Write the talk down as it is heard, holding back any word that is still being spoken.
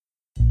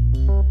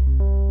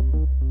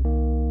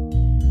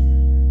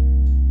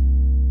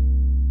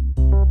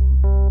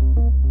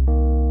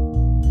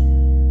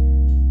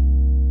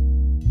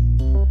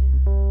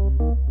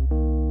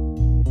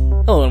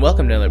Hello and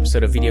welcome to another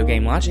episode of Video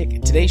Game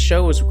Logic. Today's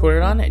show was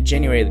recorded on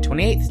January the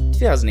 28th,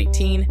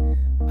 2018.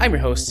 I'm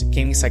your host,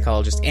 gaming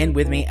psychologist, and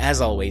with me,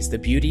 as always, the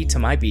beauty to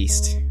my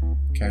beast,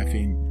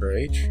 Caffeine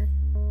Rage.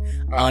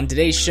 On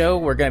today's show,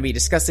 we're going to be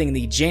discussing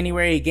the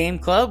January Game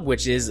Club,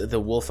 which is The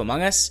Wolf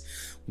Among Us.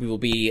 We will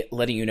be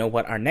letting you know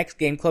what our next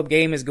Game Club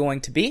game is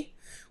going to be.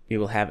 We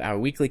will have our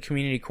weekly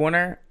community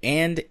corner,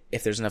 and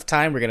if there's enough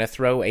time, we're going to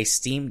throw a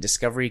Steam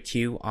Discovery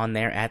queue on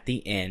there at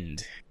the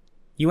end.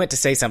 You went to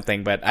say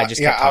something, but I just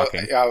kept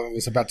talking. I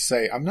was about to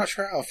say, I'm not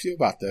sure how I feel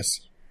about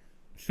this.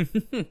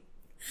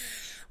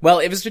 Well,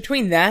 it was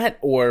between that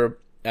or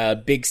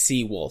Big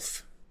Sea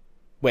Wolf,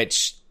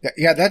 which...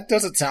 Yeah, that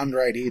doesn't sound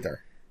right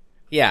either.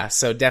 Yeah,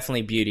 so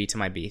definitely beauty to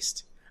my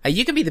beast.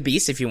 You can be the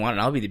beast if you want,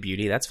 and I'll be the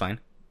beauty. That's fine.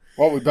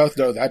 Well, we both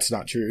know that's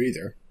not true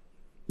either.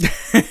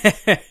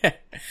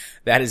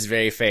 That is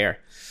very fair.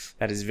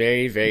 That is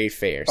very, very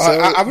fair. So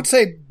I would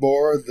say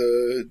more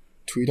the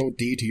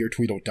Tweedledee to your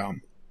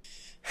Tweedledum.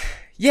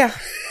 Yeah,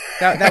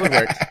 that would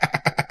work.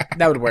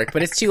 That would work,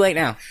 but it's too late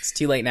now. It's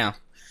too late now.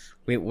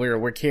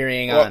 We're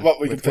carrying on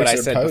with what I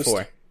said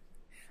before.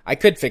 I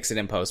could fix it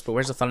in post, but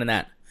where's the fun in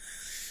that?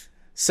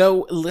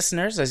 So,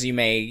 listeners, as you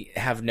may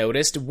have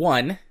noticed,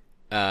 we're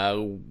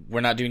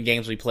not doing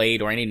games we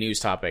played or any news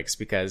topics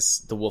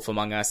because The Wolf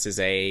Among Us is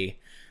it's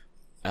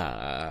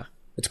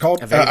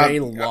called a very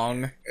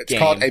long game. It's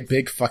called a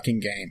big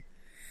fucking game.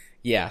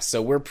 Yeah,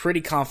 so we're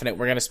pretty confident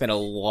we're going to spend a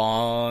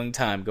long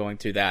time going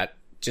through that,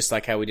 just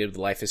like how we did with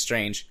Life is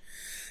Strange.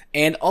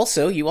 And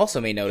also, you also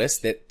may notice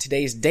that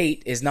today's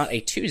date is not a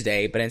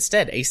Tuesday, but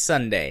instead a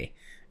Sunday.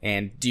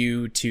 And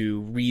due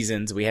to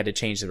reasons, we had to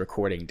change the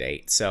recording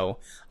date. So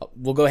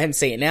we'll go ahead and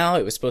say it now.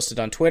 It was posted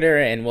on Twitter,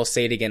 and we'll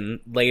say it again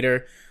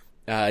later.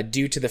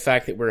 Due to the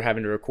fact that we're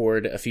having to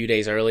record a few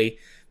days early,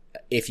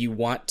 if you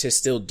want to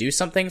still do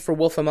something for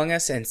Wolf Among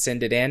Us and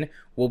send it in,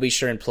 we'll be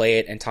sure and play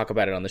it and talk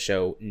about it on the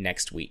show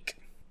next week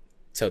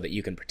so that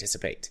you can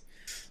participate.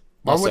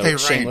 Why would they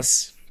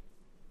shameless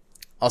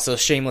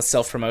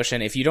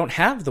self-promotion. If you don't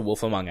have The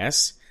Wolf Among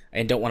Us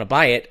and don't want to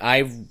buy it,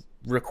 I've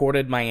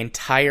recorded my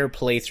entire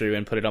playthrough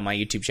and put it on my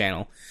YouTube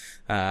channel.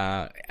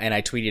 And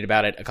I tweeted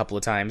about it a couple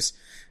of times,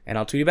 and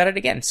I'll tweet about it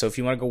again. So if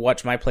you want to go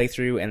watch my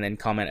playthrough and then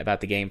comment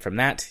about the game from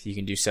that, you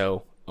can do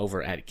so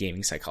over at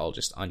Gaming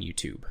Psychologist on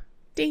YouTube.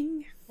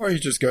 Ding! Or you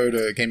just go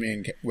to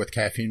Gaming with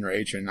Caffeine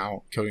Rage and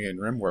I'll kill you in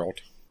RimWorld.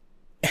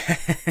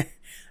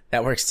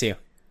 That works too.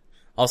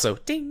 Also,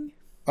 ding!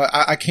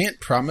 I can't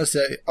promise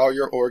that all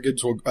your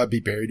organs will be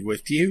buried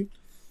with you,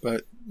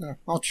 but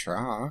I'll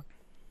try.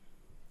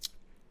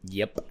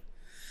 Yep.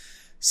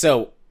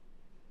 So,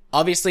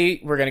 obviously,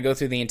 we're going to go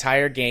through the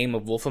entire game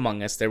of Wolf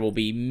Among Us. There will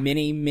be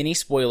many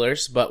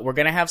spoilers, but we're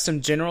going to have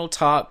some general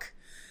talk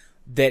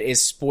that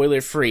is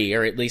spoiler-free,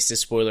 or at least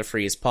as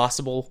spoiler-free as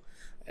possible.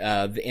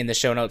 In the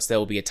show notes, there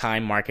will be a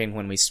time marking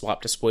when we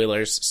swap to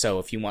spoilers, so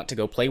if you want to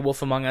go play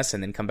Wolf Among Us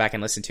and then come back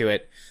and listen to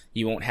it,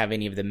 you won't have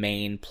any of the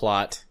main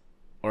plot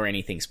or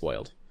anything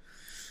spoiled.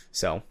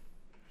 So,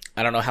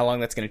 I don't know how long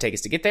that's going to take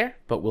us to get there,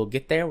 but we'll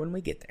get there when we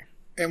get there.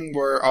 And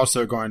we're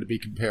also going to be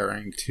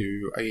comparing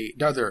to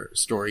another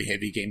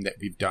story-heavy game that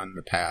we've done in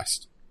the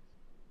past.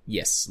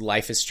 Yes,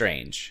 Life is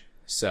Strange.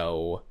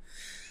 So,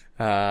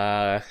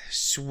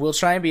 we'll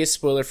try and be as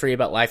spoiler-free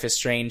about Life is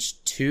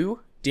Strange 2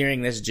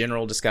 during this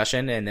general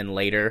discussion, and then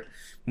later,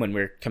 when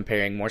we're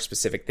comparing more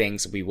specific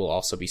things, we will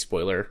also be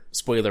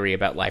spoilery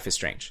about Life is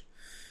Strange.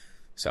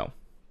 So,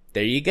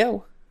 there you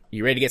go.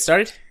 You ready to get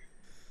started?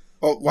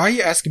 Well, why are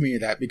you asking me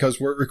that? Because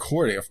we're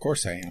recording. Of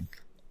course I am.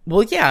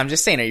 Well, yeah, I'm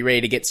just saying, are you ready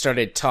to get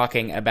started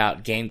talking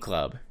about Game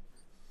Club?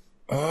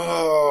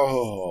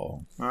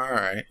 Oh,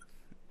 alright.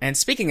 And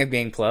speaking of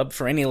Game Club,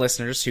 for any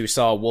listeners who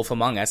saw Wolf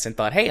Among Us and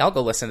thought, hey, I'll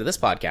go listen to this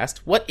podcast,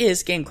 what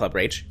is Game Club,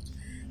 Rage?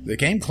 The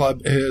Game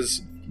Club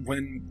is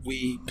when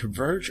we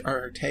converge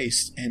our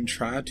tastes and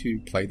try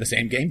to play the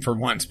same game for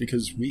once,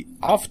 because we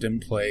often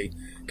play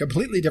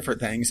completely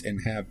different things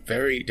and have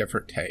very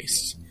different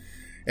tastes.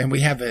 And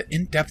we have an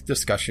in-depth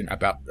discussion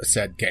about the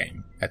said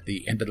game at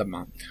the end of the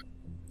month.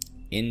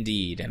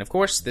 Indeed. And of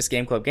course, this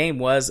Game Club game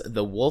was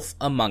The Wolf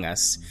Among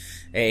Us,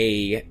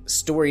 a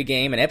story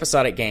game, an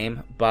episodic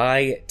game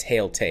by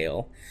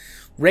Telltale.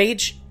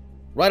 Rage,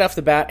 right off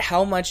the bat,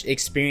 how much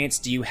experience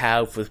do you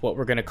have with what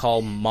we're going to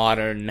call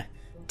modern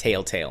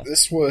Telltale?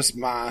 This was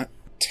my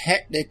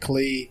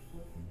technically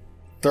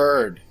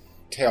third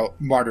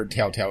modern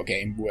Telltale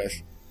game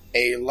with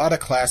a lot of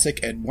classic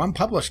and one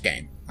published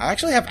game. I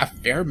actually have a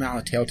fair amount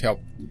of Telltale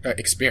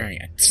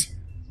experience.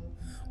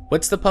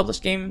 What's the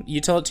published game?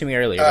 You told it to me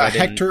earlier.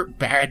 Hector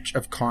Badge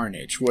of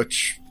Carnage,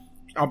 which,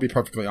 I'll be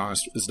perfectly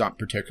honest, is not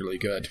particularly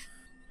good.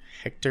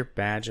 Hector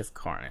Badge of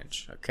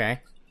Carnage, okay.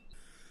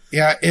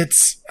 Yeah,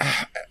 it's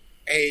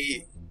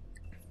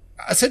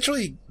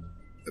essentially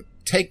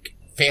take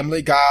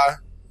Family Guy,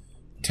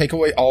 take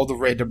away all the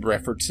random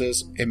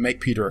references, and make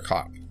Peter a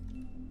cop.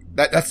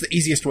 That's the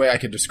easiest way I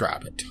could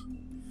describe it.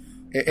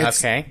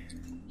 Okay.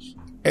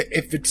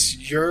 If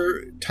it's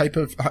your type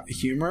of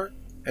humor,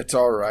 it's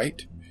all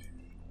right.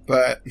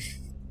 But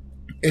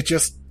it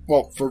just,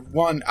 well, for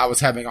one, I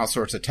was having all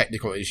sorts of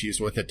technical issues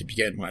with it to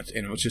begin with,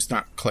 and it was just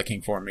not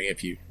clicking for me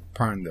if you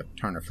turn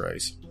the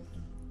phrase.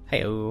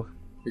 Hey-oh.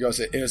 Because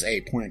it is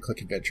a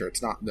point-and-click adventure.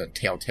 It's not the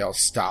Telltale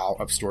style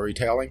of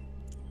storytelling.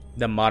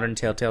 The modern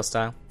Telltale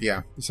style?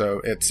 Yeah,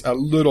 so it's a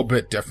little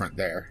bit different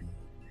there.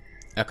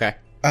 Okay.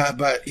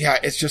 But yeah,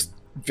 it's just,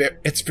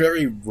 it's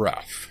very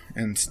rough,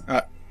 and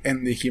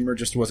the humor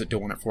just wasn't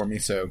doing it for me,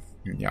 so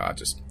yeah, I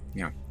just,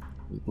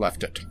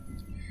 left it.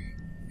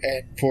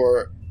 And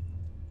for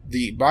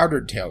the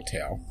modern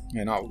Telltale,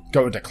 and I'll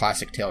go into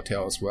classic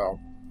Telltale as well,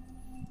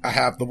 I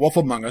have The Wolf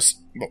Among Us,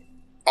 well,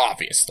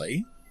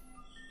 obviously.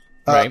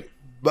 Right.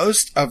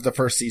 Most of the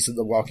first season of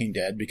The Walking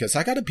Dead, because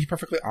I gotta be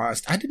perfectly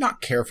honest, I did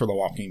not care for The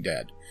Walking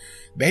Dead.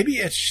 Maybe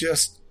it's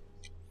just,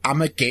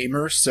 I'm a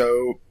gamer,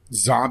 so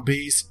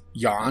zombies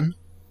yawn.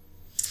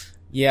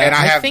 Yeah, and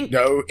I think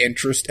no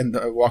interest in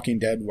The Walking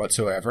Dead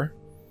whatsoever.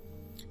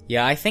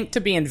 Yeah, I think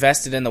to be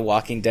invested in the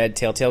Walking Dead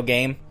Telltale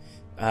game,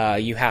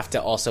 you have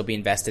to also be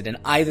invested in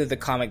either the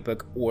comic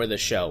book or the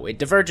show. It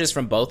diverges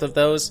from both of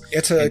those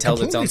and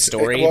tells its own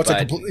story. It's a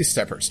completely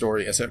separate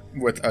story, is it?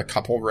 With a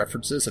couple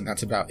references, and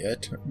that's about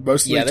it.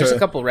 Mostly, yeah, there's a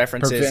couple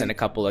references and a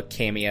couple of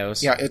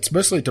cameos. Yeah, it's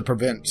mostly to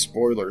prevent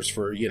spoilers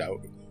for,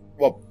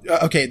 well,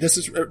 okay, this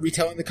is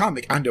retelling the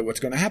comic. I know what's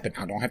going to happen.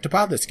 I don't have to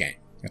buy this game.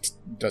 It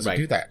doesn't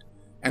do that.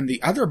 And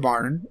the other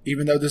barn,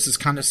 even though this is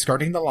kind of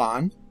skirting the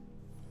line,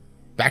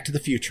 Back to the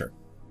Future.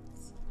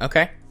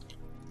 Okay.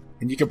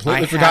 And you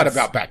completely forgot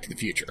about Back to the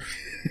Future.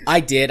 I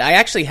did. I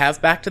actually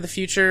have Back to the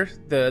Future,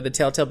 the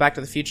Telltale Back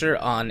to the Future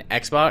on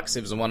Xbox.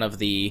 It was one of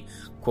the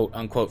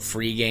quote-unquote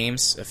free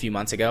games a few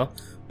months ago,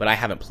 but I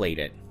haven't played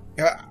it.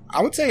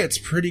 I would say it's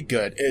pretty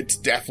good. It's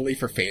definitely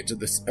for fans of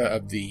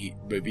the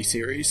movie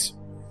series,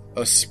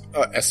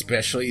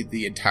 especially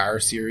the entire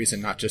series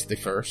and not just the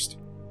first,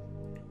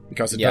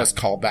 because it does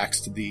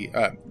callbacks to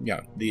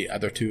the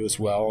other two as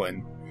well.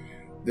 And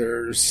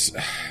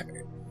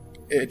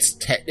it's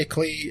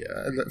technically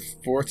the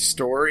fourth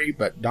story,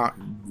 but not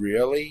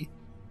really.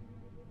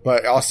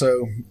 But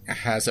also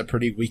has a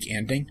pretty weak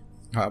ending.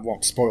 I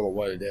won't spoil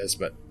what it is,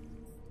 but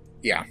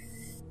yeah.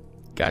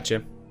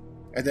 Gotcha.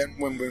 And then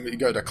when we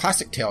go to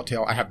classic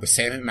Telltale, I have the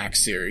Sam &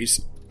 Max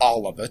series,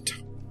 all of it.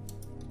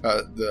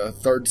 The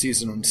third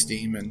season on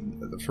Steam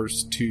and the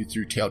first two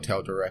through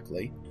Telltale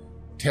directly.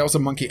 Tales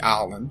of Monkey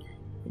Island,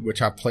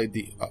 which I played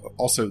the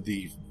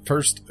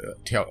first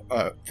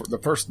for the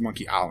first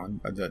Monkey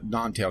Island, the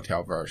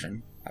non-Telltale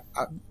version.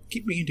 I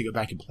keep meaning to go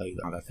back and play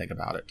now that I think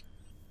about it.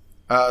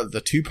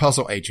 The two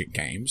Puzzle Agent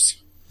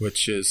games,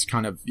 which is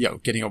kind of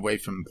getting away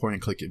from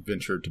point-and-click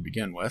adventure to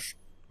begin with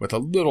a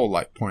little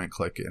like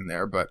point-and-click in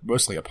there, but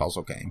mostly a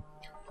puzzle game.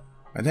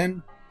 And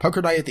then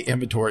Poker Night at the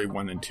Inventory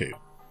 1 and 2.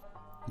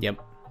 Yep.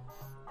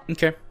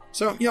 Okay.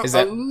 So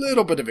a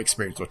little bit of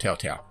experience with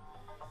Telltale.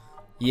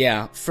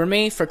 Yeah, for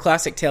me, for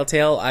classic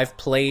Telltale, I've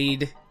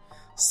played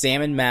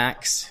Sam &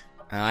 Max.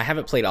 I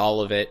haven't played all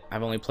of it.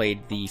 I've only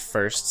played the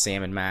first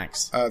Sam &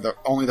 Max.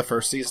 Only the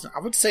first season. I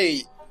would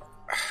say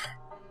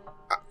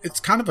it's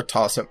kind of a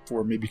toss-up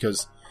for me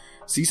because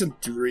Season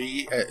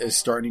 3 is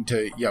starting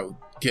to,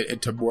 get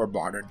into more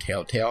modern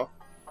Telltale.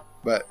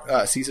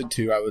 But Season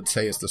 2, I would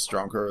say, is the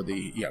stronger of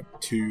the,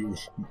 two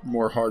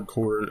more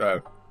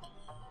hardcore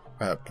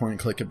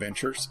point-and-click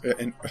adventures.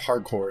 And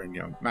hardcore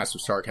and, massive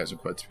sarcasm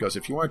quotes. Because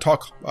if you want to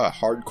talk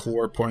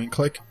hardcore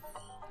point-and-click,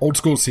 old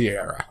school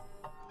Sierra.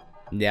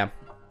 Yeah.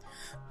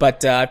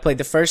 But I played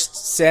the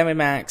first Sam &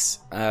 Max.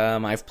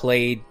 I've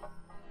played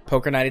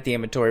Poker Night at the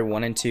Inventory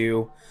 1 and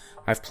 2.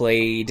 I've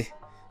played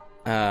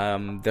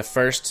the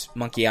first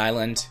Monkey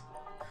Island.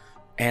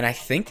 And I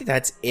think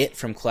that's it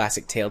from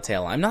classic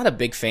Telltale. I'm not a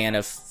big fan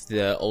of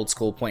the old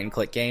school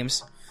point-and-click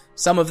games.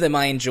 Some of them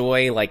I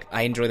enjoy, like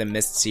I enjoy the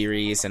Myst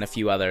series and a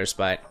few others,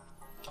 but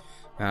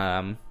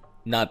not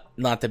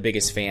the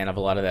biggest fan of a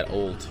lot of that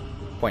old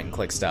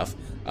point-and-click stuff.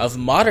 Of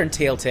modern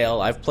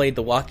Telltale, I've played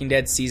The Walking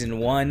Dead Season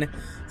 1,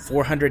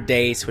 400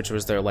 Days, which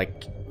was their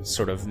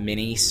sort of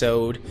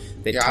mini-sode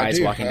that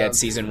ties Walking Dead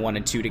Season 1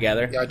 and 2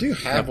 together. Yeah, I do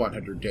have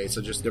 100 Days,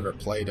 I just never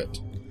played it.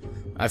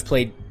 I've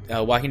played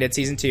Walking Dead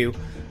Season 2.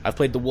 I've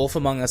played The Wolf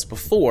Among Us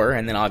before,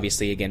 and then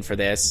obviously again for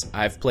this.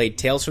 I've played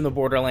Tales from the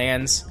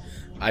Borderlands.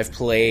 I've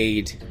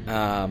played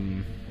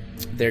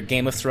their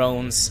Game of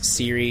Thrones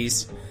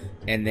series,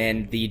 and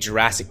then the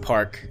Jurassic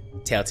Park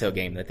Telltale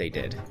game that they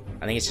did.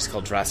 I think it's just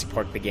called Jurassic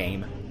Park the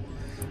Game.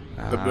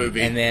 The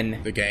movie, and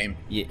then the game.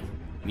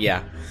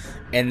 Yeah.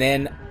 And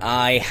then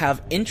I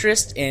have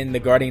interest in the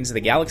Guardians of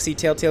the Galaxy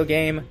Telltale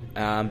game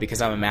because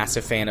I'm a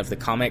massive fan of the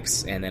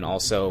comics and then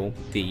also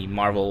the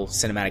Marvel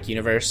Cinematic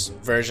Universe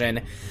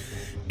version.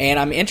 And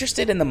I'm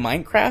interested in the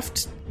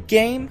Minecraft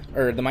game,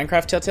 or the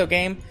Minecraft Telltale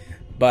game,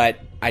 but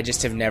I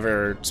just have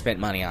never spent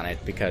money on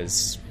it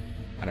because,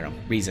 I don't know,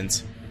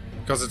 reasons.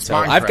 Because it's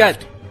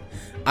Minecraft.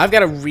 I've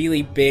got a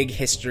really big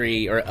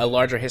history, or a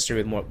larger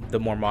history with the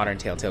more modern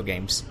Telltale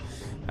games.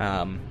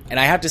 And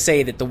I have to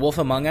say that The Wolf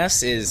Among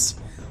Us is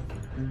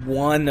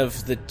one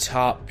of the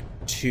top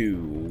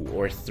 2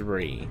 or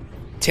 3.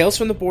 Tales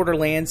from the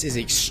Borderlands is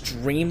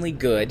extremely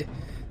good.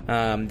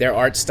 Their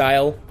art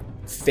style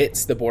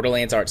fits the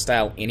Borderlands art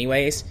style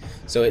anyways,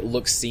 so it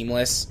looks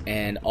seamless.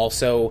 And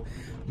also,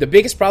 the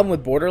biggest problem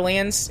with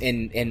Borderlands,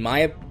 in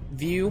my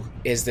view,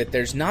 is that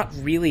there's not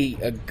really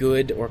a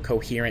good or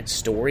coherent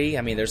story.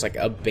 I mean, there's like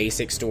a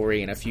basic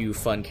story and a few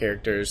fun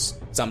characters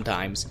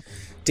sometimes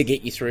to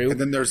get you through. And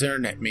then there's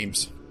internet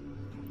memes.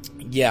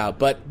 Yeah,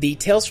 but the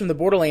Tales from the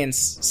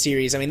Borderlands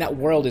series, I mean, that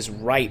world is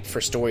ripe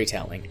for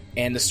storytelling,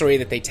 and the story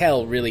that they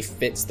tell really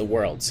fits the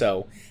world.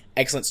 So,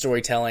 excellent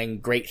storytelling,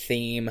 great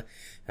theme,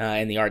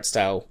 and the art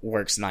style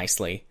works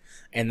nicely.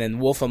 And then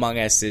Wolf Among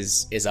Us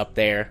is up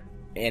there,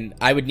 and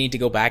I would need to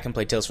go back and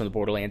play Tales from the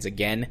Borderlands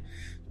again,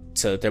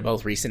 so they're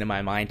both recent in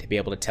my mind to be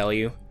able to tell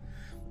you.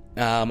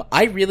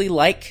 I really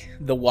like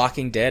The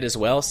Walking Dead as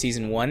well,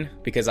 Season 1,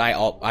 because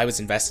I was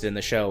invested in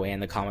the show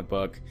and the comic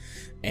book,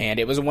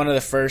 and it was one of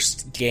the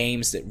first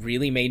games that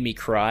really made me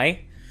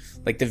cry.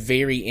 Like, the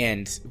very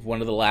end, one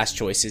of the last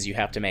choices you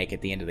have to make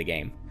at the end of the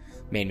game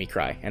made me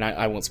cry, and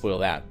I won't spoil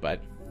that, but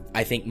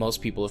I think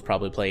most people have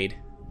probably played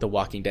The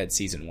Walking Dead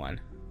Season 1,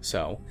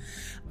 so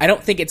I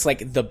don't think it's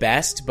like the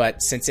best,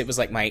 but since it was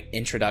like my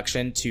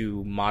introduction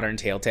to modern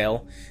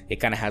Telltale, it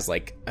kind of has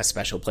like a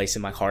special place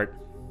in my heart,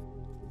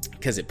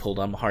 because it pulled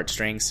on my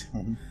heartstrings.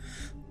 Mm-hmm.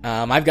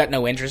 I've got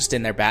no interest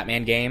in their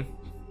Batman game.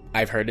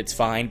 I've heard it's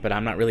fine, but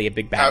I'm not really a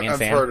big Batman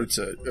fan. I've heard it's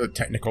a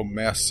technical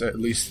mess, at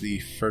least the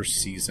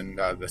first season.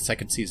 The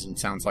second season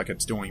sounds like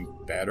it's doing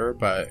better,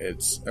 but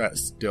it's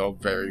still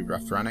very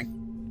rough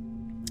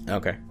running.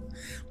 Okay.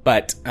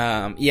 But,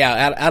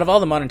 yeah, out of all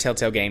the modern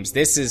Telltale games,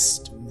 this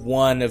is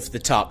one of the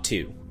top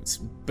 2. It's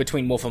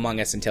between Wolf Among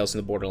Us and Tales from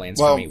the Borderlands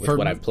for me, with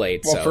what I've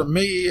played. Well, for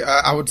me,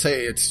 I would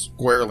say it's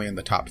squarely in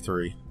the top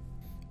 3.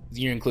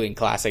 You're including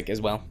Classic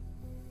as well?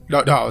 No,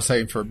 I was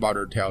saying for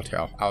modern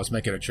Telltale. I was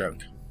making a joke.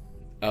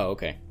 Oh,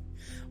 okay.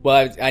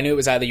 Well, I knew it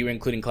was either you were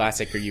including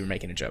Classic or you were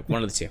making a joke.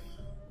 One of the two.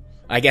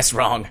 I guess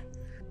wrong.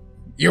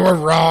 You were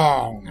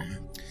wrong.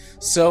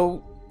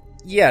 So,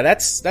 yeah,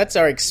 that's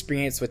our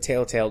experience with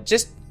Telltale.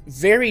 Just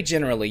very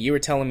generally, you were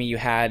telling me you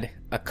had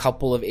a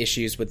couple of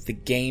issues with the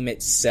game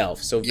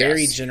itself. So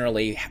very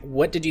generally,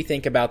 what did you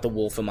think about The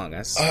Wolf Among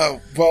Us?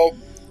 Well,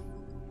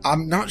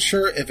 I'm not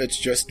sure if it's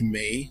just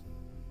me,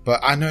 but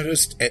I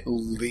noticed at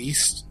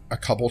least a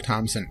couple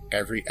times in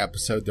every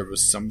episode there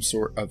was some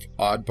sort of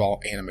oddball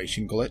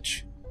animation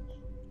glitch.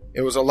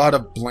 It was a lot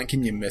of blink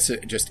and you miss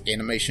it, just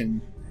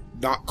animation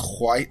not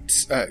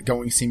quite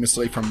going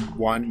seamlessly from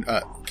one,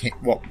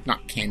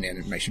 not canon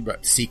animation,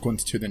 but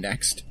sequence to the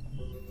next.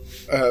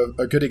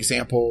 A good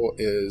example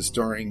is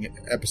during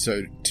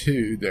episode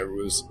 2, there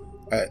was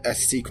a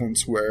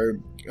sequence where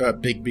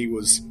Bigby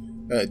was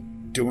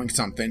doing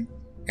something,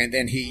 and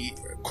then he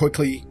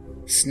quickly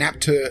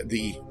snapped to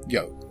the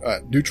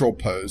neutral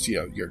pose,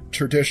 your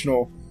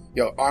traditional,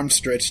 arms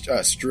stretched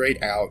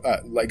straight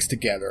out, legs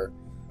together.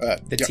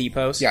 The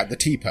T-pose? Yeah, the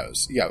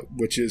T-pose,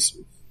 which is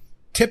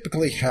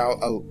typically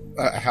how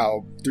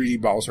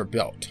 3D balls are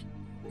built,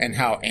 and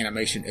how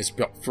animation is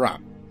built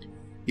from.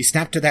 He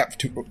snapped to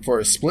that for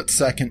a split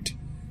second,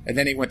 and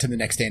then he went to the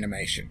next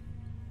animation.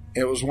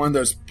 It was one of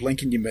those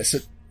blink and you miss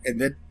it,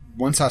 and then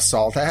once I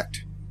saw that,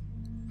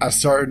 I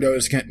started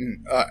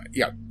noticing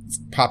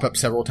pop up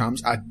several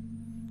times. I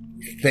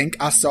think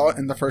I saw it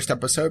in the first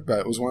episode, but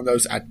it was one of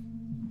those I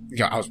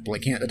was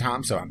blinking at the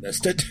time, so I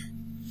missed it.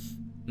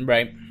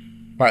 Right.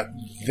 But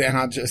then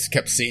I just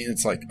kept seeing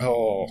it's like,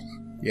 oh,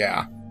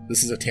 yeah,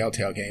 this is a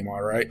Telltale game,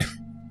 alright.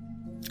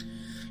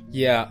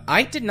 Yeah,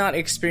 I did not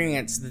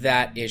experience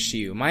that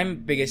issue. My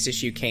biggest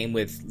issue came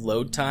with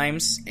load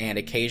times and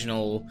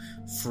occasional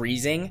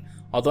freezing,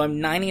 although I'm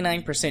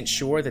 99%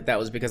 sure that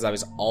was because I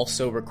was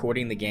also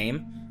recording the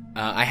game.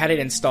 I had it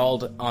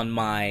installed on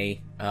my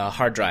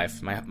hard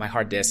drive, my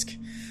hard disk,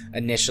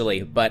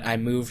 initially, but I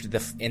moved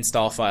the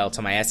install file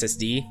to my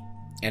SSD,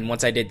 and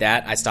once I did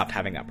that, I stopped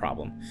having that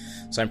problem.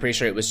 So I'm pretty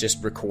sure it was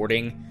just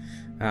recording.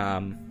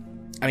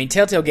 I mean,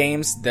 Telltale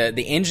Games, the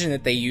engine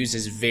that they use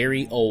is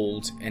very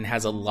old and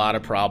has a lot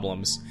of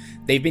problems.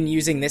 They've been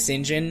using this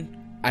engine,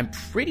 I'm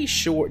pretty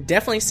sure,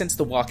 definitely since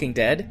The Walking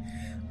Dead.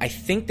 I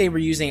think they were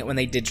using it when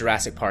they did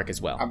Jurassic Park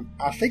as well.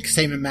 I think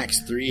Sam &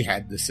 Max 3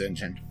 had this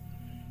engine.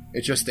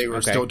 It's just they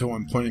were still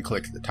doing point and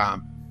click at the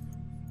time.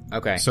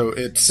 Okay. So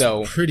it's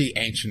pretty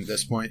ancient at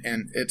this point,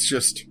 and it's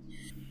just...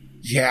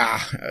 Yeah,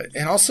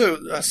 and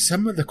also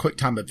some of the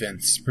QuickTime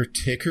events,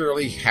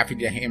 particularly having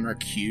to hammer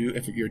Q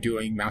if you're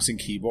doing mouse and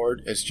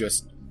keyboard, is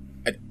just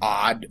an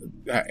odd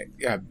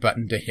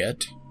button to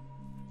hit.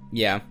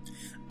 Yeah.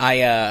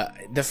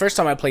 The first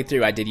time I played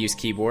through, I did use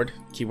keyboard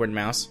and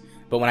mouse,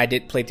 but when I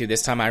did play through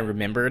this time, I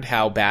remembered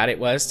how bad it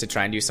was to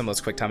try and do some of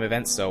those QuickTime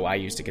events, so I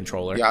used a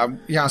controller.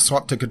 Yeah, I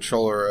swapped to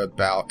controller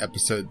about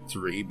episode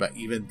 3, but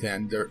even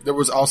then, there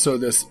was also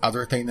this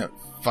other thing that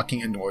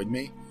fucking annoyed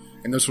me.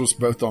 And this was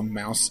both on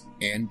mouse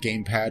and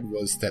gamepad,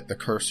 was that the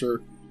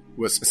cursor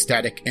was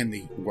static in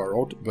the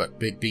world, but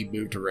Big B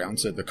moved around,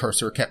 so the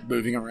cursor kept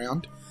moving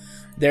around.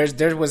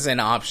 There was an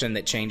option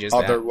that changes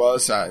Oh, that. there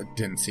was? I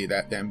didn't see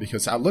that then,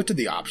 because I looked at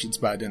the options,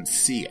 but I didn't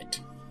see it.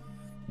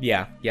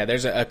 Yeah,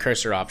 there's a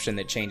cursor option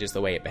that changes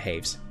the way it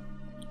behaves.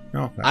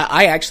 Oh,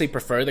 I actually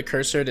prefer the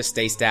cursor to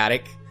stay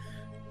static,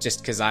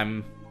 just because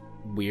I'm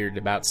weird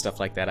about stuff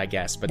like that, I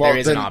guess. But there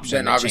is an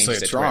option that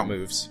changes it to where it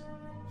moves.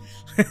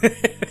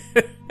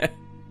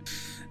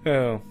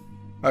 Oh.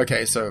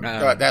 Okay, so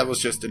that was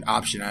just an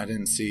option I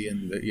didn't see,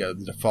 and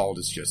the default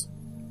is just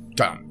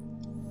dumb.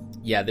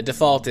 Yeah, the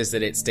default is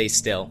that it stays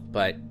still,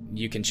 but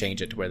you can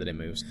change it to where that it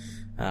moves.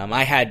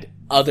 I had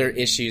other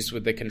issues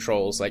with the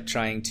controls, like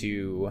trying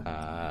to.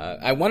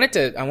 I wanted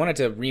to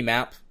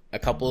remap a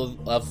couple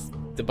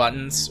of the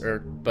buttons,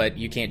 but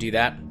you can't do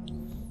that.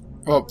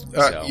 Well,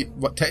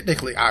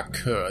 technically I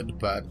could,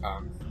 but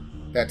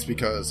that's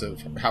because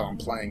of how I'm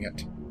playing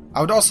it.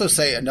 I would also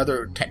say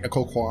another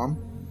technical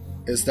qualm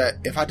is that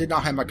if I did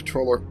not have my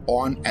controller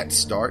on at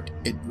start,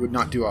 it would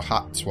not do a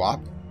hot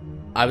swap.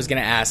 I was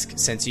going to ask,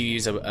 since you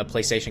use a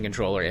PlayStation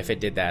controller, if it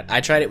did that. I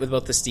tried it with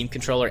both the Steam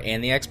controller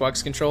and the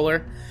Xbox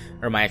controller,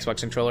 or my Xbox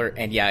controller,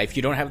 and yeah, if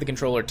you don't have the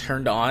controller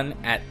turned on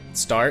at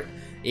start,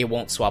 it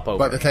won't swap over.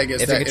 But the thing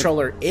is, if the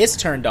controller is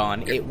turned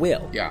on, it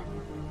will.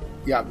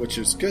 Yeah, which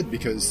is good,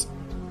 because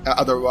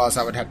otherwise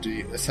I would have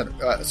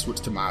to switch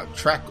to my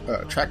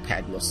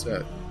trackpad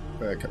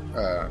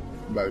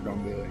mode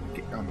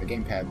on the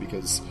gamepad,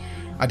 because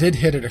I did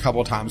hit it a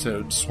couple of times and it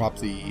would swap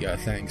the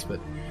things,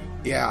 but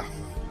yeah.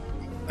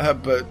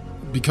 But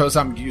because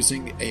I'm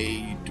using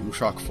a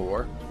DualShock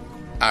 4,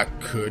 I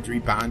could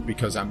rebind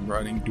because I'm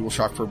running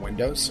DualShock for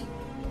Windows.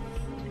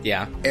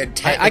 Yeah. And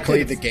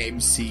technically the game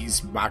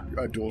sees my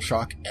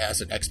DualShock as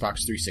an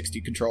Xbox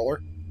 360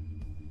 controller.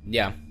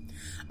 Yeah.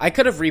 I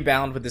could have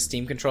rebound with the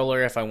Steam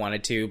controller if I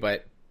wanted to,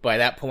 but by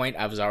that point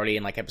I was already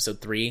in like episode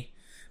 3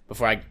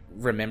 before I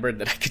remembered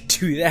that I could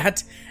do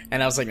that.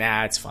 And I was like,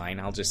 nah, it's fine.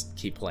 I'll just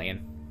keep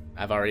playing.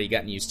 I've already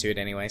gotten used to it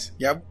anyways.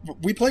 Yeah,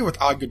 we play with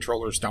odd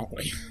controllers, don't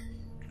we?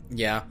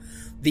 Yeah.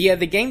 The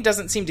game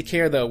doesn't seem to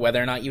care, though, whether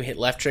or not you hit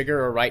left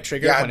trigger or right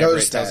trigger whenever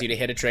it tells you to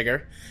hit a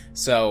trigger.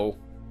 So,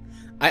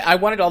 I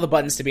wanted all the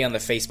buttons to be on the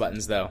face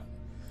buttons, though.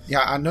 Yeah,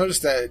 I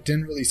noticed that it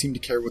didn't really seem to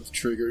care with the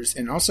triggers,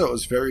 and also it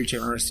was very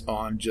generous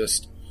on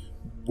just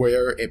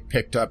where it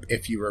picked up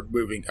if you were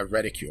moving a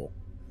reticule.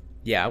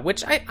 Yeah,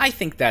 which I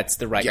think that's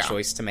the right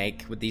choice to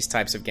make with these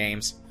types of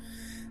games.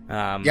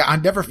 I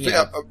never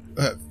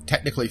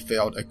technically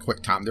failed a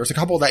quick time. There's a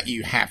couple that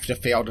you have to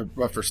fail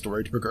for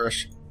story to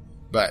progress.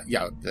 But,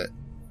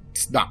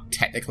 it's not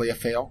technically a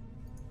fail.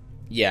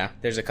 Yeah,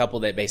 there's a couple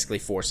that basically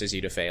forces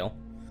you to fail.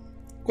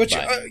 Which,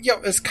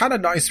 it's kind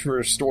of nice for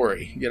a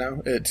story,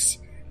 It's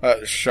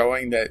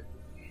showing that...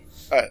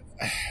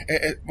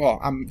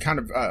 I'm kind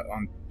of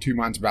on two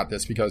minds about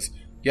this, because,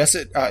 yes,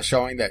 it's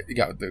showing that,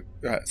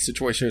 the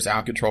situation is out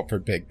of control for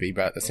Big B,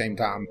 but at the same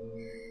time,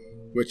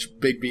 which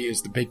Big B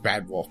is the big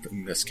bad wolf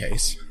in this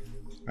case.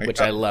 Which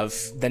I love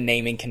the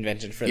naming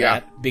convention for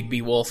that. Big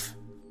B Wolf.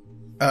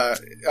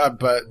 But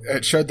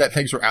it showed that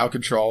things were out of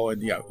control,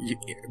 and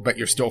but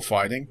you're still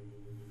fighting.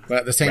 But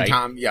at the same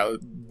time,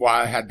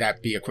 why had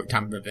that be a quick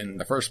time event in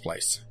the first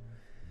place?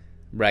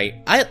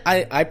 Right.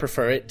 I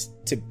prefer it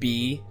to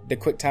be the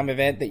quick time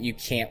event that you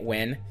can't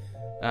win.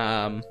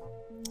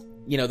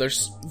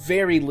 There's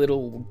very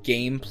little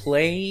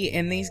gameplay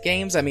in these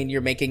games. I mean,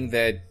 you're making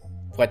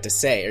what to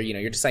say, or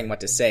you're deciding what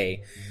to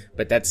say.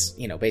 But that's,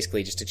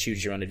 basically just to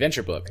choose your own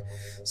adventure book.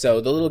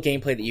 So the little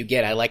gameplay that you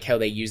get, I like how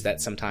they use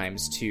that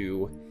sometimes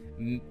to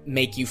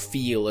make you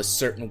feel a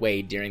certain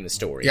way during the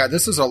story. Yeah,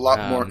 this is a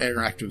lot more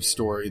interactive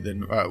story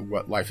than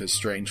what Life is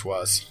Strange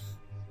was.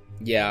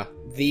 Yeah.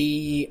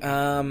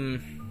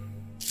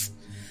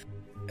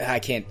 I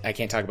can't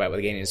talk about it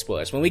without getting into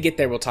spoilers. When we get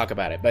there, we'll talk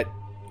about it. But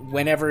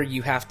whenever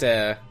you have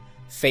to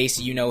face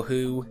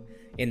you-know-who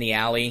in the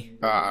alley,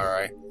 all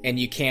right, and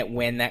you can't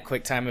win that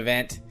quick time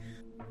event,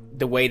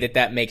 the way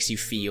that makes you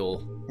feel,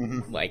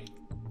 like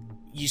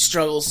you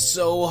struggle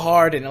so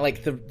hard, and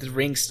like the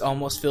ring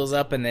almost fills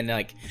up, and then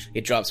like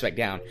it drops back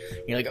down.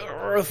 You're like,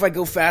 oh, if I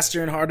go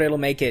faster and harder, it'll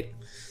make it.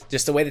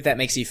 Just the way that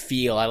makes you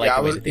feel. I like.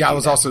 I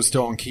was also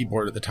still on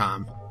keyboard at the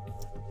time.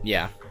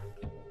 Yeah,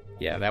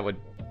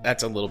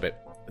 that's a little bit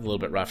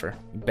rougher.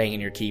 Banging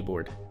your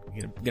keyboard,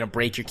 you're gonna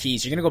break your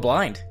keys. You're gonna go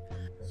blind.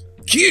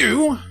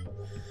 Q.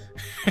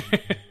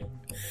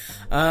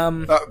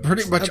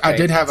 Pretty much. Okay, I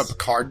did have a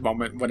Picard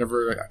moment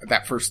whenever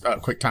that first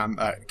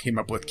QuickTime came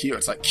up with Q.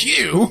 It's like,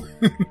 Q.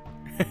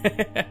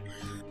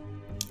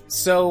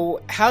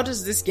 So, how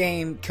does this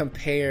game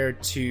compare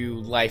to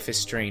Life is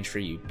Strange for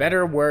you?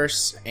 Better,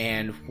 worse,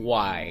 and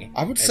why?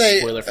 I would say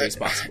spoiler-free as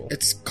possible.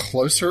 It's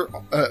closer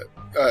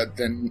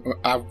than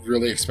I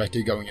really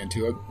expected going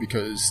into it,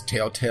 because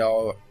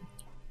Telltale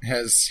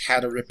has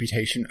had a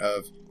reputation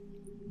of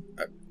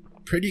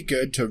pretty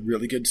good to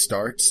really good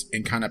starts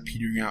and kind of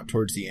petering out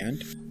towards the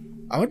end.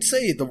 I would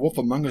say The Wolf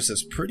Among Us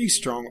is pretty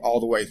strong all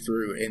the way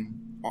through, and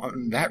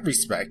on that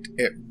respect,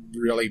 it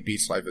really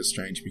beats Life is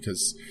Strange,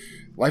 because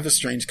Life is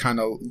Strange kind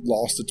of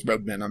lost its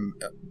momentum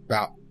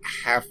about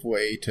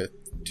halfway to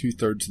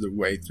 2/3 of the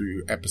way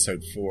through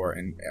episode 4,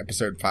 and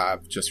episode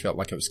 5 just felt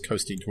like it was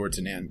coasting towards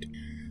an end.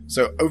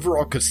 So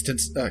overall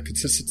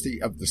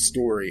consistency of the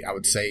story, I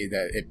would say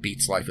that it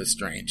beats Life is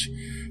Strange.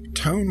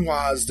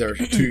 Tone-wise, there are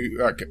two.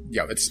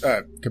 It's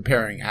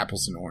comparing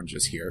apples and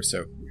oranges here,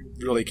 so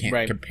really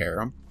can't compare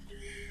them.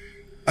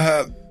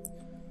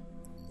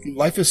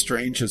 Life is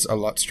Strange is a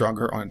lot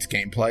stronger on its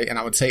gameplay, and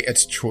I would say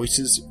its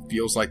choices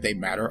feels like they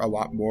matter a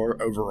lot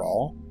more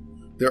overall.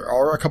 There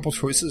are a couple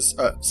choices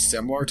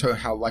similar to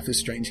how Life is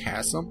Strange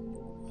has them,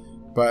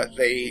 but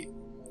they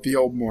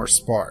feel more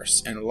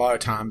sparse, and a lot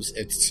of times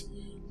it's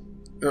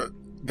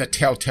the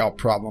telltale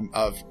problem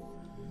of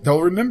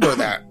they'll remember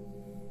that.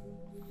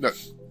 Look,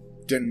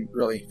 didn't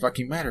really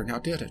fucking matter, now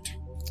did it?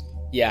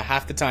 Yeah,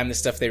 half the time the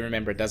stuff they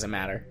remember doesn't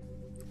matter.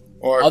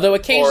 Although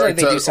occasionally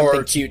they do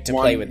something cute to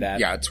play with that.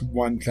 Yeah, it's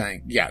one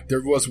thing. Yeah,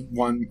 there was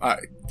one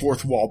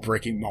fourth wall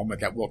breaking moment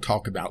that we'll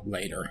talk about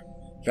later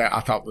that I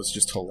thought was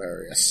just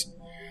hilarious.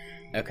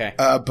 Okay.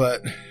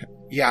 But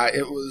yeah,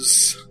 it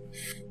was.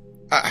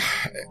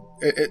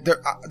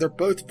 They're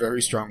both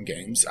very strong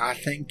games. I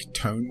think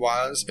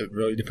tone-wise, it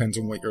really depends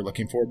on what you're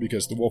looking for,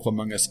 because The Wolf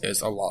Among Us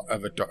is a lot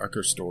of a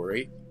darker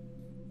story.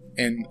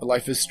 And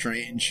Life is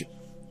Strange,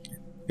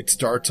 it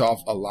starts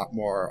off a lot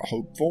more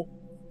hopeful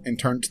and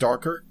turns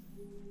darker.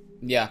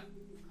 Yeah.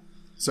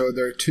 So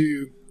they're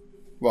two,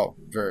 well,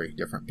 very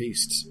different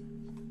beasts.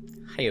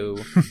 Hi-yo.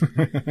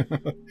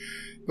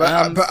 But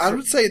I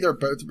would say they're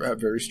both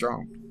very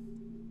strong.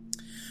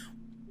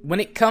 When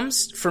it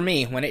comes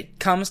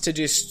to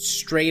just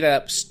straight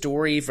up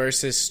story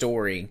versus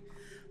story,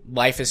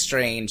 Life is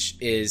Strange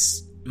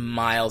is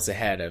miles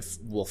ahead of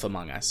Wolf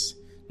Among Us.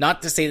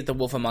 Not to say that The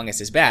Wolf Among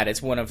Us is bad.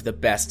 It's one of the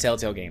best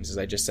Telltale games, as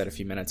I just said a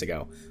few minutes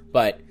ago.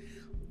 But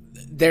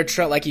they're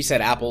like you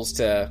said, apples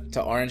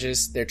to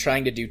oranges. They're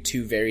trying to do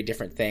two very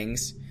different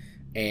things.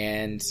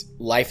 And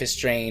Life is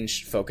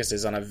Strange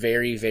focuses on a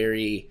very,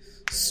 very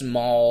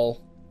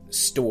small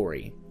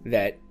story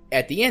that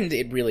at the end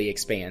it really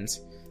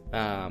expands.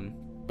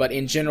 But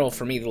in general,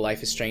 for me, The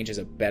Life is Strange is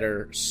a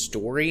better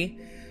story.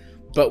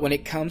 But when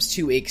it comes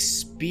to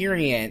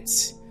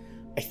experience,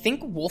 I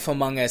think Wolf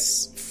Among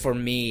Us, for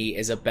me,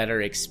 is a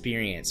better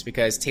experience,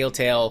 because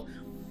Telltale,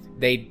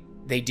 they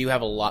do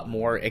have a lot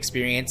more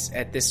experience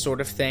at this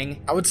sort of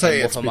thing. I would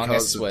say it's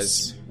because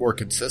it's more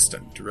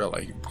consistent,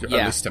 really. At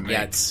least to me.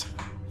 Yeah, it's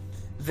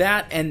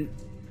that, and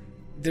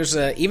there's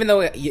even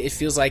though it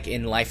feels like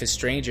in Life is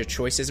Strange your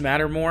choices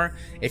matter more,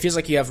 it feels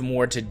like you have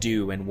more to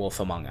do in Wolf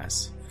Among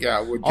Us. Yeah,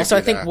 I would. Also,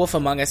 I think Wolf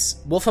Among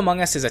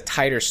Us is a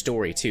tighter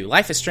story too.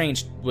 Life is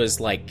Strange was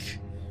like,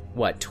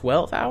 what,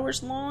 12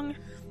 hours long?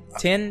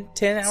 10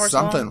 hours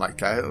Something long? like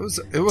that.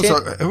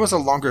 It was a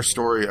longer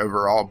story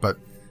overall, but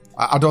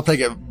I don't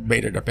think it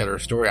made it a better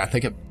story. I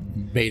think it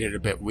made it a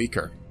bit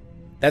weaker.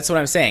 That's what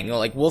I'm saying.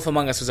 Like, Wolf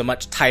Among Us was a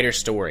much tighter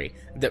story.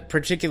 That,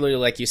 particularly,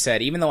 like you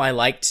said, even though I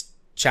liked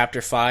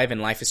Chapter 5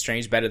 and Life is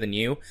Strange better than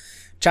you,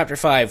 Chapter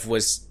 5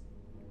 was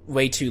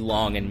way too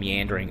long and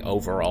meandering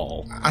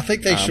overall. I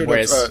think they should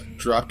have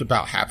dropped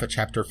about half of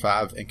Chapter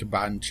 5 and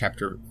combined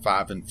Chapter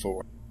 5 and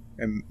 4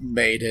 and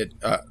made it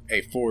a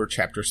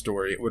 4-chapter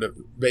story. It would have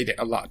made it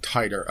a lot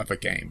tighter of a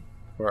game.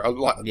 Or a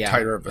lot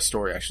tighter of a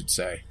story, I should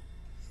say.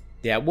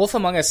 Yeah, Wolf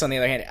Among Us, on the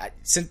other hand,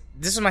 since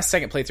this is my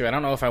second playthrough, I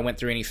don't know if I went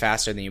through any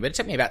faster than you, but it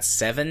took me about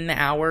 7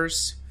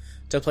 hours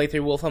to play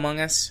through Wolf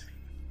Among Us.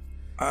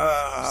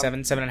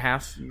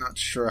 7.5. I'm not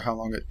sure how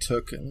long it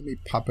took. Let me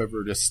pop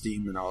over to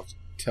Steam and I'll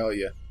tell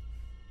you,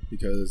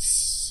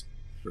 because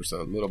there's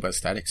a little bit of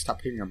static.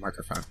 Stop hitting your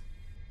microphone.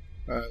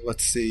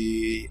 Let's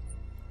see.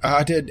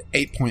 I did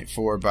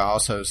 8.4,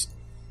 but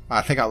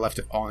I think I left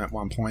it on at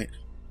one point.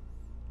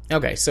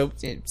 Okay, so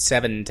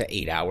 7 to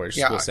 8 hours,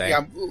 we'll say.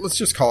 Yeah, let's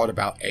just call it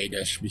about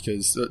 8-ish,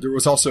 because there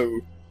was also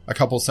a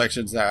couple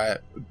sections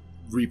that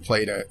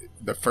replayed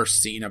the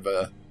first scene of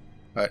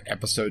an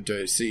episode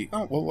to see,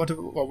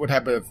 what would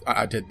happen if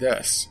I did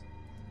this?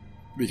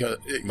 Because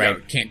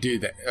you can't do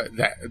that.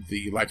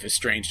 The Life is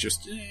Strange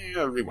just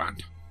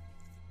rewind.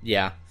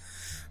 Yeah.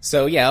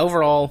 So yeah,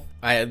 overall,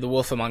 The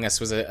Wolf Among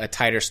Us was a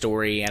tighter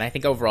story, and I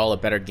think overall a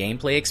better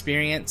gameplay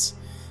experience.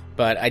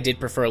 But I did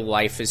prefer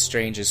Life is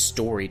Strange's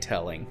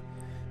storytelling.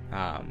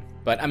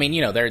 But I mean,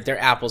 they're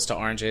apples to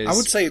oranges. I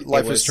would say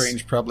Life is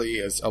Strange probably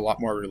is a lot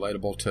more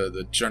relatable to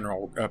the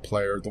general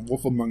player. The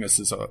Wolf Among Us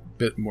is a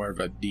bit more of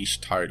a niche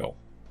title.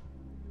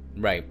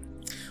 Right.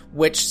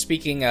 Which,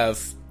 speaking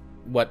of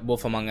what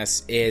Wolf Among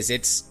Us is,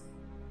 it's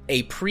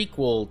a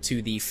prequel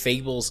to the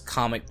Fables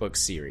comic book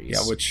series.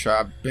 Yeah, which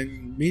I've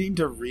been meaning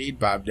to read,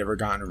 but I've never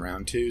gotten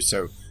around to.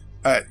 So,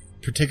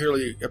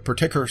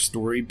 particular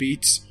story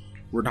beats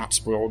were not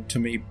spoiled to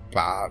me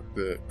by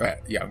the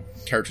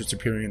characters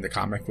appearing in the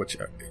comic, which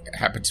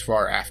happens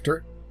far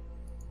after.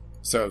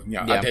 So,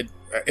 I did.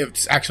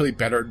 It's actually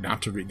better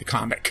not to read the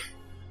comic.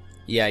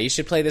 Yeah, you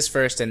should play this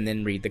first and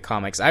then read the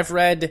comics. I've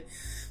read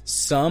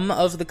some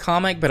of the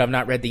comic, but I've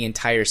not read the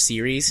entire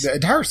series. The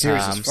entire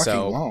series is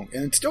fucking long,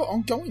 and it's still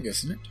ongoing,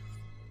 isn't it?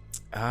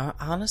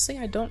 Honestly,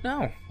 I don't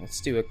know.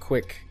 Let's do a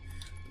quick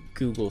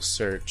Google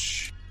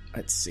search.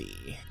 Let's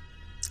see.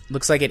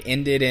 Looks like it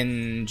ended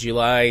in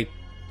July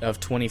of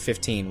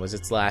 2015 was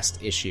its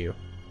last issue.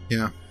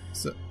 Yeah.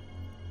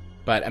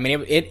 But, I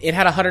mean, it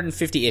had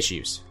 150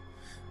 issues.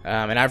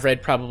 And I've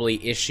read probably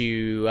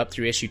up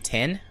through issue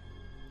 10.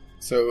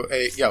 So,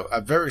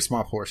 a very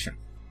small portion.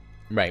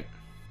 Right.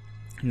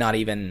 Not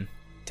even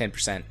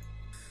 10%.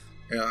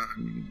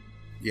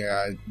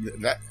 Yeah,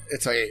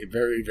 it's a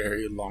very,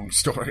 very long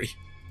story.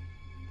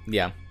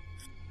 Yeah.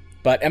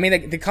 But, I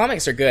mean, the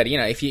comics are good. You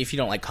know, if you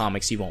don't like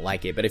comics, you won't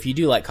like it. But if you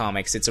do like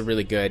comics, it's a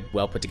really good,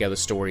 well-put-together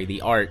story.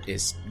 The art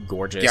is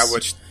gorgeous. Yeah,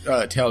 which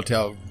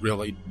Telltale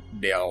really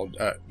nailed,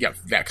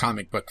 that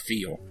comic book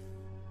feel.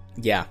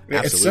 Yeah,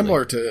 absolutely. It's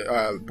similar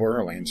to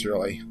Borderlands,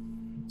 really.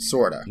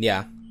 Sorta.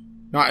 Yeah.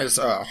 Not as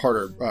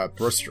harder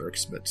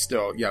brushstrokes, but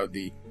still,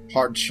 the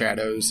hard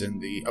shadows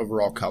and the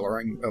overall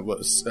coloring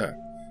was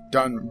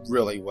done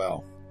really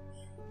well.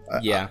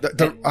 Yeah.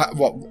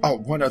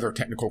 One other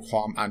technical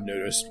qualm I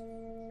noticed,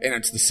 and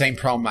it's the same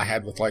problem I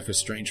had with Life is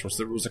Strange, was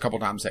there was a couple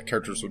times that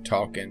characters would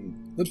talk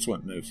and lips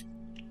wouldn't move.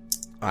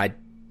 I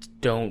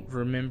don't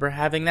remember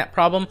having that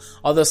problem,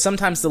 although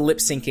sometimes the lip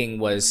syncing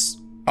was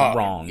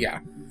wrong. Yeah,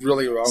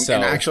 really wrong. So,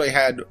 and I actually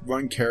had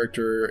one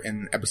character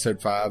in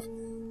episode 5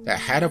 that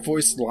had a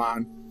voiced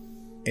line.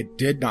 It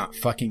did not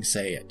fucking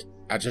say it.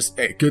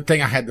 Good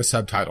thing I had the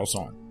subtitles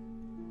on.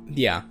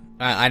 Yeah,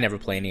 I never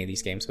play any of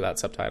these games without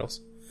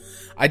subtitles.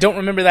 I don't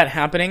remember that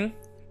happening.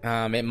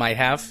 It might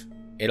have.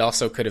 It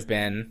also could have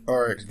been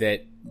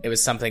that it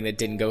was something that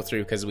didn't go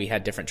through because we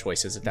had different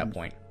choices at that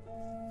point.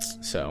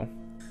 So,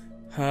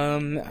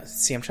 let's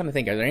see, I'm trying to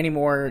think. Are there any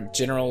more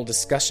general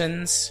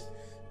discussions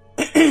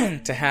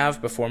to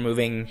have before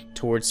moving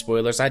towards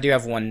spoilers? I do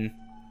have one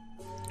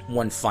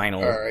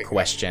final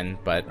question,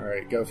 but...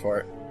 Alright, go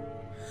for it.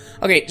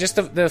 Okay, just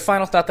the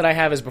final thought that I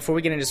have is before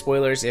we get into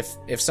spoilers,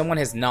 if someone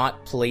has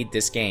not played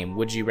this game,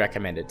 would you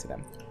recommend it to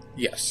them?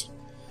 Yes.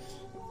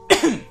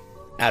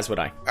 As would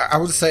I. I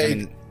would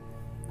say,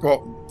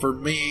 well, for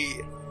me,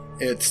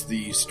 it's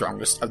the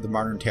strongest of the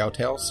modern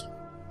Telltales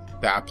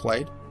that I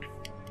played.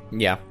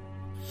 Yeah.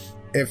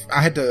 If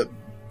I had to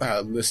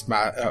list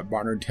my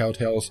modern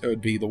Telltales, it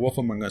would be The Wolf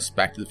Among Us,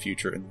 Back to the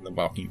Future, and The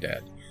Walking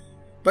Dead.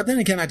 But then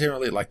again, I didn't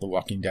really like The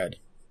Walking Dead.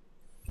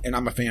 And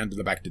I'm a fan of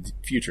the Back to the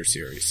Future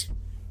series.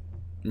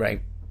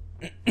 Right.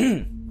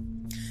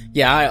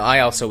 Yeah, I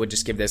also would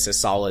just give this a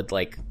solid,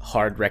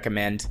 hard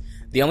recommend.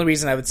 The only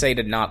reason I would say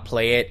to not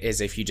play it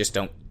is if you just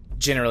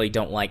generally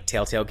don't like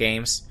Telltale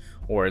games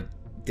or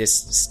this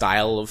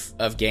style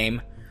of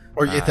game.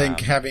 Or you think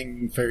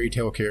having fairy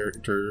tale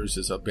characters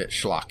is a bit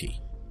schlocky.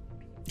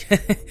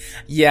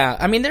 Yeah,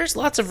 I mean, there's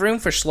lots of room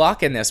for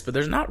schlock in this, but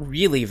there's not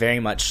really very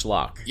much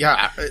schlock.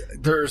 Yeah,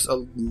 there's a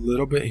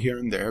little bit here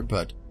and there,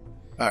 but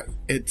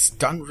it's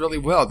done really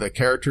well. The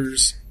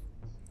characters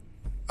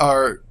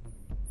are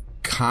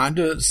kind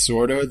of,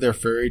 sort of, their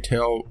fairy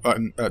tale.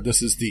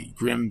 This is the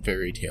Grimm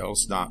fairy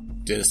tales,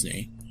 not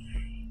Disney.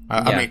 Yeah.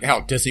 I mean,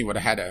 hell, Disney would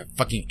have had a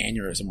fucking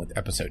aneurysm with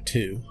episode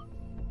 2.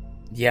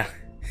 Yeah.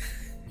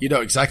 You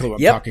know exactly what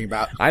I'm talking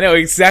about. I know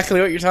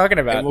exactly what you're talking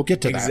about. And we'll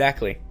get to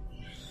exactly.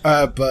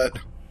 That. But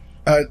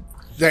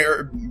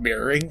they're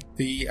mirroring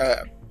the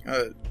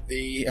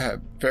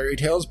fairy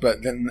tales,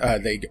 but then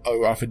they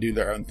go off and do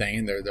their own thing,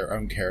 and they're their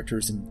own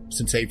characters. And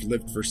since they've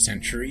lived for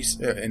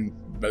centuries, in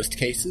most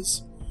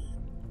cases,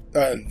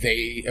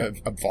 they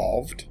have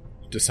evolved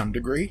to some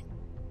degree.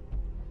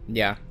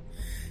 Yeah,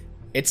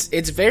 it's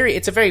a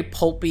very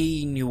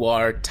pulpy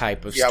noir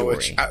type of story.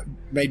 Which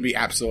made me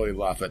absolutely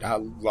love it. I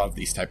love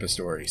these type of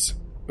stories.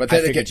 But I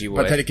then figured you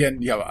would. But then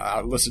again,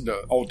 I listen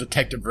to old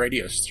detective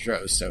radio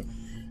shows, so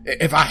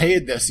if I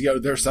hated this,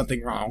 there's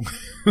something wrong.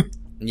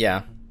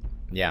 Yeah.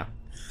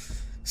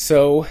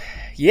 So,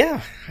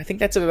 yeah, I think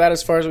that's about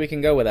as far as we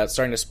can go without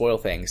starting to spoil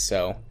things.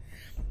 So,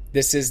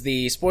 this is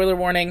the spoiler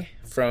warning.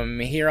 From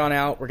here on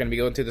out, we're going to be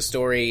going through the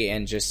story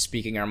and just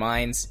speaking our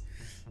minds.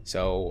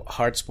 So,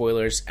 hard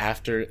spoilers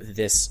after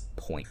this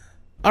point.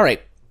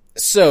 Alright,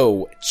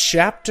 so,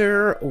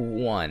 Chapter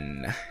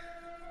 1.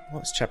 What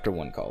was Chapter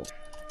 1 called?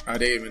 I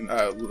didn't even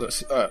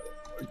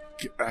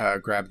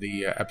grab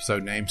the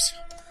episode names.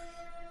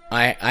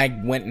 I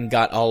went and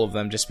got all of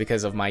them just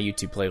because of my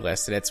YouTube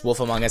playlist, and it's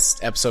Wolf Among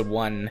Us Episode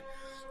 1,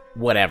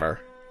 whatever.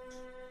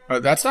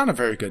 That's not a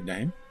very good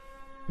name.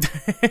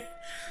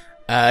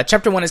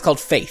 Chapter 1 is called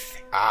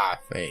Faith.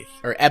 Faith.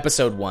 Or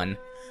Episode 1,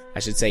 I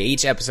should say.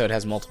 Each episode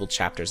has multiple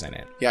chapters in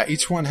it. Yeah,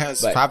 each one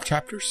has 5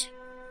 chapters?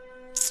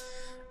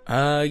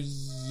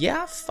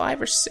 Yeah,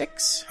 5 or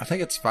 6. I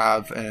think it's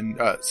 5, and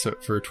so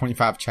for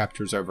 25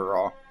 chapters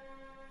overall.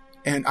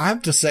 And I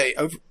have to say,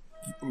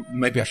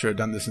 maybe I should have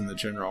done this in the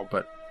general,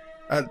 but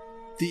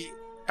the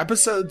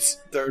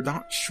episodes, they're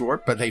not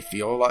short, but they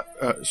feel a lot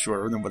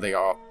shorter than what they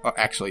all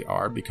actually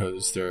are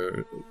because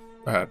they're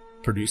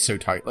produced so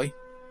tightly.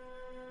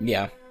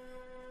 Yeah.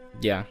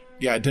 Yeah,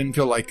 it didn't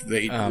feel like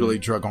they really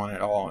drug on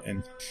at all.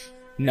 And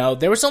no,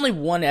 there was only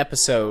one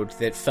episode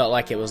that felt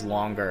like it was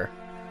longer.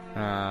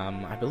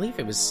 I believe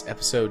it was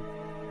episode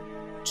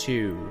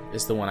 2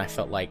 is the one I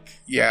felt like.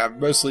 Yeah,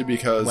 mostly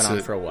because went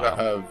on for a while.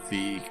 Of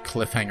the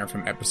cliffhanger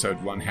from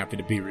episode 1 having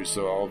to be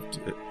resolved.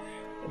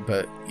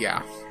 But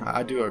yeah,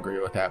 I do agree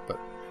with that. But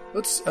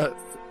let's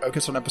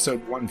focus on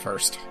episode 1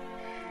 first.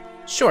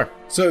 Sure.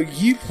 So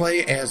you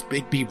play as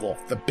Big B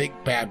Wolf, the big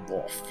bad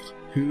wolf,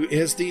 who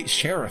is the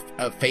sheriff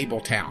of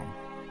Fabletown.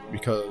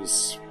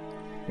 Because,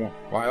 well,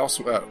 why else?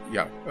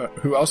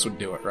 Who else would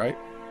do it, right?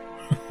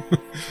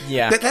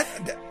 Yeah.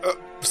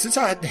 Since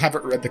I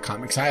haven't read the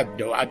comics, I have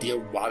no idea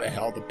why the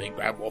hell the big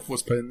bad wolf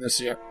was put in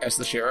this as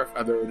the sheriff,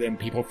 other than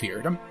people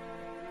feared him.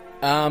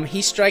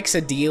 He strikes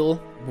a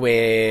deal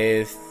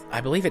with,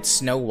 I believe it's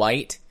Snow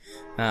White.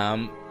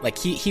 Like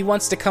he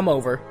wants to come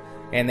over,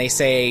 and they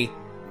say,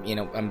 you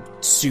know, I'm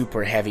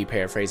super heavy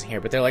paraphrasing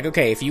here, but they're like,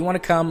 okay, if you want to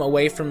come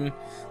away from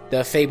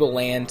the Fable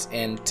land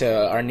and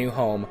to our new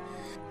home,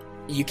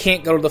 you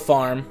can't go to the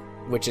farm,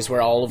 which is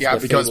where all of the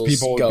because fables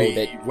people go. would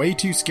be way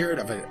too scared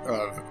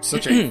of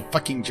such a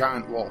fucking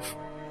giant wolf.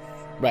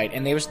 Right,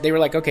 and they were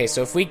like, okay,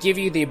 so if we give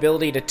you the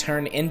ability to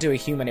turn into a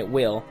human at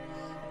will,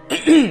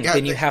 Yeah,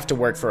 then you have to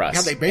work for us.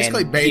 Yeah, they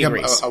basically And made he him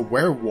agrees. a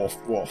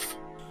werewolf wolf.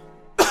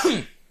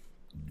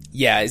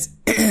 Yeah,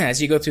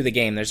 as you go through the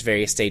game, there's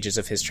various stages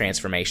of his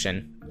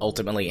transformation,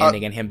 ultimately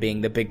ending in him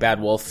being the big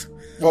bad wolf.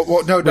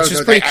 Well, no, which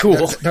is pretty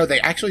cool. No, they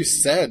actually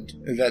said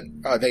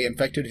that they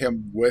infected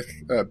him with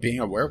being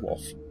a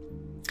werewolf.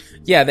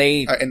 Yeah,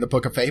 they... in the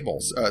Book of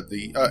Fables.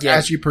 Yeah.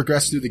 As you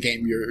progress through the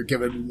game, you're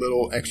given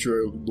little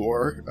extra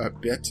lore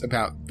bits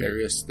about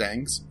various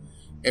things.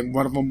 And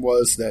one of them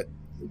was that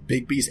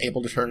Big B's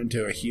able to turn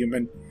into a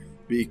human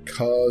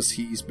because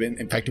he's been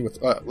infected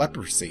with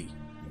leprosy.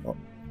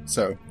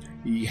 So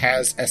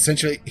he's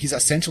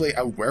essentially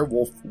a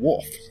werewolf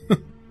wolf.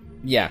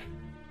 Yeah.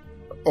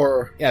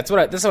 Or Yeah, that's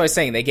what I was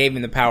saying. They gave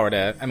him the power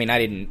to... I mean, I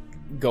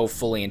didn't go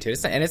fully into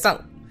it. It's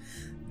not...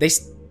 They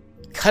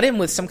cut him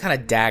with some kind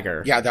of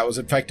dagger. yeah, that was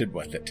infected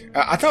with it.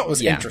 I thought it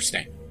was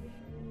interesting.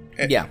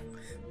 Yeah.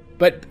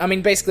 But, I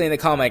mean, basically in the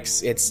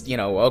comics, it's, you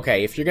know,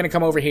 okay, if you're going to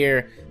come over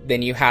here,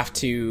 then you have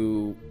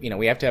to, you know,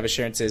 we have to have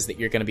assurances that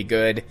you're going to be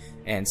good,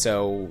 and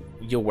so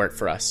you'll work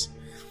for us.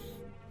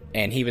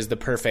 And he was the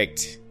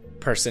perfect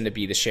person to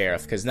be the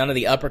sheriff, because none of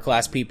the upper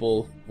class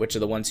people, which are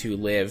the ones who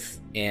live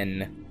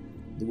in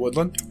The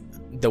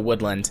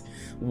woodland,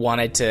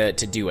 wanted to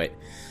do it.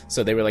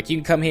 So they were like, you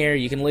can come here,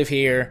 you can live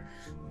here,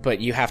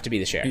 but you have to be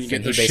the sheriff. You get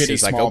And the he basically shitty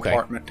was like, small okay.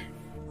 apartment.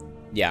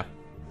 Yeah.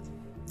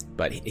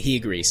 But he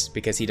agrees,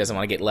 because he doesn't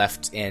want to get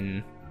left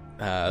in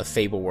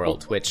Fable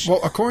World, which... Well,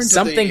 according to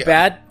something the,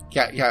 bad...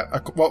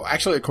 Well,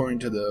 actually, according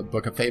to the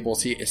Book of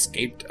Fables, he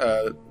escaped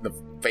the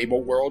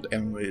Fable World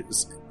and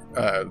was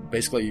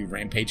basically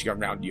rampaging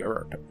around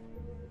Europe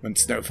when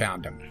Snow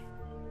found him.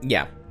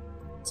 Yeah.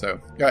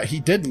 So he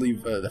did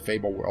leave the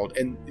Fable World,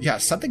 and yeah,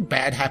 something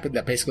bad happened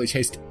that basically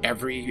chased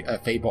every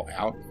Fable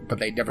out, but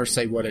they never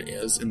say what it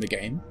is in the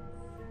game.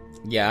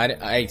 Yeah,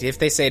 if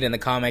they say it in the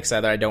comics,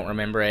 either I don't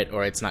remember it,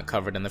 or it's not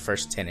covered in the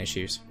first 10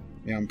 issues.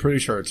 Yeah, I'm pretty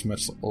sure it's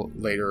much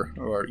later,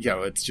 or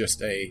it's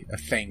just a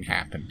thing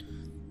happened.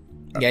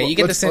 Yeah, you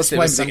get the sense that it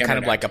was blame some the kind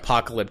of internet. like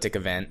apocalyptic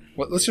event.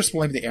 Well, let's just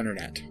blame the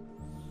internet.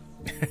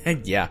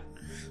 Yeah,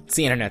 it's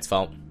the internet's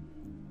fault.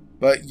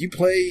 But you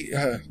play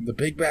the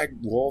Big Bad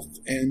Wolf,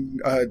 and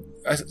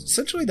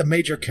essentially the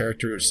major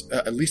characters,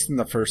 at least in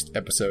the first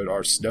episode,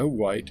 are Snow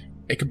White,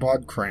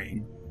 Ichabod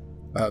Crane,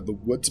 the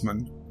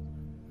Woodsman.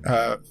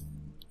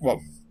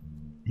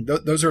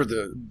 Those are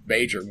the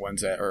major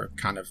ones that are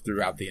kind of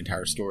throughout the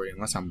entire story,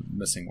 unless I'm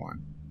missing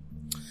one.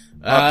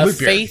 Bluebeard.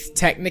 Faith,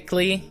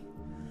 technically.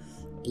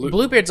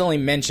 Bluebeard's only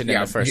mentioned in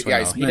the first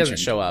one, though. He doesn't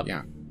show up.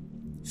 Yeah.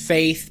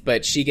 Faith,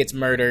 but she gets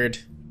murdered.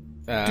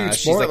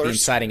 She's like the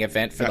inciting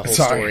event for the whole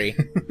story.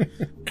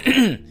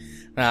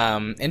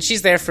 And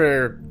she's there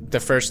for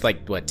the first,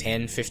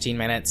 10, 15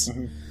 minutes.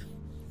 Mm-hmm.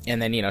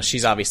 And then,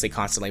 she's obviously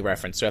constantly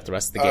referenced throughout the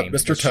rest of the game.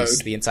 Mr. Toad. She's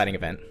the inciting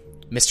event.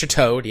 Mr.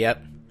 Toad,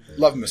 yep.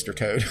 Love Mr.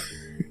 Toad.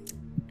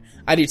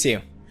 I do too.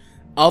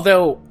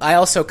 Although, I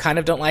also kind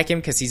of don't like him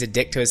because he's a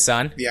dick to his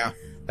son. Yeah.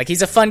 Like,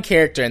 he's a fun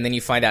character, and then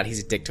you find out he's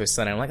a dick to his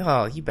son, and I'm like,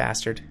 oh, you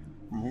bastard.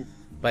 Mm-hmm.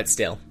 But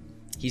still,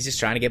 he's just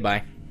trying to get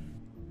by.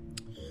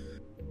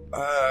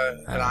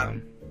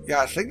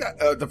 I think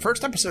that the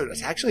first episode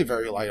is actually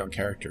very light on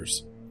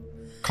characters.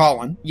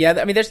 Colin. Yeah,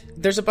 I mean,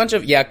 there's a bunch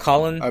of... Yeah,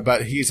 Colin.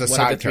 But he's a one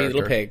side of the three character.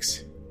 little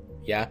pigs.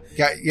 Yeah.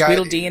 Yeah.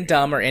 Tweedledee and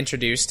Dum are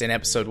introduced in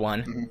episode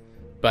 1. Mm-hmm.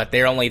 But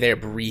they're only there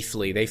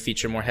briefly. They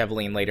feature more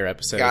heavily in later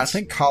episodes. Yeah, I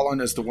think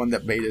Colin is the one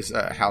that made his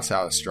house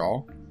out of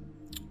straw.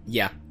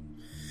 Yeah.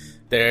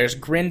 There's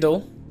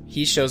Grindel.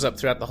 He shows up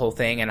throughout the whole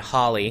thing. And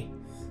Holly.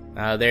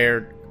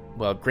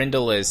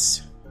 Grindel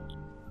is...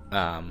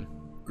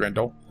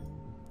 Grindel?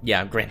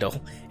 Yeah,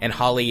 Grindel. And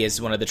Holly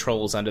is one of the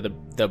trolls under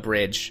the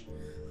bridge.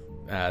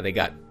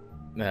 They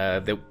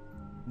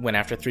went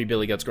after 3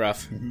 Billy Goats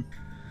Gruff.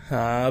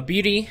 Mm-hmm.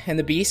 Beauty and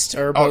the Beast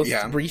are both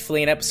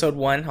briefly in episode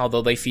 1,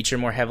 although they feature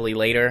more heavily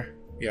later.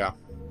 Yeah.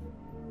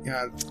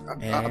 Yeah,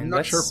 I'm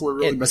not sure if we're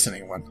really missing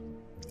anyone.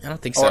 I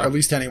don't think so. Or at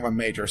least anyone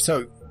major.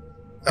 So,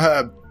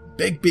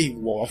 Bigby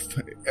Wolf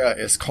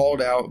is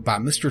called out by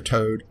Mr.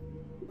 Toad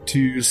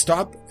to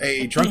stop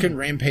a drunken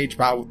rampage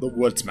by the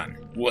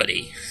woodsman,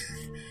 Woody.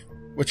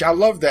 Which I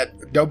love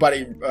that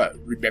nobody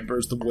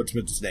remembers the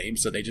woodsman's name,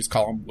 so they just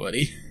call him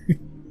Woody.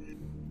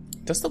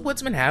 Does the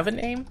woodsman have a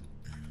name?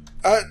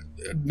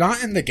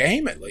 Not in the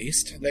game, at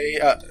least. They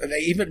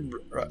even,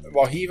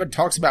 he even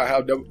talks about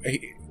how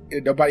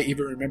nobody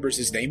even remembers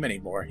his name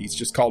anymore. He's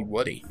just called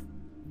Woody,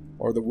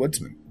 or the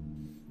woodsman.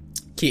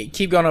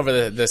 Keep going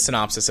over the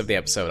synopsis of the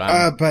episode.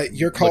 But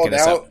you're called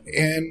out,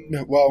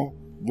 and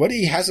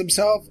Woody has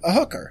himself a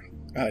hooker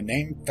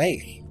named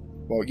Faith.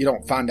 Well, you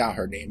don't find out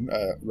her name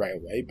right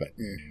away, but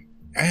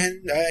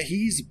and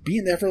he's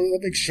being there for the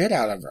living shit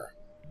out of her,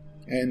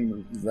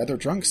 and rather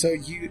drunk. So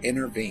you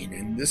intervene,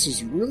 and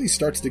this really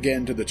starts to get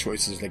into the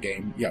choices of the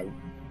game.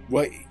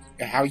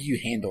 How you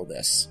handle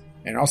this,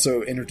 and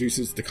also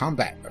introduces the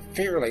combat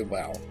fairly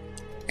well.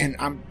 And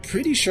I'm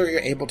pretty sure you're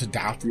able to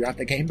die throughout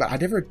the game, but I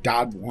never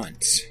died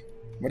once.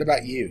 What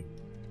about you?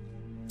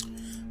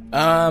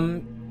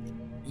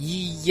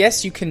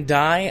 Yes, you can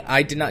die.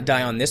 I did not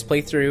die on this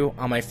playthrough.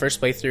 On my first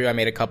playthrough, I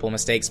made a couple of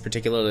mistakes,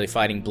 particularly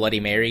fighting Bloody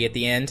Mary at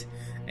the end,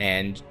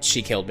 and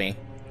she killed me.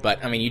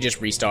 But, you just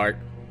restart.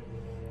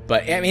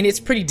 But, it's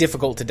pretty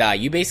difficult to die.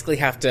 You basically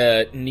have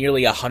to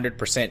nearly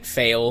 100%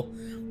 fail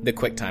the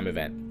QuickTime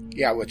event.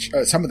 Yeah, which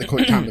some of the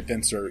QuickTime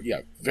events are,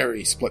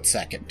 very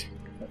split-second.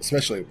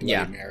 Especially with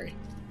Bloody Mary.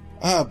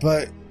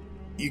 But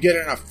you get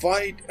in a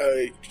fight,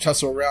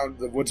 tussle around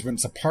the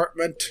woodsman's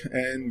apartment,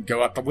 and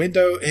go out the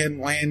window and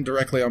land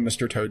directly on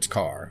Mr. Toad's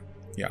car.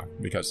 Yeah,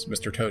 because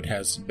Mr. Toad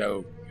has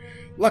no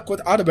luck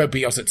with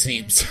automobiles, it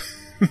seems.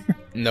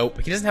 Nope,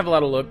 he doesn't have a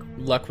lot of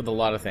luck with a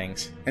lot of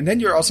things. And then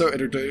you're also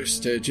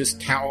introduced to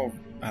just how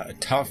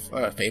tough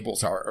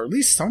fables are, or at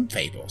least some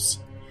fables.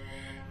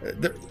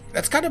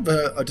 That's kind of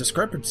a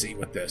discrepancy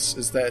with this,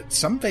 is that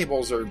some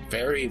fables are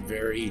very,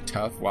 very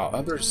tough, while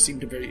others seem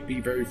to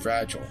be very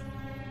fragile.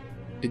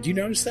 Did you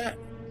notice that?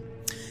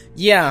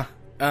 Yeah.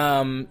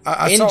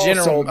 I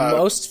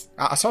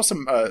saw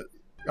some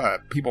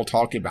people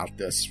talking about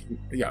this.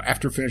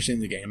 After finishing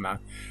the game, I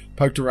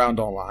poked around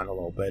online a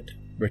little bit,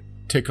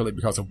 particularly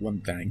because of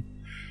one thing,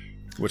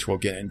 which we'll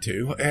get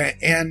into.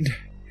 And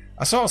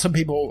I saw some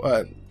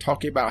people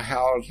talking about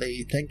how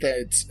they think that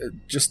it's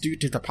just due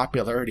to the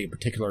popularity of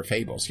particular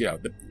fables.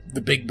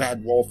 The Big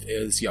Bad Wolf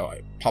is,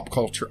 a pop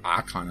culture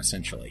icon,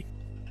 essentially.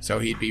 So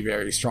he'd be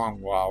very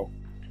strong, while,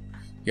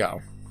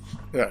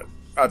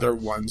 other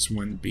ones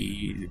wouldn't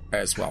be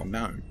as well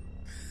known.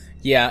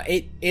 Yeah,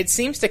 it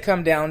seems to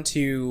come down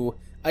to...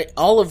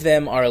 all of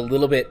them are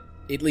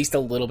at least a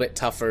little bit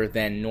tougher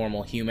than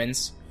normal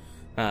humans.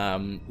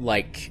 What's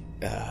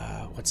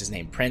his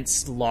name?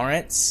 Prince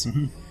Lawrence?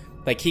 Mm-hmm.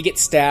 He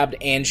gets stabbed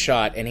and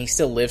shot, and he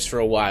still lives for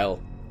a while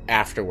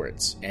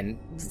afterwards. And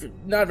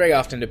not very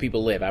often do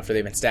people live after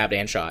they've been stabbed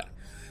and shot.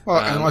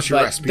 Well, unless you're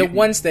Rasputin.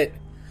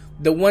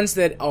 The ones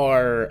that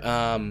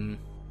are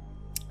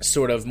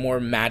sort of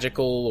more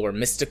magical or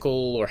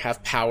mystical or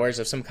have powers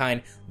of some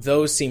kind,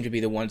 those seem to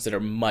be the ones that are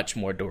much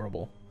more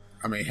durable.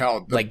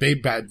 Hell, the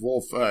Big Bad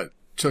Wolf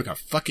took a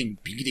fucking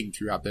beating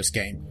throughout this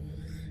game.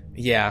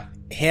 Yeah,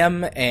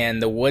 him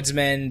and the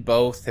Woodsman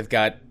both have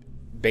got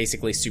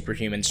basically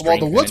superhuman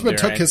strength. Well, the Woodsman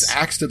took his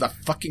axe to the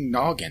fucking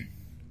noggin.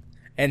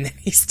 And then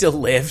he still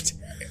lived.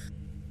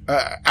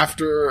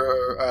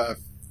 After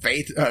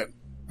Faith...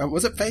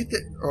 was it Faith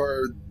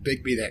or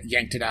Bigby that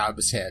yanked it out of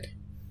his head?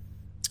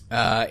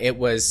 It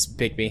was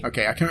Bigby.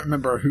 Okay, I can't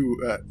remember who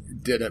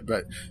did it,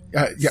 but...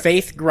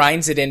 Faith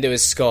grinds it into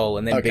his skull,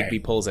 and then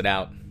Bigby pulls it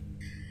out.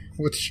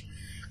 Which,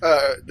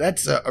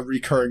 that's a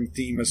recurring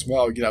theme as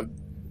well,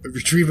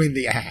 retrieving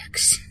the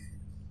axe.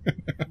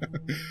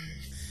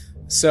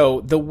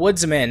 So, the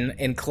Woodsman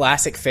in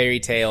classic fairy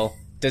tale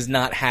does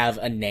not have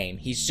a name.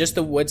 He's just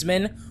the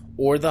Woodsman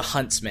or the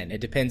Huntsman. It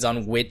depends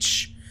on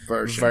which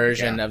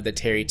version of the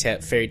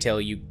fairy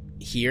tale you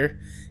hear.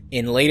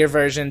 In later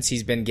versions,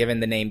 he's been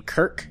given the name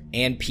Kirk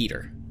and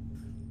Peter.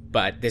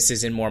 But this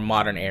is in more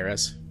modern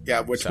eras.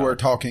 Yeah, we're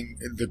talking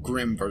the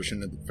Grimm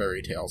version of the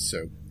fairy tale,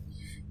 so...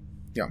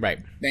 Right.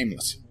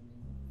 Nameless.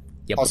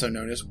 Yep. Also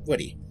known as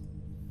Woody.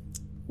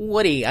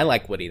 Woody. I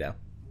like Woody, though.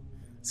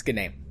 It's a good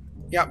name.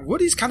 Yeah,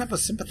 Woody's kind of a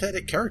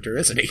sympathetic character,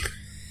 isn't he?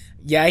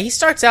 Yeah, he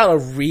starts out a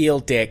real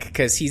dick,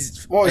 because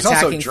he's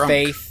attacking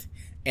Faith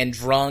and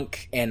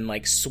drunk and,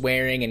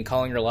 swearing and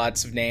calling her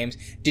lots of names.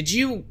 Did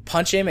you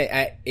punch him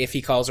if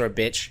he calls her a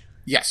bitch?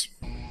 Yes.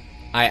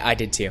 I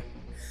did, too.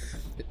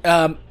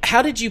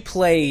 How did you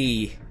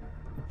play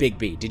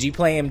Bigby? Did you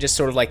play him just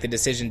sort of like the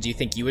decisions you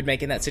think you would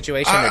make in that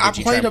situation, or did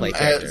you try to play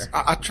character?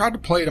 I tried to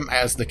play him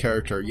as the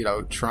character,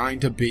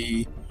 trying to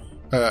be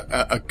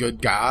a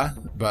good guy,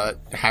 but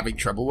having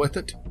trouble with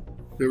it.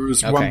 There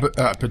was one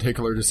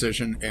particular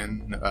decision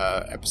in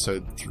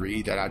episode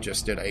 3 that I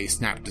just did a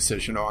snap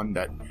decision on,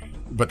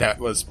 but that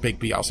was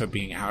Bigby also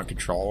being out of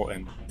control,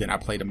 and then I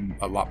played him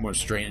a lot more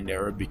straight and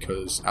narrow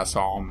because I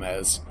saw him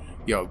as,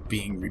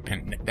 being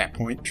repentant at that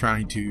point,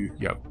 trying to,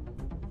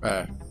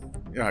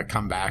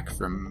 come back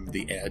from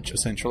the edge,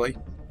 essentially.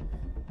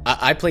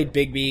 I played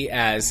Bigby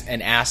as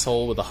an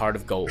asshole with a heart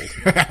of gold.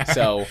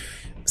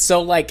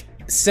 So like,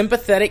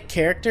 sympathetic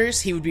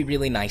characters, he would be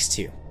really nice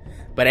to.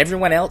 But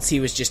everyone else, he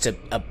was just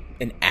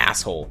an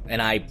asshole.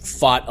 And I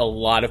fought a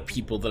lot of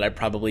people that I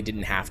probably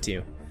didn't have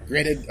to.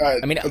 Granted,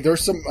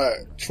 there's some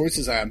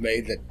choices I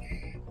made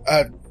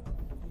that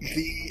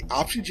the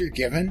options you're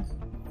given,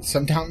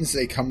 sometimes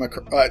they come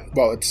across...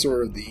 well, it's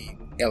sort of the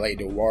L.A.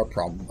 Noire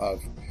problem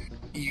of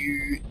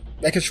you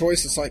make a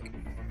choice, it's like,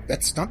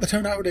 that's not the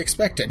tone I would have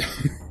expected.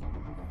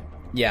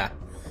 Yeah.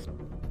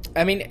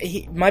 I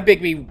mean, my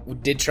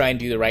Bigby did try and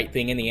do the right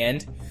thing in the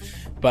end,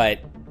 but,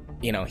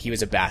 you know, he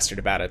was a bastard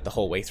about it the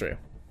whole way through.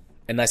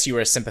 Unless you were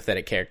a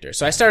sympathetic character.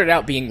 So I started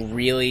out being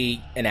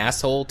really an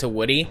asshole to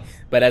Woody,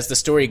 but as the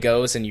story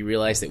goes and you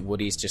realize that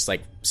Woody's just,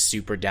 like,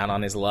 super down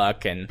on his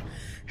luck and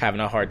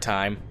having a hard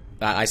time,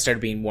 I started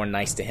being more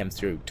nice to him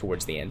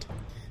towards the end.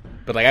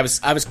 But, like,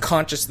 I was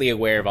consciously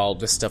aware of all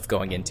this stuff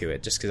going into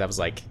it, just because I was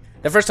like...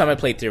 The first time I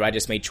played through, I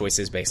just made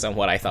choices based on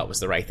what I thought was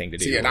the right thing to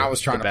do. See, and I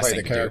was trying to play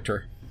the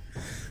character.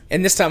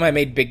 And this time I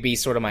made Bigby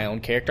sort of my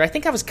own character. I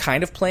think I was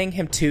kind of playing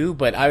him too,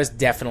 but I was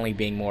definitely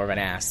being more of an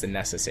ass than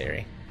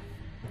necessary.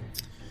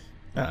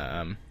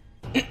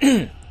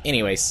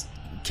 Anyways,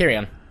 carry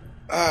on.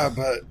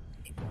 But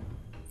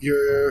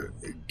you're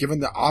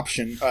given the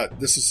option.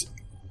 This is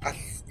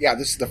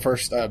the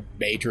first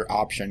major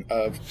option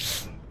of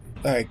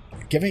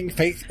giving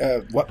Faith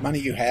what money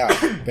you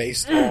have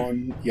based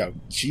on, you know,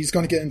 she's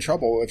going to get in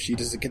trouble if she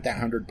doesn't get that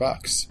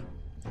 $100.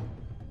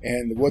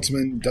 And the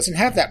woodsman doesn't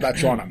have that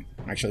much on him.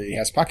 Actually, he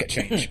has pocket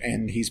change,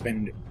 and he's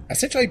been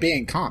essentially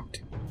being comped.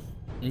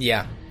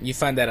 Yeah, you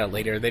find that out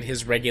later, that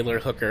his regular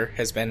hooker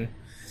has been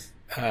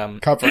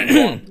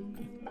covering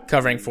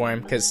for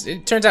him, because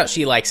it turns out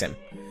she likes him.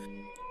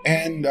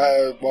 And,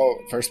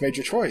 first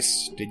major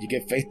choice. Did you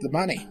give Faith the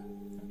money?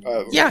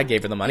 Yeah, I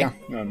gave her the money.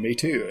 Yeah, me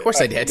too. Of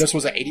course I did. This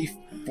was an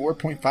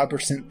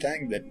 84.5%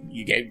 thing that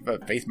you gave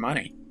Faith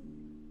money.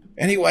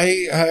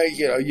 Anyway,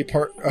 you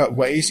part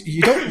ways.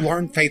 You don't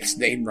learn Faith's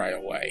name right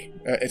away.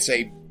 It's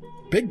a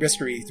big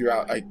mystery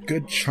throughout a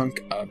good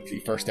chunk of the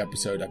first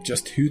episode of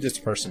just who this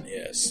person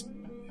is.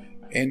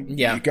 And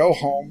you go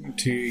home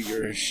to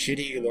your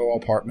shitty little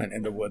apartment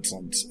in the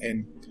Woodlands,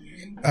 and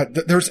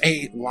there's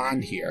a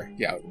line here,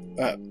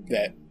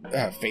 that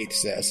Faith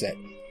says that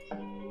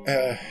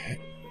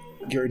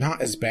you're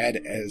not as bad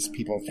as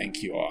people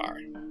think you are.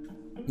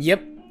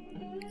 Yep.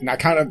 And I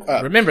kind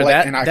of remember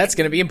that. That's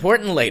going to be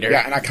important later.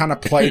 Yeah, and I kind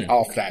of played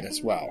off that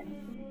as well.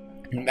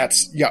 And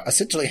that's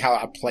essentially how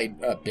I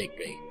played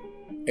Bigby,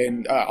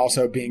 and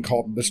also being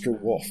called Mr.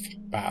 Wolf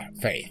by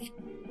Faith.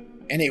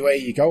 Anyway,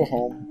 you go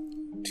home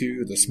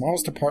to the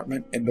smallest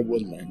apartment in the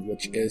Woodland,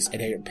 which is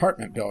in an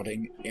apartment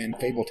building in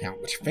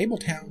Fabletown. Which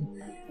Fabletown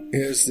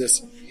is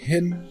this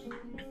hidden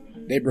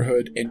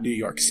neighborhood in New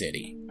York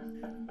City.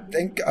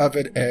 Think of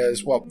it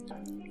as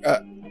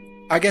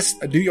I guess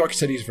New York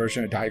City's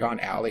version of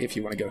Diagon Alley, if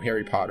you want to go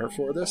Harry Potter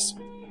for this.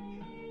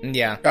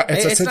 Yeah.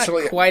 It's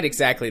essentially not quite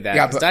exactly that.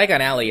 Yeah, but Diagon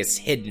Alley is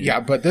hidden. Yeah,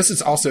 but this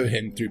is also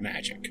hidden through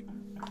magic.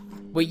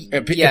 Well,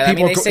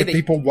 if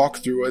people walk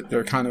through it,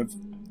 they're kind of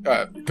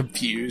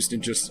confused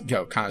and just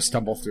kind of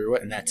stumble through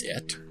it, and that's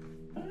it.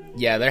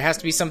 Yeah, there has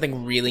to be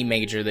something really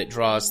major that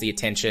draws the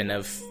attention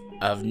of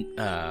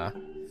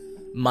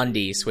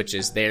Mundies, which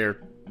is their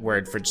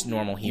word for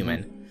normal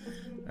human. Mm-hmm.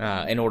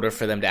 In order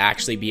for them to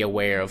actually be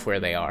aware of where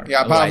they are.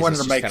 Yeah, but I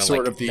wanted to make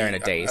sort of they're in a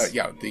daze.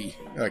 The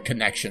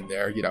connection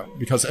there,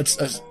 because it's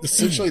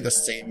essentially the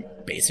same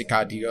basic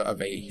idea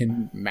of a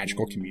hidden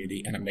magical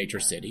community in a major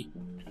city.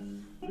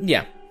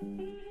 Yeah.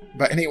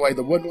 But anyway,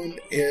 the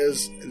Woodland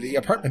is the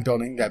apartment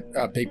building that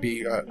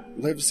Bigby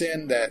lives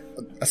in, that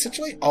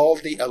essentially all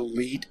the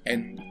elite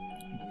and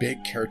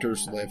big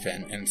characters live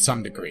in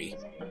some degree,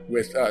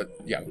 with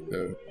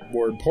the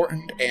more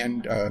important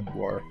and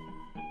more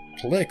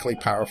politically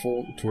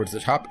powerful towards the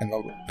top in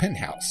the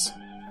penthouse.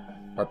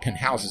 Or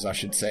penthouses, I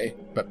should say.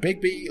 But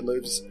Bigby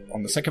lives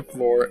on the second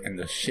floor in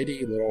the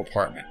shitty little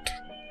apartment.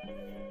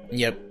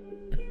 Yep.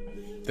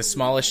 The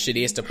smallest,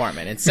 shittiest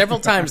apartment. And several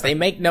times they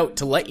make note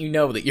to let you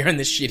know that you're in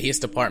the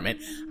shittiest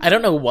apartment. I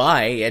don't know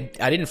why.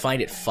 I didn't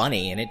find it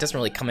funny, and it doesn't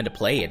really come into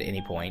play at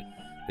any point.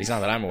 At least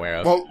not that I'm aware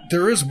of. Well,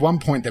 there is one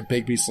point that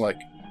Bigby's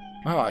like,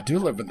 oh, I do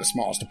live in the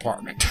smallest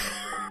apartment.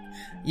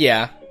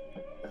 Yeah.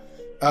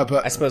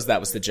 But I suppose that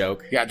was the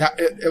joke. Yeah,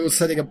 it was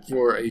setting up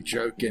for a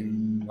joke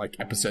in,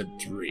 episode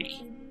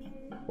 3.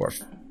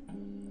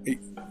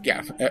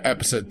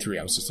 Episode 3.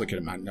 I was just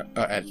looking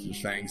at the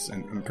things,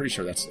 and I'm pretty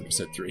sure that's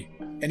episode 3.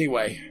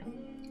 Anyway,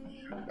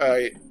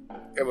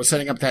 it was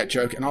setting up that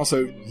joke, and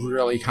also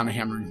really kind of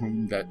hammering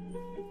home that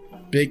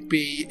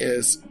Bigby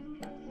is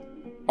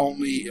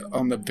only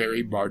on the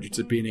very margins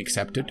of being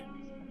accepted.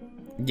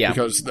 Yeah.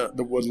 Because the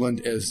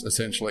Woodland is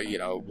essentially,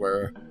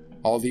 where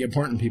all the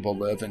important people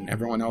live, and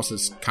everyone else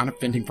is kind of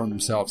fending for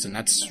themselves, and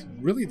that's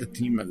really the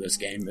theme of this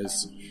game,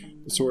 is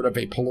sort of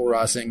a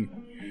polarizing,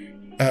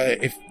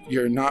 if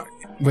you're not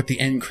with the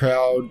in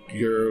crowd,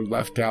 you're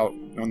left out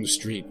on the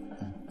street,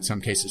 in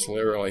some cases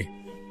literally,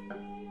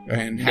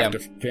 and have to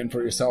fend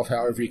for yourself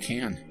however you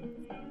can.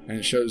 And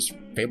it shows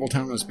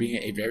Fabletown as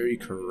being a very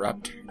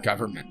corrupt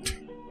government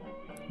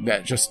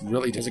that just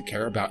really doesn't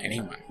care about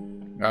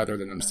anyone, other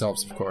than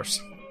themselves, of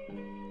course.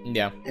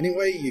 Yeah.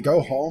 Anyway, you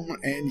go home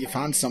and you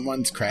find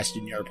someone's crashed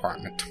in your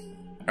apartment.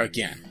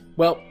 Again.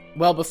 Well,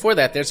 before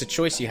that, there's a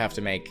choice you have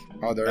to make.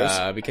 Oh, there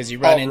is? Because you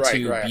run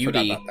into right.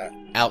 Beauty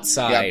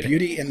outside. Yeah,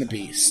 Beauty and the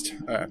Beast.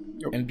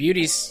 And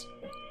Beauty's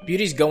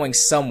going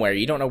somewhere.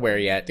 You don't know where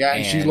yet. Yeah,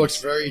 and she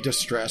looks very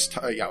distressed,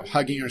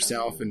 hugging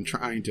herself and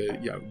trying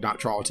to, not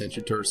draw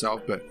attention to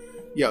herself. But,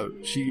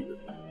 she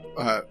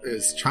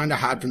is trying to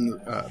hide from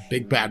the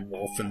big bad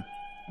wolf, and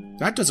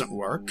that doesn't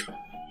work.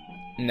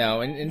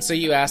 No, and so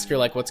you ask her,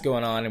 like, what's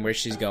going on and where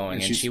she's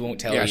going, and she won't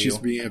tell you. Yeah, she's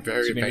being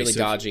really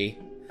dodgy.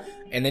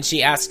 And then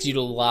she asks you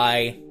to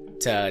lie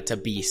to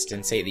Beast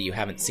and say that you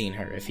haven't seen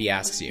her if he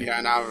asks you. Yeah,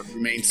 and I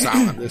remain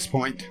silent at this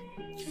point.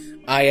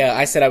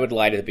 I said I would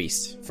lie to the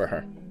Beast for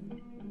her.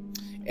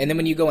 And then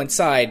when you go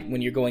inside,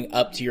 when you're going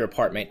up to your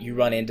apartment, you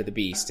run into the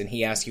Beast, and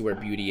he asks you where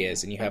Beauty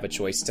is, and you have a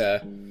choice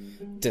to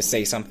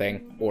say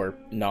something or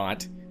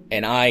not.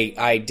 And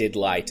I did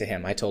lie to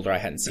him. I told her I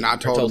hadn't seen her. And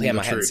I told him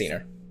I hadn't seen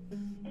her.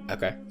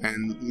 Okay.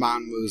 And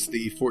mine was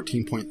the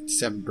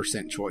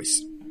 14.7%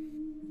 choice.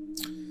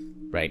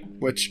 Right.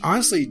 Which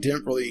honestly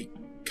didn't really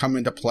come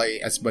into play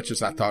as much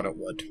as I thought it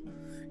would.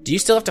 Do you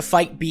still have to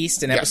fight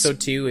Beast in episode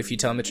 2 if you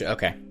tell him the truth?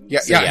 Okay. Yeah,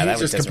 so, that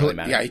doesn't really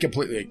matter. Yeah, he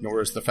completely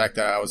ignores the fact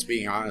that I was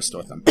being honest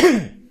with him.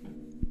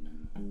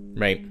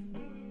 Right.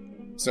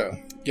 So,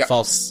 yeah.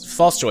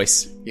 False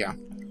choice. Yeah.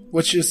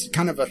 Which is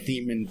kind of a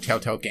theme in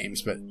Telltale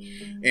games, but,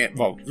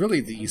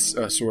 really these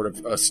sort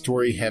of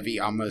story-heavy,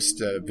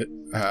 almost,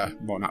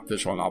 not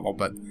visual novel,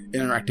 but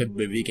interactive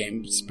movie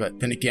games. But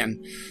then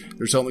again,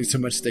 there's only so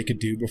much they could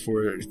do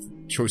before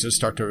choices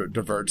start to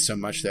diverge so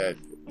much that,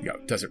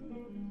 doesn't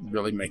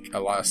really make a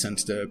lot of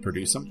sense to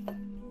produce them.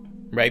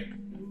 Right.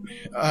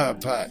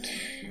 But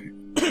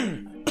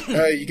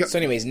you go. So,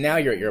 anyways, now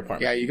you're at your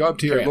apartment. Yeah, you go up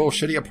to your little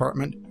shitty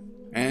apartment,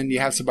 and you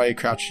have somebody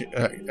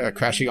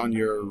crashing on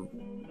your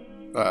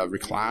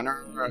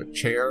recliner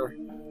chair.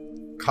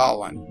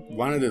 Colin,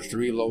 one of the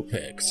 3 little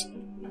pigs.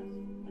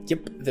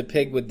 Yep, the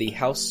pig with the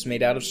house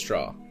made out of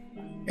straw.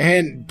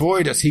 And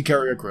boy, does he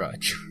carry a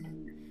grudge.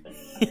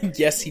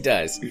 Yes, he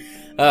does.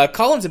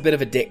 Colin's a bit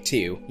of a dick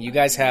too. You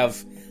guys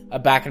have a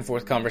back and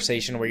forth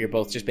conversation where you're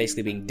both just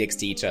basically being dicks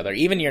to each other.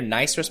 Even your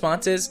nice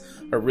responses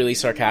are really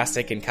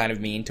sarcastic and kind of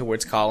mean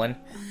towards Colin.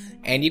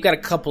 And you've got a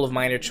couple of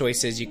minor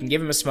choices. You can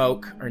give him a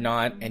smoke or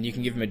not, and you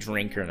can give him a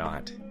drink or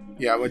not.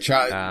 Yeah, which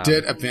I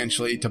did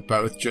eventually to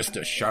both, just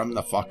to shut him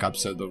the fuck up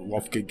so the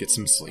wolf could get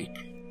some sleep.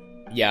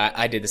 Yeah,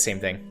 I did the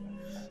same thing.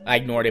 I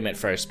ignored him at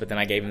first, but then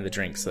I gave him the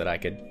drink so that I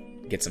could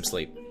get some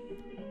sleep.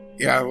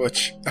 Yeah,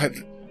 which...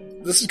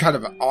 this is kind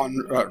of an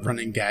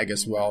on-running gag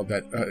as well,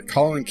 that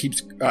Colin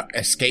keeps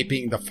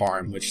escaping the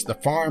farm, which the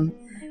farm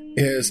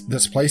is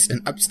this place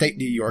in upstate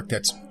New York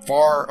that's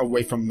far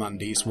away from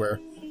Mundy's, where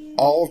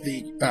all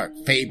the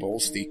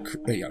fables,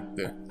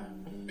 the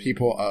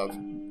people of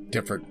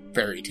different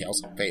fairy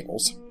tales and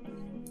fables,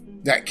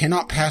 that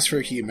cannot pass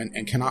for human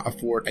and cannot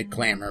afford a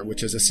glamour,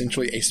 which is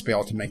essentially a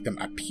spell to make them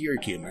appear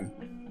human,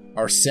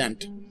 are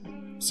sent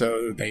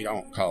so they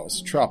don't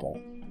cause trouble.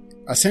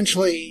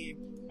 Essentially...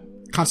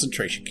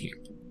 concentration camp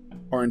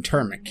or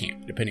internment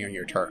camp, depending on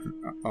your term,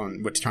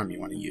 on which term you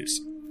want to use.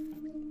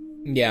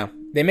 Yeah,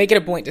 they make it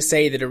a point to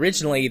say that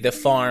originally the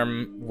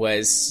farm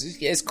was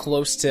as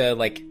close to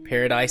like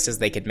paradise as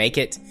they could make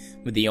it,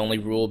 with the only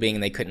rule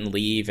being they couldn't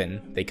leave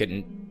and they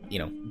couldn't,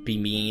 be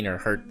mean or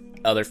hurt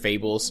other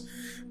fables.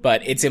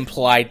 But it's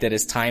implied that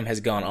as time has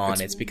gone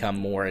on, it's become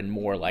more and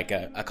more like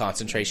a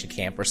concentration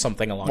camp or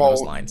something along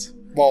those lines.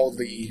 Well,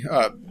 the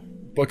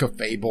Book of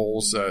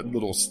Fables, a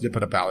little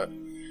snippet about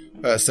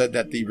it, said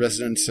that the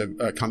residents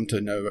have come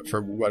to know it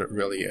for what it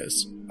really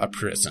is, a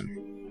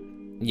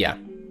prison. Yeah.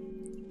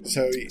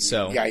 So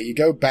yeah, you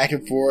go back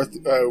and forth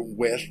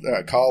with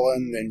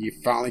Colin, and you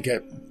finally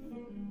get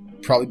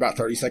probably about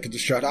 30 seconds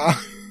of shut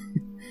off.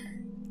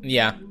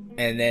 Yeah,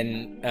 and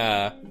then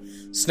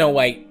Snow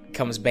White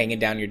comes banging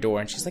down your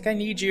door, and she's like, I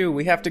need you,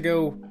 we have to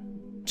go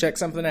check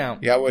something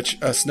out. Yeah, which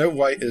Snow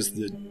White is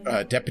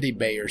the deputy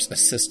mayor's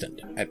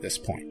assistant at this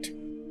point.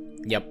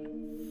 Yep.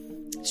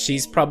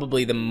 She's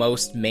probably the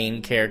most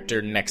main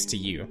character next to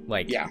you.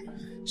 Like, yeah,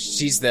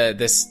 she's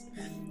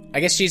I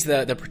guess she's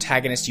the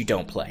protagonist you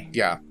don't play.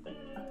 Yeah.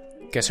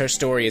 Because her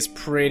story is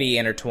pretty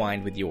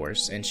intertwined with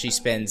yours, and she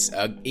spends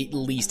at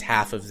least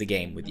half of the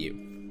game with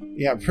you.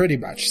 Yeah, pretty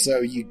much. So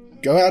you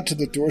go out to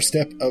the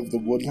doorstep of the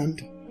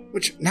woodland,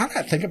 which, now that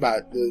I think about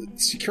it, the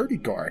security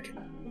guard,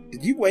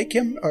 did you wake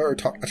him or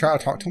try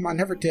to talk to him? I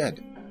never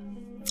did.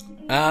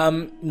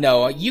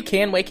 No, you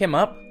can wake him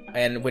up,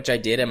 and which I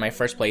did in my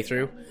first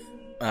playthrough.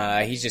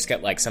 He's just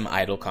got like some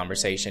idle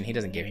conversation. He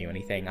doesn't give you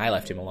anything. I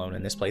left him alone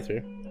in this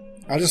playthrough.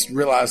 I just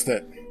realized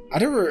that I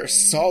never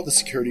saw the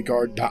security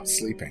guard not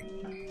sleeping.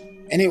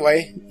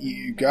 Anyway,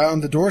 you go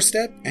on the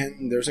doorstep,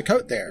 and there's a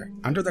coat there.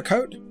 Under the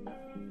coat?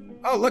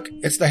 Oh, look,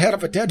 it's the head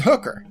of a dead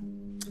hooker.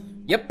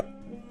 Yep.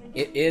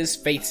 It is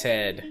Faith's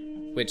head.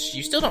 which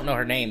you still don't know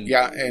her name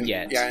Yeah, and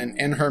yet. yeah, and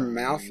in her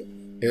mouth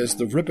is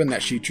the ribbon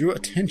that she drew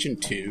attention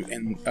to,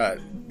 and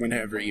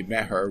whenever you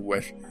met her,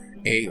 with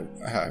a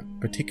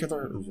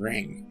particular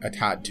ring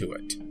tied to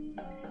it,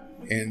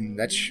 and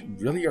that's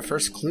really your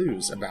first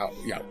clues about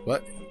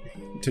what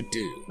to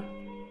do.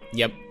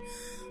 Yep.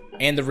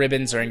 And the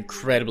ribbons are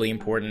incredibly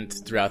important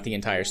throughout the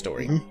entire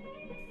story.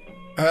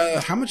 Mm-hmm.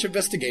 How much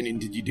investigating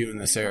did you do in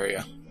this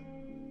area?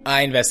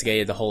 I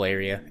investigated the whole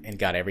area and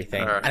got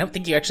everything. Right. I don't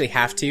think you actually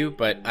have to,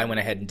 but I went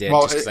ahead and did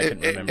Well, just because I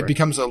couldn't remember. It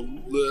becomes a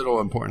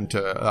little important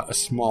to a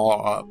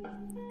small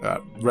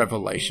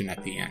revelation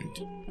at the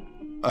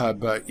end.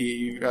 But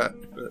you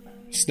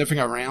sniffing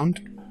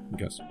around,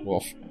 because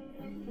wolf,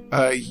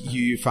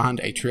 you find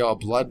a trail of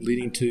blood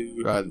leading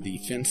to the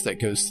fence that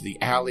goes to the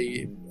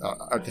alley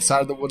at the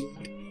side of the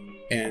woodland,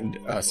 and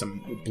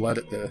some blood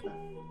at the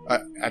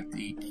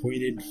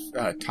pointed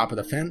top of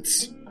the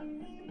fence,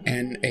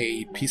 and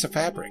a piece of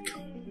fabric.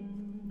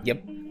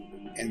 Yep.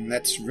 And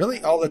that's really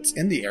all that's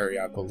in the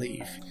area, I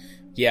believe.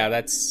 Yeah,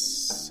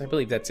 I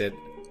believe that's it.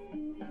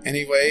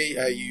 Anyway,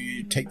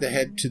 you take the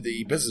head to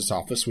the business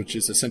office, which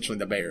is essentially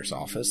the mayor's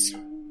office.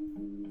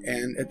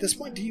 And at this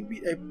point, do you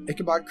meet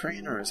Ichabod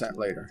Crane, or is that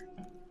later?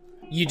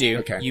 You do.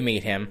 Okay. You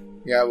meet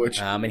him. Yeah, which...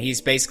 and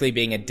he's basically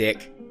being a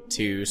dick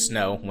to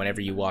Snow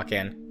whenever you walk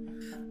in.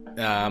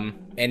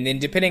 And then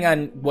depending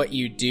on what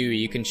you do,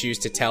 you can choose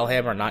to tell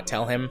him or not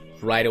tell him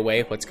right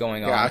away what's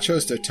going on. Yeah, I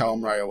chose to tell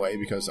him right away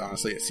because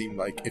honestly it seemed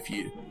like if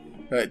you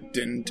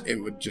didn't, it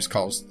would just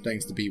cause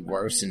things to be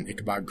worse, and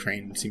Ichabod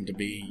Crane seemed to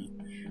be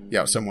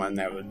someone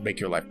that would make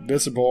your life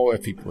miserable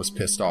if he was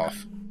pissed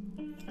off.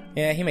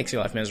 Yeah, he makes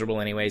your life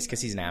miserable anyways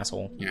because he's an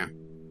asshole. Yeah.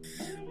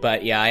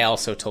 But yeah, I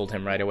also told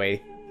him right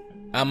away.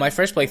 My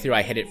first playthrough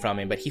I hid it from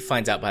him, but he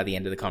finds out by the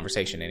end of the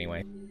conversation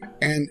anyway.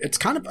 And it's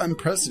kind of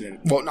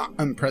unprecedented. Well, not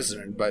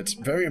unprecedented, but it's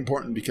very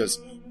important because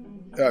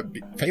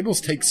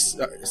Fables takes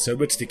so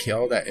much to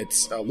kill that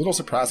it's a little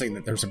surprising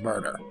that there's a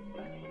murder.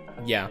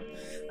 Yeah.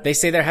 They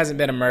say there hasn't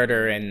been a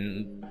murder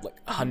in like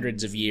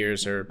hundreds of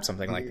years or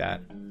something like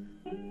that.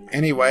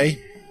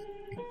 Anyway,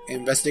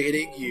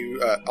 investigating,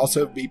 you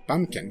also beat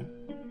Bumpkin,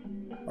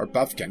 or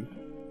Buffkin,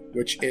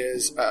 which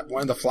is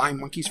one of the flying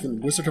monkeys from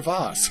The Wizard of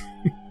Oz.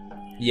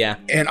 Yeah.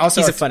 And also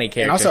he's a funny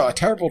character. And also a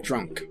terrible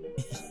drunk.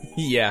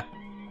 Yeah.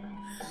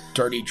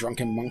 Dirty,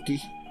 drunken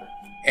monkey.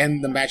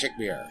 And the magic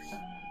mirror.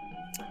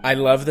 I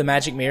love the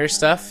magic mirror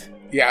stuff.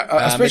 Yeah,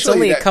 especially it's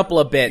only a couple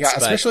of bits, yeah,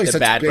 especially but the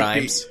bad Bigby,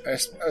 rhymes.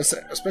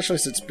 Especially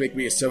since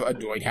Bigby is so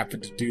annoyed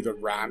having to do the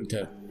rhyme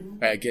to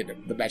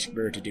get the magic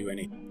mirror to do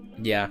anything.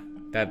 Yeah,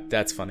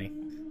 that's funny.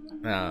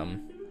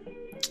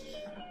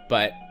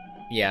 But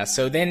yeah,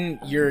 so then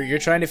you're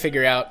trying to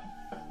figure out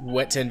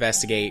what to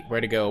investigate,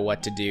 where to go,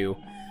 what to do,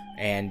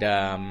 and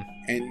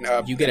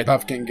you get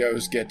Buffkin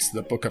gets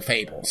the Book of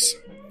Fables,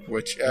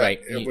 which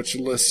which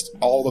lists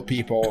all the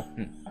people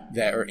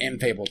that are in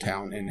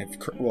Fabletown and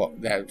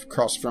that have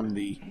crossed from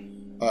the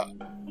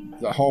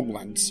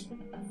homelands,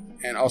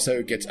 and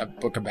also gets a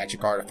book of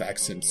magic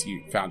artifacts since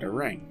you found a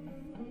ring.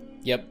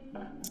 Yep.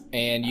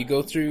 And you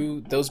go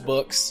through those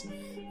books,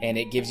 and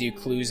it gives you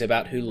clues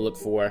about who to look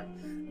for.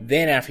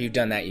 Then after you've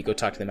done that, you go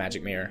talk to the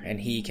magic mirror, and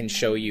he can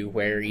show you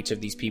where each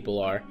of these people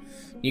are.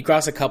 You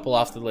cross a couple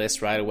off the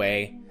list right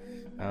away.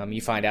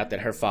 You find out that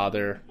her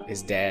father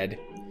is dead,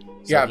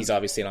 so he's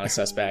obviously not a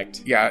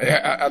suspect.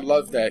 Yeah, I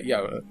love that.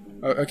 Yeah.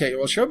 Okay,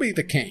 well, show me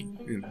the king.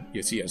 And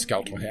you see a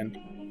skeletal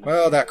hen.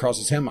 Well, that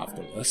crosses him off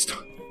the list.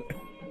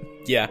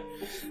 Yeah.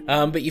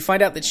 But you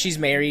find out that she's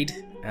married.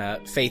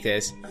 Faith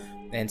is.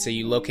 And so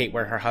you locate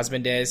where her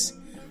husband is.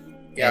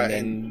 Yeah, and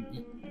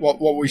then...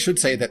 Well, we should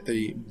say that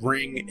the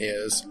ring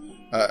is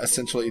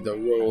essentially the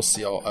royal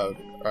seal of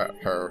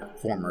her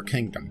former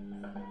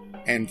kingdom.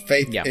 And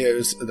Faith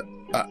is...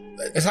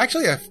 it's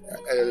actually a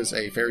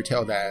fairy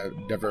tale that I've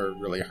never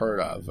really heard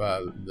of.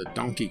 The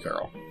Donkey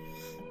Girl.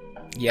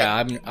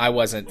 Yeah, I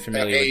wasn't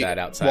familiar with that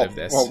outside of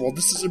this. Well,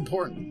 this is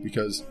important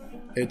because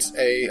it's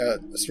a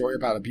story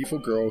about a beautiful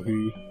girl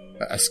who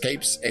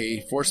escapes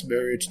a forced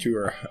marriage to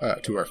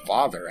her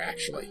father,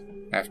 actually,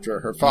 after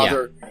her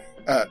father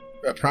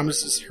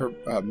promises her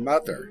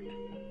mother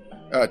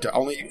to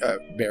only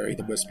marry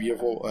the most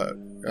beautiful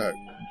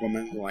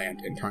woman in the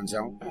land, and turns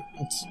out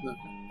it's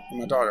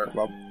my daughter.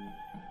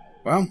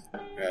 Well,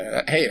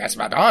 hey, that's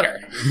my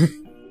daughter.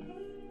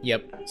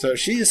 Yep. So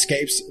she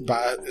escapes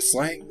by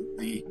slaying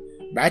the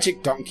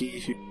magic donkey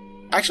who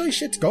actually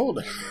shits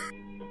gold.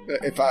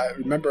 If I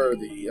remember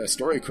the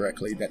story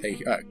correctly, that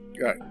they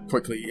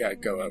quickly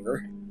go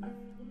over.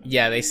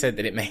 Yeah, they said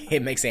that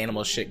it makes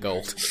animals shit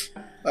gold.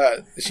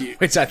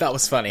 Which I thought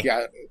was funny.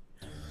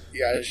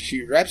 Yeah,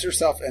 she wraps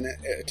herself in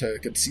it to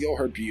conceal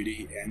her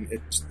beauty, and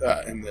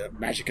the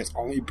magic is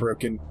only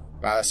broken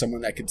by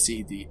someone that can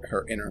see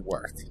her inner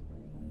worth.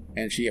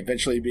 And she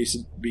eventually beats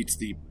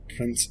the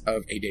prince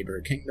of a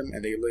neighboring kingdom,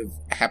 and they live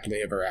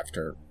happily ever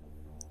after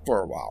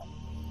for a while.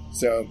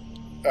 So,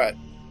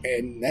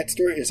 and that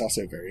story is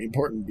also very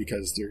important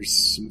because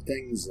there's some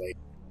things like...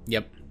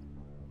 Yep.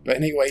 But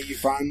anyway, you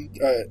find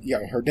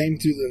her name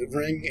through the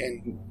ring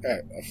and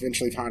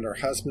eventually find her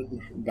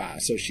husband by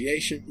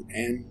association,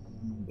 and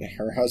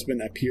her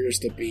husband appears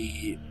to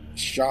be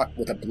shot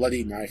with a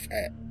bloody knife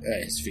at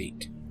his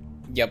feet.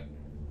 Yep.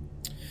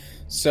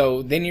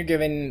 So then you're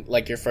given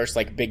like your first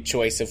like big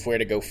choice of where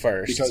to go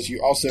first. Because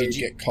you also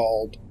get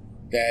called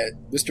that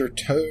Mr.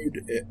 Toad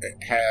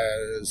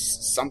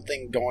has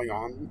something going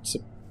on,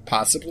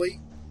 possibly.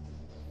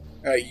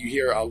 You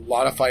hear a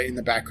lot of fight in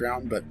the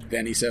background, but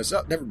then he says,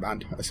 "Oh, never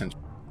mind."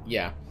 Essentially,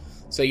 yeah.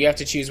 So you have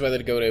to choose whether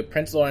to go to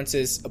Prince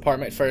Lawrence's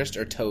apartment first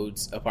or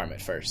Toad's apartment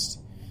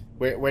first.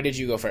 Where did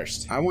you go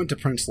first? I went to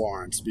Prince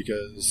Lawrence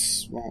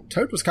because, well,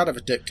 Toad was kind of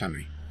a dick to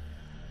me.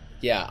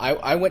 Yeah,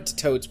 I went to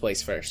Toad's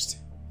place first.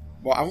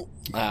 Well,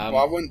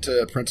 I went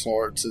to Prince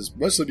Lawrence's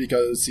mostly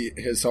because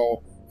his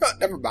whole, "Oh,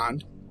 never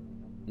mind."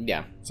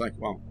 Yeah. It's like,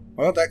 well,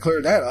 that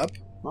cleared that up.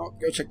 I'll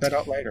go check that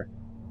out later.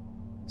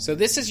 So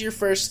this is your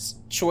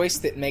first choice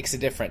that makes a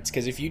difference,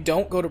 because if you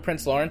don't go to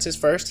Prince Lawrence's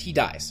first, he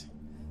dies.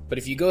 But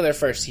if you go there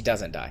first, he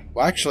doesn't die.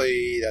 Well,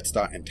 actually, that's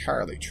not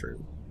entirely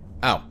true.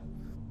 Oh.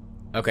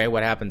 Okay,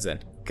 what happens then?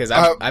 Because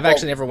I've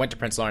actually never went to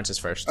Prince Lawrence's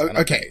first.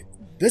 Okay,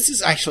 this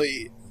is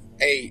actually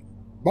a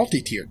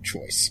multi-tiered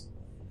choice.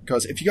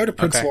 Because if you go to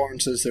Prince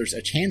Lawrence's, there's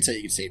a chance that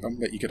you can save him,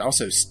 but you could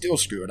also still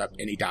screw it up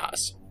and he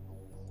dies.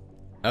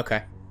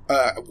 Okay.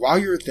 While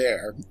you're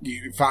there,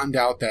 you find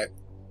out that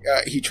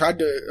he tried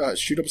to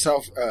shoot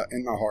himself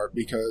in the heart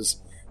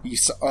because he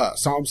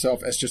saw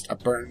himself as just a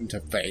burden to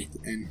Faith,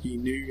 and he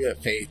knew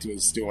that Faith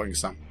was doing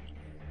some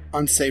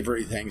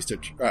unsavory things to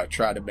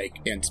try to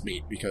make ends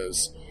meet,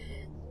 because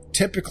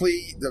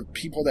typically the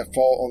people that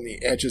fall on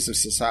the edges of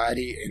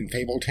society in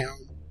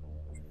Fabletown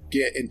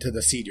get into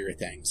the seedier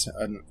things,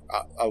 and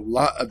a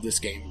lot of this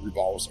game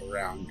revolves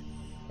around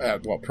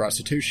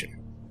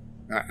prostitution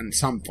in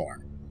some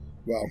form.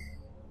 Well,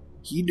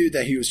 he knew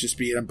that he was just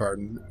being a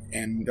burden,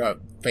 and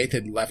Faith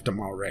had left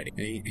him already.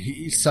 And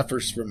he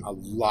suffers from a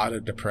lot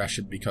of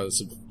depression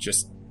because of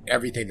just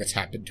everything that's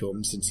happened to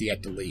him since he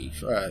had to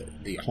leave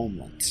the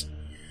homelands.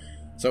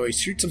 So he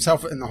shoots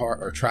himself in the heart,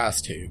 or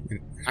tries to, and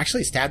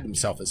actually stabbed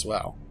himself as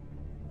well.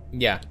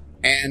 Yeah.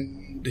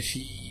 And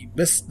he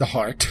missed the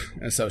heart,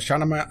 and so shot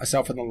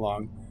himself in the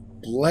lung,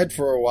 bled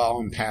for a while,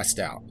 and passed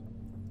out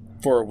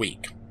for a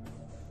week.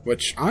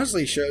 Which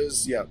honestly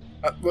shows,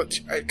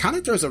 which it kind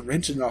of throws a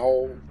wrench in the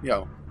whole,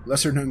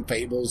 lesser known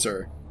fables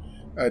are,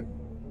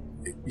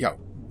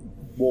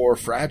 more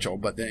fragile.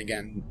 But then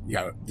again,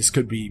 this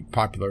could be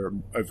popular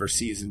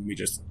overseas and we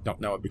just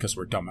don't know it because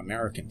we're dumb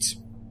Americans.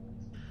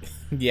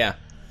 Yeah.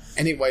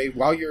 Anyway,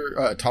 while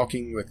you're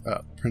talking with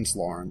Prince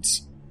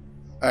Lawrence,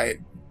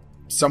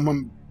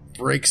 someone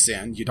breaks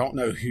in, you don't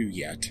know who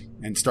yet,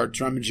 and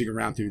starts rummaging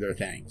around through their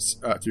things,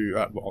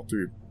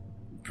 through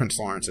Prince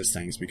Lawrence's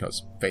things,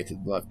 because Faith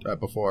had left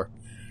before.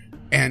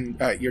 And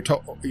you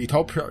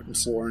told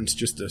Prince Lawrence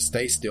just to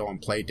stay still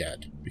and play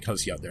dead,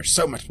 because there's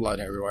so much blood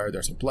everywhere.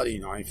 There's a bloody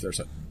knife.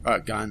 There's a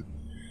gun,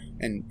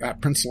 and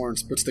Prince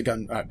Lawrence puts the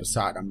gun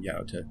beside him,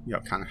 to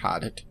kind of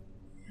hide it.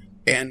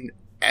 And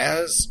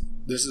as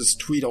this is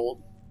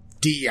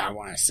Tweedledee, I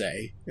want to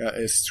say,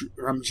 is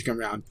rummaging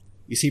around,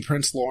 you see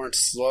Prince Lawrence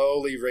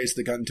slowly raise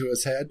the gun to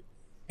his head,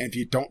 and if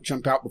you don't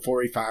jump out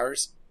before he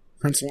fires,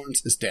 Prince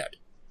Lawrence is dead.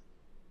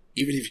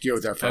 Even if you go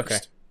there first. Okay.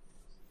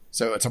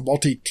 So it's a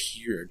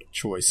multi-tiered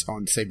choice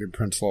on saving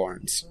Prince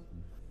Lawrence.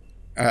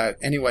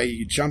 Anyway,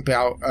 you jump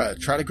out,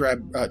 try to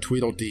grab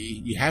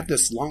Tweedledee. You have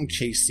this long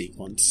chase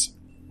sequence.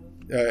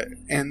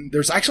 And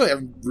there's actually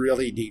a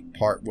really neat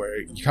part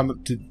where you come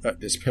up to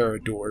this pair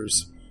of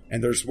doors,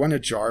 and there's one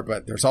ajar,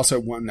 but there's also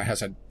one that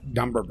has a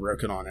number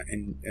broken on it,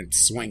 and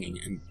it's swinging,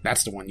 and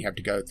that's the one you have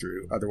to go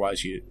through.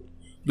 Otherwise, you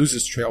lose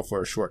this trail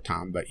for a short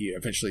time, but you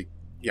eventually,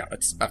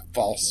 it's a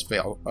false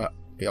fail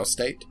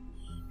state,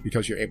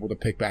 because you're able to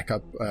pick back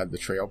up the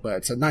trail. But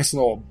it's a nice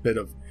little bit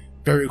of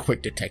very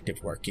quick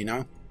detective work,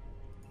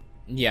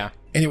 Yeah.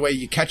 Anyway,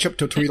 you catch up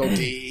to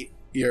Tweedledee.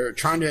 You're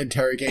trying to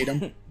interrogate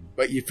him,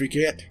 but you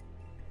forget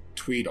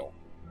Tweedle.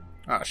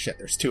 Oh, shit,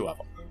 there's two of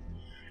them.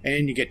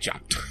 And you get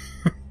jumped.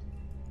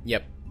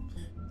 Yep.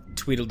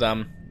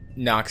 Tweedledum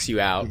knocks you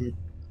out,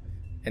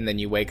 and then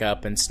you wake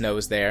up and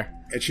Snow's there.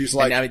 And she's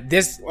like,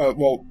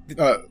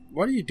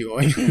 what are you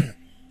doing?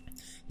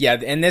 Yeah,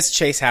 and this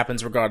chase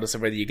happens regardless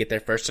of whether you get there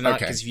first or not,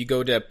 because if you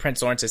go to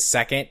Prince Lawrence's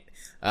second,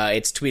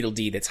 it's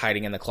Tweedledee that's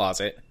hiding in the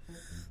closet.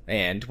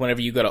 And whenever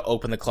you go to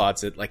open the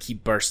closet, he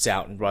bursts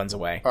out and runs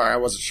away. All right, I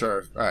wasn't sure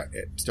if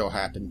it still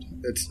happened.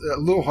 It's a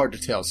little hard to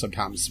tell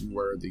sometimes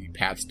where the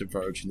paths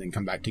diverge and then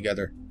come back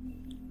together.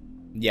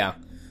 Yeah.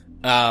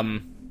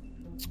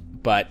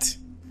 But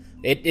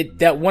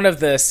that one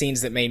of the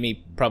scenes that made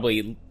me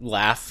probably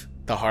laugh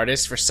the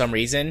hardest for some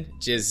reason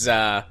is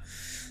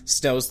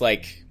Snow's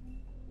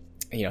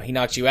he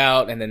knocked you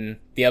out, and then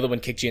the other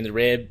one kicked you in the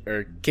rib,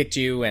 or kicked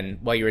you, and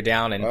while you were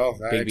down, and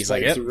Bigby's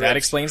like, "Yep, that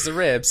explains the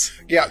ribs."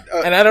 Yeah,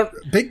 and I don't.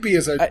 Bigby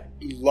is a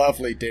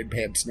lovely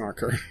deadpan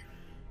snarker.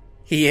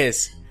 He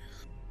is.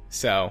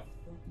 So,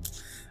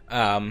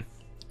 but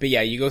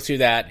yeah, you go through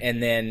that,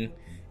 and then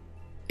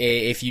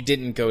if you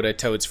didn't go to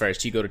Toads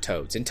first, you go to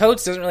Toads. And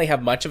Toads doesn't really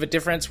have much of a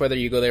difference whether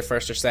you go there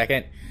first or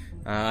second.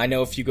 I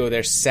know if you go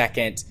there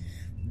second,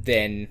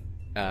 then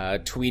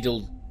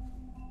Tweedledum,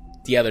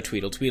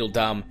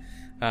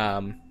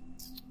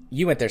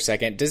 you went there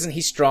second. Doesn't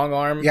he strong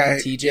arm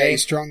TJ? Yeah, he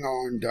strong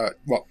armed,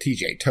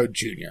 TJ, Toad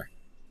Jr.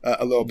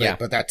 A little bit,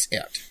 but that's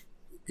it.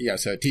 Yeah,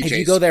 so TJ's if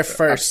you go there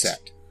first,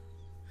 upset.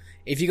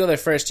 If you go there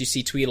first, you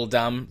see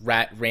Tweedledum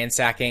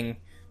ransacking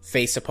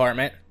Faith's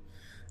apartment,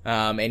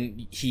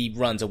 and he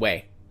runs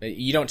away.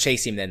 You don't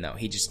chase him then, though.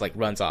 He just,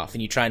 runs off,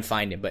 and you try and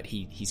find him, but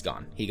he's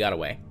gone. He got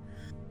away.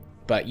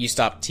 But you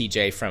stop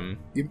TJ from...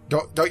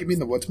 Don't you mean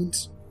the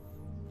Woodsman's?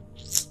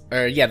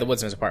 The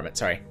Woodsman's apartment,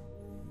 sorry.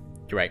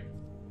 You're right.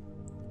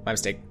 My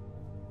mistake.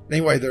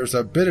 Anyway, there's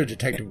a bit of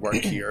detective work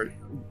here.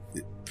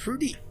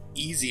 Pretty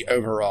easy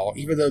overall,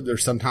 even though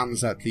there's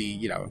sometimes that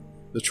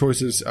the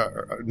choices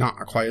are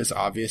not quite as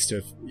obvious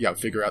to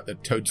figure out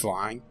that Toad's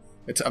lying.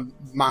 It's a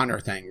minor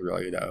thing,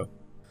 really, though.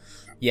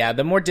 Yeah,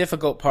 the more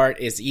difficult part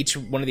is each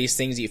one of these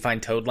things you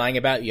find Toad lying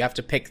about, you have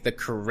to pick the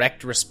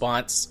correct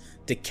response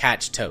to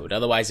catch Toad.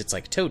 Otherwise, it's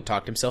like, Toad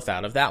talked himself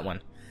out of that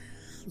one.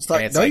 It's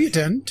like, no, you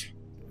didn't.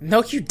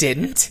 No, you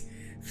didn't.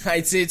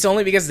 It's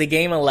only because the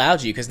game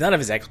allowed you, because none of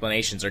his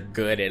explanations are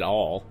good at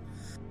all.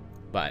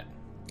 But,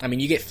 I mean,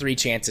 you get 3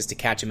 chances to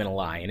catch him in a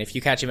lie, and if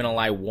you catch him in a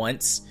lie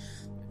once,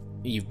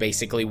 you've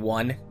basically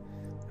won.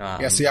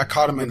 See, I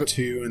caught him in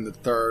 2, and the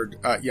third,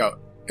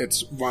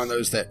 it's one of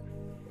those that,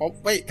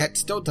 wait, that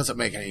still doesn't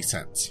make any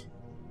sense.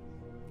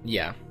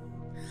 Yeah.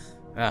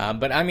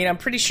 But, I mean, I'm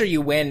pretty sure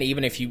you win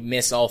even if you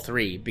miss all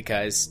 3,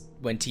 because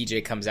when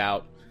TJ comes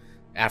out,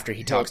 after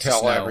he talks to Snow...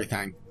 He'll tell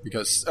everything,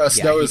 because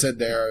Snow is in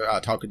there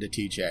talking to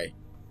TJ.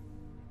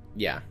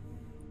 Yeah.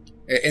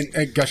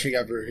 And gushing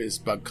over his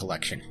bug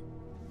collection.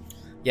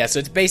 Yeah, so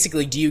it's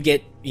basically, do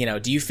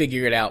you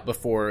figure it out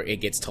before it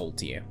gets told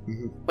to you?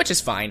 Mm-hmm. Which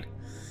is fine.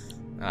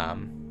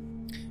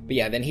 But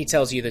yeah, then he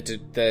tells you that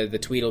the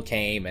Tweedle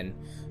came and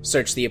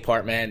searched the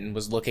apartment and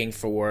was looking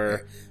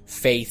for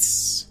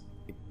Faith's...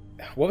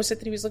 What was it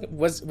that he was looking...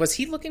 Was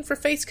he looking for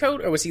Faith's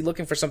coat, or was he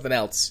looking for something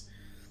else?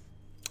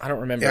 I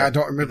don't remember. Yeah, I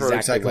don't remember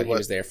exactly what he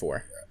was there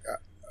for.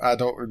 I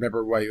don't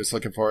remember what he was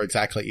looking for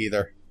exactly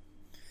either.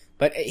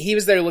 But he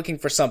was there looking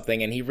for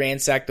something, and he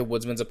ransacked the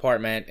Woodsman's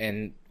apartment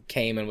and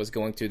came and was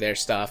going through their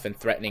stuff and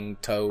threatening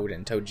Toad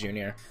and Toad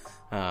Jr.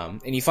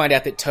 And you find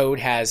out that Toad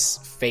has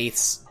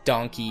Faith's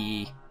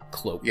donkey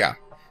cloak. Yeah.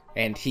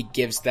 And he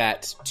gives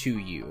that to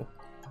you.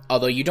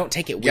 Although you don't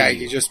take it with you. Yeah,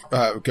 you just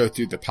go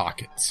through the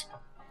pockets.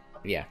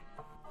 Yeah.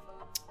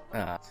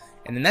 And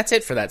then that's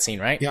it for that scene,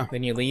 right? Yeah.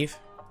 Then you leave?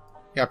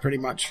 Yeah, pretty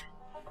much.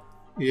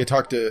 You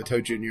talk to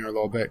Toad Jr. a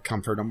little bit,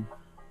 comfort him.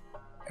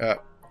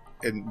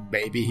 And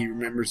maybe he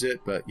remembers it,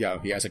 but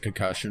he has a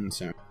concussion,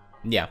 so...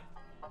 Yeah.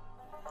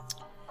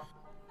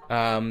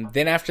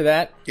 Then after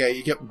that... Yeah,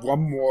 you get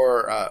one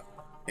more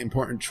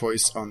important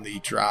choice on the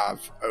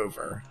drive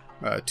over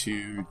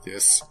to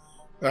this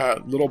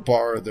little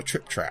bar, the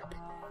Trip Trap.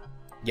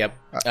 Yep.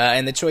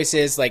 And the choice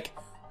is,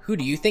 who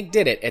do you think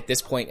did it at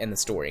this point in the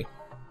story?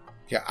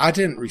 Yeah, I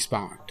didn't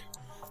respond.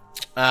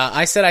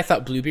 I said I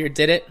thought Bluebeard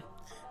did it,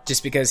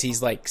 just because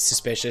he's,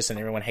 suspicious and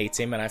everyone hates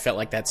him, and I felt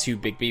like that's who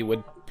Bigby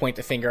would point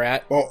the finger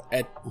at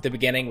the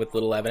beginning with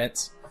little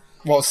evidence.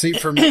 Well, see,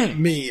 for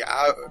me,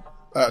 I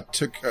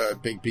took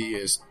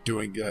Bigby as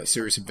doing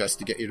serious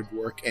investigative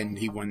work, and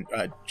he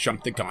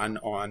jumped the gun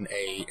on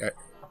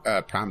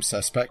a prime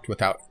suspect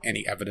without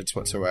any evidence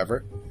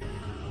whatsoever.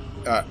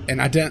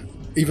 And I didn't,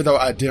 even though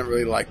I didn't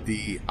really like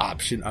the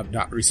option of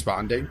not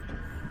responding,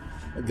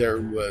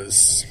 there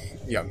was,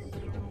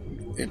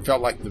 it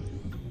felt like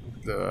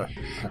the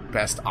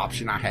best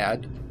option I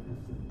had.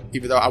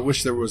 Even though I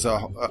wish there was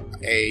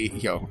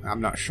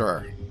I'm not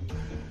sure.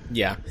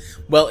 Yeah.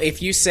 Well,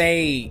 if you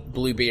say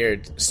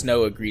Bluebeard,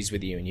 Snow agrees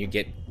with you, and you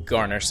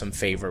garner some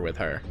favor with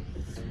her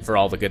for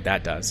all the good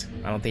that does.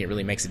 I don't think it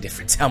really makes a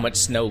difference how much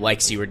Snow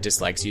likes you or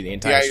dislikes you the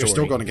entire story. Yeah, you're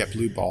still going to get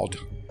blue-balled.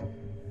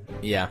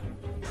 Yeah.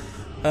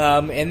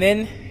 And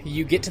then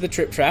you get to the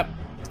Trip Trap.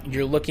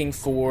 You're looking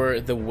for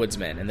the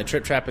Woodsman, and the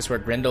Trip Trap is where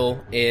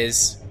Grindel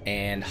is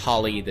and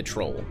Holly the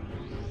Troll.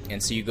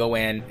 And so you go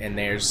in, and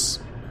there's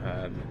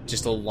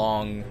just a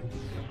long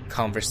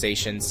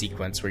conversation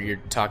sequence where you're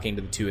talking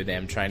to the two of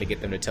them, trying to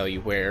get them to tell you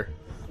where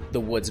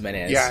the Woodsman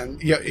is. Yeah,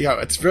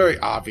 it's very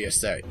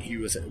obvious that he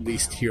was at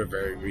least here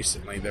very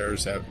recently.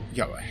 There's a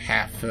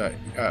half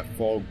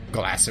full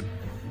glass of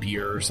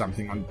beer or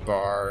something on the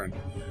bar, and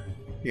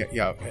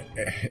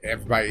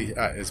everybody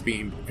is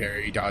being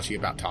very dodgy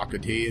about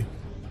talking to you.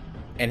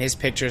 And his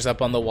picture's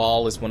up on the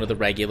wall as one of the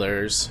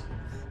regulars.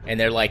 And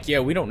they're like,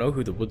 yeah, we don't know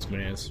who the Woodsman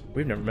is.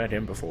 We've never met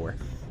him before.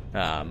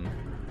 But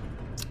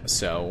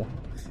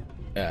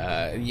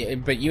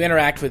you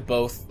interact with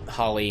both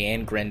Holly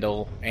and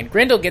Grindel. And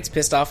Grindel gets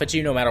pissed off at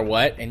you no matter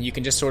what. And you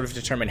can just sort of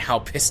determine how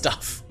pissed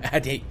off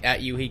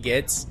at you he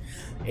gets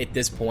at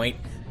this point.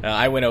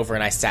 I went over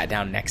and I sat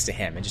down next to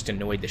him and just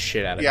annoyed the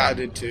shit out of him. Yeah, I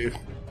did too.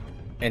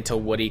 Until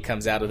Woody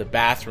comes out of the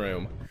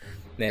bathroom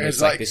Then And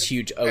it's like this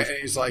huge oath. And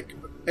he's like,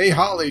 "Hey,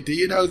 Holly, do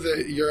you know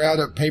that you're out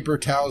of paper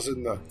towels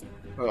in the?"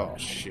 Oh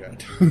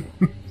shit.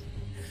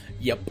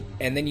 Yep.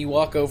 And then you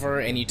walk over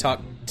and you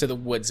talk to the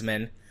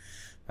woodsman.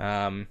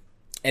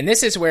 And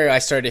this is where I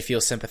started to feel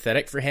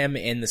sympathetic for him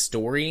in the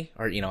story,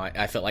 or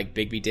I felt like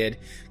Bigby did,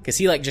 because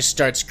he like just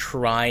starts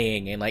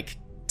crying and like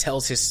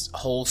tells his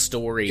whole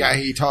story. Yeah,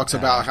 he talks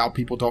about how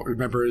people don't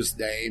remember his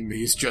name.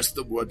 He's just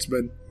the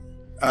woodsman.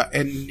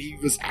 And he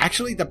was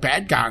actually the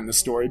bad guy in the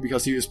story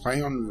because he was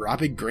planning on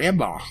robbing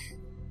Grandma.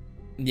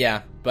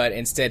 Yeah, but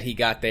instead he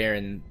got there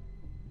and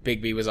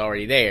Bigby was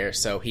already there,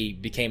 so he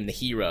became the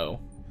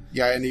hero.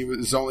 Yeah, and he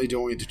was only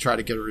doing it to try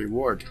to get a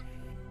reward.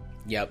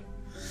 Yep.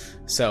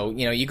 So,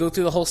 you go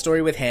through the whole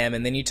story with him,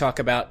 and then you talk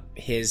about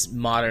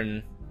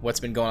what's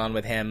been going on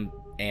with him,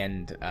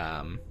 and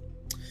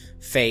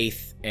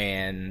Faith,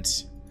 and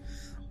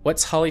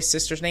what's Holly's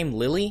sister's name?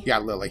 Lily? Yeah,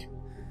 Lily.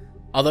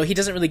 Although he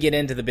doesn't really get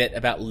into the bit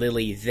about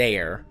Lily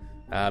there,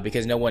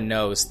 because no one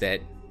knows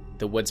that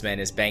the woodsman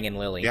is banging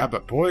Lily. Yeah,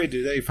 but boy,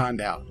 do they find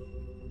out.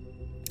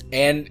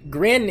 And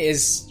Grin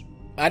is...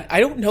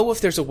 I don't know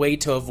if there's a way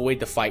to avoid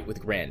the fight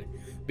with Grin,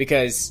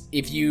 because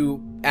if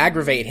you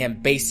aggravate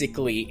him,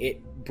 basically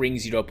it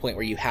brings you to a point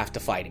where you have to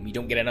fight him. You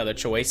don't get another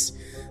choice.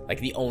 Like,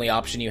 the only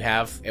option you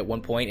have at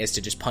one point is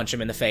to just punch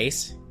him in the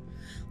face.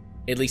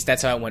 At least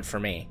that's how it went for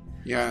me.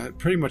 Yeah,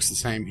 pretty much the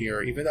same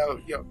here, even though,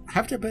 I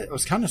have to admit, it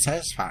was kind of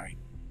satisfying.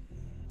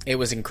 It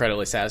was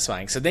incredibly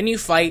satisfying. So then you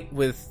fight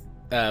with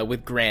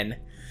Grin,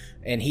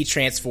 and he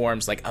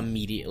transforms, like,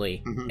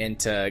 immediately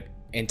into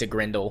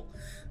Grendel.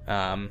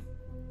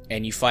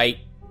 And you fight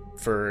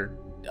for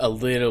a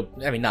little,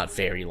 not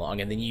very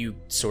long, and then you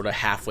sort of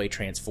halfway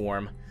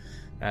transform.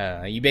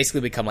 You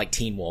basically become like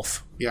Teen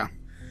Wolf. Yeah.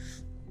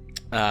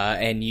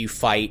 And you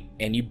fight,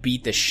 and you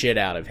beat the shit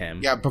out of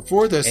him. Yeah,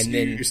 before this, and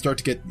then, you start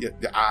to get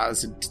the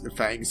eyes and the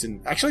fangs,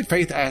 and actually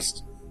Faith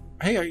asked,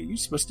 "Hey, are you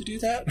supposed to do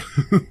that?"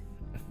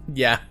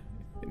 Yeah.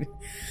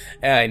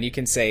 And you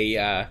can say...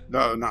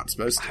 no, not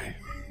supposed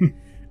to.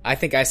 I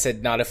think I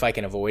said, not if I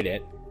can avoid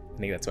it. I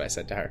think that's what I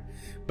said to her.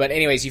 But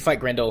anyways, you fight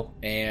Grendel,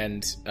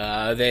 and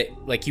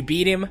you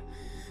beat him,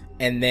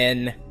 and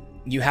then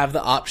you have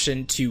the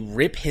option to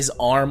rip his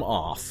arm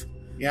off,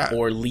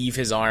 or leave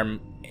his arm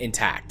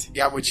intact.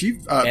 Yeah, which you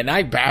and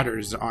I battered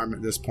his arm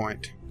at this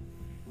point.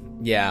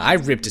 Yeah, I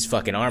ripped his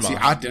fucking arm off.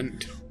 I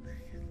didn't,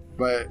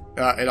 but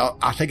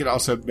I think it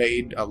also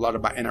made a lot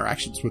of my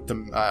interactions with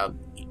them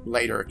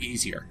later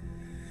easier.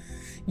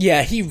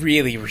 Yeah, he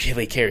really,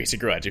 really carries a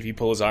grudge if you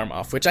pull his arm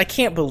off, which I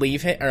can't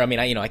believe him, or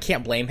I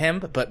can't blame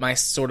him, but my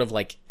sort of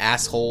like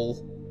asshole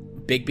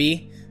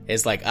Bigby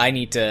is like, I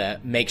need to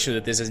make sure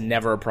that this is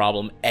never a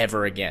problem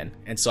ever again,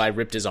 and so I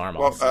ripped his arm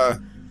off.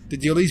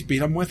 Did you at least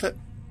beat him with it?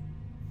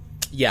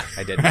 Yeah,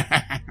 I did.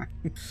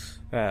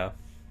 Oh.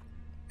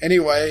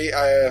 Anyway,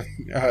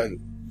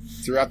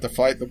 throughout the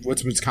fight, the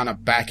woodsman's kind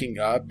of backing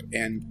up,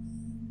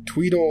 and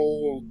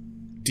Tweedle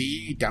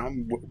D,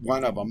 down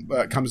one of them,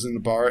 comes in the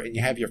bar, and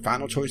you have your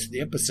final choice of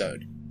the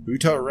episode: who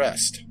to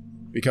arrest.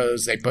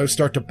 Because they both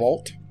start to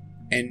bolt,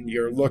 and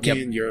you're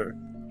looking, and you're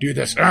do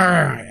this,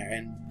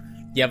 and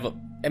yeah, but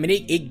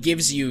it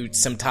gives you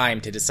some time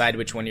to decide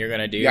which one you're going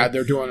to do. Yeah,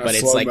 they're doing a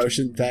slow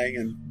motion thing,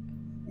 and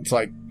it's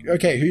like,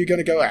 okay, who are you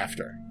going to go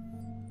after?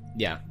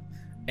 Yeah,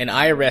 and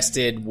I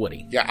arrested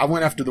Woody. Yeah, I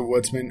went after the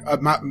woodsman.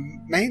 My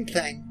main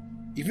thing,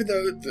 even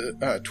though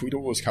the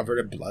Tweedle was covered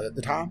in blood at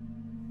the time,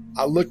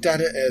 I looked at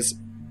it as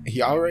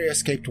he already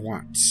escaped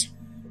once.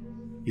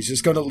 He's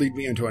just going to lead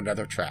me into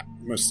another trap,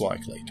 most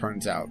likely.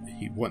 Turns out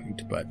he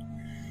wouldn't, but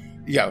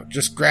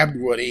just grabbed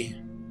Woody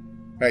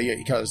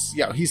because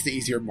he's the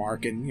easier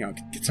mark, and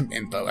get some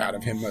info out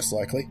of him, most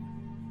likely.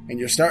 And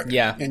you're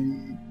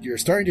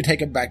starting to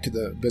take him back to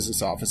the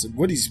business office, and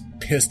Woody's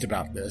pissed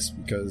about this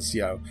because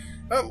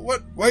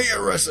what you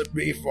arrested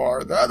me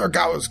for? The other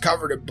guy was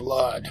covered in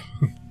blood.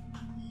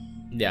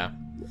 Yeah,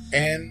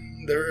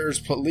 and there's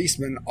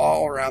policemen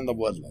all around the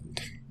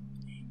woodland.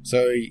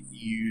 So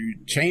you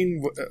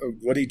chain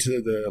Woody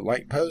to the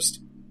light post,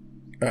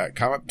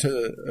 come up to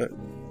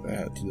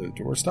the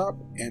doorstop,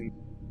 and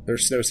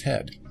there's Snow's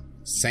head,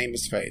 same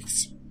as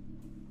Faith's.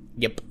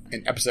 Yep.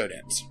 And episode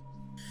ends.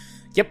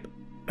 Yep.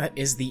 That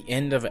is the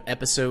end of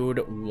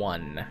episode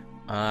 1.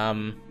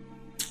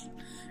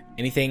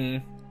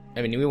 Anything?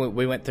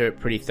 We went through it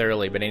pretty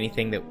thoroughly, but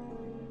anything that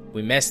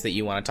we missed that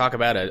you want to talk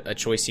about? A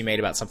choice you made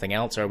about something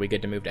else, or are we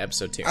good to move to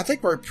episode 2? I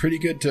think we're pretty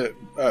good to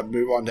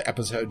move on to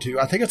episode 2.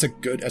 I think it's a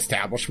good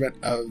establishment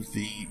of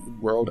the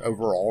world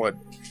overall.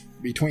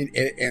 Between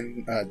it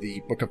and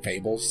the Book of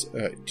Fables,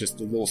 just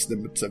the little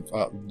snippets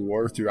of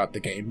lore throughout the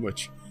game,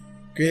 which,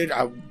 granted,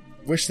 I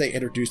wish they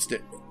introduced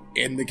it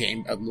in the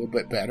game a little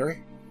bit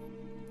better.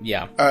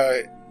 Yeah.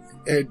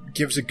 It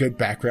gives a good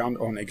background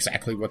on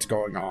exactly what's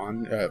going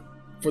on,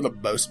 for the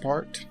most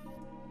part.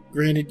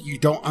 Granted, you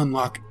don't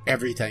unlock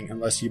everything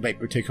unless you make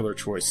particular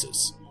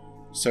choices.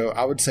 So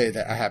I would say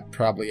that I have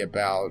probably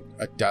about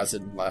a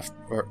dozen left,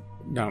 or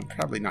no,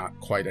 probably not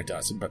quite a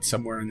dozen, but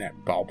somewhere in that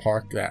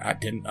ballpark that I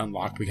didn't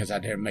unlock because I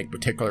didn't make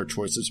particular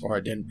choices or I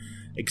didn't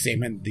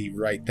examine the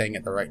right thing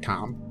at the right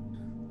time.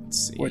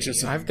 Let's see. Which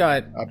is I've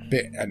got a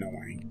bit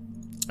annoying.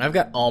 I've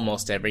got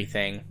almost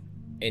everything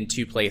in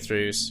 2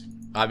 playthroughs.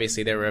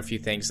 Obviously, there were a few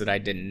things that I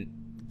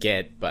didn't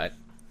get, but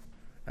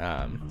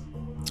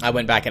I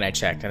went back and I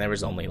checked, and there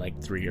was only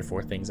like 3 or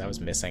 4 things I was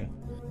missing.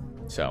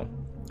 So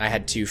I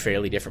had 2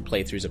 fairly different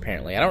playthroughs,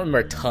 apparently. I don't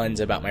remember tons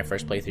about my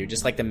first playthrough,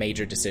 just like the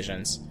major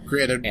decisions.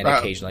 Granted, and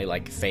occasionally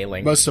like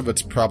failing. Most of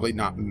it's probably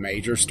not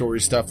major story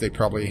stuff. They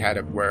probably had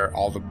it where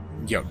all the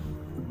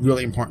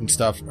really important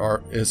stuff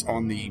is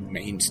on the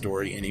main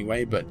story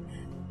anyway, but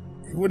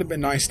it would have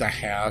been nice to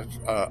have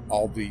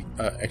all the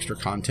extra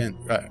content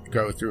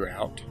go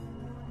throughout.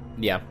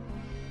 Yeah.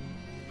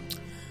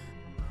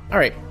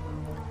 Alright.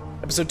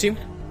 Episode 2?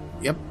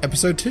 Yep,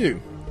 episode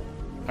 2.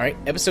 Alright,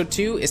 episode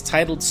 2 is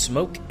titled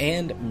Smoke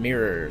and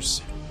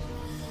Mirrors.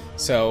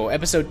 So,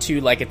 episode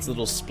 2, like its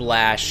little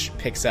splash,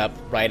 picks up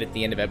right at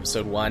the end of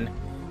episode 1.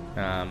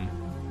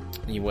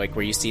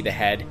 Where you see the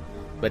head,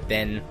 but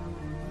then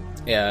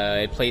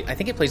I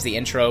think it plays the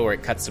intro or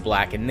it cuts to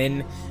black, and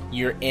then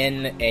you're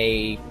in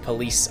a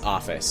police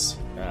office.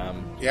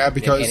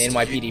 Because an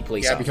NYPD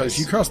police office. Yeah, because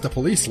you crossed the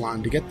police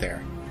line to get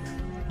there.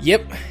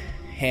 Yep,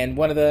 and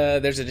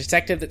there's a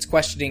detective that's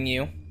questioning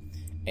you,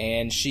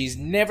 and she's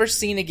never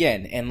seen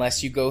again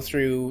unless you go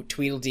through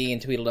Tweedledee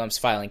and Tweedledom's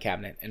filing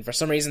cabinet. And for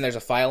some reason, there's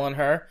a file on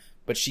her,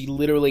 but she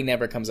literally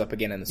never comes up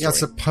again in the story. Yeah,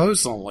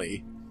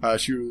 supposedly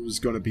she was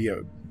going to be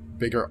a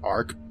bigger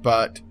arc,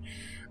 but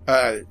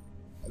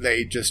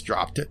they just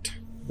dropped it,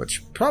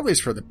 which probably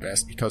is for the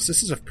best because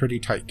this is a pretty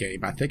tight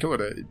game. I think it would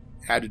have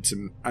added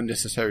some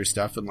unnecessary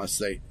stuff unless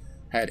they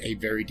had a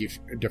very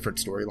different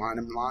storyline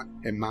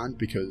in mind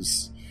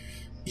because,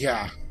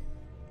 yeah.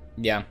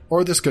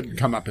 Or this could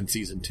come up in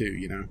season 2,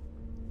 you know?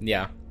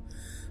 Yeah.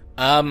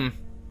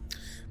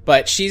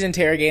 But she's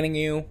interrogating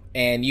you,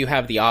 and you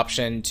have the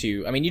option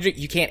to... I mean,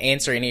 you can't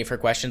answer any of her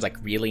questions, like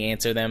really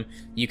answer them.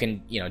 You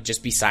can,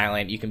 just be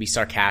silent. You can be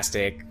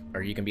sarcastic,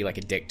 or you can be like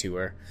a dick to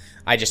her.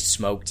 I just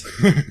smoked.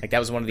 Like that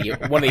was one of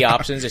the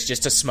options. Is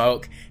just to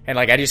smoke, and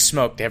like I just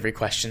smoked every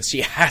question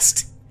she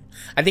asked.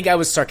 I think I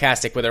was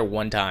sarcastic with her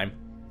one time.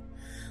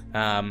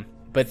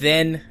 But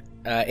then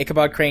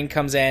Ichabod Crane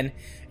comes in,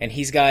 and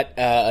he's got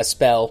a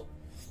spell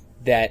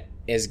that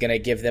is going to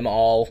give them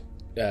all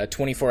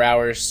 24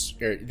 hours,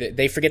 or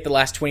they forget the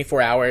last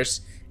 24 hours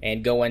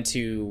and go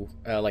into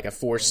like a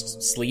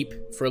forced sleep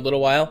for a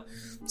little while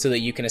so that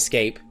you can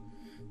escape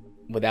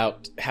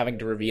without having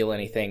to reveal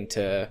anything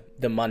to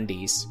the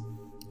Mundys.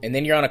 And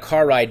then you're on a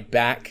car ride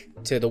back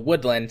to the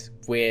woodland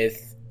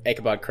with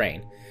Ichabod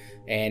Crane.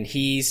 And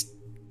he's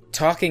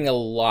talking a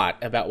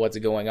lot about what's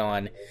going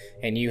on,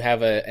 and you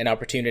have an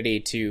opportunity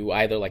to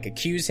either like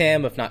accuse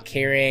him of not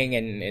caring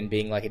and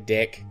being like a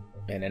dick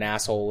and an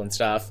asshole and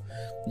stuff.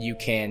 You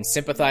can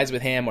sympathize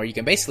with him, or you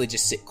can basically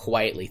just sit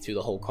quietly through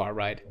the whole car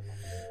ride.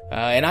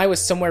 And I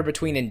was somewhere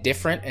between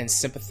indifferent and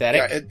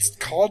sympathetic. Yeah, it's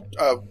called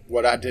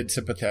what I did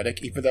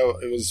sympathetic, even though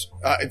it was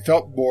it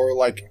felt more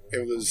like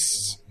it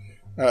was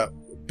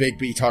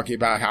Bigby talking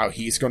about how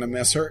he's going to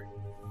miss her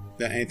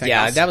than anything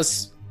else.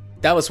 Yeah,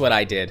 that was what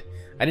I did.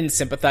 I didn't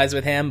sympathize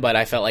with him, but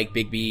I felt like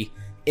Bigby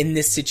in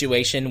this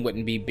situation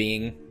wouldn't be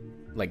being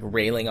like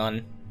railing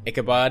on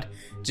Ichabod,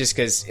 just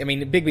because, I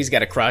mean, Bigby's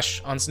got a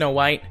crush on Snow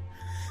White,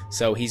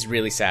 so he's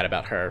really sad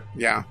about her.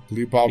 Yeah,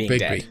 blue ball Bigby.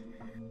 Dead.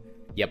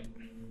 Yep.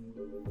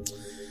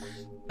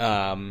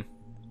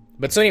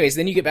 But so anyways,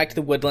 then you get back to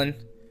the woodland,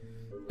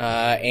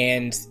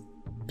 and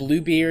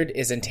Bluebeard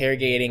is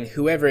interrogating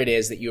whoever it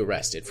is that you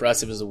arrested. For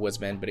us, it was a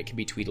woodsman, but it could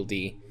be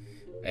Tweedledee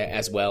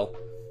as well.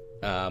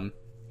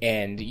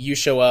 And you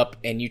show up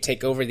and you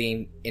take over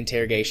the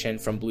interrogation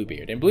from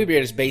Bluebeard. And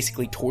Bluebeard is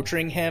basically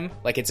torturing him.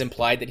 Like, it's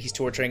implied that he's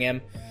torturing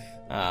him.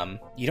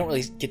 You don't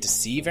really get to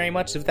see very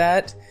much of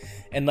that.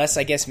 Unless,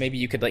 I guess, maybe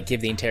you could, like, give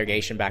the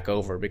interrogation back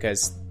over.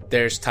 Because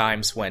there's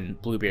times when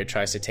Bluebeard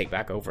tries to take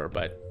back over.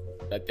 But,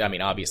 I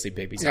mean, obviously,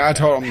 Bigby's not I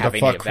told him have to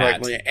any fuck of that.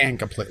 correctly and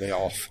completely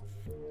off.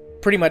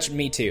 Pretty much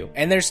me too.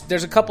 And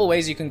there's a couple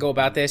ways you can go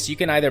about this. You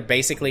can either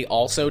basically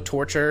also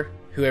torture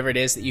whoever it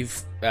is that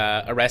you've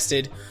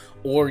arrested,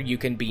 or you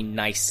can be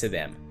nice to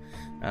them.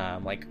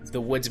 Like, the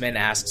woodsman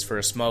asks for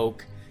a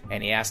smoke,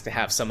 and he asks to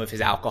have some of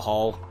his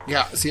alcohol.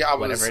 Yeah, see, I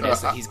was, whatever it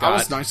is that he's got. I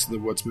was nice to the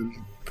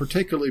woodsman,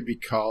 particularly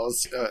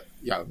because,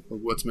 the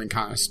woodsman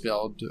kind of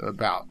spilled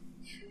about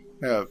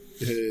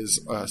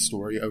his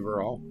story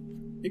overall.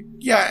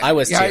 Yeah, I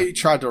was too. He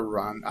tried to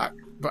run,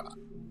 but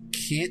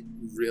can't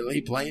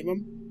really blame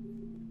him.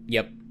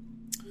 Yep.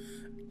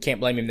 Can't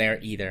blame him there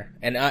either.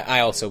 And I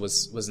also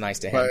was nice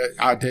to him.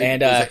 But I did.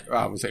 And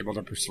I was able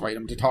to persuade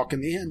him to talk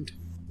in the end.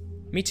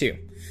 Me too.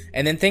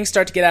 And then things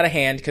start to get out of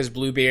hand because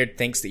Bluebeard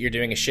thinks that you're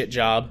doing a shit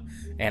job,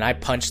 and I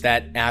punched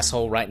that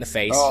asshole right in the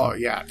face. Oh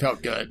yeah, it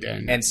felt good.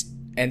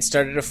 And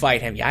started to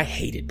fight him. Yeah, I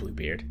hated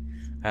Bluebeard.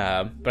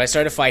 But I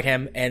started to fight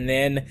him, and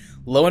then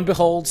lo and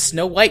behold,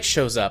 Snow White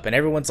shows up, and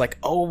everyone's like,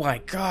 "Oh my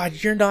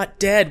God, you're not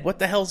dead! What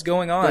the hell's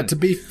going on?" But to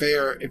be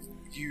fair, if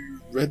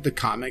you read the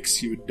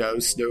comics, you would know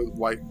Snow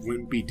White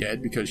wouldn't be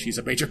dead because she's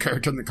a major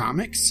character in the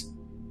comics.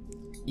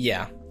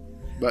 Yeah.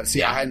 But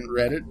see, I hadn't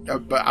read it.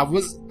 But I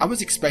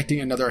was expecting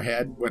another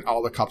head when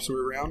all the cops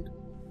were around,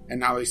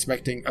 and I was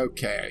expecting,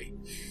 okay,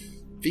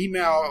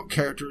 female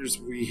characters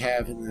we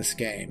have in this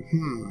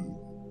game.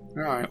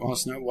 All right, well,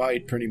 Snow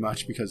White pretty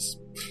much because,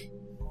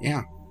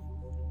 yeah.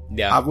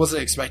 I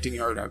wasn't expecting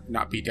her to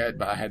not be dead,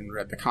 but I hadn't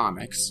read the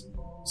comics,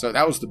 so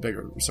that was the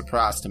bigger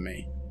surprise to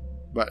me.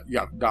 But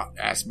yeah, not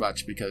as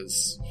much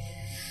because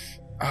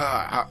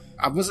I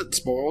wasn't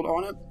spoiled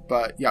on it,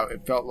 but yeah,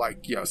 it felt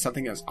like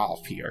something is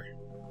off here.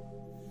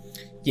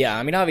 Yeah,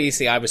 I mean,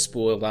 obviously I was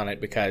spoiled on it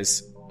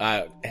because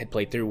I had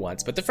played through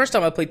once, but the first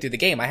time I played through the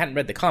game, I hadn't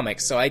read the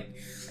comics, so I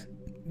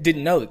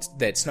didn't know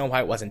that Snow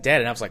White wasn't dead,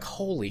 and I was like,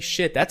 holy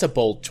shit, that's a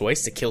bold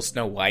choice to kill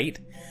Snow White,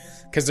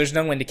 because there's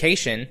no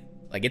indication,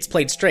 like, it's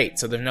played straight,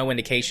 so there's no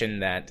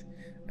indication that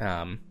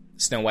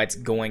Snow White's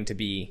going to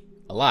be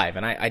alive,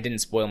 and I didn't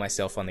spoil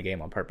myself on the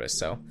game on purpose,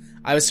 so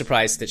I was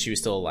surprised that she was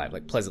still alive,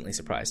 like, pleasantly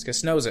surprised, because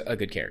Snow's a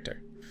good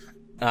character.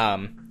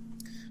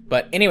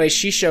 But anyway,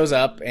 she shows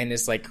up and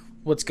is like,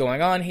 what's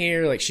going on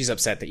here? Like, she's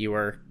upset that you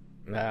were,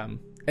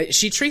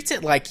 she treats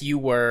it like you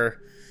were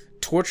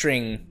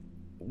torturing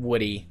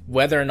Woody,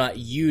 whether or not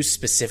you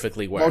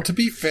specifically were. Well, to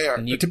be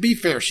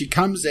fair, she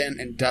comes in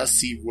and does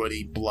see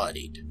Woody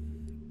bloodied.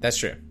 That's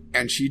true.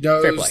 And she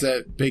knows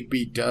that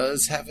Bigby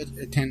does have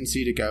a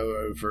tendency to go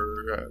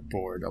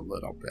overboard a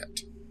little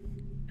bit.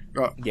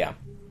 Yeah.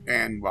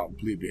 And, well,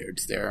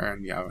 Bluebeard's there,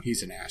 and,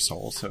 he's an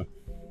asshole, so.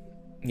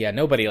 Yeah,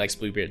 nobody likes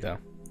Bluebeard, though.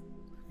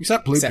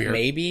 Except Bluebeard. Except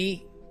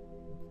maybe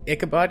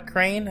Ichabod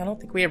Crane? I don't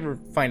think we ever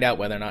find out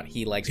whether or not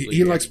he likes Bluebeard.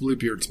 He likes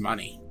Bluebeard's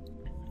money.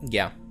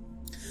 Yeah.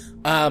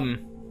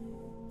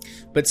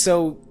 But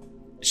so,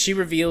 she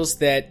reveals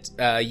that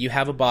you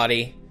have a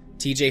body.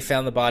 TJ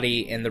found the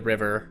body in the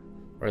river,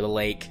 or the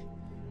lake,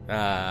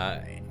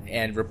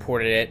 and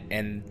reported it,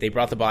 and they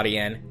brought the body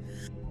in.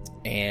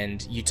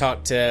 And you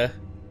talk to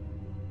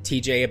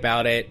TJ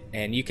about it,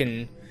 and you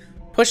can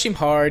push him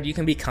hard, you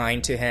can be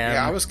kind to him.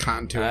 Yeah, I was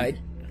kind to him.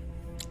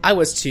 I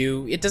was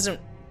too. It doesn't...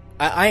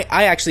 I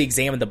actually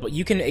examined the...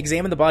 You can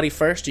examine the body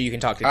first, or you can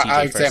talk to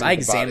TJ first. I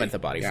examined the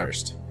body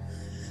first.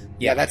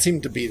 Yeah, that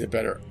seemed to be the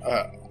better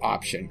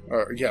option.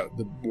 Or,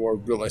 the more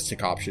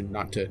realistic option,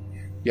 not to,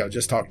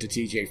 just talk to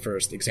TJ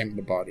first, examine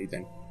the body,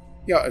 then,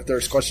 if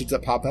there's questions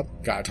that pop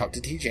up, gotta talk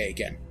to TJ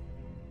again.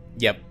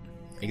 Yep,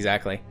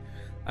 exactly.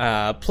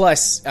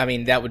 Plus, I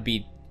mean, that would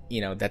be,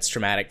 that's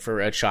traumatic for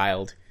a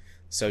child,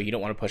 so you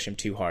don't want to push him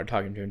too hard.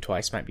 Talking to him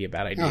twice might be a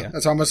bad idea.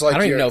 That's almost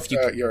like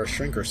you're a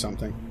shrink or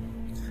something.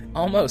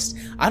 Almost.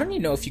 I don't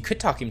even know if you could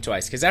talk him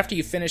twice, because after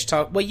you finish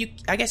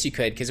I guess you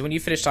could, because when you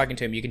finish talking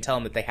to him, you can tell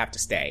him that they have to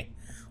stay,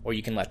 or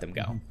you can let them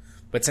go. Mm-hmm.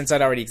 But since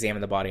I'd already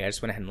examined the body, I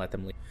just went ahead and let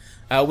them leave.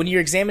 When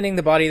you're examining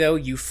the body, though,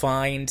 you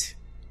find,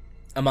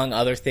 among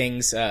other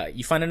things,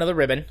 you find another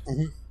ribbon.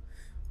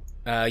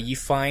 Mm-hmm. You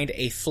find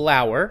a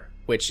flower,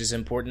 which is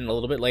important a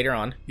little bit later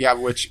on. Yeah,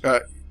 which,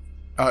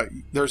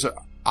 there's an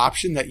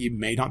option that you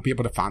may not be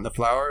able to find the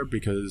flower,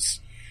 because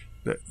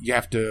you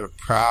have to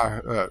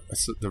pry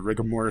the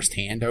rigor mortis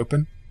hand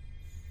open.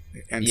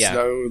 And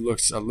Snow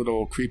looks a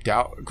little creeped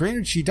out.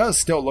 Granted, she does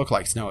still look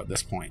like Snow at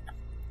this point.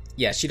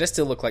 Yeah, she does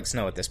still look like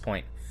Snow at this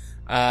point.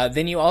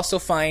 Then you also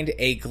find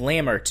a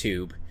glamour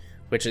tube,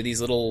 which are these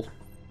little,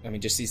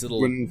 just these little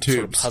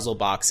sort of puzzle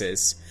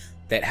boxes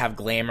that have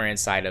glamour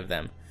inside of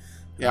them.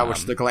 Yeah,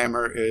 which the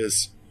glamour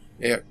is,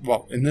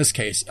 in this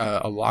case,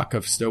 a lock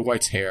of Snow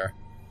White's hair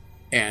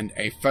and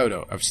a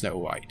photo of Snow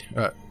White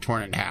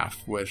torn in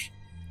half, which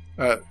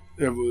it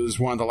was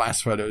one of the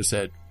last photos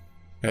that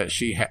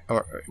she had,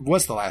 or it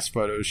was the last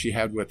photo she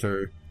had with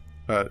her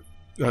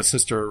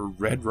sister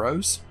Red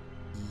Rose.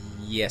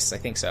 Yes, I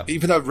think so.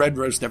 Even though Red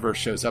Rose never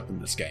shows up in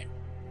this game.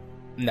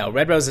 No,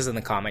 Red Rose is in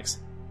the comics.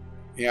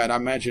 Yeah, and I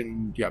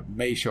imagine,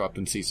 may show up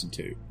in Season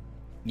 2.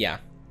 Yeah.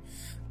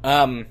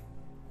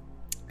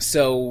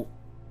 So,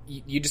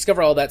 you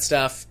discover all that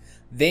stuff.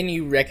 Then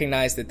you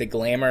recognize that the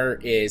glamour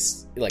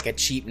is like a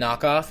cheap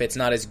knockoff. It's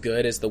not as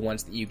good as the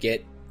ones that you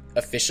get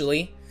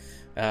officially.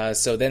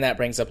 So then that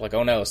brings up, like,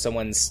 oh no,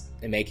 someone's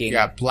making...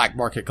 Yeah, black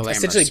market glamour.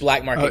 Essentially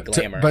black market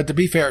glamour. But to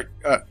be fair,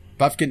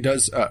 Bufkin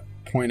does...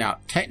 point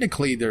out,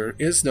 technically there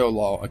is no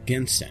law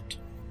against it.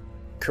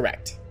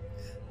 Correct.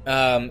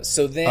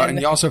 So then...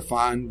 and you also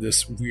find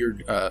this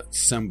weird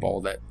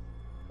symbol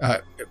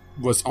that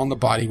was on the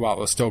body while it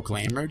was still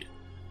glamored.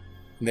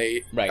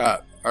 They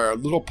are a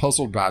little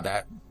puzzled by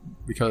that,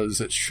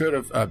 because it should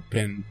have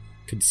been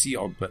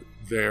concealed, but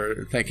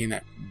they're thinking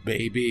that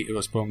maybe it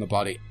was put on the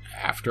body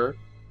after,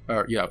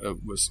 or it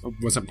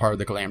wasn't part of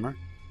the glamour.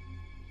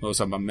 It was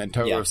a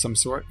memento of some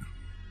sort.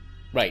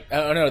 Right.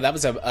 Oh, no, that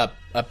was a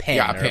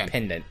pen or a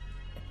pendant.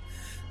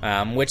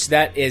 Which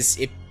that is...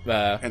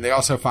 and they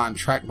also find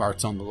track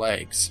marks on the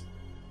legs.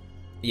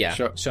 Yeah,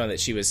 showing that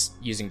she was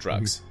using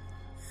drugs.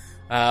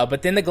 Mm-hmm.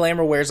 But then the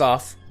glamour wears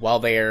off while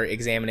they're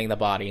examining the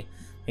body,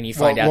 and you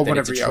find out that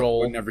it's a troll.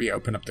 Whenever you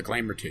open up the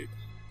glamour tube.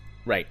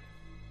 Right.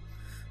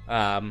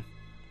 And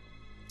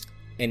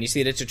you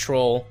see that it's a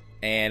troll,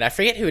 And I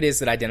forget who it is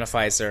that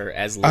identifies her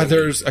as Lily.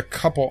 There's a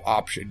couple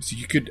options.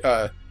 You could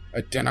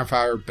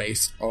identify her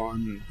based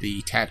on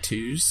the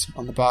tattoos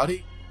on the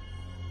body,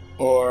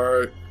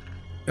 or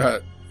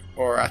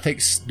I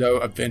think Snow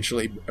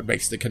eventually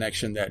makes the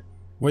connection that,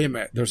 wait a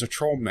minute, there's a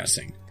troll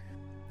missing.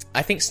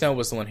 I think Snow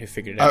was the one who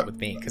figured it out with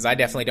me, because I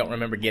definitely don't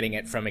remember getting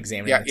it from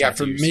examining the tattoos.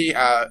 For me,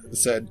 I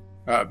said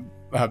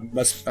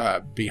must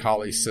be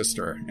Holly's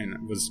sister, and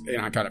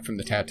I got it from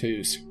the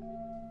tattoos.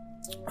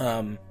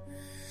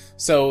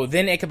 So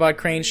then Ichabod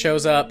Crane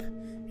shows up,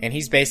 and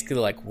he's basically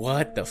like,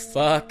 "What the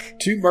fuck?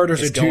 2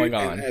 murders is going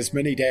on in as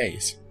many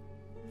days?"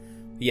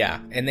 Yeah,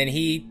 and then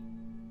he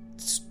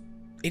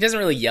doesn't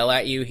really yell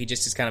at you. He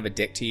just is kind of a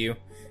dick to you,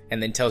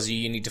 and then tells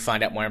you need to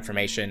find out more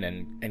information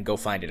and go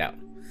find it out.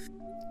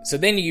 So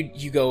then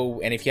you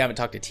go, and if you haven't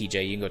talked to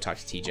TJ, you can go talk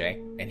to TJ,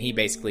 and he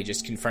basically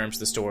just confirms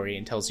the story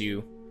and tells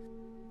you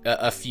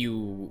a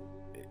few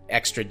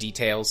extra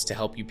details to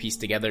help you piece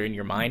together in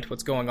your mind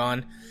what's going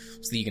on,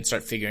 so that you can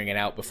start figuring it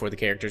out before the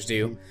characters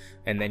do,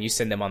 and then you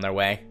send them on their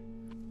way.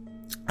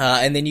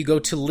 And then you go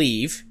to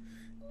leave,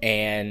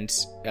 and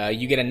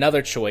you get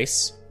another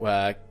choice.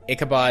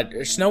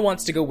 Snow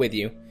wants to go with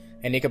you,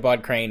 and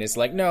Ichabod Crane is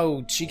like,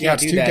 "No, she can't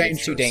do that.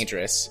 It's too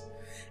dangerous."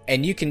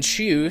 And you can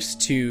choose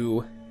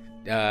to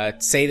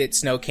say that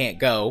Snow can't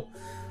go.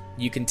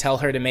 You can tell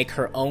her to make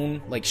her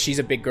own, like, she's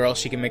a big girl,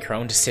 she can make her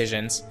own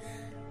decisions.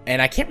 And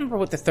I can't remember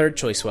what the third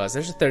choice was.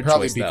 There's a third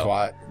choice, though. Probably be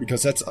quiet,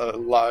 because that's a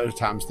lot of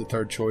times the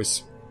third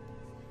choice.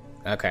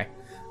 Okay.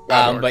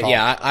 But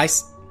yeah,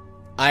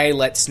 I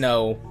let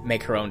Snow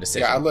make her own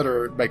decision. Yeah, I let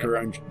her make her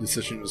own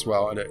decision as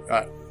well, and it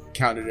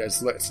counted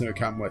as let Snow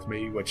come with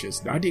me, which is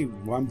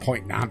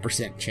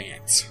 91.9%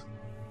 chance.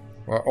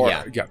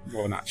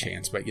 Well, not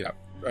chance, but,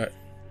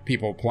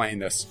 people playing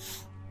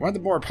this. One of the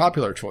more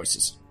popular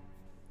choices.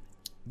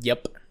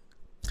 Yep.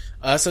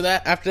 So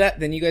that after that,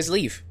 then you guys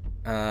leave.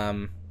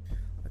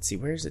 Let's see,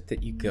 where is it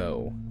that you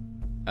go?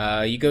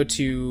 You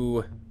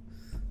go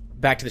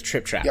back to the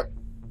Trip Trap. Yep.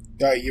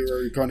 You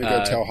were going to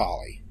go tell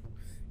Holly.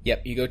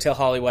 Yep, you go tell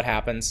Holly what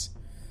happens.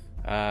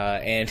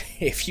 And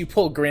if you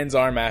pull Grin's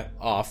arm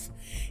off,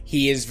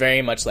 he is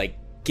very much like,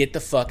 "Get the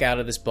fuck out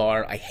of this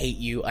bar. I hate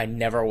you. I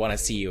never want to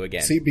see you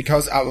again." See,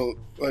 because I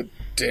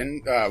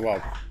didn't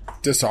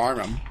disarm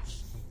him.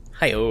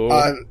 Hi-oh.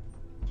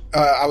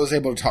 I was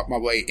able to talk my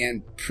way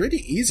in pretty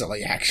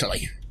easily,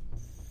 actually.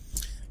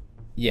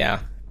 Yeah.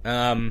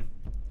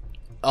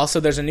 Also,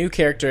 there's a new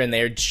character in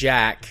there,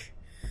 Jack.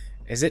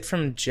 Is it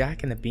from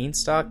Jack and the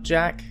Beanstalk,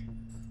 Jack?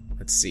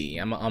 Let's see.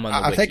 I'm on the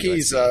wiki. I think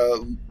he's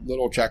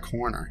little Jack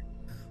Horner.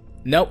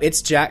 Nope,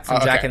 it's Jack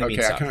from Jack and the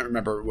Beanstalk. I can't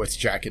remember which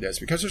Jack it is,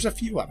 because there's a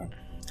few of them.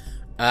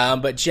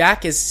 But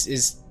Jack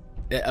is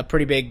a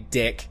pretty big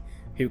dick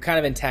who kind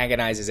of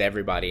antagonizes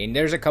everybody. And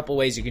there's a couple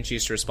ways you can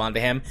choose to respond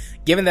to him.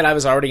 Given that I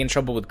was already in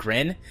trouble with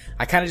Grin,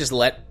 I kind of just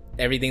let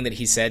everything that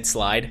he said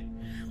slide.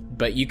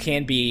 But you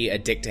can be a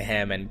dick to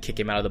him and kick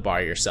him out of the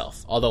bar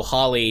yourself. Although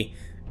Holly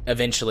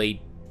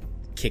eventually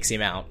kicks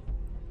him out.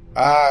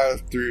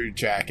 I threw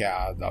Jack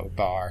out of the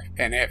bar,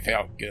 and it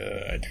felt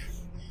good.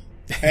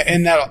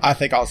 And that, I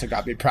think, also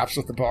got me props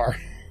with the bar.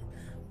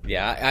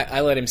 Yeah,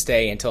 I let him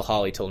stay until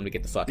Holly told him to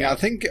get the fuck out. Yeah, I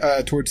think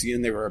towards the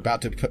end they were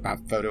about to put my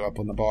photo up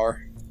on the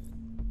bar.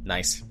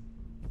 Nice.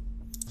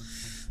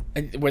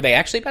 Were they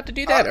actually about to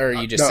do that, or are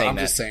you just saying that?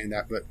 No, I'm just saying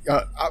that,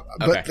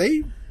 but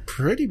they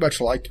pretty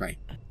much liked me.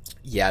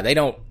 Yeah, they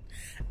don't...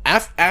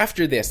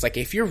 After this, like,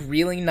 if you're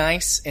really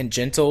nice and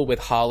gentle with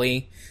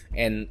Holly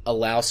and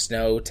allow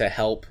Snow to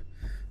help,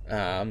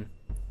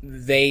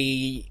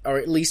 they are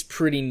at least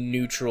pretty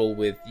neutral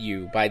with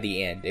you by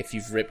the end if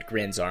you've ripped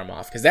Grin's arm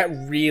off, because that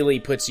really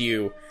puts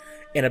you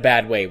in a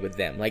bad way with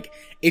them. Like,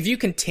 if you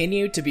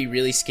continue to be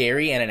really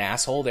scary and an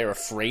asshole, they're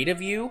afraid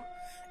of you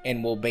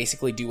and will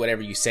basically do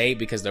whatever you say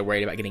because they're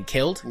worried about getting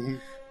killed. Mm-hmm.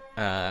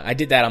 I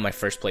did that on my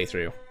first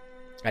playthrough.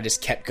 I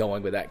just kept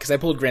going with that because I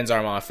pulled Grin's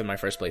arm off in my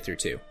first playthrough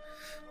too.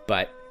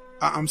 But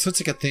I'm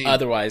sensing a theme.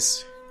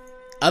 Otherwise,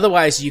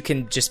 you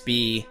can just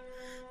be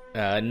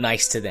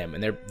nice to them,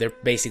 and they're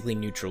basically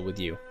neutral with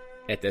you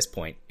at this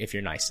point if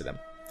you're nice to them.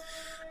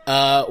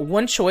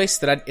 One choice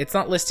that it's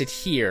not listed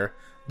here,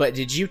 but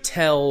did you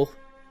tell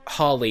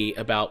Holly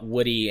about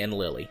Woody and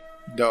Lily?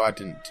 No, I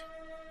didn't.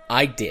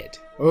 I did.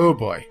 Oh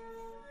boy.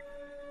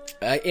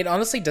 It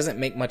honestly doesn't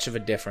make much of a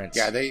difference.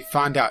 Yeah, they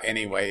find out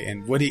anyway,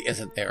 and Woody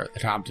isn't there at the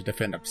time to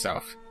defend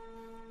himself.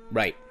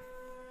 Right.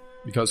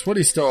 Because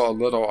Woody's still a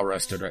little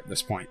arrested at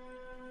this point.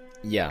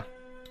 Yeah.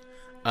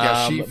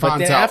 Yeah, she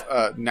finds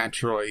out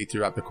naturally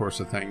throughout the course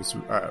of things,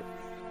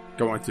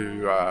 going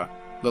through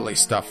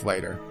Lily's stuff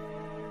later.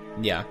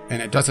 Yeah.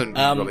 And it doesn't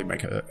really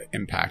make an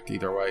impact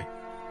either way.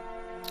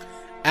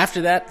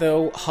 After that,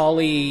 though,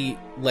 Holly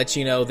lets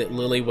you know that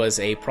Lily was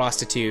a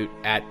prostitute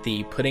at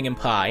the Pudding and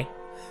Pie,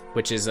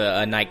 which is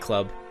a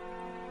nightclub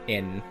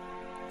in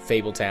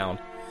Fabletown.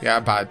 Yeah,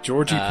 by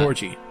Georgie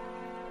Porgy.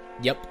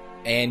 Yep.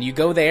 And you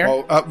go there.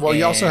 Well,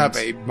 you also have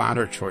a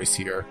minor choice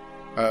here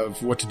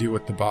of what to do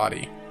with the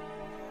body,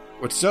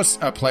 which does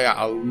play out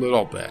a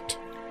little bit.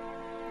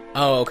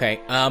 Oh,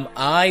 okay.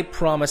 I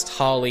promised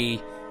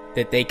Holly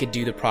that they could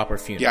do the proper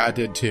funeral. Yeah, I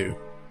did too.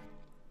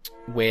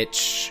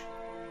 Which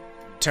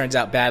turns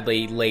out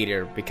badly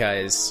later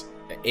because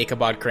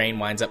Ichabod Crane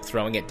winds up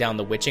throwing it down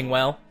the witching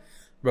well,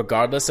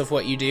 regardless of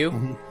what you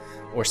do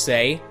or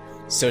say.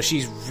 So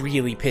she's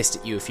really pissed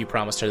at you if you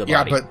promised her the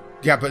body.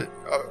 But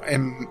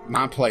in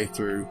my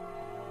playthrough,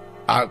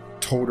 I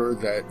told her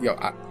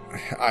that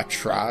I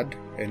tried,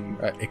 and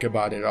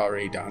Ichabod had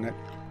already done it,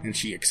 and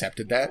she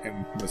accepted that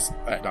and was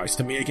nice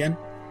to me again.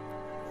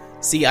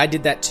 See, I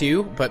did that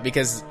too, but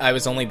because I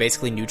was only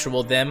basically neutral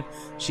with them,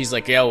 she's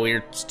like, "Yeah, well,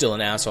 you're still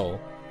an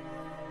asshole."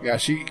 Yeah,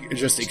 she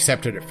just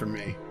accepted it from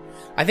me.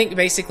 I think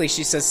basically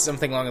she says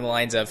something along the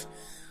lines of,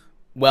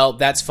 "Well,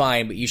 that's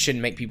fine, but you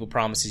shouldn't make people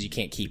promises you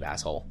can't keep,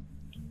 asshole."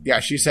 Yeah,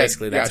 she said...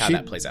 Basically, that's how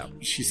that plays out.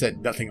 She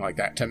said nothing like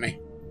that to me.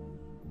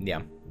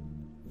 Yeah.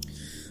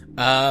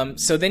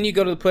 So then you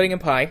go to the pudding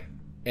and pie,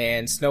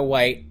 and Snow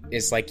White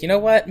is like, you know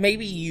what?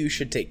 Maybe you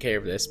should take care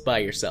of this by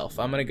yourself.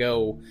 I'm gonna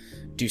go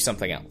do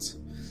something else.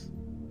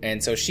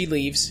 And so she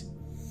leaves,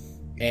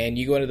 and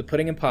you go into the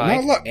pudding and pie,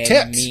 look, and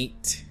tits.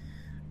 meet...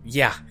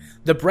 Yeah.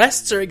 The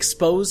breasts are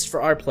exposed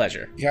for our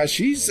pleasure. Yeah,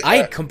 she's...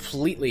 I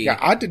completely... Yeah,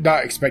 I did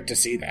not expect to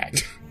see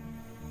that.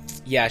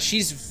 Yeah,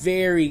 she's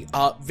very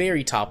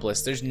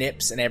topless. There's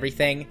nips and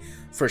everything.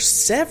 For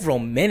several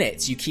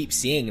minutes, you keep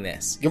seeing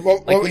this. Yeah,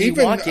 well, when you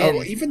walk in,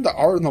 even the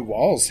art on the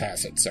walls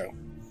has it, so...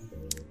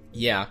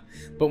 Yeah,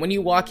 but when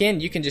you walk in,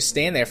 you can just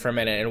stand there for a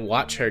minute and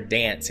watch her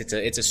dance.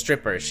 It's a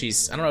stripper. I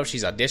don't know if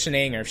she's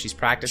auditioning or if she's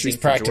practicing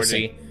for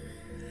Georgie.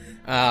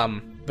 But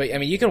I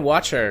mean, you can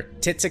watch her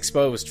tits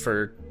exposed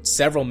for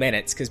several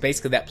minutes because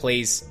basically that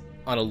plays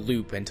on a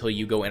loop until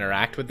you go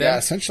interact with them. Yeah,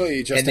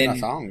 essentially just in a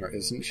thong,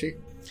 isn't she?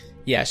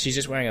 Yeah, she's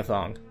just wearing a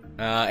thong.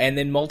 And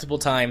then multiple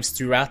times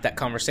throughout that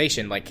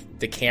conversation, like,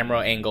 the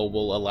camera angle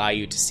will allow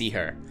you to see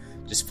her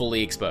just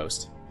fully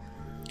exposed.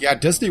 Yeah,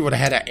 Disney would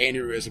have had an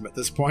aneurysm at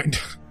this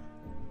point.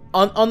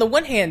 On the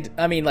one hand,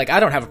 I mean, like, I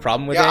don't have a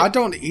problem with it. Yeah, I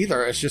don't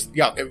either. It's just,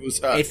 it was...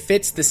 It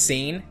fits the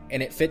scene,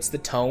 and it fits the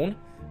tone,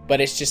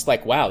 but it's just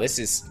like, wow, this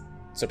is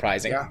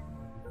surprising. Yeah.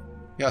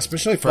 Yeah,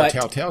 especially for a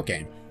Telltale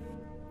game.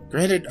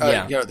 Granted,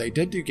 they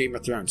did do Game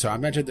of Thrones, so I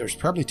imagine there's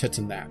probably tits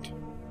in that.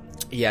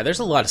 Yeah, there's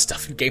a lot of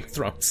stuff in Game of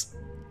Thrones.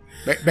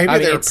 Maybe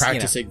they were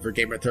practicing for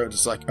Game of Thrones.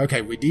 It's like,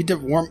 okay, we need to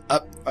warm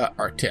up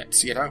our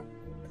tits, Yeah.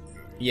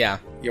 Yeah,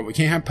 we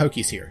can't have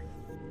pokies here.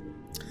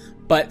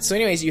 But, so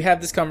anyways, you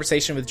have this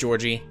conversation with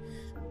Georgie,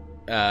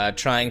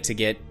 trying to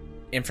get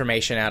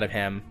information out of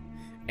him.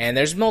 And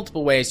there's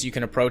multiple ways you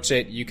can approach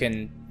it. You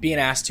can be an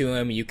ass to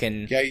him. You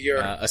can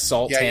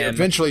assault him. You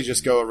eventually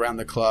just go around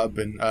the club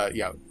and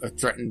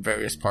threaten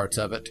various parts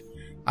of it.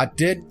 I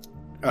did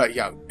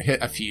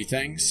hit a few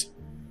things.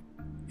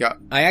 Yeah.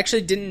 I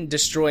actually didn't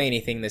destroy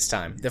anything this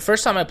time. The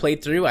first time I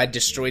played through, I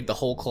destroyed the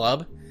whole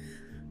club.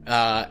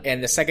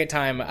 And the second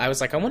time, I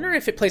was like, I wonder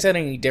if it plays out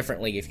any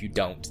differently if you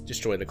don't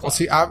destroy the club. Well,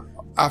 see,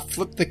 I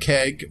flipped the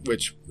keg,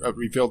 which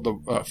revealed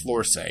the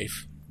floor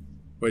safe,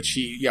 which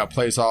he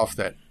plays off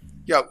that.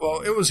 Yeah,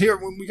 well, it was here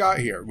when we got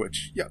here,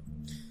 which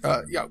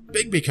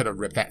Bigby could have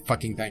ripped that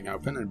fucking thing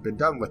open and been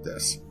done with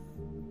this.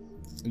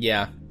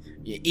 Yeah,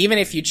 even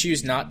if you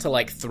choose not to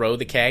like throw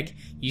the keg,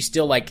 you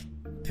still like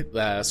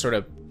sort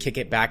of kick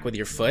it back with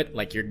your foot,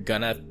 like you're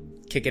gonna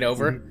kick it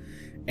over,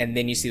 and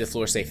then you see the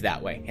floor safe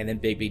that way, and then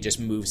Bigby just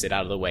moves it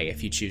out of the way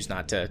if you choose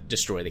not to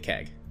destroy the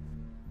keg.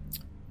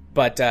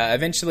 But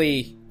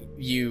eventually,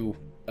 you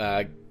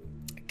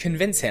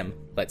convince him,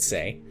 let's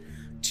say,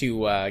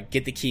 to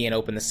get the key and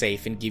open the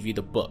safe and give you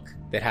the book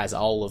that has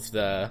all of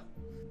the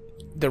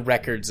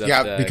records of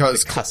the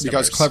customers.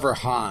 Because Clever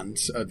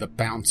Hans, the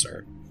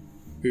bouncer,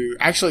 who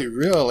actually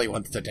really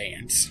wants to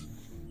dance.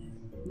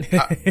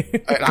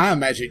 I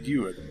imagine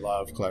you would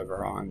love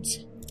Clever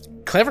Hans.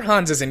 Clever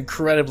Hans is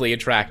incredibly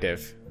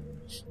attractive.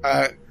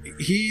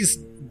 He's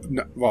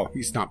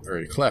not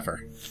very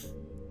clever.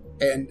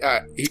 And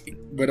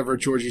whenever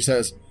Georgie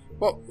says,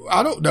 well,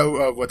 I don't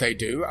know what they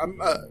do.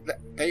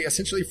 They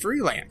essentially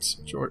freelance.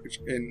 George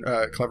and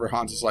Clever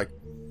Hans is like,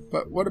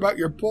 but what about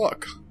your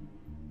book?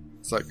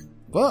 It's like,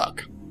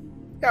 book?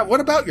 Yeah, what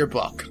about your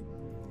book?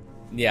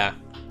 Yeah.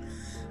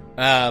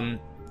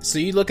 So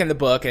you look in the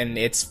book, and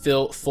it's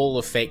full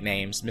of fake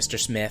names. Mr.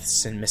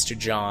 Smiths and Mr.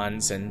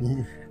 Johns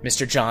and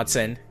Mr.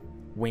 Johnson.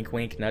 Wink,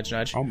 wink, nudge,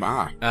 nudge. Oh,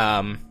 my.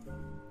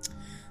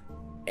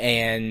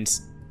 And,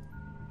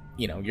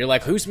 you're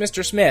like, who's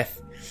Mr.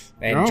 Smith?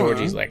 And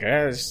Georgie's like,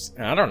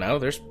 I don't know.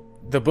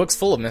 The book's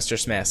full of Mr.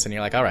 Smiths. And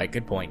you're like, all right,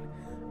 good point.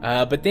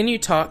 But then you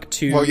talk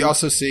to... Well, you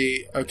also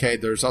see,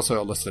 there's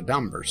also a list of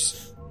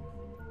numbers.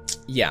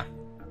 Yeah.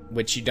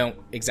 Which you don't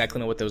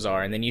exactly know what those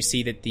are. And then you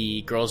see that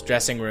the girls'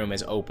 dressing room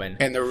is open.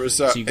 And there was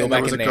a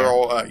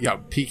girl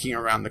peeking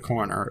around the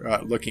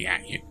corner looking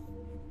at you.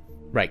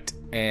 Right.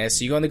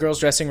 So you go in the girls'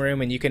 dressing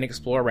room and you can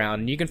explore around.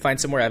 And you can find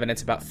some more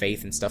evidence about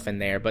Faith and stuff in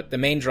there. But the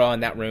main draw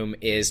in that room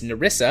is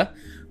Nerissa,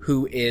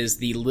 who is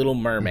the Little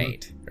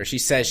Mermaid. Mm-hmm. Or she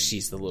says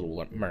she's the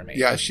Little Mermaid.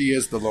 Yeah, she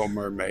is the Little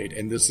Mermaid.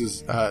 And this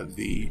is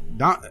the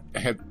not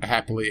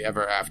happily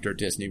ever after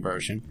Disney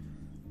version.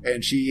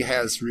 and she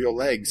has real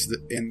legs.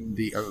 In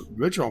the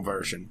original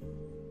version,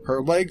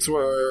 her legs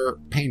were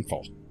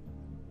painful.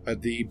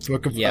 The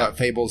Book of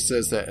Fables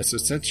says that it's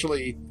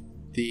essentially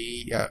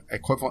the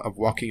equivalent of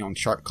walking on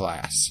sharp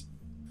glass.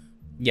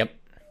 Yep.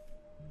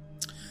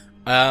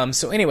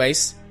 So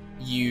anyways,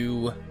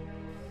 you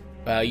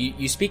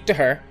speak to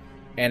her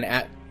and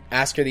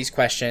ask her these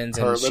questions,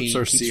 and she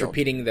keeps sealed.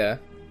 repeating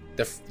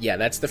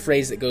that's the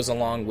phrase that goes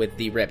along with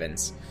the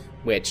ribbons,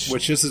 which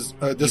this is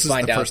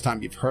the first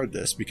time you've heard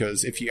this,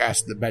 because if you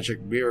ask the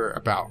magic mirror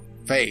about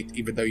Faith,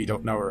 even though you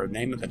don't know her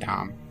name at the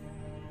time,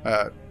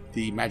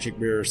 the magic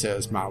mirror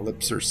says, "My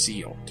lips are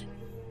sealed,"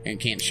 and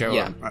can't show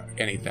her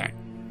anything,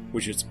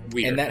 which is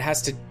weird. And that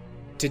has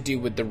to do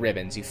with the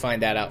ribbons. You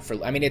find that out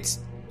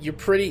you're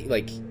pretty,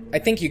 I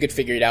think you could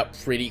figure it out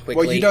pretty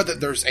quickly. Well, you know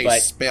that there's a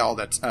spell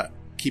that's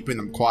keeping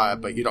them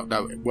quiet, but you don't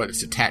know what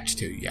it's attached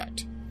to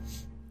yet.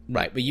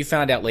 Right, but you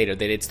found out later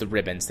that it's the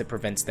ribbons that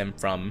prevents them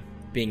from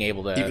being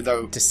able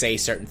to say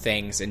certain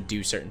things and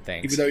do certain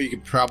things. Even though you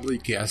could probably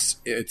guess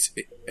it's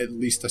at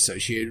least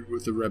associated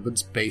with the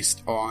ribbons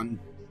based on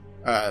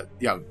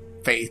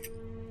Faith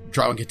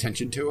drawing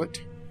attention to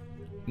it.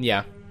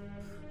 Yeah.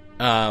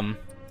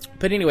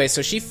 But anyway,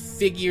 so she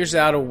figures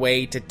out a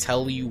way to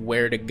tell you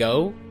where to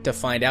go to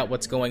find out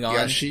what's going on.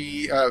 Yeah,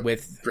 she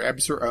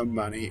grabs her own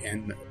money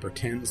and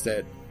pretends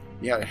that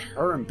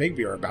her and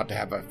Bigby are about to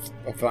have a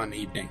fun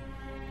evening,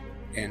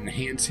 and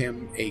hands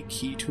him a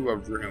key to a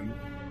room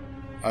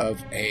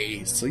of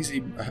a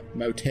sleazy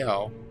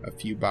motel a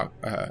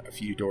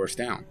few doors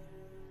down,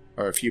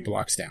 or a few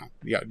blocks down,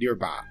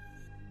 nearby.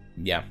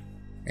 Yeah.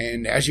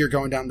 And as you're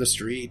going down the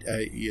street,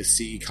 you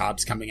see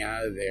cops coming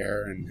out of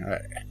there and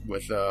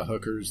with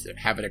hookers that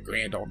having a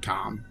grand old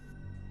time.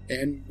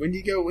 And when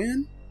you go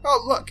in,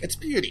 oh look, it's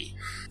Beauty.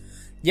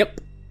 Yep.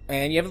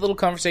 And you have a little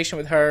conversation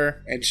with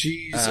her, and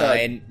she's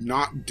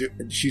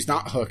she's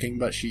not hooking,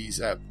 but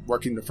she's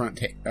working the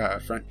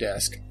front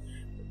desk,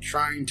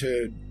 trying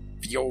to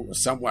feel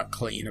somewhat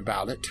clean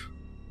about it.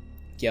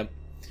 Yep.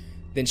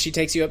 Then she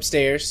takes you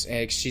upstairs,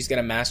 and she's got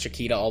a master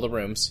key to all the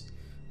rooms.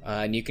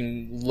 And you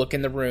can look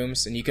in the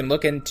rooms, and you can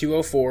look in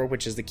 204,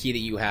 which is the key that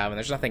you have, and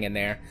there's nothing in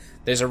there.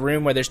 There's a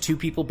room where there's two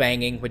people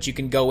banging, which you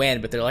can go in,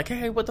 but they're like,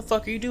 "Hey, what the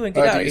fuck are you doing?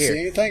 Get out of here!" Do you see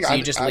anything? So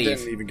you just leave. I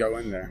didn't even go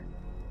in there.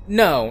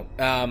 No.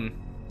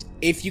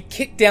 If you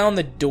kick down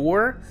the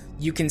door,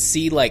 you can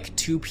see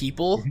two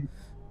people,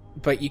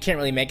 but you can't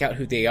really make out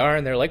who they are,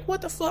 and they're like,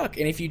 "What the fuck?"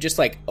 And if you just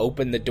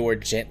open the door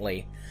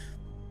gently,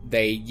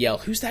 they yell,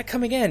 "Who's that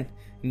coming in?"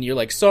 And you're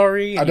like,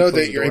 "Sorry." I know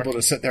that you're able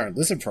to sit there and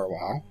listen for a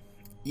while.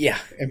 Yeah.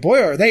 And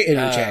boy, are they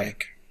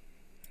energetic.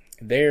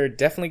 They're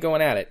definitely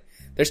going at it.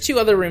 There's two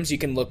other rooms you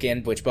can look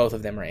in, which both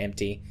of them are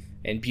empty,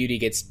 and Beauty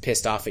gets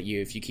pissed off at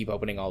you if you keep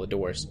opening all the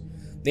doors.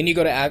 Then you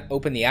go to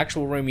open the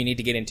actual room you need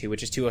to get into,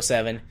 which is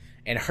 207,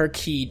 and her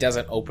key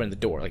doesn't open the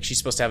door. She's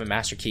supposed to have a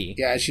master key.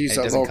 Yeah, she's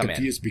a little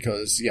confused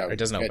because it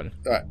doesn't open.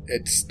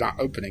 It's not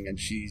opening, and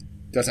she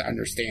doesn't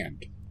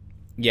understand.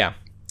 Yeah.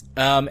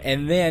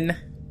 And then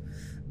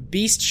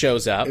Beast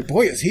shows up. And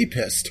boy, is he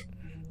pissed.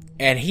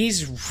 And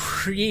he's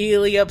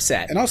really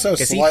upset. And also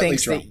slightly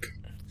drunk.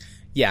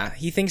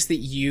 He thinks that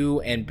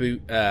you and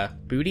Beauty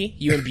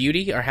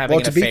are having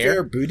an affair. Well, to be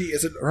fair, Beauty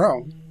isn't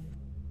wrong.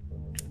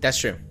 That's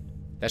true.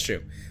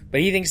 But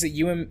he thinks that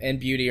you and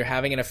Beauty are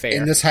having an affair.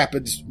 And this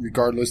happens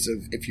regardless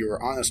of if you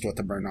were honest with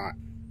him or not.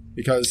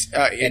 Because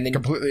it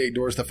completely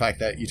ignores the fact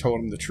that you told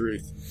him the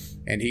truth.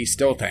 And he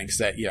still thinks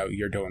that,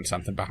 you're doing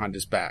something behind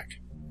his back.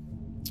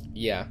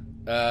 Yeah.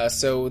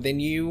 So then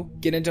you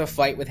get into a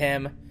fight with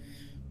him,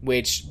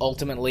 which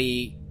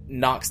ultimately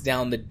knocks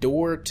down the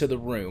door to the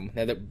room.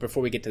 Now,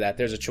 before we get to that,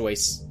 there's a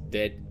choice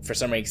that for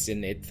some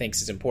reason it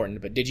thinks is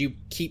important. But did you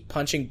keep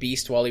punching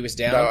Beast while he was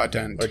down? No, I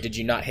didn't. Or did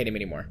you not hit him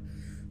anymore?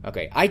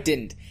 Okay, I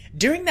didn't.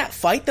 During that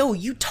fight, though,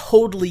 you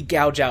totally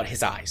gouge out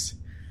his eyes.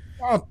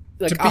 Well,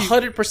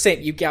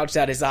 100% you gouged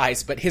out his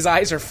eyes, but his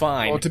eyes are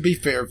fine. Well, to be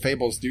fair,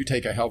 Fables do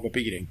take a hell of a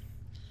beating.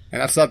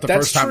 And that's not the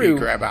first time you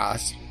grab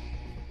eyes.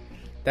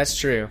 That's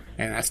true.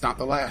 And that's not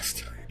the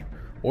last.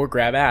 Or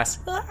grab ass.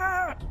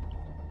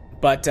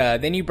 But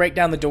then you break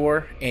down the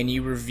door and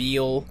you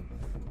reveal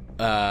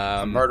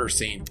a murder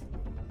scene.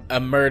 A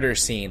murder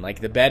scene.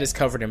 The bed is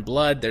covered in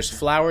blood. There's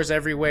flowers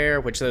everywhere,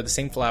 which are the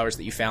same flowers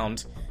that you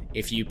found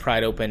if you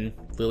pried open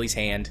Lily's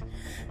hand.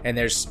 And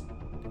there's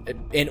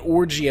an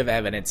orgy of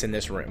evidence in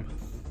this room.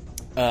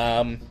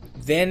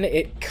 Then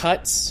it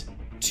cuts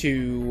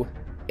to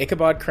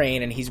Ichabod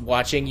Crane, and he's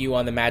watching you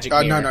on the magic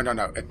mirror.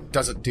 No. It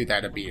doesn't do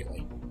that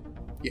immediately.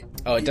 It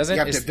doesn't? You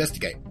have to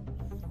investigate.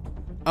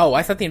 Oh,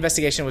 I thought the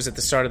investigation was at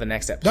the start of the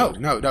next episode.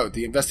 No.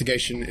 The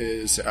investigation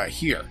is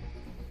here.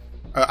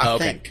 I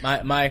think.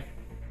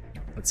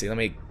 Let's see. Let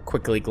me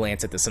quickly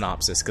glance at the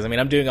synopsis, because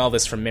I'm doing all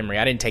this from memory.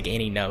 I didn't take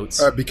any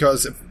notes.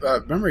 Because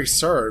if memory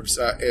serves,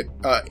 it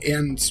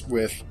ends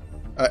with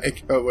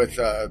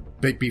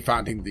Bigby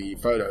finding the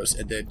photos,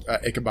 and then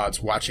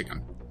Ichabod's watching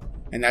them.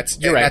 And that's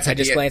you're right. I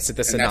just glanced at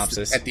the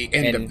synopsis at the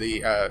end of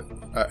the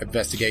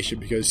investigation,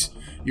 because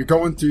you're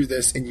going through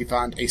this and you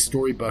find a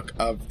storybook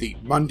of the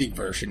Mundy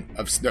version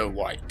of Snow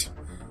White.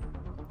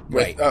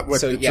 Right. With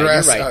So, the yeah,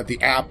 dress, you're right.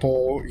 the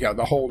apple,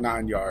 the whole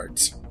 9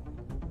 yards.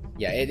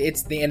 Yeah,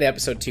 it's the end of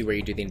episode 2 where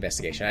you do the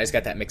investigation. I just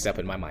got that mixed up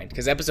in my mind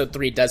because episode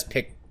 3 does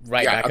pick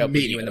right back up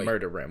with you in the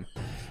murder room.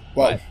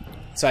 Well,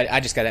 So I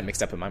just got that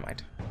mixed up in my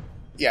mind.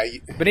 yeah.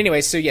 But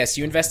anyway, so yes,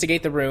 you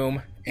investigate the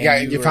room. And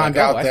And you were find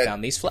like, out I that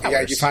found these flowers.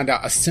 Yeah, you find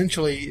out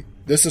essentially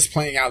this is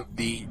playing out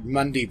the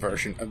Monday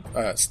version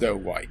of Snow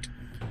White,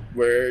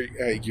 where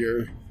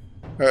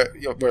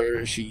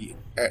where she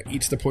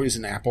eats the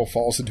poison apple,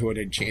 falls into an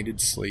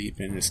enchanted sleep,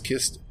 and is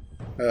kissed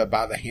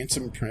by the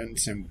handsome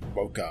prince and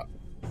woke up.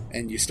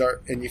 And you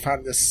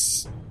find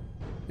this.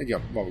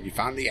 You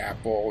find the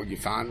apple. You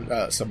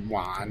find some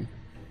wine.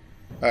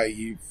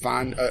 You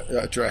find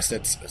a dress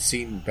that's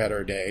seen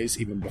better days,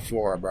 even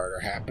before a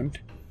murder happened,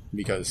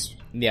 because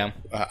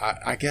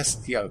I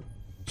guess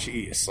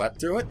she slept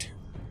through it.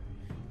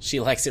 She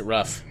likes it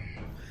rough.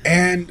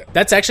 And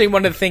that's actually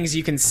one of the things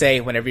you can say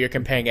whenever you're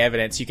comparing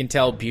evidence. You can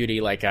tell Beauty,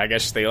 like, I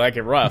guess they like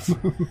it rough.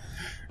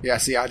 Yeah,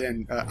 see, I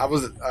didn't. I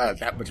wasn't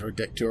that much of a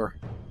dick to her.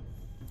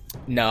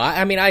 No,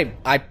 I mean,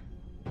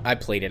 I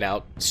played it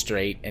out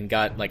straight and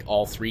got like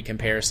all 3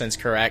 comparisons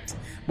correct,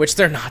 which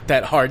they're not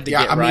that hard to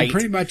get right. Yeah, I mean,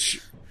 pretty much,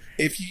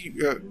 if you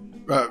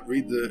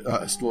read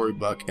the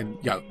storybook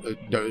and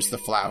notice the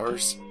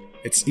flowers,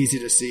 it's easy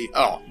to see.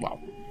 Oh,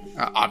 well,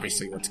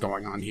 obviously, what's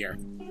going on here.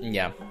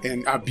 Yeah.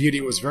 And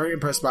Beauty was very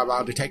impressed by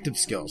my detective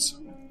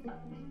skills.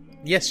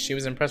 Yes, she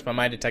was impressed by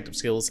my detective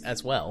skills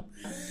as well,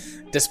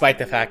 despite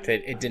the fact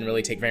that it didn't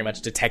really take very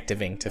much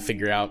detectiving to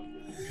figure out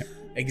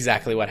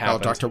exactly what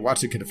happened. Dr.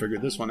 Watson could have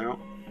figured this one out.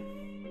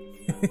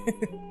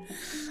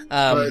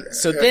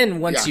 So then,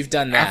 once you've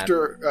done that,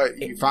 after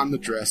you find the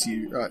dress,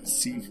 you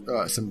see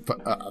some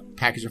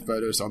package of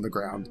photos on the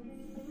ground,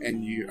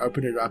 and you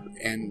open it up,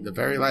 and the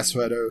very last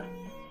photo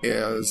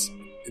is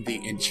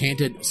the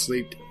enchanted,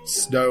 sleeped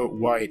Snow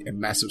White, in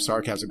massive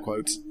sarcasm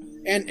quotes,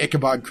 and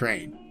Ichabod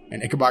Crane.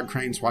 And Ichabod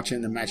Crane's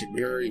watching the magic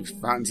mirror. He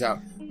finds out,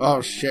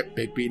 oh shit,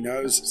 Bigby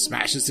knows,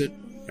 smashes it,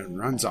 and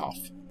runs off.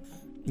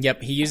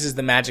 Yep, he uses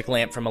the magic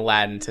lamp from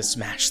Aladdin to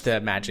smash the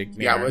magic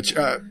mirror. Yeah, which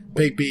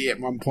Bigby at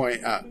one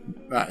point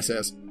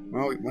says,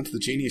 well, once the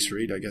genie's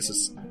freed, I guess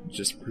it's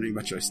just pretty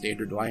much a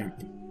standard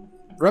lamp.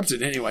 Rubs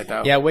it anyway,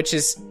 though. Yeah, which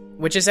is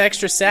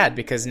extra sad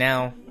because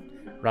now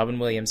Robin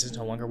Williams is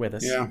no longer with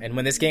us. Yeah. And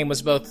when this game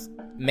was both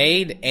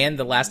made and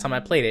the last time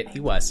I played it, he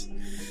was.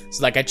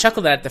 So like I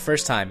chuckled at it the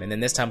first time, and then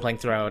this time playing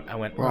through it, I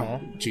went,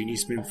 well,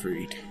 genie's been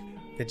freed.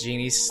 The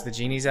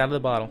genie's out of the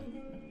bottle.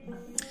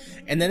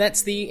 And then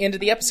that's the end of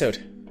the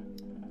episode.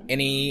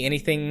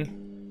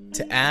 Anything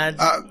to add?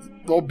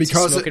 Well,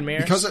 because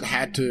it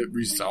had to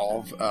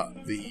resolve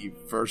the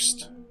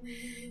first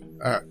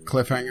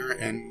cliffhanger,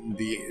 and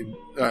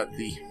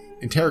the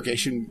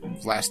interrogation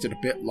lasted a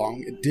bit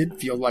long. It did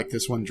feel like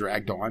this one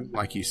dragged on,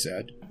 like you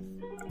said.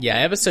 Yeah,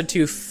 episode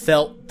 2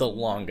 felt the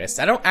longest.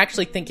 I don't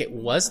actually think it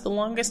was the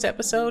longest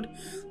episode.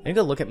 Let me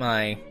go look at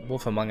my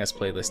Wolf Among Us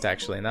playlist,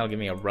 actually, and that'll give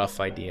me a rough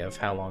idea of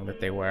how long that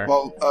they were.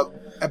 Well,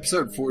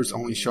 episode 4 is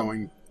only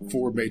showing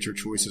 4 major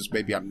choices.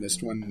 Maybe I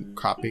missed one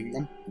copying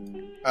them.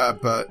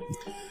 But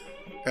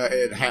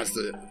it has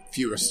the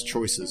fewest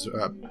choices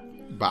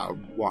by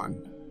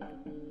 1.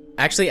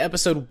 Actually,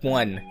 episode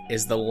 1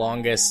 is the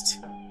longest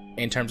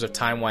in terms of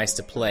time-wise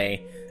to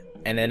play,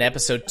 and then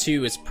episode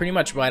 2 is pretty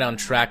much right on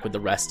track with the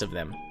rest of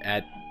them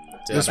at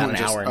about an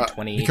hour and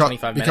 25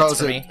 minutes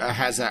for me. Because it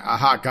has that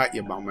aha got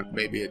you moment,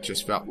 maybe it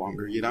just felt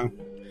longer, you know?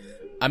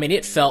 I mean,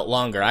 it felt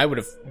longer. I would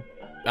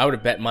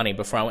have bet money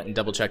before I went and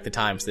double-checked the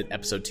times that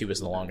episode 2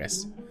 was the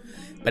longest.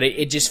 But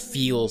it just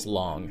feels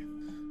long.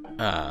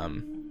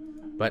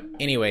 But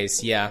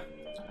anyways, yeah.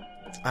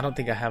 I don't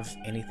think I have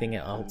anything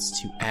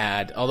else to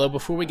add. Although,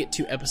 before we get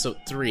to episode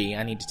 3,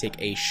 I need to take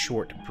a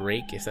short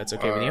break, if that's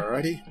okay with you.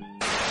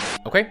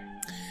 Alrighty. Okay.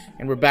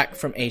 And we're back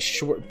from a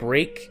short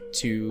break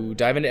to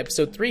dive into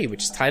episode 3,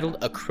 which is titled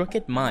A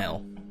Crooked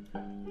Mile.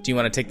 Do you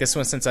want to take this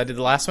one since I did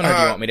the last one, or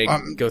do you want me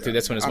to go through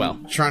this one as well?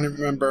 I'm trying to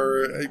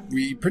remember.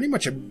 We pretty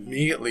much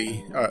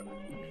immediately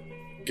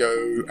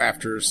go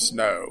after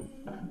Snow,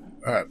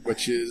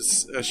 which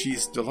is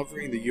she's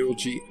delivering the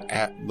eulogy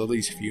at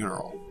Lily's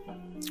funeral.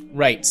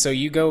 Right, so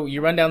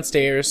you run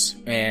downstairs,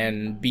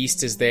 and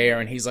Beast is there,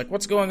 and he's like,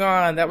 what's going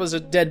on? That was a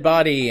dead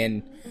body,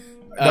 and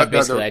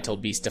basically I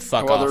told Beast to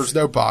fuck off. Well, there's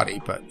no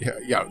body, but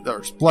yeah,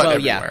 there's blood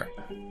everywhere.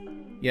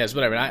 Yeah, it's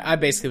whatever. And I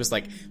basically was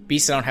like,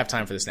 Beast, I don't have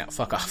time for this now.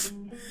 Fuck off.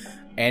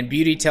 And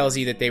Beauty tells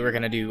you that they were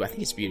going to do, I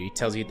think it's Beauty,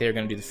 tells you that they were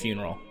going to do the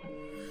funeral.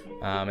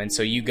 And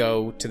so you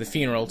go to the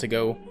funeral to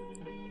go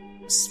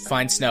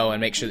find Snow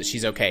and make sure that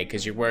she's okay,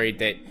 because you're worried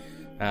that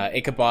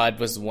Ichabod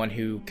was the one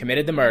who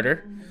committed the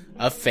murder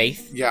of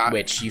Faith,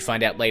 which you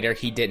find out later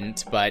he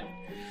didn't, but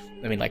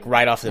I mean, like,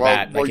 right off the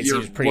bat, like, it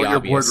seems pretty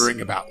obvious. You're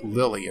wondering about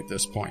Lily at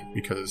this point,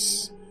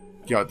 because,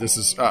 this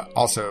is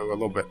also a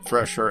little bit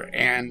fresher,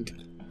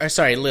 and...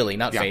 sorry, Lily,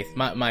 not Faith.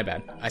 My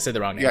bad. I said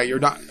the wrong name. Yeah, you're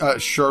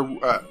not sure.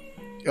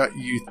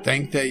 You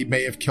think they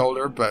may have killed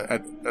her, but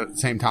at the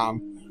same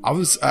time, I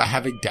was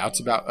having doubts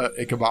about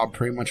Ichabod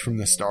pretty much from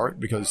the start,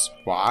 because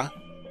why?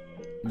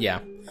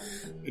 Yeah.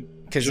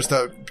 just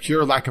a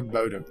pure lack of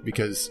motive.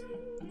 Because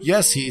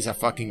yes, he's a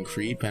fucking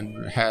creep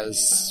and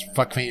has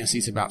fuck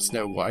fantasies about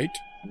Snow White,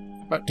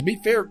 but to be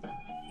fair,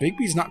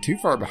 Bigby's not too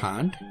far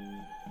behind.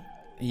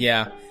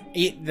 Yeah.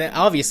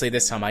 Obviously,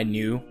 this time I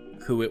knew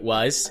who it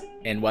was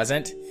and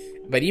wasn't.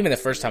 But even the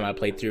first time I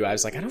played through, I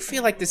was like, I don't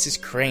feel like this is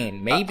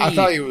Crane. Maybe I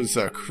thought he was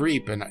a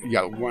creep and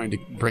wanted to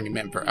bring him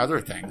in for other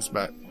things,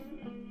 but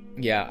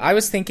yeah, I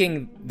was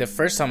thinking the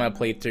first time I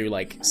played through,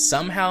 like,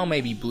 somehow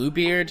maybe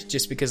Bluebeard,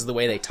 just because of the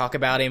way they talk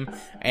about him.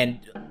 And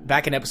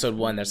back in episode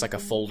 1, there's like a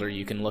folder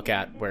you can look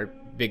at where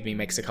Bigby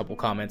makes a couple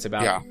comments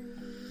about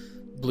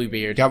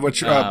Bluebeard. Yeah,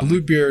 which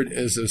Bluebeard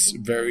is this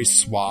very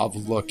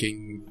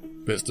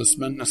suave-looking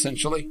businessman,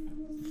 essentially.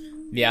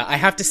 Yeah, I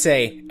have to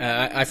say,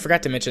 I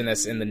forgot to mention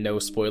this in the no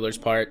spoilers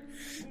part,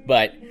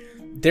 but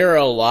there are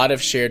a lot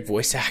of shared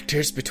voice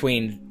actors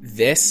between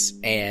this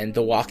and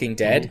The Walking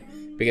Dead,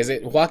 because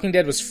Walking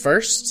Dead was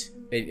first,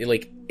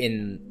 like,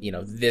 in,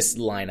 this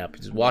lineup. It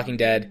was Walking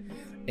Dead,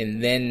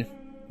 and then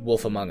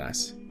Wolf Among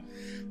Us.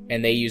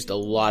 And they used a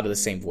lot of the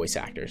same voice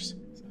actors.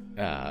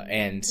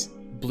 And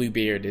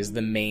Bluebeard is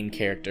the main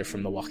character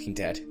from The Walking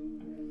Dead.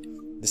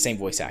 The same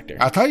voice actor.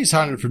 I thought he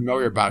sounded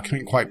familiar, but I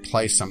couldn't quite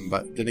place him,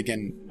 but then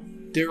again,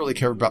 didn't really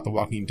care about The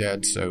Walking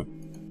Dead, so...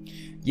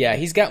 Yeah,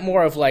 he's got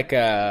more of like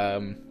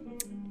an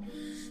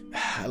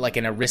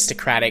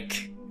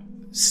aristocratic,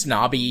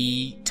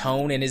 snobby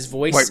tone in his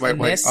voice.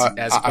 Wait.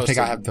 I think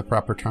I have the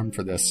proper term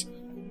for this.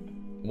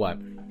 What?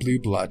 Blue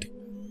blood.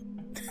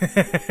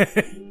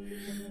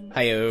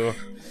 Hi-yo.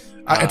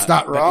 It's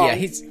not wrong. Yeah,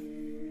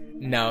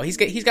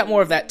 he's got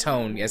more of that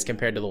tone as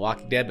compared to The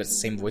Walking Dead, but it's the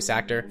same voice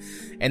actor.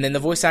 And then the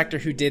voice actor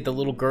who did the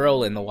little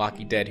girl in The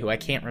Walking Dead, who I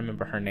can't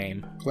remember her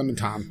name.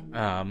 Clementine.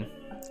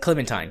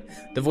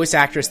 The voice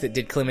actress that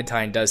did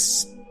Clementine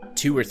does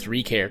 2 or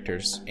 3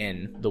 characters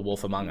in The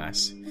Wolf Among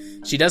Us.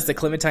 She does the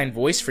Clementine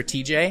voice for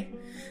TJ,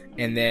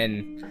 and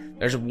then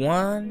there's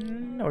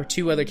 1 or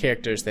 2 other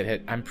characters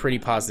that I'm pretty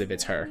positive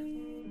it's her.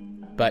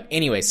 But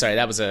anyway, sorry,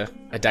 that was a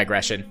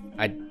digression.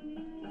 I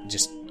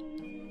just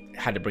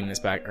had to bring this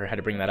back, or had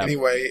to bring that up.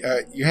 Anyway,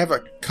 you have a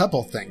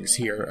couple things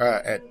here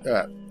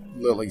at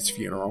Lily's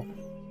funeral.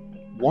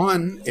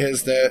 One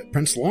is that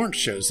Prince Lawrence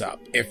shows up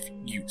if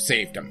you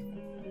saved him.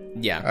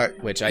 Yeah,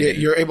 which I did.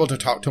 You're able to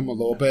talk to him a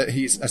little bit.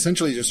 He's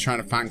essentially just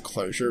trying to find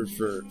closure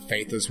for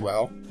Faith as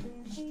well,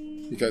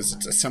 because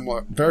it's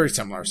a very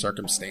similar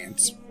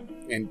circumstance.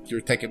 And you're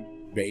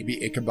thinking maybe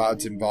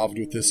Ichabod's involved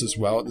with this as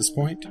well at this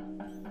point.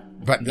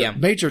 But the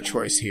major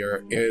choice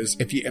here is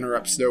if you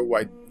interrupt Snow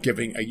White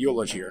giving a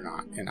eulogy or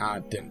not, and I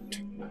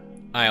didn't.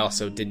 I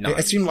also did not.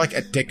 It seemed like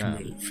a dick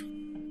move.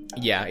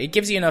 Yeah, it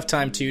gives you enough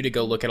time, too, to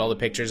go look at all the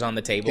pictures on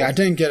the table. Yeah, I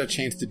didn't get a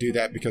chance to do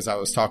that because I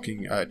was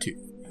talking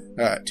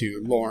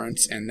to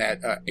Lawrence, and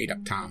that ate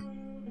up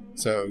time.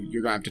 So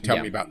you're going to have to tell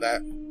me about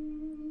that.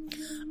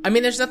 I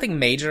mean, there's nothing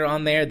major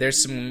on there.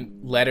 There's some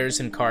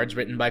letters and cards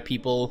written by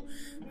people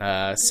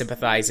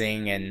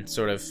sympathizing and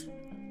sort of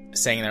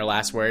saying their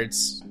last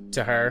words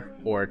to her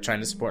or trying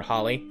to support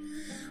Holly.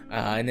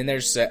 And then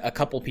there's a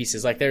couple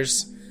pieces. Like,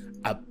 there's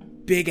a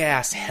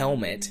big-ass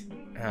helmet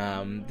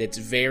that's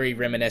very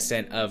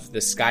reminiscent of the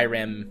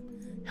Skyrim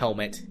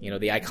helmet,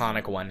 the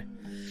iconic one,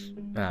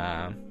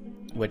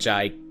 which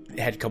I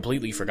had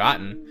completely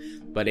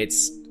forgotten, but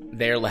it's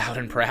there loud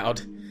and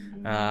proud.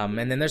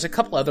 And then there's a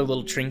couple other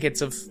little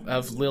trinkets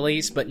of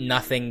Lily's, but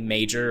nothing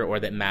major or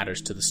that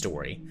matters to the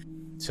story.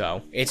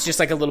 So it's just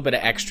like a little bit of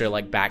extra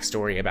like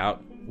backstory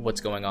about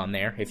what's going on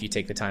there if you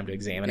take the time to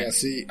examine it. Yeah,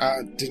 see,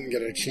 I didn't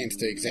get a chance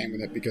to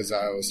examine it because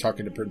I was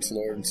talking to Prince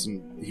Lawrence,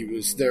 and he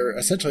was there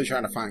essentially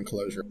trying to find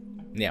closure.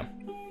 Yeah.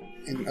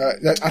 And I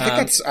think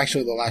that's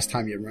actually the last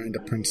time you run into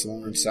Prince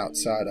Lawrence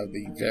outside of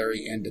the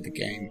very end of the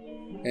game.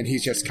 And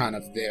he's just kind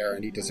of there,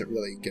 and he doesn't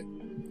really get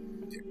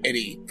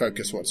any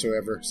focus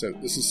whatsoever. So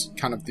this is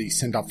kind of the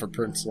send-off for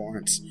Prince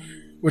Lawrence,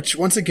 which,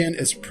 once again,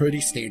 is pretty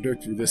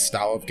standard through this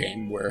style of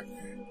game, where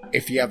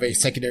if you have a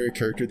secondary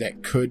character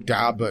that could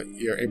die but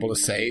you're able to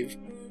save,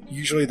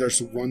 usually there's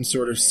one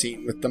sort of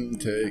scene with them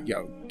to,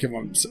 give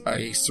them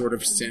a sort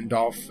of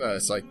send-off.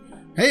 It's like,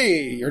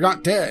 hey, you're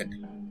not dead.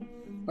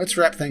 Let's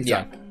wrap things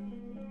up.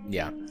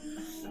 Yeah.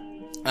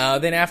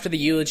 Then after the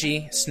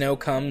eulogy, Snow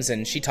comes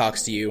and she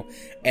talks to you.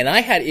 And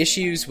I had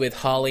issues with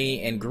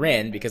Holly and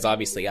Grin because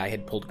obviously I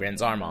had pulled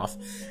Grin's arm off.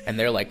 And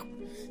they're like,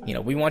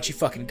 we want you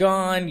fucking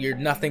gone. You're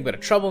nothing but a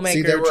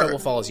troublemaker. Trouble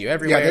follows you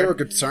everywhere. Yeah, they were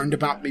concerned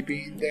about me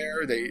being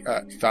there. They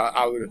thought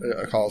I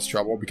would cause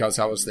trouble because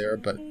I was there,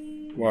 but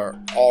were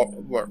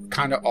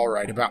kind of all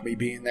right about me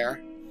being there.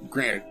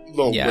 Granted, a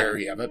little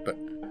wary of it, but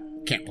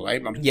can't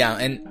blame them. Yeah,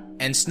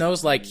 and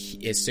Snow's like,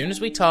 as soon as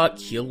we talk,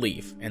 he'll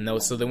leave.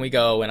 And so then we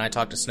go, and I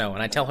talk to Snow,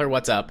 and I tell her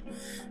what's up.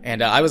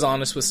 And I was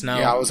honest with Snow.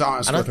 Yeah, I was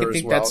honest with her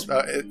as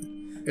well.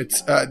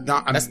 It's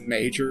not a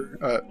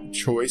major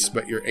choice,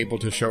 but you're able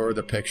to show her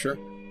the picture.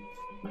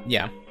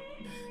 Yeah.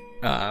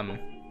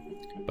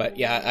 But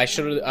yeah,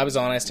 I was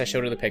honest. I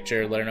showed her the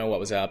picture, let her know what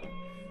was up.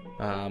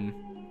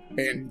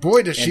 And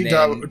boy, did she do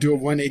a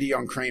 180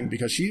 on Crane,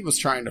 because she was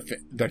trying to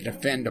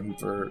defend him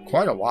for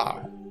quite a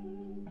while.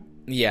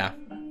 Yeah.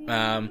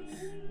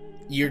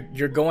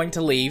 You're going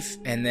to leave,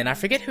 and then I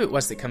forget who it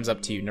was that comes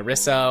up to you,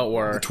 Narissa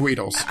or The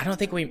Tweedles. I don't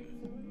think we.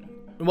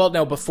 Well,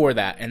 no, before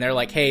that, and they're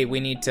like, "Hey, we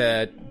need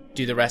to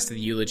do the rest of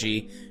the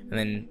eulogy," and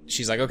then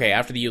she's like, "Okay,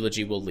 after the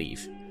eulogy, we'll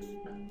leave."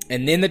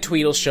 And then the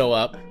Tweedles show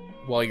up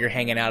while you're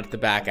hanging out at the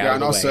back. Yeah,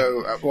 and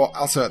also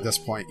at this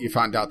point, you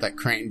find out that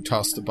Crane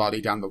tossed the body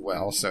down the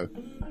well, so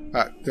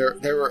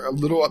they were a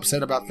little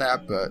upset about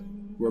that, but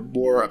were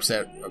more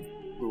upset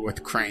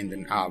with Crane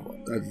than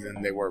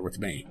they were with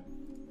me.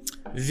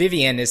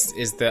 Vivian is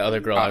the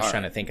other girl I was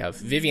trying to think of.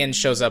 Vivian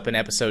shows up in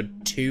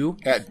episode 2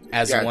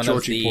 as one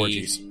Georgie of the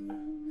Porgies.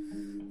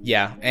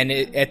 Yeah, and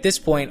at this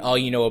point, all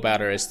you know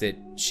about her is that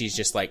she's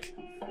just like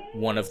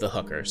one of the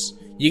hookers.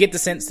 You get the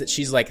sense that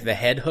she's like the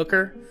head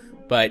hooker,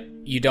 but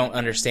you don't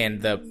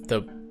understand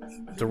the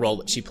role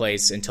that she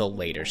plays until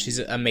later. She's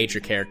a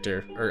major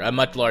character, or a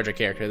much larger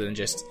character than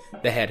just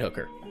the head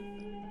hooker.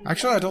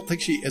 Actually, I don't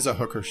think she is a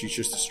hooker. She's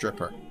just a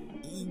stripper.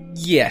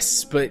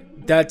 Yes, but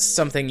that's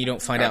something you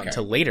don't find out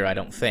until later, I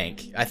don't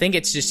think. I think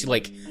it's just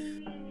like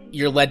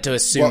you're led to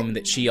assume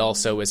that she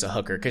also is a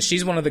hooker, because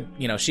she's one of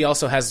the, she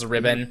also has the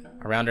ribbon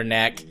around her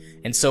neck,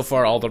 and so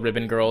far all the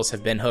ribbon girls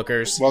have been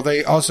hookers. Well,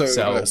 they also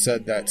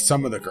said that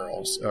some of the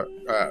girls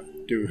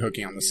do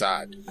hooking on the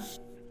side.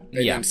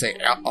 They didn't say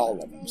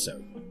all of them,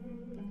 so.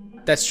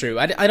 That's true.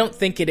 I don't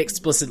think it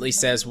explicitly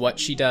says what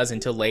she does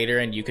until later,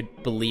 and you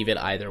could believe it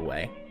either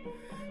way.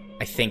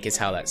 I think is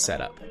how that's set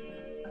up.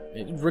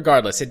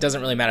 Regardless, it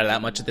doesn't really matter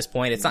that much at this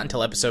point. It's not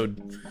until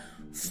episode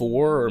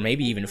 4 or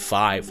maybe even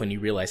 5 when you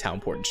realize how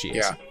important she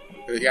is.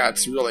 Yeah,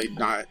 it's really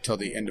not until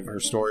the end of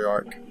her story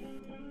arc.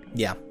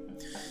 Yeah.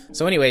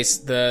 So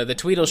anyways, the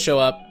Tweedles show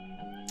up.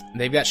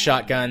 They've got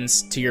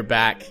shotguns to your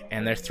back,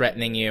 and they're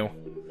threatening you.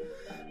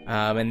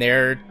 And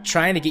they're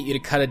trying to get you to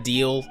cut a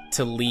deal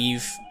to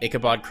leave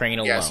Ichabod Crane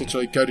alone. Yeah,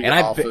 essentially go to your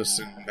office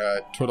and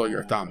twiddle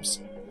your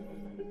thumbs.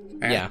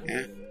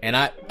 And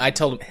I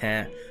told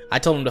him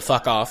to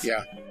fuck off.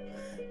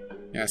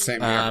 Yeah,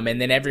 same here. And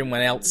then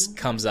everyone else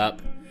comes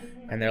up,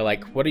 and they're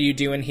like, "What are you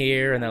doing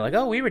here?" And they're like,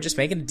 "Oh, we were just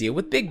making a deal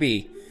with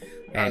Bigby."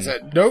 And I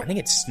said, "Nope." I think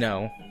it's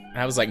Snow.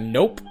 And I was like,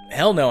 "Nope,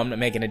 hell no, I'm not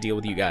making a deal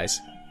with you guys."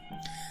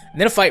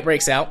 And then a fight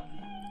breaks out.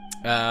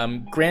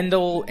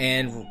 Grendel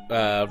and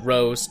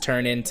Rose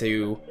turn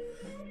into,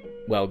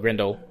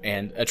 Grendel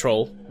and a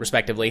troll,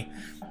 respectively,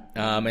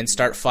 and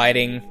start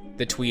fighting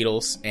the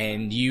Tweedles.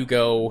 And you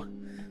go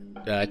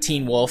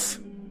Teen Wolf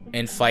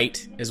and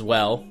fight as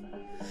well.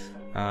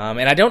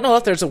 And I don't know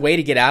if there's a way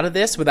to get out of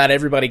this without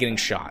everybody getting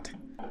shot.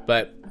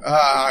 But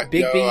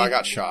Bigby, I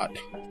got shot.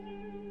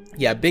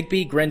 Yeah,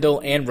 Bigby,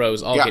 Grendel, and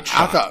Rose all get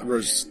shot. I thought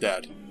Rose was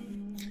dead.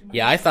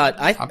 Yeah, I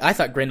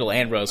thought Grendel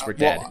and Rose were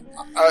dead.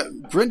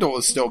 Grendel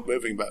was still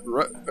moving, but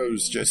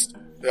Rose just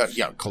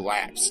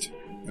collapsed.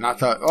 And I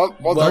thought,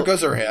 there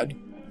goes her head.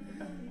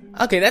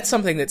 Okay, that's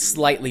something that's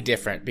slightly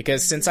different,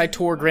 because since I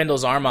tore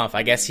Grendel's arm off,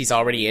 I guess he's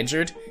already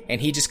injured,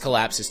 and he just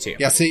collapses too.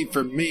 Yeah, see,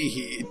 for me,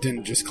 he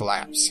didn't just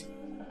collapse.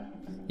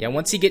 Yeah,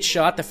 once he gets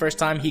shot the first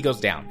time, he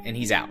goes down, and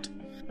he's out.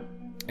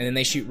 And then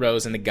they shoot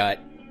Rose in the gut,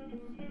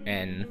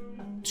 and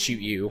shoot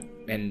you,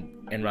 and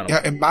run away.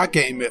 Yeah, in my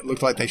game, it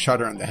looked like they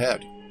shot her in the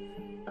head.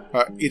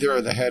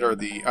 Either the head or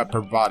the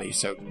upper body,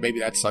 so maybe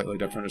that's slightly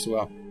different as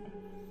well.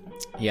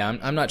 Yeah,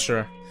 I'm not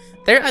sure.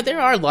 There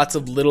are lots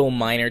of little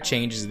minor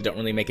changes that don't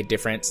really make a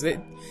difference.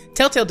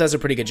 Telltale does a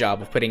pretty good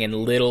job of putting in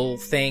little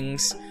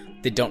things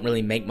that don't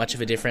really make much of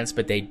a difference,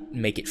 but they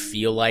make it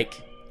feel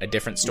like a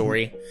different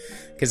story.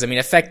 Because,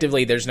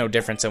 effectively, there's no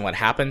difference in what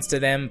happens to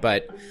them,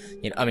 but,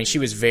 she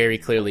was very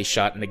clearly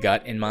shot in the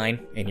gut in mine,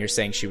 and you're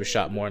saying she was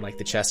shot more in,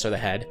 the chest or the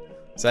head.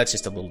 So that's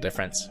just a little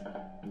difference.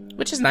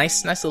 Which is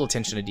nice. Nice little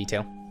attention to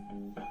detail.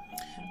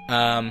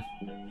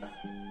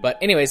 But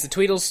anyways, the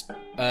Tweedles,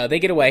 they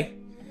get away,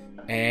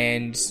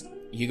 and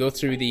you go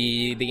through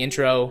the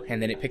intro,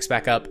 and then it picks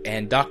back up,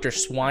 and Dr.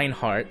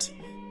 Swinehart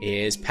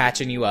is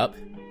patching you up.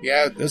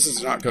 Yeah, this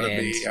is not going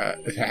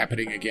to be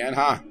happening again,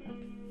 huh?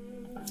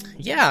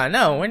 Yeah,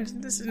 no.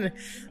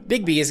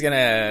 Bigby is going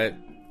to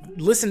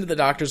listen to the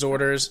doctor's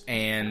orders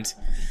and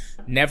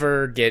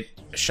never get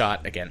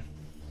shot again.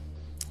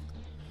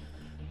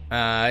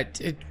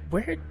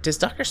 Where does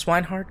Dr.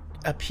 Swinehart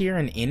appear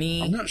in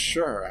any... I'm not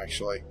sure,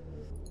 actually.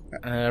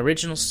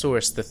 Original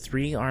source, the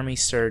 3 army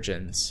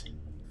surgeons.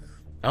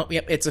 Oh,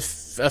 yep, it's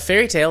a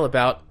fairy tale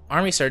about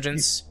army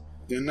surgeons.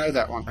 Didn't know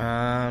that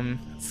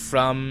one.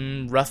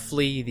 From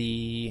roughly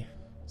the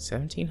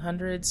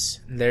 1700s.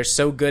 They're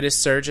so good as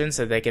surgeons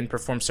that they can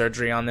perform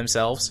surgery on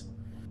themselves.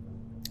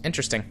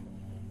 Interesting.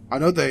 I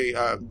know they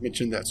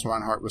mentioned that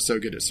Swinehart was so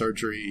good at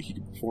surgery he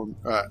could perform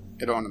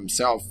it on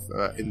himself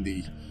in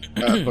the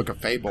Book of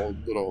Fable,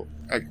 little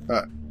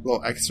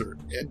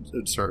excerpt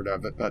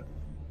of it, but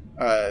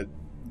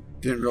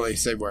didn't really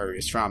say where he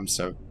was from,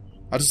 so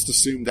I just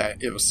assumed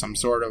that it was some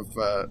sort of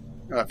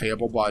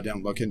fable, but I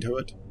didn't look into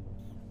it.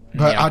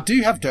 But yeah. I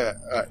do have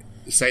to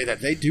say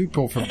that they do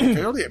pull from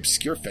fairly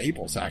obscure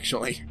fables,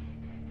 actually.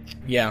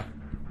 Yeah.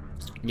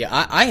 Yeah,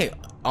 I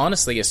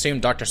honestly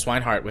assumed Dr.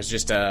 Swinehart was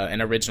just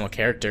an original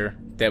character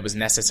that was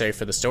necessary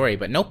for the story,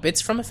 but nope,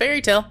 it's from a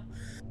fairy tale.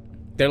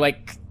 They're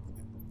like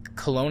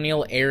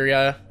colonial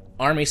area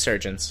army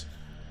surgeons,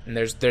 and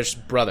there's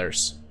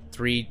brothers,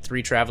 three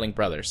traveling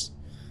brothers,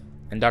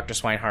 and Dr.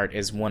 Swinehart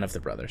is one of the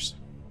brothers.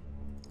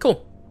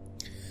 Cool.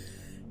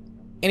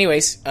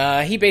 Anyways,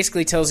 he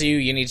basically tells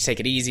you need to take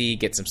it easy,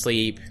 get some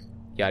sleep,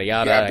 yada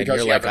yada. Yeah, because and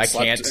you you're like, haven't I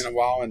slept can't. in a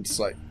while, and it's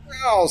like,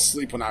 I'll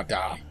sleep when I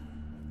die.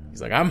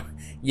 He's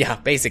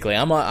like, basically,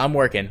 I'm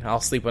working. I'll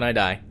sleep when I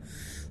die.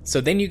 So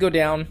then you go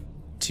down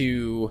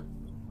to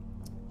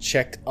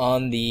check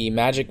on the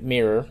magic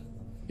mirror.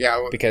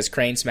 Yeah, because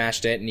Crane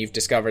smashed it, and you've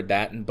discovered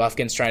that, and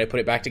Buffkin's trying to put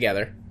it back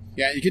together.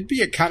 Yeah, you could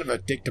be a kind of a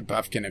dick to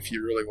Buffkin if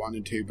you really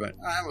wanted to, but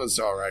I was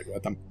alright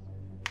with him.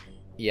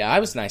 Yeah, I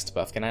was nice to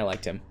Buffkin. I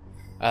liked him.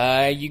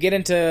 You get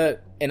into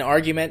an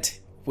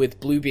argument with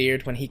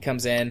Bluebeard when he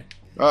comes in.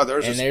 Oh,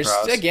 there's and a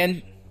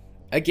surprise.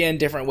 again,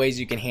 different ways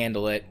you can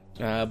handle it.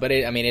 But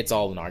it's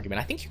all an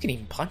argument. I think you can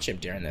even punch him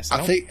during this.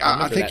 I think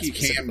that you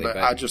can, but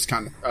I just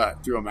kind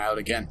of threw him out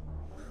again.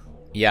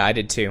 Yeah, I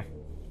did too.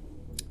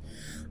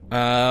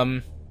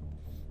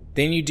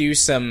 Then you do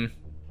some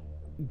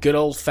good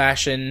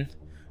old-fashioned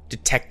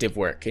detective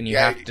work, and you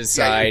have to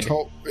decide...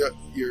 Yeah,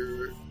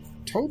 you're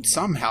told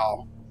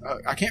somehow...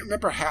 I can't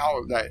remember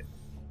how that...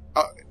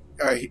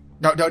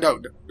 No.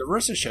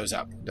 Narissa shows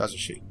up, doesn't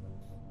she?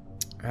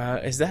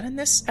 Is that in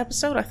this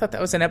episode? I thought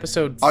that was in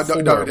episode 4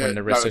 when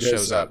Narissa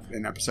shows up.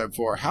 In episode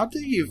 4. How do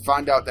you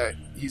find out that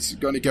he's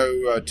going to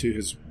go to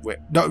his witch?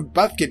 No,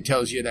 Buffkin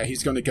tells you that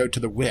he's going to go to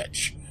the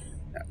witch.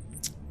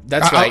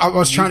 That's right. I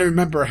was trying to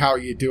remember how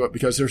you do it,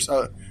 because there's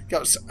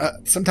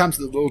sometimes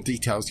the little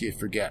details you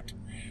forget.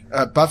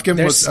 Buffkin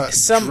was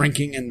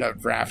drinking in the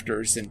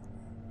rafters and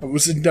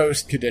was in no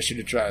condition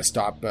to try to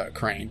stop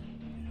Crane.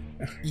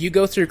 You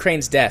go through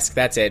Crane's desk.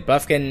 That's it.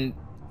 Buffkin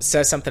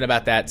says something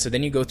about that, so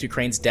then you go through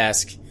Crane's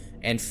desk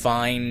and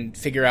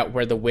figure out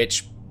where the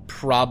witch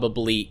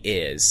probably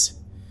is.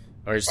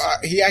 Or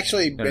he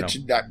actually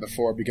mentioned that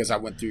before, because I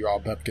went through all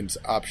Buffkin's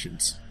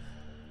options.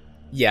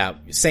 Yeah,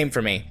 same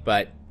for me,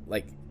 but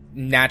like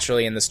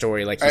naturally in the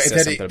story, like he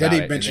says something about it.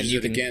 Then he mentions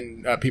it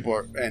again. People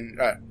are, and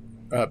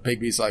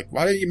Bigby's like,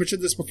 "Why didn't you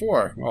mention this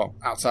before?" Well,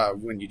 outside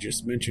of when you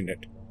just mentioned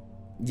it.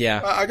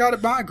 Yeah, I got a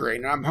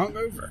migraine and I'm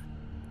hungover.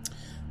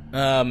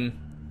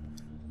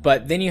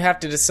 But then you have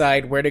to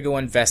decide where to go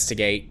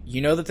investigate.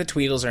 You know that the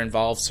Tweedles are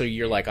involved, so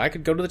you're like, I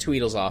could go to the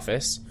Tweedles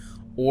office,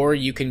 or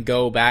you can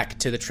go back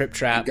to the Trip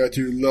Trap, go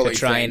through Lily to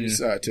try things,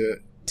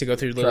 to go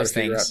through Lily's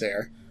things. Out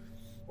there.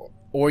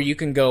 Or you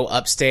can go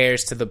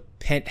upstairs to the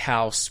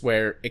penthouse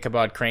where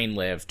Ichabod Crane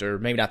lived, or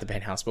maybe not the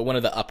penthouse, but one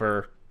of the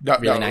upper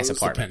really nice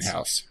apartments. The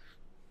penthouse.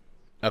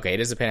 Okay, it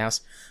is a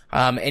penthouse.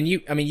 And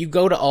you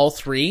go to all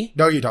three.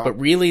 No, you don't. But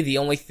really, the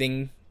only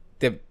thing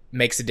that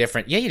makes a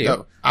difference. Yeah, you do.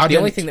 No, the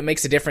only thing that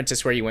makes a difference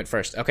is where you went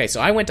first. Okay,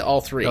 so I went to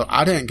all three. No,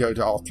 I didn't go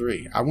to all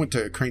three. I went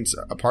to Crane's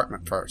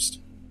apartment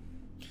first.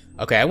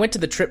 Okay, I went to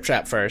the Trip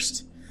Trap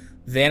first.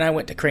 Then I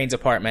went to Crane's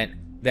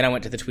apartment. Then I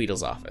went to the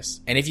Tweedles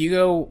office. And if you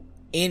go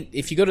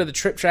to the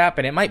Trip Trap,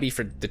 and it might be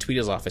for the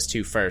Tweedles office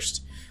too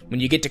first, when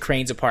you get to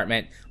Crane's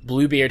apartment,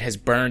 Bluebeard has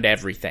burned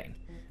everything.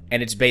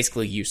 And it's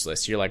basically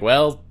useless. You're like,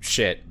 well,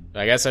 shit.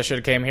 I guess I should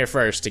have came here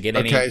first to get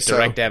any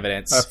direct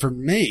evidence. For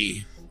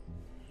me,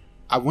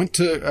 I went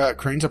to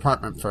Crane's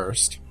apartment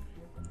first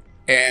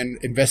and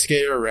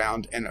investigated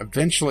around, and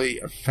eventually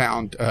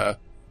found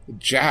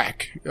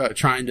Jack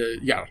trying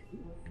to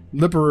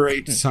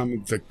liberate some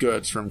of the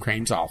goods from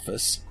Crane's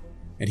office.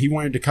 And he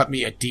wanted to cut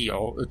me a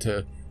deal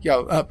to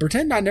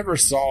pretend I never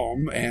saw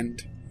him,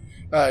 and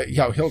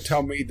he'll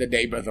tell me the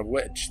name of the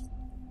witch.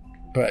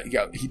 But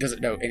he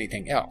doesn't know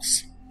anything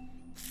else.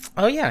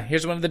 Oh yeah,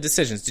 here's one of the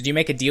decisions. Did you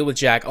make a deal with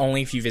Jack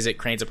only if you visit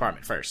Crane's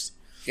apartment first?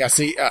 Yeah,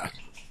 see,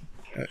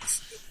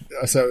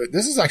 so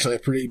this is actually a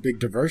pretty big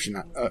diversion.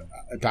 I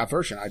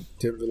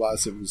didn't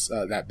realize it was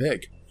that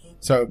big.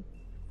 So,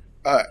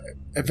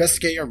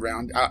 investigating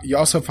around, you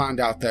also find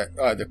out that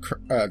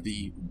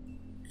the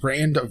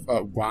brand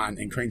of wine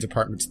in Crane's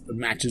apartments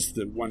matches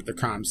the one at the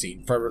crime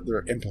scene,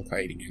 further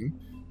implicating him.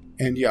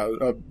 And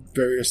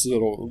various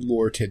little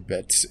lore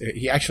tidbits.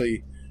 He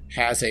actually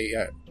has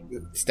a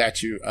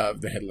statue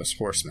of the Headless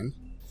Horseman.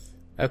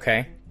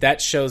 Okay,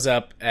 that shows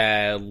up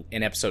in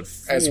episode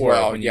 4 as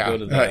well. When you go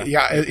to the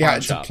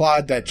it's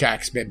implied that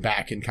Jack's been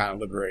back and kind of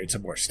liberated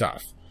some more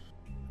stuff.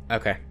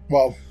 Okay.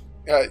 Well,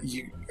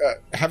 you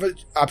have an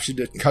option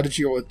to cut a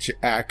deal with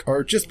Jack,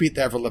 or just beat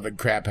the ever-living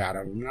crap out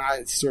of him. And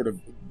I sort of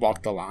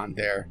walked the line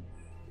there,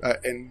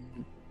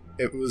 and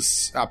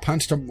I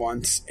punched him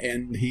once,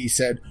 and he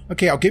said,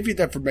 "Okay, I'll give you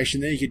the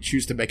information. Then you can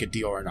choose to make a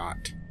deal or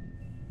not."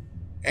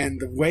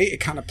 And the way it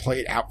kind of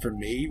played out for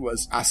me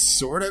was I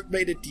sort of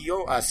made a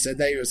deal. I said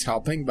that he was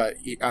helping, but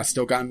I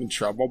still got him in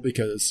trouble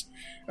because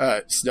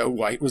Snow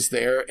White was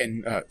there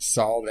and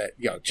saw that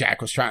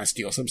Jack was trying to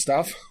steal some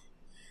stuff.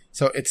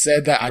 So it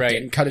said that I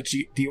didn't cut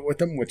a deal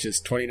with him, which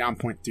is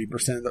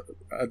 29.3%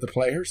 of the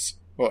players.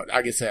 Well,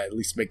 I guess I at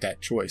least make that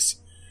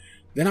choice.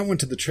 Then I went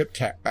to the Trip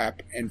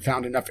app and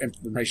found enough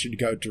information to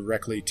go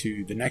directly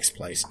to the next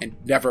place and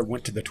never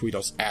went to the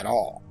Tweedles at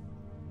all.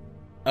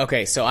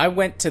 Okay, so I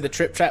went to the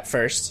Trip Trap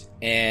first,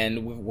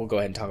 and we'll go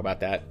ahead and talk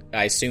about that.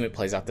 I assume it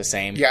plays out the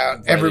same. Yeah,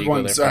 whether you go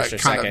everyone's there first or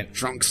kind second. of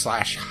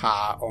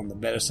drunk/high on the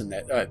medicine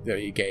that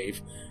he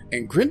gave.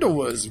 And Grendel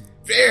was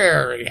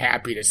very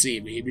happy to see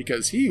me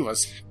because he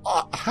was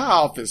high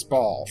off his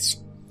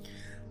balls.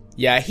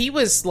 Yeah, he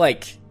was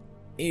like,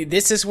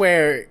 this is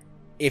where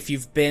if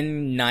you've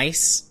been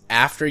nice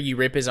after you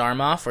rip his arm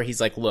off, where he's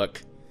like,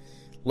 look,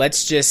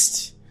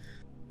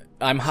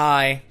 I'm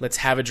high, let's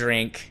have a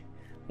drink.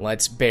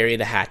 Let's bury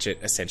the hatchet,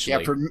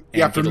 essentially. For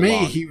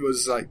me, he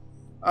was like,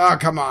 "Oh,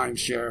 come on,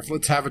 Sheriff.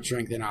 Let's have a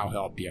drink, then I'll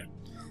help you."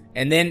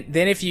 And then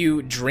if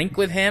you drink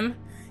with him,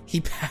 he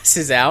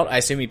passes out. I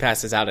assume he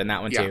passes out in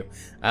that one too.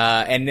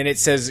 And then it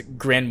says,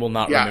 "Gren will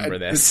not remember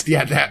this."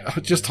 That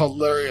just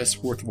hilarious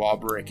fourth wall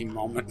breaking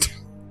moment.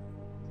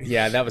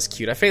 Yeah, that was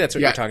cute. I think that's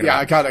what you're talking about.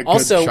 I got a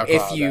good chuckle out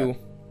of that.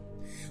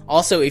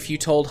 Also, if you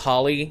told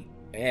Holly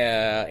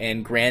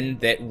and Gren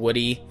that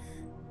Woody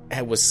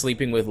was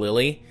sleeping with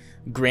Lily,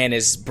 Gran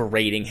is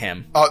berating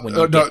him. No.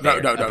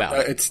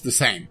 It's the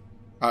same.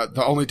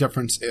 The only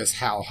difference is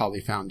how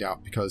Holly found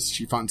out, because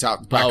she finds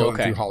out by going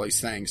through Holly's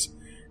things,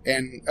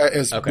 and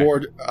is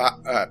more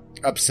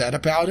upset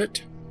about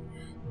it,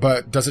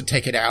 but doesn't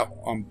take it out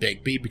on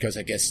Bigby because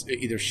I guess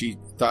either she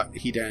thought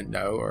he didn't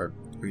know, or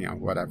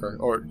whatever,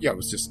 or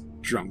was just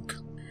drunk.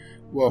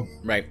 Well,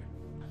 right.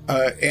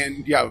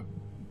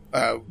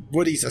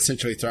 Woody's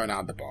essentially thrown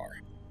out of the bar.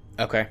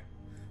 Okay.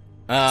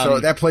 So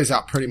that plays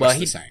out pretty much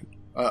the same.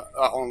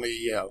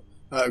 Only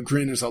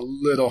Grin is a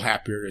little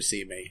happier to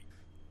see me.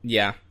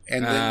 Yeah.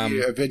 And then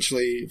you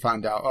eventually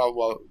find out,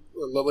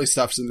 Lily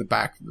stuff's in the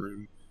back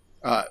room.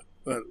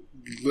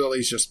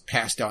 Lily's just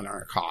passed out on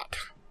her cot.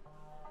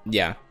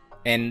 Yeah.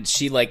 And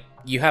she,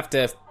 you have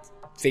to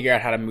figure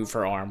out how to move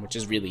her arm, which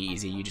is really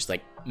easy. You just,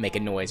 make a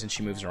noise and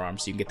she moves her arm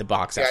so you can get the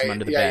box out from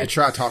under the bed. Yeah, you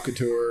try talking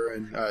to her,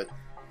 and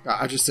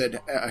I just said,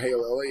 "Hey,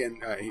 Lily,"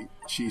 and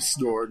she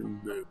snored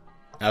and moved.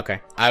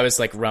 Okay. I was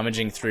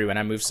rummaging through and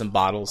I moved some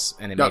bottles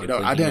and it made a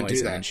clinking I didn't noise do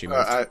that. And then she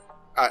moved.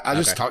 I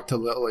just talked to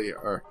Lily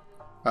or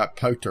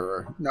poked her.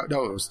 Or, no,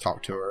 it was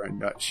talked to her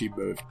and she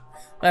moved.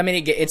 I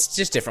mean, it's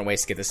just different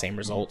ways to get the same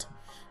result.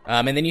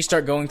 And then you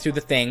start going through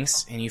the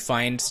things and you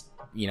find,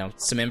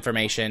 some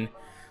information.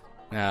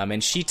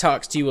 And she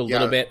talks to you a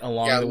little bit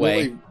along the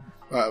way.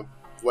 Lily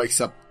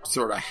wakes up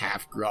sort of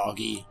half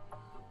groggy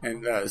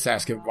and is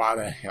asking, "Why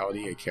the hell do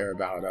you care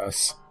about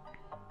us?"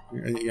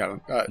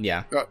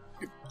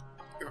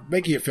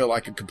 Making you feel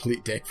like a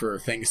complete dick for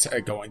things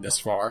going this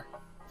far.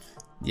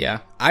 Yeah.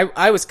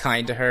 I was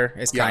kind to her,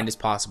 as kind as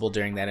possible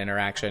during that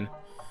interaction.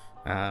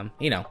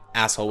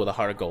 Asshole with a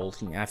heart of gold.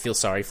 I feel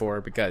sorry for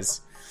her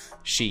because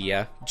she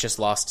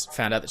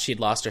found out that she'd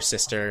lost her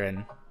sister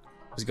and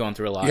was going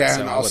through a lot. Yeah,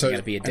 so and I wasn't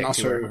going to be a dick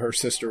to her. Her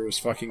sister was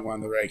fucking one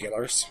of the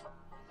regulars.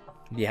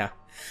 Yeah.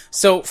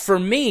 So for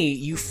me,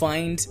 you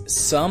find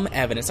some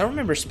evidence. I don't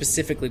remember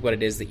specifically what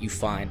it is that you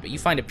find, but you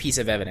find a piece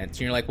of evidence.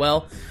 And you're like,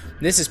 well,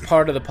 this is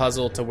part of the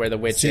puzzle to where the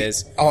witch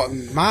is. I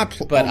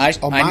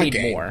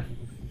need more.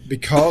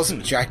 Because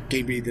Jack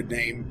gave me the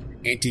name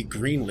Auntie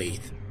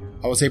Greenleaf,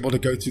 I was able to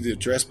go through the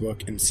address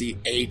book and see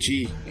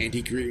AG,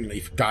 Auntie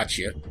Greenleaf,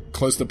 gotcha,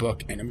 close the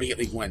book, and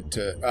immediately went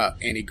to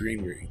Auntie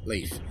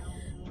Greenleaf.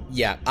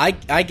 Yeah,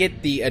 I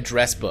get the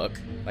address book.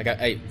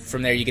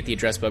 From there you get the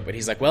address book, but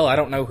he's like, well, I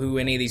don't know who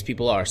any of these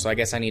people are, so I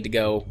guess I need to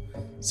go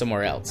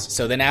somewhere else.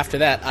 So then after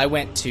that, I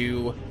went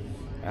to,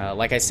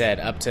 like I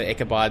said, up to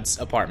Ichabod's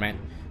apartment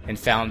and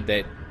found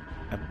that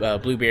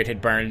Bluebeard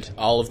had burned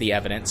all of the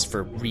evidence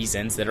for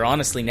reasons that are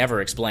honestly never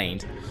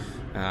explained.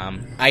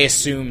 I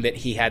assume that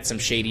he had some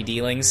shady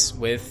dealings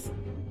with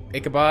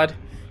Ichabod,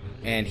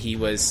 and he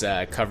was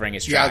covering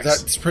his tracks. Yeah,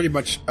 that's pretty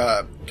much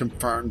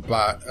confirmed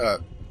by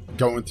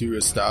going through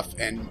his stuff.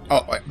 And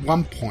at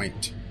one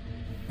point,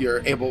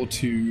 you're able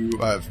to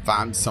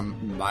find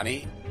some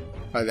money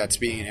that's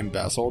being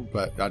embezzled,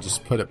 but I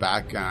just put it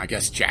back, and I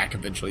guess Jack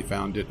eventually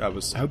found it. I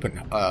was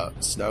hoping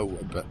Snow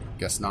would, but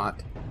guess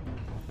not.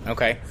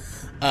 Okay.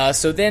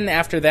 So then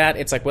after that,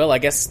 it's like, well, I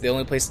guess the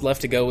only place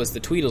left to go was the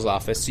Tweedle's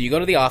office. So you go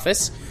to the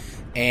office,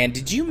 and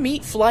did you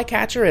meet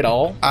Flycatcher at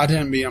all? I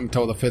didn't meet him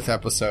until the 5th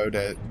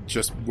episode.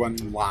 Just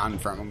one line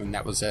from him, and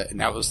that was it.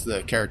 And that was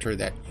the character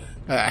that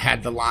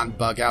had the line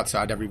bug out, so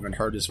I never even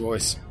heard his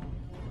voice.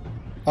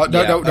 Oh,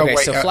 no, wait.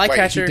 So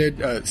Flycatcher... He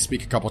did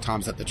speak a couple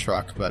times at the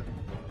truck, but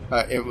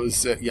it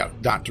was,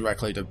 not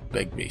directly to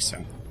Bigby,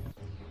 so...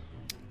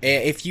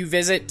 If you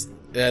visit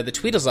the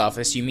Tweedle's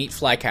office, you meet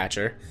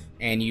Flycatcher,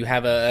 and you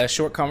have a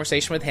short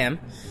conversation with him,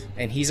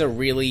 and he's a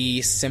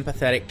really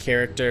sympathetic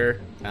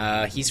character.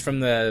 He's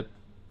from the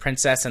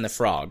Princess and the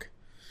Frog,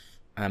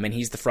 and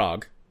he's the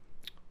frog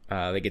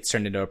that gets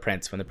turned into a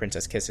prince when the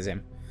princess kisses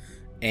him.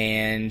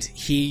 And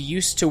he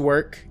used to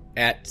work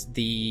at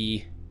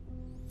the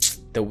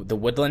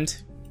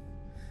Woodland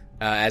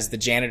as the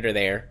janitor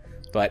there,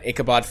 but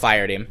Ichabod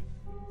fired him,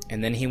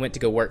 and then he went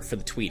to go work for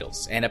the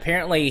Tweedles. And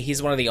apparently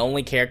he's one of the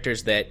only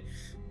characters that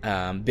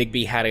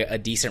Bigby had a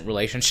decent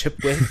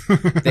relationship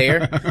with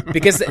there,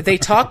 because they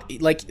talk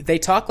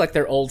like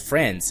they're old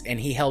friends, and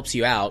he helps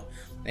you out,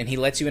 and he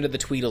lets you into the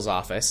Tweedle's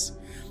office.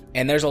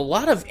 And there's a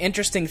lot of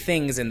interesting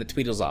things in the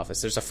Tweedle's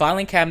office. There's a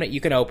filing cabinet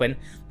you can open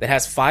that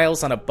has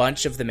files on a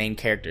bunch of the main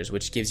characters,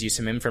 which gives you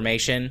some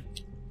information.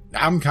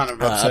 I'm kind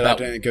of upset I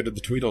didn't go to the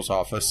Tweedle's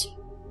office.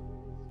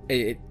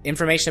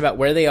 Information about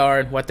where they are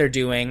and what they're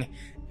doing,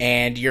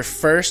 and your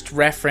first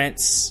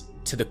reference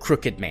to the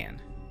Crooked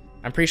Man.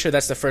 I'm pretty sure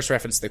that's the first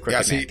reference to the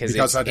Crooked Man.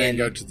 Because I didn't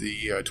go to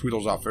the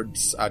Tweedle's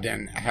office, I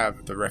didn't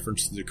have the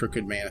reference to the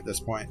Crooked Man at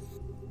this point.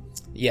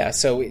 Yeah,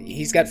 so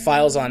he's got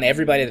files on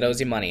everybody that owes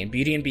you money, and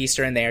Beauty and Beast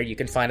are in there. You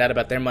can find out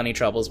about their money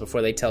troubles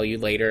before they tell you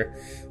later.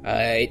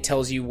 It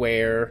tells you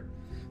where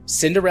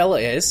Cinderella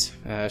is.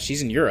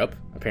 She's in Europe,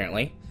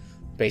 apparently,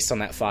 based on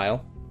that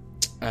file.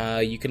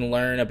 You can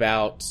learn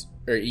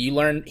you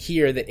learn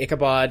here that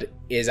Ichabod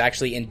is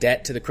actually in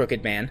debt to the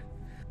Crooked Man,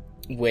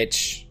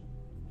 which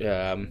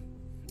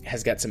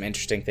has got some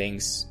interesting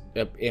things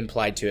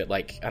implied to it.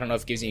 Like, I don't know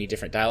if it gives you any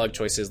different dialogue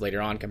choices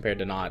later on compared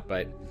to not,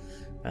 but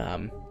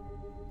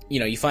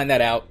you find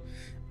that out,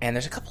 and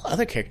there's a couple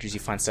other characters you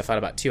find stuff out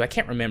about too. I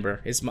can't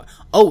remember.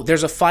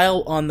 There's a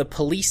file on the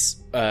police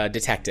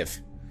detective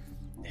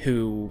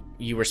who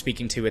you were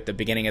speaking to at the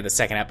beginning of the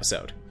second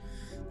episode.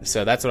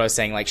 So that's what I was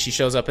saying. Like, she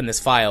shows up in this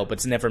file, but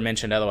it's never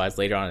mentioned otherwise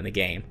later on in the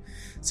game.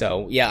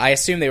 So yeah, I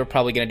assume they were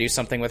probably going to do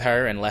something with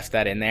her and left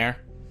that in there,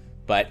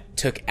 but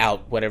took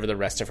out whatever the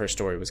rest of her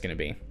story was going to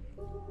be.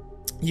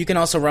 You can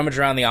also rummage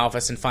around the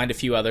office and find a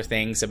few other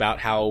things about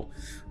how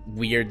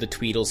weird the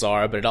Tweedles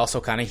are, but it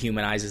also kind of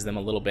humanizes them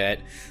a little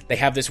bit. They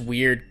have this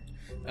weird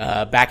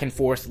back and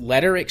forth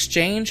letter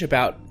exchange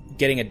about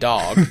getting a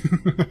dog.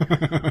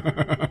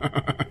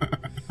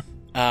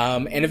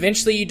 And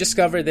eventually you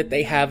discover that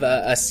they have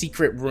a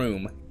secret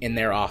room in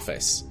their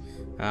office.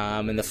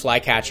 And the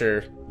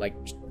Flycatcher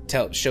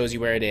shows you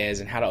where it is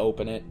and how to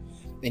open it.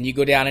 And you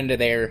go down into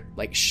their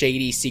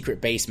shady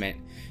secret basement,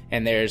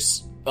 and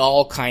there's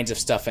all kinds of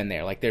stuff in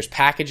there. Like, there's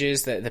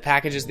packages, the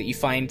packages that you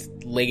find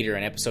later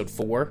in episode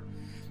 4,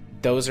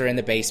 those are in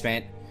the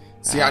basement.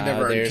 See, I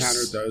never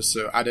encountered those,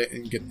 so I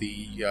didn't get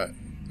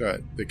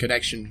the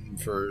connection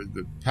for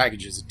the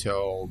packages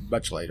until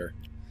much later.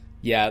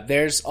 Yeah,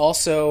 there's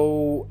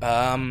also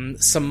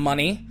some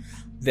money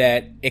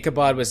that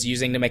Ichabod was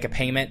using to make a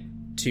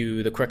payment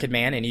to the Crooked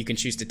Man, and you can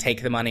choose to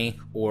take the money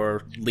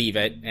or leave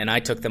it, and I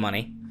took the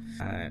money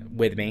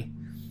with me.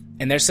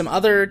 And there's some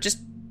other just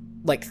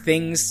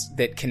things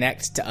that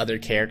connect to other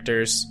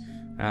characters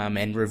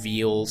and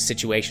reveal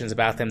situations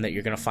about them that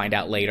you're going to find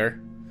out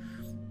later.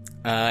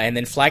 And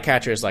then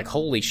Flycatcher is like,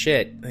 holy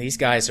shit, these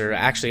guys are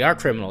actually our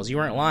criminals. You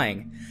weren't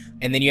lying.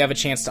 And then you have a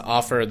chance to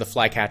offer the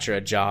Flycatcher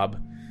a job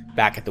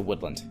back at the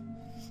Woodland.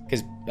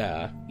 Because,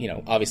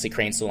 obviously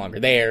Crane's no longer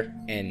there,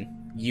 and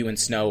you and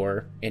Snow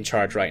are in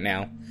charge right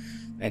now.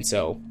 And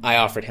so I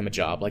offered him a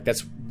job.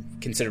 That's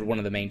considered one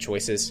of the main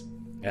choices.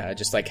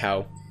 Just like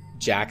how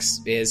Jax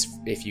is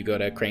if you go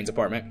to Crane's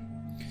apartment.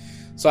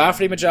 So I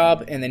offered him a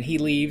job, and then he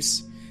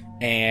leaves,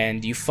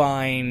 and you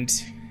find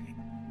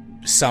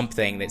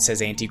something that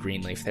says Auntie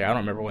Greenleaf there. I don't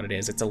remember what it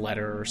is. It's a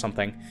letter or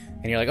something.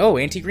 And you're like, oh,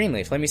 Auntie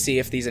Greenleaf. Let me see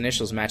if these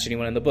initials match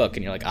anyone in the book.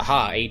 And you're like,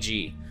 aha,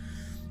 AG.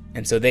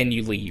 And so then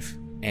you leave,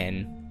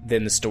 and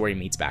then the story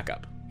meets back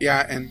up.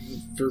 Yeah, and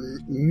for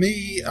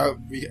me,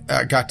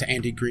 I got to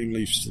Auntie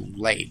Greenleaf's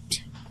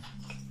late.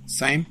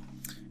 Same?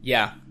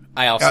 Yeah,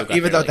 I also got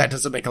even though late. That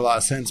doesn't make a lot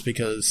of sense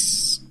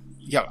because,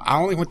 I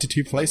only went to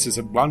 2 places,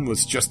 and one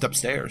was just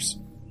upstairs.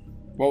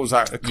 What was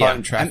that? A car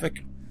in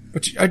traffic?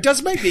 Which it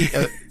does make me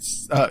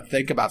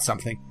think about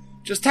something.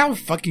 Just how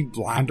fucking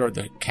blind are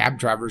the cab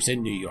drivers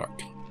in New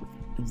York?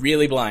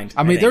 Really blind.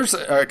 I mean, there's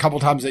a couple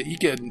times that you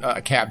get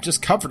a cab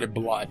just covered in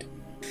blood.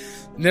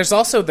 There's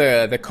also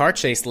the car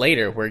chase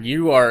later where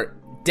you are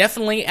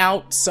definitely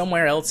out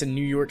somewhere else in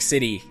New York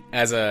City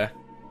as a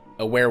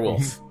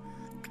werewolf.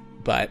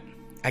 But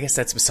I guess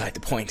that's beside the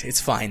point. It's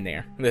fine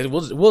there.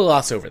 We'll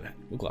gloss over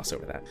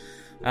that.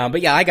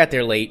 But yeah, I got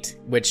there late,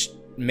 which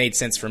made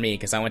sense for me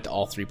because I went to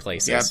all 3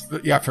 places.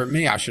 Yeah, for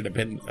me, I should have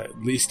been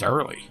at least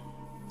early.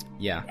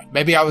 Yeah.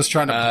 Maybe I was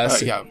trying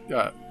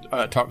to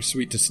talk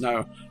sweet to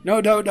Snow. No,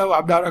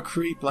 I'm not a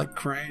creep like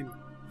Crane.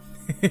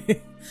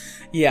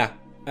 Yeah.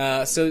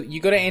 So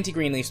you go to Auntie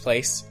Greenleaf's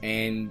place,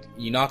 and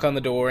you knock on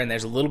the door, and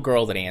there's a little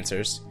girl that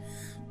answers.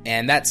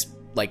 And that's,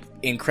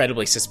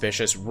 incredibly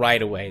suspicious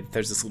right away.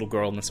 There's this little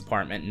girl in this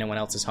apartment, and no one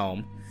else is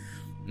home.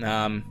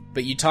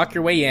 But you talk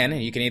your way in,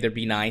 and you can either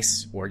be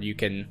nice, or you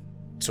can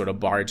sort of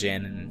barge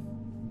in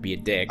and be a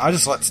dick. I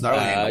just let Snow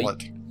handle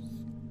it.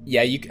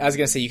 Yeah, I was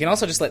going to say, you can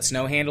also just let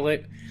Snow handle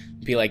it.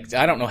 Be like,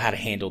 I don't know how to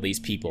handle these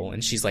people.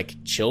 And she's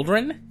like,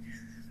 children?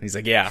 And he's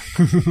like, yeah.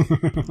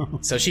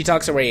 So she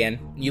talks her way in.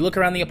 You look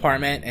around the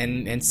apartment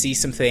and see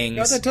some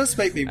things. That does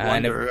make me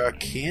wonder,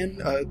 can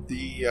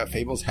the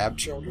Fables have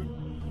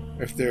children?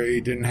 If they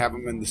didn't have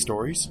them in the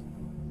stories?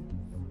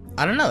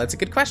 I don't know. That's a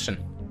good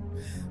question.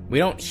 We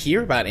don't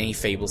hear about any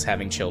Fables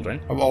having children.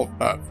 Oh,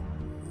 well,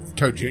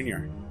 Toad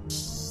Jr.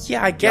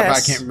 Yeah, I guess. Yeah, but I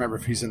can't remember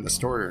if he's in the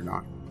story or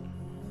not.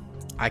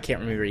 I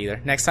can't remember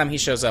either. Next time he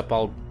shows up,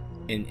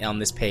 on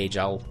this page,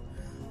 I'll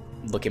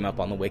look him up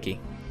on the wiki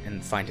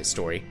and find his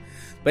story.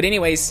 But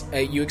anyways,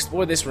 you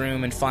explore this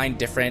room and find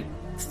different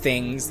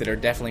things that are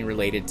definitely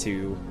related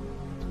to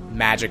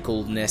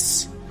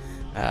magicalness.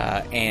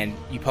 And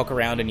you poke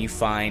around and you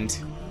find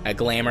a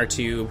glamour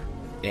tube.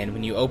 And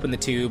when you open the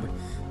tube,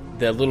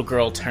 the little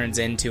girl turns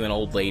into an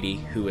old lady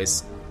who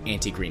is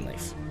Auntie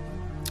Greenleaf.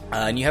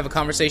 And you have a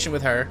conversation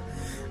with her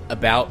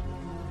about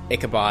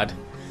Ichabod.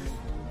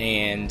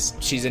 And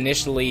she's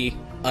initially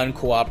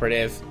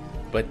uncooperative,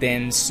 but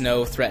then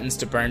Snow threatens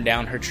to burn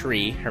down her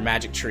tree, her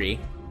magic tree.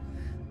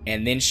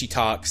 And then she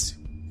talks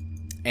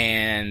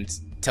and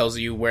tells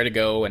you where to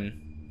go and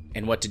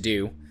what to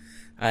do.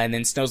 And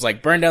then Snow's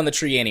like, burn down the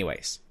tree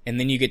anyways. And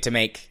then you get to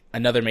make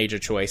another major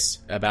choice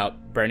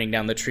about burning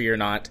down the tree or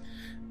not.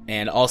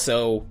 And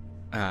also,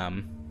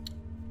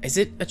 is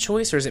it a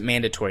choice or is it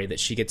mandatory that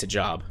she gets a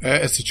job?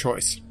 It's a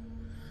choice.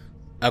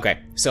 Okay,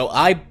 so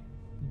I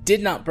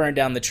did not burn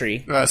down the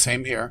tree.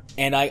 Same here.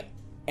 And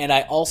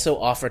I also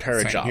offered her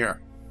a job. Same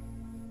here.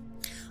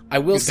 I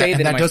will say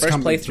that in my first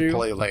playthrough...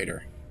 play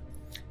later.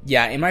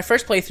 Yeah, in my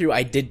first playthrough,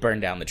 I did burn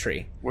down the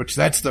tree. Which,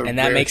 that's the and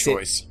that rare makes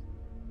choice.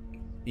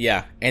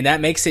 Yeah, and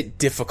that makes it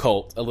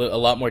difficult, a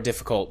lot more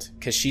difficult,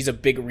 because she's a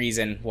big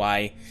reason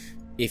why,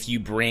 if you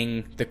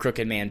bring the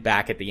Crooked Man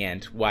back at the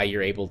end, why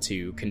you're able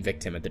to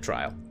convict him at the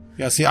trial.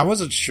 Yeah, see, I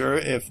wasn't sure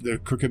if the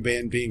Crooked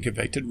Man being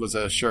convicted was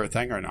a sure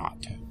thing or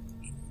not.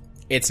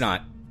 It's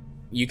not.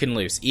 You can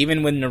lose.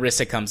 Even when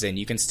Nerissa comes in,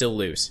 you can still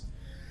lose.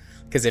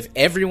 Because if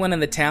everyone in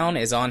the town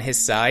is on his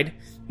side,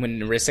 when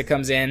Nerissa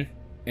comes in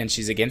and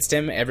she's against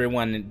him,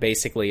 everyone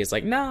basically is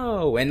like,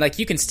 no! And, like,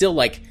 you can still,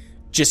 like,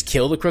 just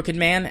kill the Crooked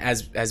Man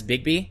as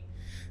Bigby,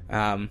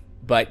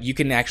 but you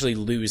can actually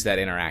lose that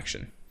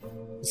interaction.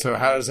 So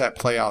how does that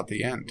play out at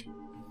the end?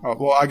 Oh,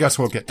 well, I guess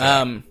we'll get to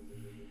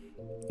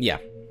that.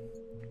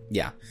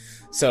 Yeah.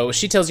 So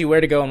she tells you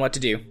where to go and what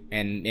to do,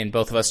 and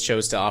both of us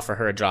chose to offer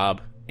her a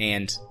job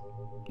and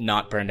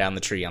not burn down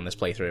the tree on this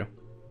playthrough.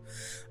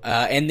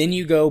 And then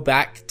you go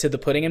back to the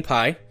Pudding and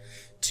Pie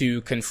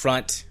to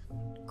confront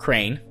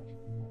Crane,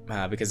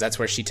 because that's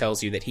where she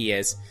tells you that he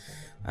is.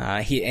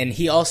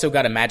 He also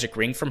got a magic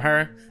ring from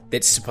her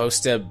that's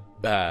supposed to,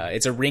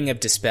 it's a ring of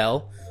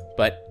dispel,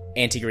 but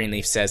Auntie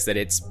Greenleaf says that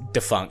it's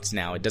defunct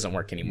now. It doesn't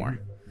work anymore.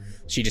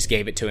 She just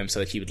gave it to him so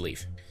that he would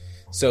leave.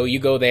 So you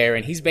go there,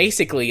 and he's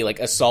basically, like,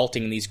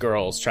 assaulting these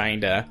girls,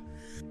 trying to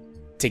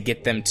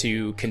get them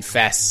to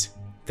confess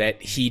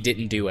that he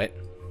didn't do it.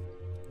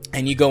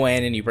 And you go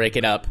in and you break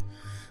it up,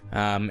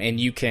 and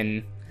you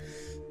can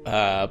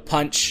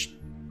punch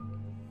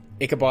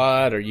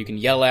Ichabod, or you can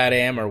yell at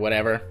him, or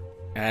whatever.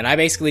 And I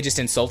basically just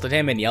insulted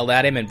him and yelled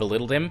at him and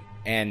belittled him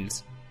and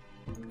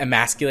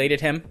emasculated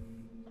him.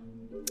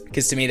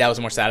 Because to me, that was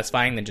more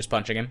satisfying than just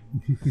punching him.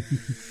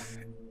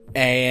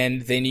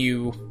 And then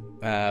you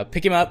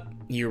pick him up,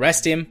 you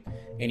arrest him,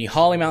 and you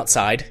haul him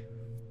outside.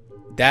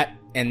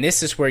 And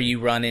this is where you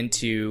run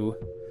into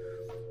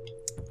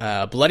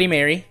Bloody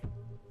Mary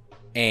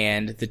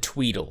and the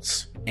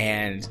Tweedles.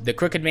 And the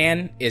Crooked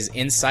Man is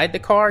inside the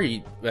car.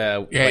 You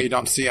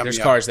don't see him. There's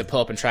cars that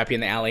pull up and trap you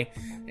in the alley.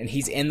 And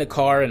he's in the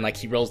car, and, like,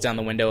 he rolls down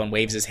the window and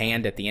waves his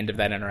hand at the end of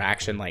that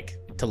interaction, like,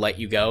 to let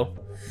you go.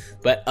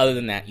 But other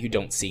than that, you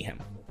don't see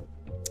him.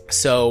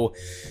 So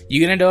you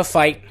get into a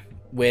fight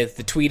with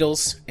the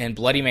Tweedles and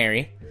Bloody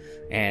Mary,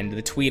 and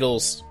the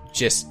Tweedles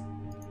just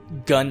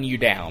gun you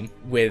down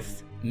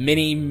with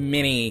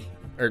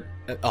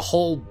a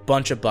whole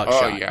bunch of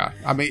buckshot. Oh, yeah.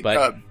 I mean,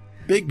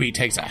 Bigby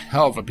takes a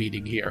hell of a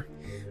beating here.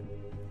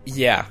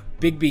 Yeah,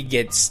 Bigby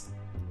gets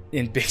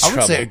in big trouble.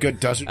 I would say a good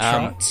dozen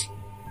shots.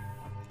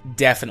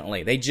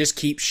 Definitely. They just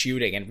keep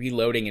shooting and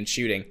reloading and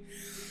shooting.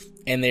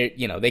 And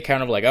they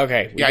kind of like,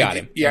 okay, we got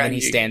him. Yeah, and then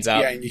he stands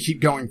up. Yeah, and you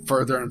keep going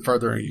further and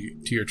further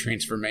to your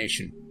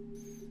transformation.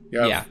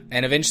 Yeah,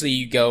 and eventually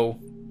you go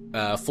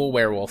full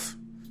werewolf.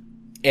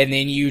 And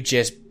then you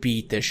just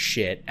beat the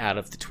shit out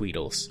of the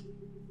Tweedles.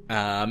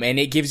 And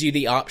it gives you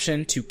the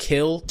option to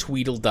kill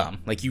Tweedledum.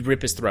 Like, you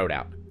rip his throat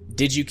out.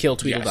 Did you kill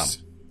Tweedledum? Yes.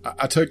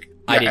 I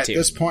did too. At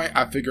this point,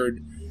 I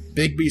figured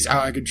Bigby's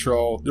out of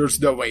control. There's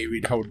no way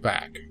we'd hold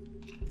back.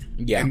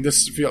 Yeah. And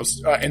this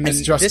feels, and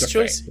this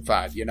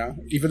justified, you know?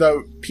 Even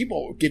though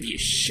people give you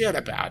shit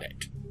about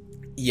it.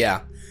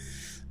 Yeah.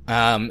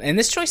 And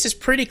this choice is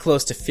pretty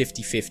close to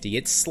 50-50.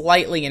 It's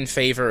slightly in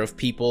favor of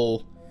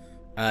people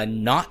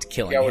not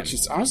killing him. Yeah, which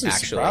is honestly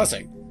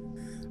surprising.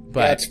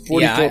 But it's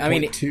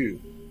 44.2.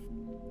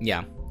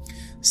 Yeah.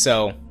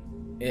 So,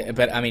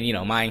 but I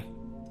mean, my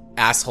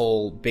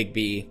asshole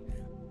Bigby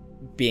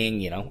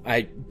being,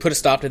 I put a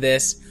stop to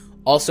this.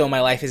 Also,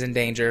 my life is in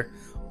danger.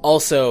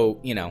 Also,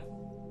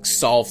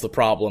 solve the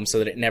problem so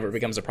that it never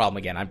becomes a problem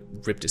again. I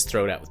ripped his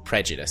throat out with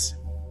prejudice.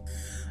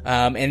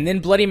 And then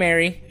Bloody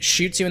Mary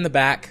shoots you in the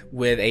back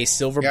with a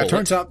silver bullet. Yeah, it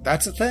turns out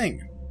that's a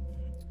thing.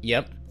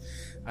 Yep.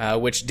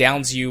 Which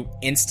downs you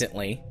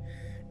instantly.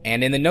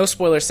 And in the no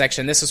spoiler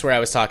section, this is where I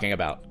was talking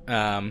about.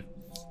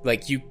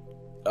 You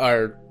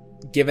are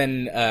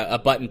given a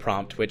button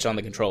prompt, which on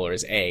the controller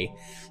is A,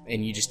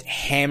 and you just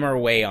hammer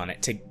away on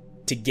it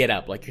to to get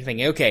up. Like, you're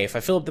thinking, okay, if I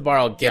fill up the bar,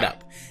 I'll get Yeah.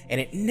 up.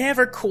 And it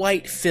never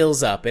quite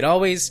fills up. It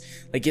always,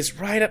 like, gets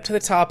right up to the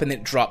top and then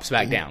it drops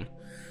back down.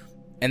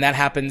 And that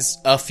happens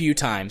a few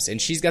times.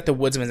 And she's got the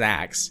woodsman's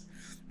axe.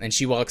 And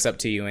she walks up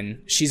to you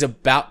and she's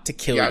about to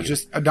kill you. Yeah,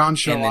 just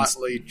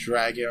nonchalantly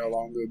drag you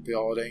along the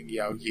building. You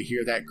know, you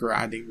hear that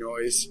grinding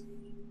noise.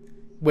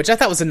 Which I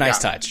thought was a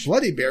nice Yeah, touch.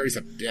 Bloody Mary's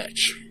a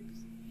bitch.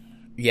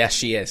 Yes,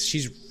 she is.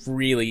 She's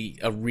really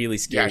a really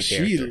scary Yeah,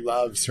 character. she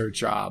loves her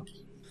job.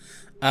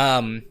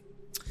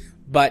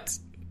 But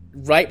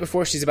right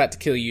before she's about to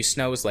kill you,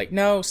 Snow's like,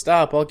 no,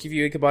 stop, I'll give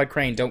you Ichabod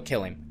Crane, don't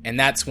kill him. And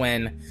that's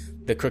when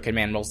the crooked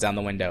man rolls down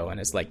the window and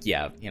is like,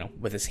 yeah, you know,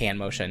 with his hand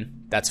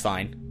motion, that's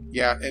fine.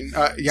 Yeah, and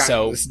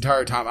So- this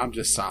entire time I'm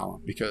just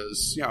silent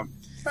because, you know,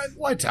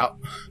 lights out.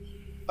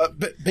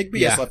 Big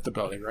B has left the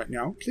building right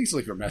now. Please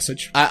leave your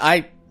message.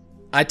 I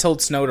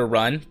told Snow to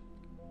run.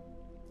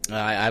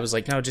 I was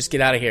like, no, just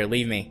get out of here,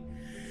 leave me.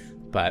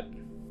 But,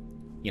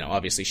 you know,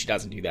 obviously she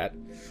doesn't do that.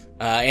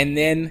 And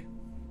then,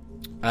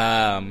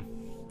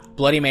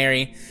 Bloody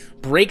Mary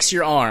breaks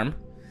your arm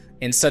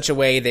in such a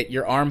way that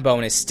your arm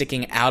bone is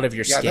sticking out of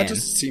your Yeah, skin. that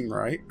doesn't seem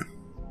right.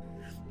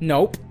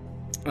 Nope.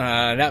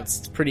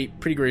 That's pretty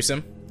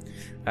gruesome.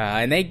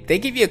 And they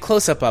give you a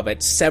close-up of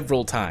it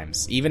several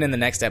times, even in the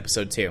next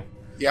episode, too.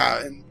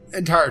 Yeah, and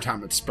entire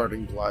time it's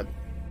spurting blood.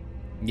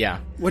 Yeah.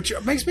 Which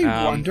makes me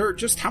wonder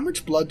just how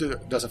much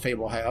blood does a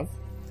Fable have?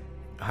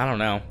 I don't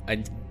know.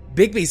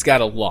 Bigby's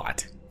got a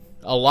lot.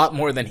 A lot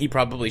more than he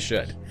probably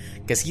should.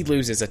 Because he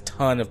loses a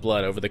ton of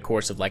blood over the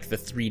course of, like, the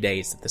 3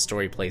 days that the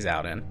story plays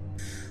out in.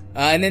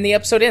 And then the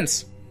episode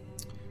ends.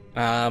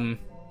 Snow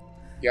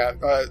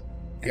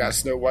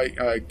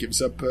White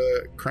gives up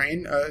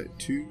Crane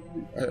to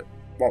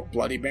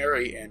Bloody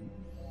Mary, and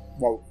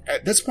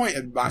at this point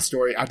in my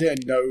story, I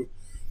didn't know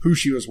who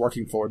she was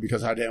working for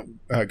because I didn't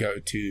go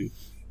to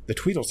the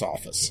Tweedle's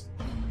office.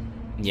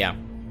 Yeah.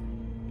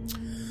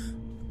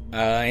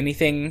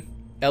 Anything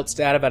else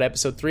to add about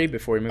episode 3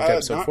 before we move to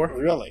episode 4? Not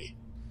really.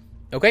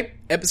 Okay,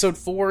 episode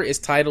 4 is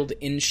titled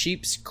In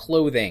Sheep's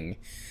Clothing.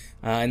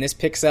 And this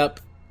picks up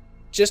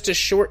just a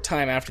short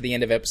time after the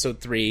end of episode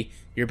 3.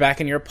 You're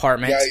back in your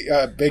apartment.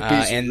 Yeah, Big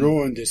B's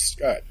ruined his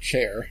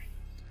chair.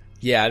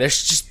 Yeah,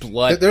 there's just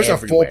blood There's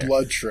everywhere. a full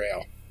blood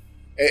trail.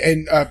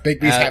 And Big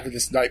B's having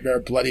this nightmare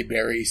of Bloody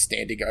Mary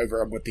standing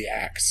over him with the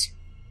axe.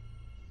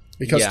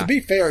 Because to be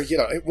fair, you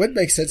know, it would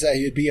make sense that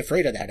he'd be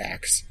afraid of that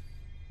axe.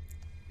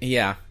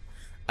 Yeah.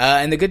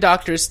 And the good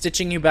doctor is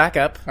stitching you back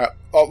up.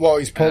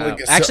 He's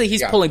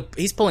pulling...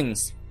 He's pulling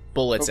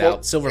bullets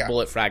out, silver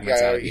bullet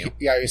fragments out of you.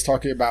 He's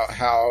talking about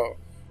how...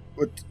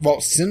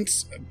 Well,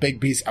 since Big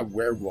B's a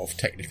werewolf,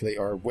 technically,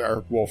 or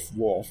werewolf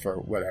wolf, or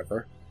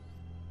whatever,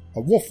 a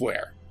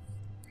wolfwere.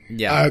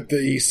 Yeah.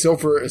 The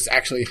silver is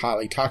actually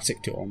highly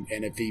toxic to him,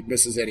 and if he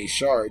misses any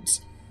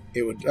shards,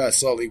 it would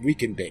slowly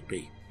weaken Big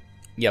B.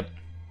 Yep.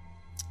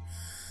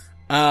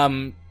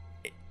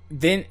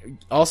 Then,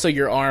 also,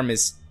 your arm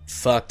is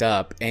fucked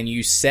up, and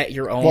you set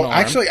your own arm.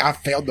 Actually, I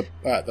failed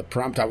the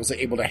prompt. I wasn't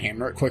able to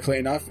hammer it quickly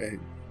enough, and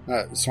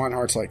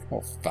Swineheart's like,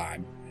 oh,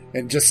 fine.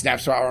 And just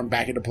snaps my arm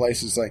back into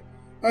place. It's like,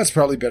 it's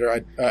probably better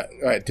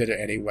I did it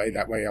anyway.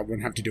 That way I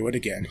wouldn't have to do it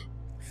again.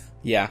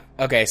 Yeah.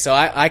 Okay, so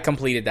I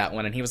completed that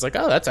one, and he was like,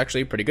 oh, that's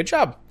actually a pretty good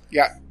job.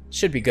 Yeah.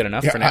 Should be good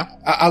enough for now.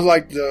 I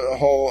like the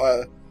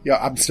whole,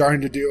 I'm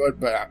starting to do it,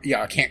 but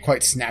I can't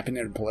quite snap it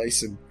into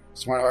place, and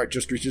Swineheart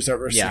just reaches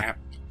over and snap.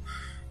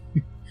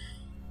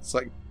 It's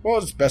like, well,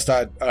 it's best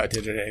I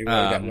did it anyway.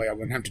 That way I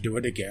wouldn't have to do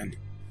it again.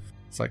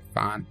 It's like,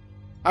 fine.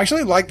 I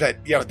actually like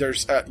that,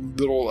 there's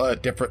little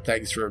different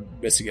things for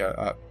missing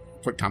a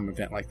quick time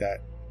event like that.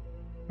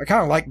 I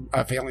kind of like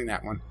failing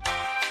that one.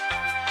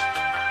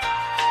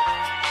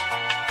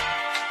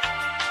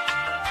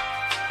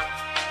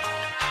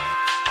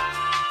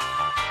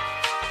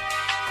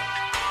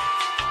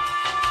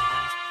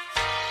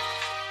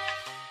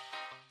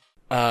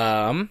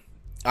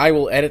 I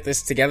will edit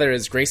this together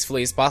as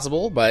gracefully as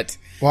possible, but...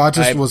 Well, I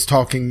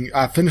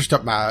finished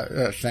up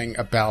my thing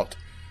about,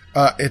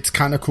 it's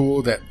kind of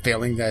cool that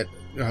failing that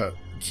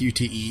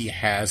QTE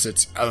has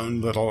its own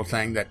little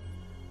thing that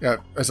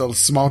is a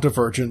small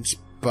divergence,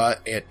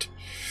 but it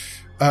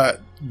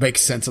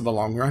makes sense in the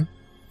long run.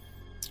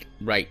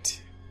 Right.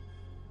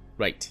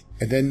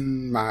 And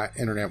then my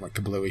internet went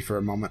kablooey for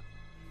a moment.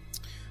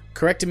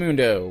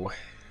 Correctamundo.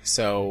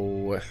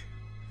 So,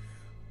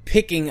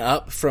 picking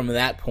up from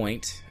that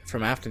point,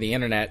 from after the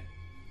internet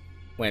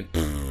went...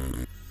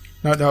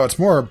 No, it's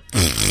more...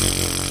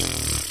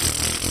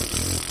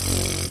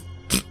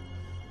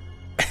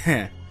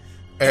 and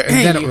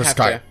then it was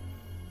Skype.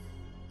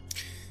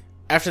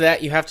 After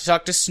that, you have to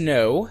talk to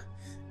Snow,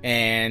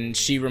 and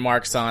she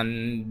remarks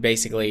on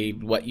basically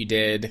what you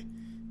did,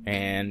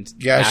 and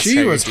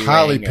she was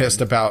highly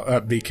pissed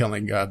about me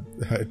killing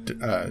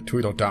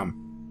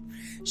Tweedledum.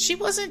 She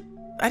wasn't.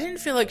 I didn't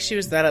feel like she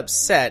was that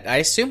upset. I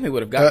assume we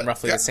would have gotten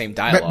roughly the same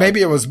dialogue.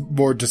 Maybe it was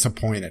more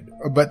disappointed,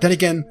 but then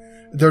again,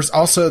 there's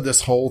also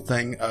this whole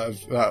thing of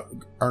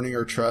earning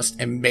her trust,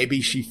 and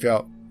maybe she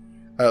felt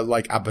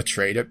like I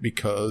betrayed it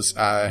because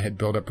I had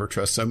built up her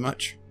trust so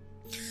much.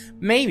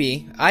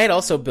 Maybe. I had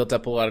also built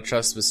up a lot of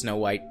trust with Snow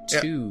White,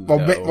 too,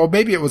 Well,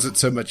 maybe it wasn't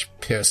so much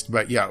pissed,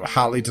 but yeah,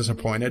 highly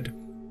disappointed.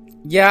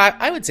 Yeah,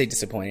 I would say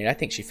disappointed. I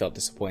think she felt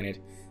disappointed.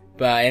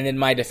 And then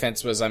my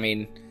defense was, I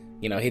mean,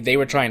 they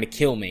were trying to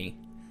kill me.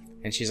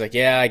 And she's like,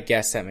 yeah, I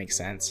guess that makes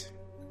sense.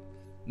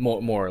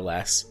 More or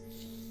less.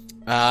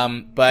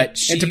 But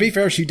she... And to be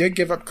fair, she did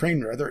give up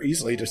Crane rather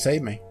easily to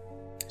save me.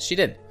 She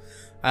did.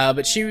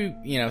 But she,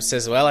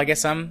 says, well, I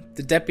guess I'm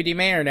the deputy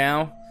mayor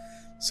now.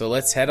 So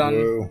let's head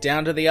on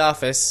down to the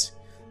office.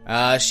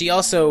 She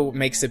also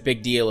makes a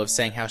big deal of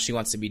saying how she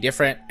wants to be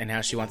different and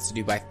how she wants to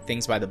do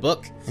things by the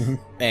book. Mm-hmm.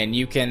 And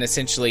you can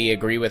essentially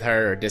agree with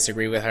her or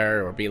disagree with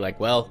her or be like,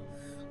 well,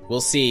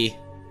 we'll see.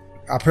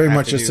 I pretty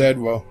much just said,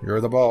 well, you're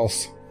the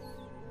boss.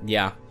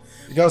 Yeah.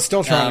 You guys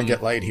still trying to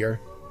get laid here.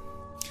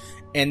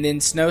 And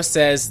then Snow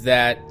says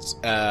that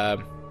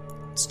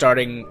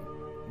starting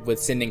with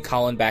sending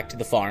Colin back to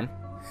the farm,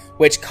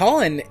 which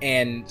Colin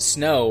and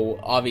Snow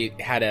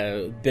obviously had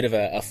a bit of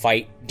a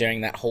fight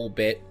during that whole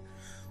bit,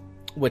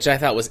 which I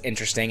thought was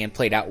interesting and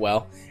played out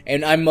well.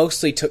 And I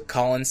mostly took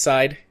Colin's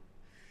side.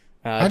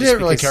 I didn't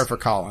really care for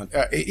Colin.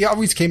 He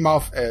always came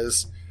off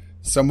as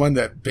someone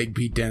that Big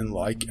B didn't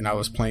like, and I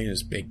was playing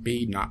as Big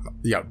B, not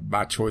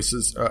my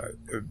choices,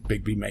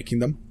 Big B making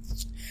them.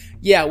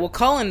 Yeah, well,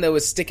 Colin, though,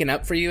 was sticking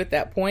up for you at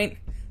that point,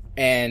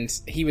 and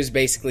he was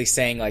basically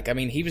saying, like, I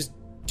mean, he was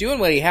doing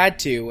what he had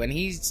to, and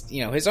he's,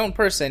 his own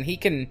person, he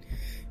can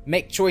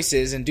make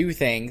choices and do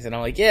things, and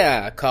I'm like,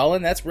 yeah,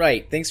 Colin, that's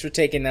right, thanks for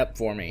taking up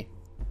for me.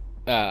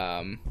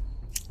 And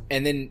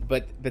then,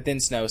 but then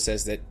Snow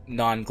says that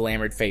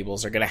non-glamored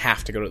fables are gonna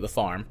have to go to the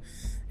farm,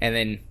 and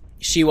then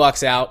she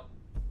walks out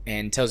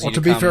and tells you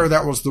to be fair,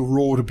 that was the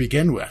rule to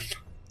begin with.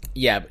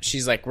 Yeah, but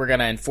she's like, we're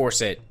gonna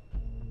enforce it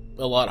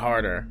a lot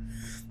harder.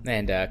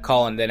 And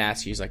Colin then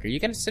asks you, he's like, are you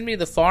going to send me to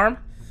the farm?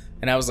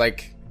 And I was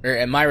like,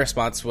 and my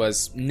response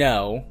was,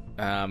 no.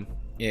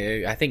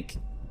 I think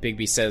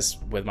Bigby says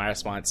with my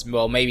response,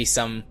 well, maybe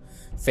some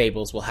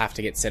fables will have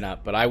to get sent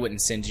up, but I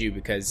wouldn't send you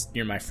because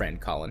you're my friend,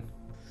 Colin.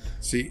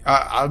 See,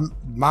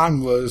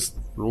 mine was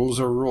rules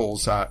are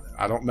rules. I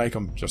don't make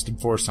them, just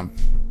enforce them.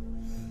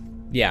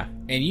 Yeah,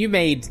 and you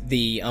made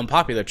the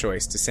unpopular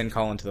choice to send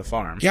Colin to the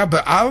farm. Yeah,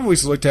 but I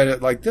always looked at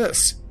it like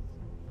this.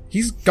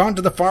 He's gone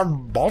to the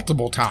farm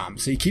multiple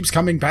times. He keeps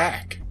coming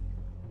back.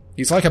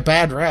 He's like a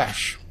bad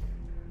rash.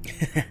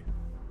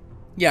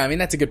 Yeah, I mean,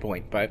 that's a good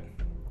point, but,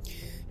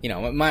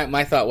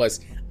 my thought was,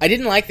 I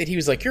didn't like that he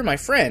was like, you're my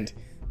friend,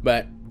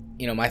 but,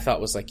 my thought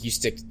was like, you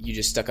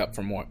just stuck up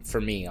for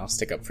me, I'll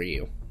stick up for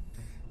you.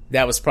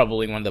 That was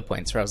probably one of the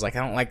points where I was like, I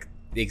don't like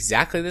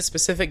exactly the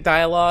specific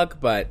dialogue,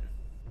 but,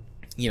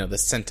 the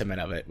sentiment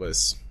of it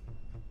was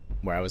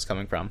where I was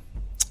coming from.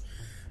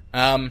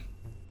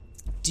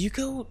 Do you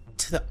go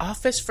to the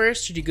office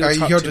first, or do you go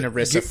talk to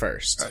Nerissa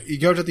first? You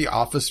go to the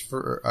office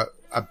for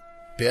a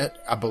bit,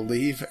 I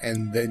believe,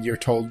 and then you're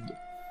told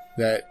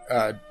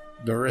that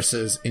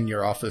Nerissa's in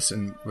your office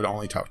and would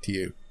only talk to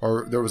you.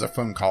 Or there was a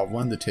phone call,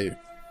 one of the two.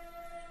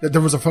 There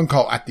was a phone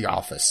call at the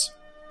office.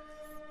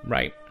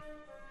 Right.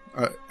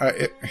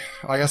 Like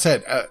I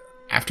said,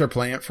 after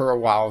playing it for a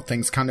while,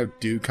 things kind of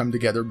do come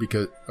together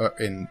because,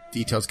 and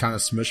details kind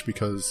of smush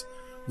because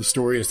the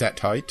story is that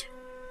tight.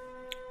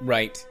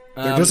 Right.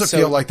 It doesn't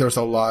feel like there's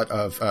a lot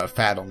of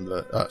fat on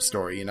the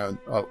story,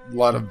 a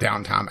lot of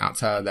downtime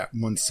outside of that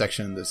one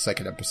section in the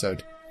second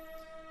episode.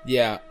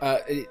 Yeah,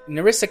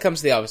 Nerissa comes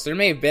to the office. There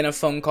may have been a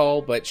phone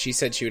call, but she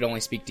said she would only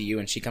speak to you,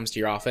 and she comes to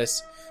your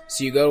office.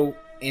 So you go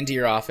into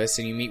your office,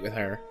 and you meet with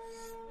her,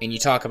 and you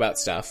talk about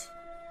stuff.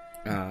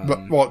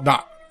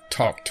 Not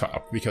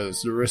talk,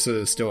 because Nerissa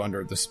is still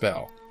under the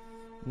spell.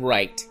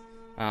 Right.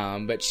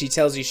 But she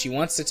tells you she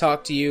wants to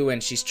talk to you,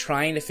 and she's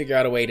trying to figure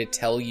out a way to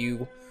tell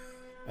you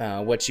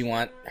what you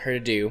want her to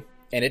do.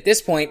 And at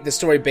this point, the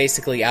story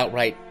basically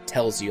outright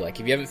tells you, like,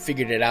 if you haven't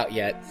figured it out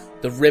yet,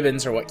 the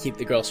ribbons are what keep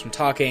the girls from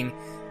talking.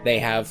 They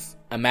have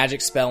a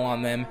magic spell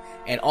on them.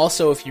 And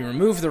also, if you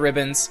remove the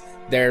ribbons,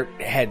 their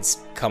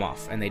heads come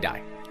off and they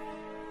die.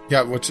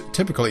 Yeah, which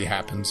typically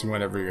happens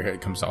whenever your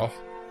head comes off.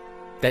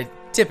 That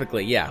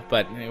typically, yeah,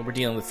 but we're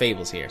dealing with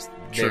fables here.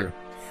 True.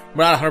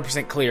 We're not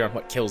 100% clear on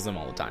what kills them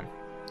all the time.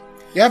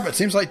 Yeah, but it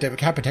seems like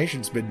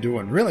Decapitation's been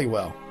doing really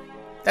well.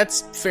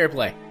 That's fair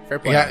play. Fair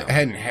play. Yeah,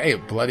 and hey,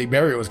 Bloody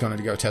Mary was going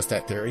to go test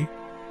that theory.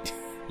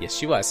 Yes,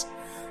 she was.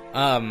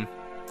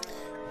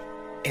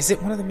 Is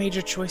it one of the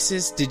major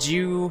choices? Did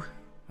you...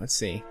 Let's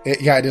see. It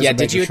is a major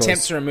did you choice.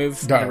 attempt to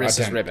remove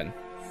Nerissa's ribbon?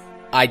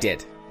 I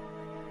did.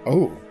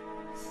 Oh.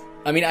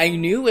 I mean, I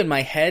knew in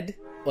my head,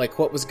 like,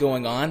 what was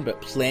going on, but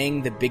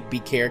playing the Big B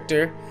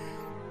character...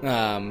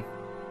 I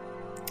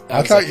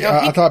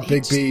thought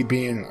Big B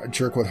being a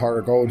jerk with Heart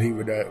of Gold, he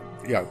would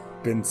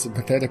been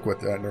sympathetic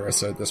with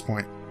Nerissa at this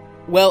point.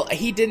 Well,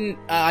 he didn't.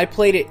 I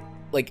played it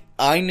like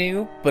I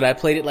knew, but I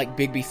played it like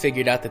Big B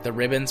figured out that the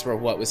ribbons were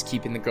what was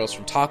keeping the girls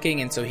from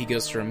talking, and so he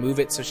goes to remove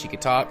it so she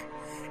could talk.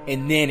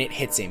 And then it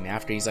hits him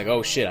after he's like,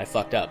 "Oh shit, I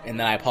fucked up," and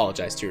then I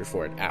apologized to her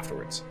for it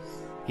afterwards.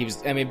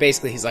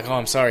 Basically, he's like, "Oh,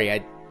 I'm sorry,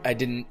 I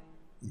didn't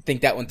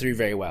think that one through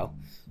very well."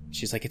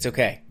 She's like, "It's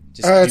okay.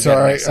 Just It's do that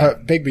all right. next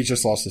time. Bigby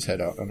just lost his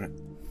head out on it.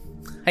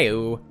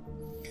 Hey-o.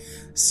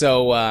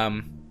 So,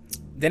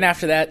 then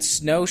after that,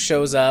 Snow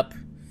shows up,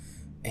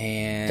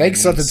 and... Think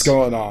something's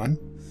going on.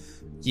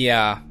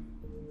 Yeah.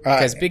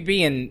 Because Big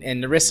B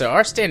and Nerissa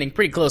are standing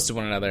pretty close to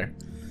one another.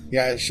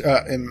 Yeah,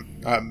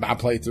 in my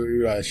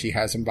playthrough, she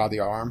has him by the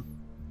arm.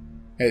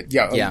 A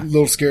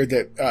little scared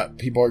that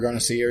people are going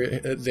to see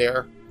her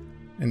there.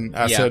 And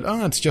I said,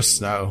 oh, it's just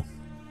Snow.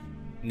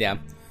 Yeah.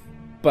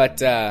 But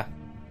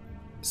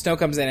Snow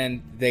comes in,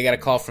 and they got a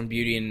call from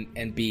Beauty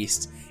and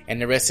Beast.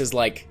 And Nerissa's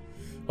like,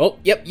 oh,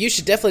 yep, you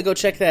should definitely go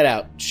check that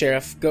out,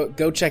 Sheriff.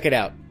 Go check it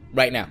out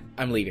right now.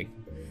 I'm leaving.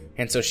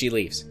 And so she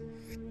leaves.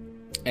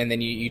 And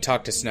then you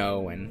talk to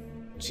Snow, and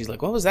she's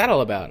like, what was that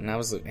all about?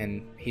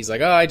 And he's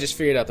like, oh, I just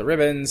figured out the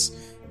ribbons.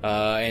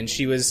 And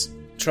she was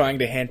trying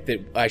to hint that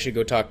I should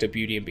go talk to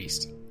Beauty and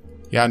Beast.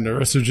 Yeah,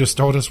 Nerissa just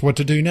told us what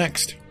to do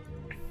next.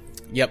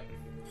 Yep.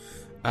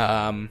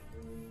 So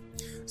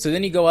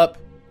then you go up,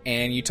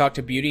 and you talk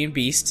to Beauty and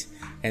Beast,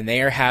 and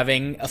they are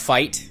having a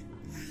fight.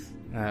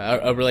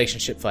 A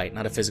relationship fight,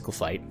 not a physical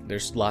fight.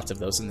 There's lots of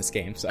those in this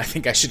game, so I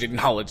think I should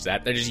acknowledge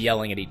that. They're just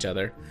yelling at each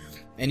other.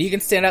 And you can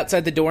stand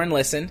outside the door and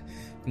listen,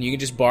 and you can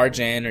just barge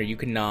in, or you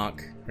can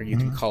knock, or you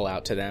can call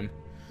out to them.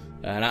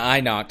 And I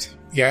knocked.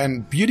 Yeah,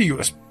 and Beauty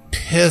was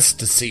pissed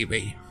to see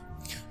me.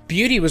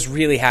 Beauty was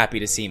really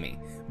happy to see me.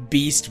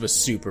 Beast was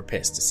super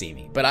pissed to see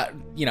me. But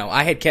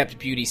I had kept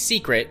Beauty's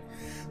secret,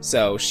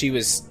 so she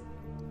was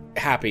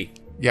happy.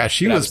 Yeah,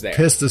 she was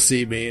pissed to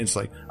see me. It's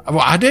like, well,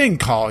 I didn't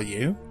call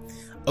you.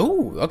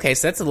 Oh, okay,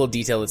 so that's a little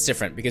detail that's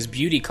different, because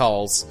Beauty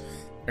called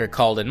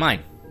in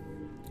mine.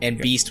 And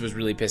Beast was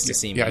really pissed to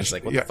see me. Yeah, He's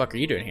like, what the fuck are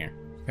you doing here?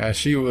 Yeah,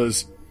 she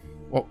was,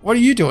 well, what are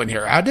you doing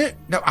here? I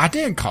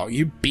didn't call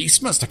you.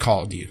 Beast must have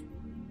called you.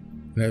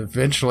 And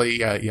eventually,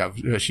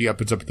 she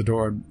opens up the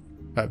door,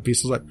 and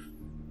Beast was like,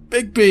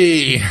 Big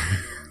B!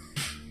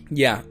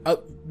 Yeah,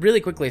 really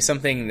quickly,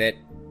 something that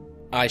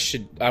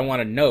I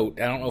want to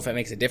note, I don't know if it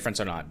makes a difference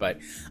or not, but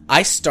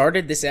I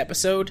started this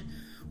episode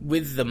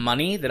with the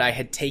money that I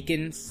had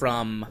taken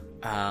from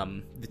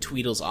the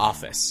Tweedle's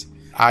office.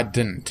 I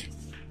didn't.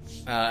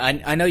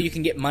 I know you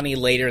can get money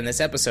later in this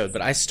episode,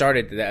 but I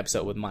started the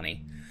episode with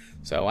money.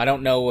 So I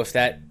don't know if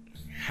that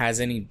has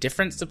any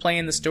difference to play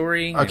in the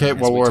story. Okay,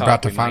 well, we're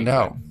about to find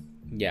out.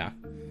 Yeah.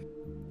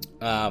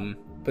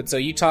 But so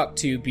you talk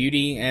to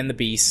Beauty and the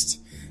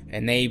Beast,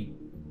 and they,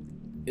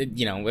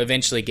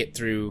 eventually get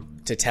through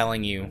to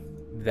telling you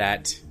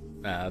that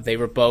they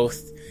were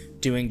both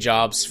doing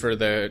jobs for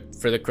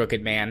the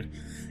Crooked Man,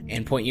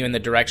 and point you in the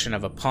direction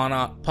of a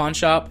pawn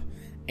shop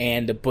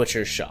and a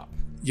butcher's shop.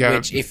 Yeah.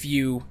 Which, if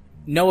you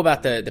know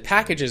about the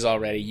packages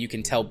already, you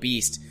can tell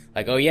Beast,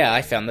 like, oh yeah,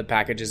 I found the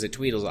packages at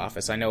Tweedle's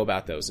office. I know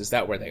about those. Is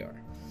that where they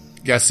are?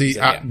 Yeah, see,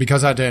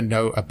 because I didn't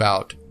know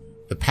about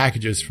the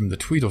packages from the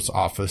Tweedle's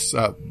office,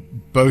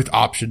 both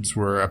options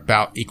were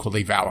about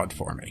equally valid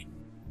for me.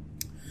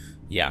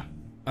 Yeah.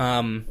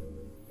 And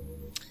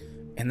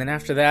then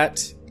after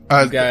that,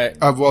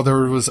 well,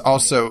 there was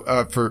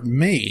also, for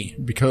me,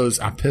 because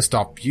I pissed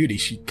off Beauty,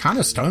 she kind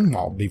of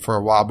stonewalled me for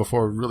a while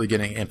before really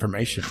getting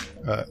information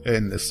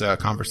in this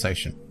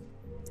conversation.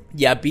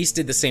 Yeah, Beast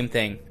did the same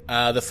thing.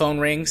 The phone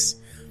rings,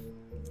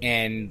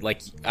 and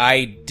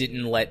I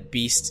didn't let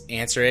Beast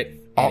answer it,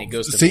 and it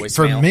goes to voicemail.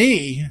 For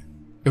me,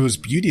 it was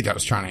Beauty that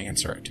was trying to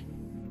answer it.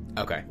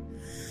 Okay.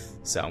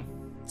 So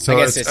I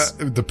guess it's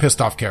the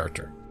pissed off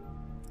character.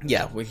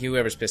 Yeah, with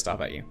whoever's pissed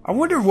off at you. I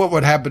wonder what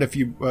would happen if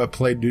you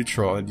played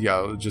neutral and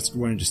just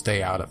wanted to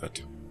stay out of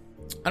it.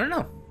 I don't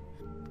know.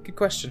 Good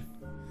question.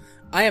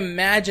 I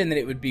imagine that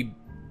it would be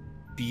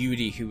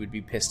Beauty who would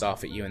be pissed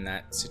off at you in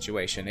that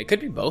situation. It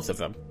could be both of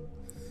them.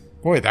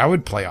 Boy, that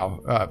would play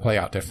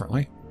out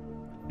differently.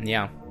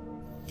 Yeah.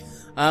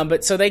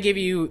 But so they give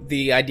you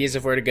the ideas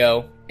of where to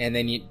go, and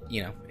then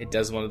it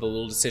does one of the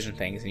little decision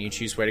things, and you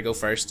choose where to go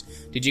first.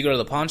 Did you go to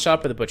the pawn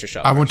shop or the butcher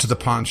shop? I went to the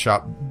pawn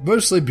shop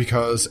mostly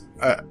because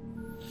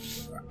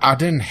I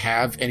didn't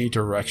have any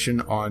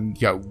direction on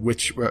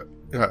which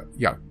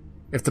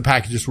if the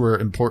packages were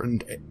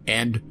important,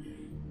 and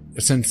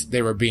since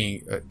they were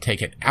being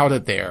taken out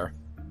of there,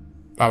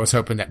 I was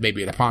hoping that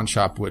maybe the pawn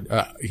shop would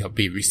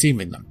be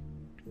receiving them,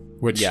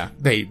 which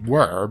they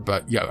were,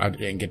 but I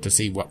didn't get to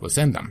see what was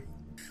in them.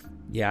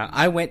 Yeah,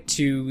 I went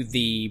to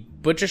the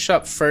butcher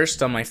shop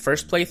first on my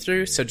first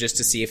playthrough, so just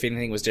to see if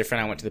anything was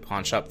different, I went to the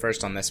pawn shop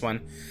first on this one.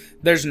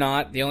 There's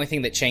not. The only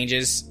thing that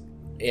changes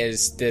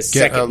is the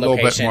second location. Get a little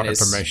bit more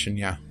information,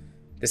 yeah.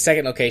 The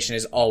second location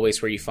is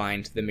always where you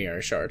find the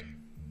mirror shard.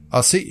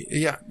 I'll see.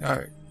 Yeah. All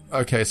right.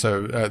 Okay,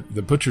 so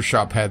the butcher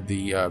shop had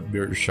the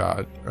mirror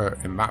shard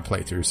in my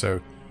playthrough.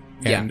 So,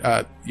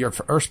 and your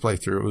first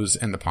playthrough was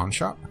in the pawn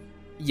shop.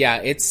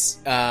 Yeah, it's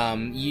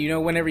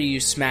whenever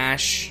you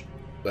smash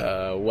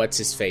what's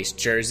his face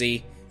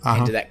Jersey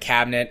into that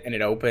cabinet and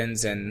it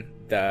opens and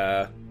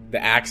the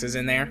axe is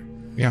in there.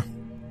 Yeah.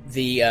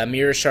 The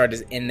mirror shard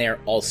is in there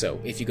also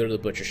if you go to the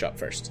butcher shop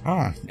first.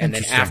 Oh, and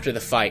then after the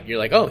fight, you're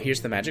like, oh,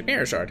 here's the magic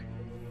mirror shard.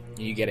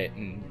 You get it,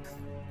 and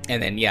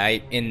then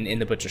in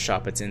the butcher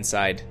shop, it's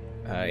inside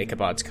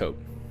Ichabod's coat.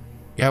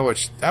 Yeah,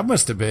 which that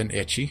must have been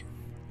itchy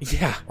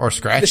Yeah. or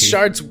scratchy. The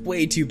shard's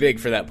way too big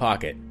for that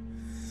pocket.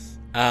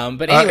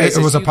 But anyways,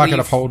 it was a pocket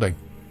of holding.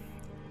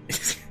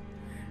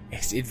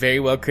 It very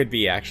well could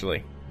be,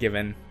 actually,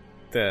 given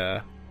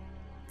the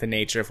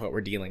nature of what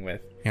we're dealing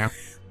with. Yeah.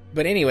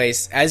 But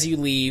anyways, as you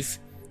leave,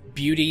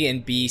 Beauty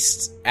and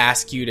Beast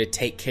ask you to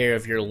take care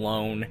of your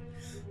loan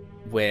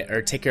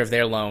take care of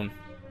their loan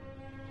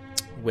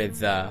with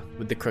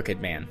the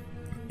Crooked Man.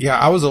 Yeah,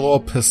 I was a little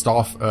pissed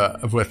off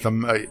with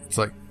them. It's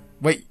like,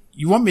 wait,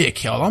 you want me to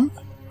kill him?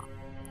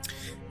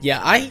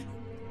 Yeah,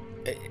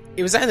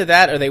 it was either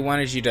that or they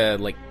wanted you to,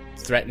 like,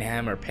 threaten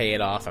him or pay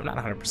it off. I'm not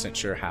 100%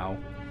 sure how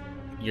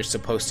you're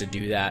supposed to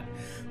do that.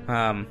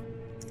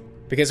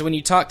 Because when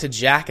you talked to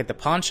Jack at the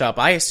pawn shop,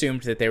 I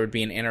assumed that there would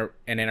be an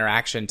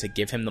interaction to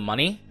give him the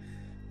money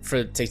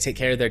to take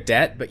care of their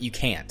debt, but you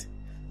can't.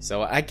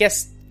 So I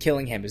guess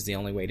killing him is the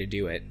only way to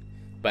do it.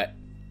 But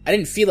I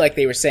didn't feel like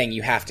they were saying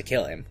you have to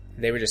kill him.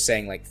 They were just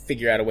saying, like,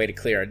 figure out a way to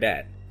clear our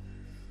debt.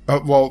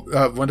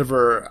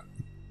 Whenever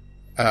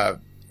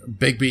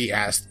Bigby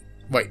asked,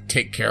 wait,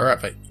 take care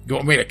of it, you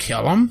want me to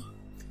kill him?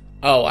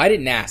 Oh, I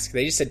didn't ask.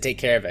 They just said take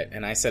care of it,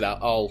 and I said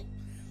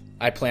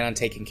I plan on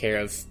taking care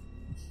of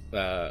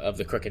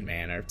the Crooked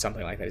Man or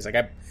something like that. He's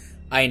like,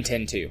 I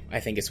intend to. I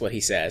think it's what he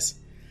says.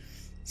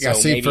 So yeah,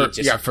 see,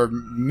 maybe for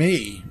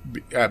me,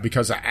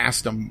 because I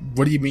asked him,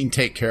 what do you mean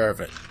take care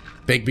of it?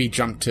 Bigby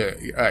jumped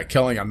to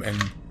killing him,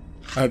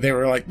 and they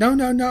were like,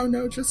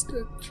 no, just...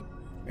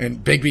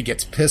 And Bigby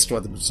gets pissed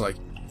with him. It's like,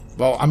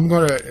 well, I'm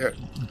going to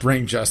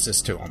bring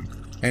justice to him.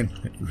 And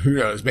who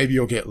knows, maybe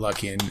you'll get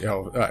lucky and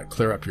it'll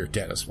clear up your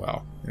debt as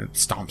well. And it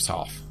stomps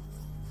off.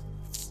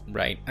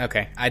 Right.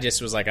 Okay. I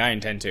just was like, I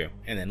intend to,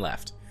 and then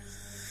left.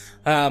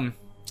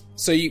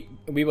 So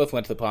we both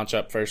went to the pawn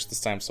shop first this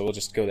time, so we'll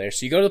just go there.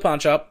 So you go to the pawn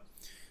shop,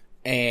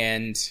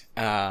 and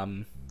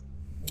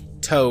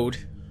Toad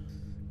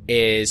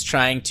is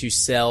trying to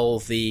sell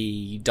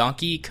the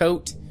donkey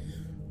coat,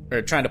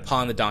 or trying to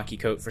pawn the donkey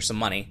coat for some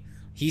money.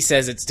 He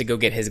says it's to go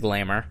get his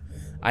glamour.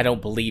 I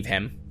don't believe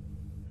him.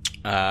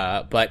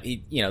 But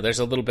there's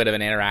a little bit of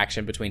an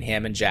interaction between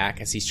him and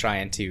Jack as he's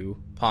trying to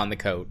pawn the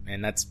coat,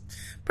 and that's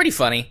pretty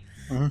funny.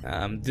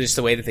 Mm-hmm. Just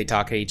the way that they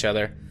talk to each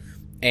other.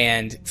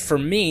 And for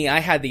me, I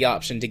had the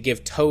option to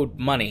give Toad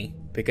money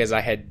because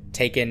I had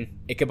taken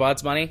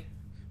Ichabod's money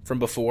from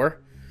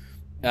before,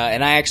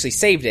 and I actually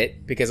saved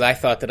it because I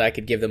thought that I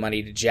could give the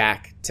money to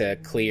Jack to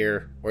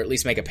clear or at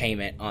least make a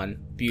payment on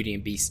Beauty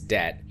and Beast's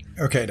debt.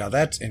 Okay, now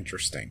that's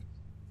interesting.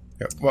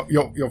 Yeah, well,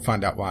 you'll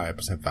find out why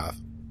episode 5.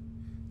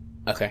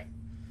 Okay.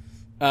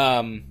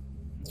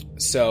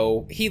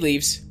 So he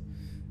leaves,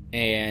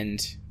 and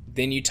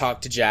then you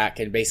talk to Jack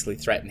and basically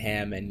threaten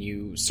him, and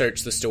you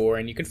search the store,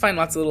 and you can find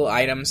lots of little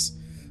items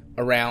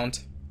around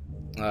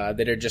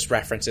that are just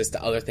references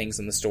to other things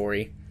in the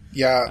story.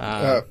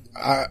 Yeah,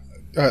 I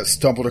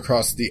stumbled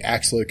across the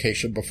axe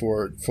location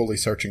before fully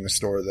searching the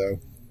store, though.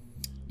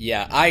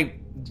 Yeah, I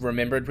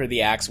remembered where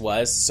the axe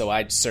was, so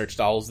I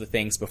searched all of the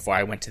things before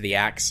I went to the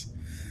axe.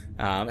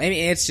 I mean,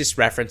 it's just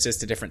references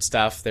to different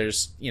stuff.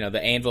 There's,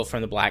 the anvil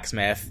from the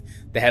blacksmith,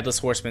 the Headless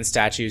Horseman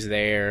statue's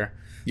there.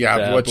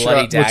 Yeah, which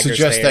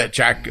suggests that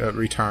Jack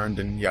returned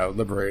and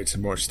liberated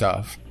some more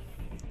stuff.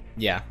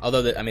 Yeah,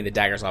 although the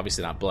dagger's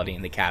obviously not bloody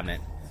in the cabinet.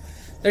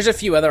 There's a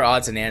few other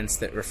odds and ends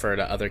that refer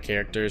to other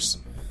characters.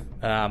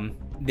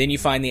 Then you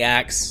find the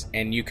axe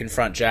and you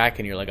confront Jack,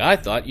 and you're like, I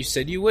thought you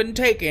said you wouldn't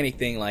take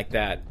anything like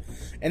that.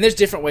 And there's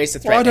different ways to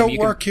threaten him. I don't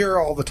work here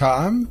all the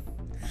time.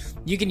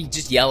 You can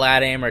just yell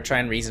at him or try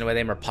and reason with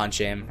him or punch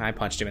him. I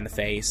punched him in the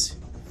face.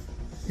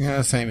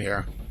 Yeah, same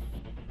here.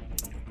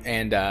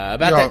 And about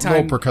that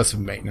time... Low percussive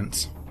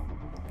maintenance.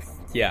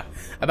 Yeah.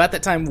 About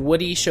that time,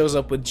 Woody shows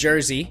up with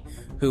Jersey,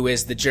 who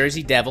is the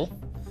Jersey Devil.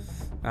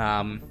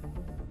 And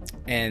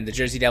the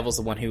Jersey Devil's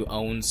the one who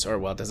owns, or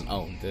well, doesn't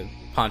own. The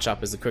pawn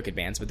shop is the Crooked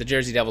Man's, but the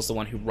Jersey Devil's the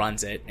one who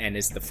runs it and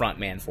is the front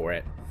man for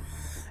it.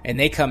 And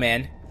they come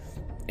in,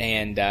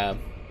 and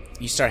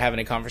you start having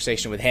a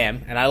conversation with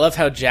him. And I love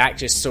how Jack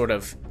just sort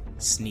of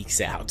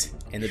sneaks out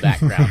in the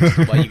background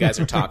while you guys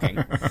are talking.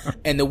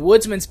 And the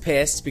woodsman's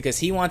pissed because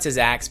he wants his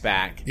axe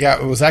back.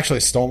 Yeah, it was actually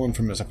stolen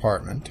from his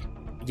apartment.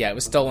 Yeah, it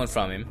was stolen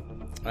from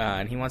him.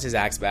 And he wants his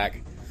axe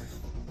back.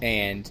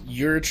 And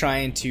you're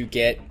trying to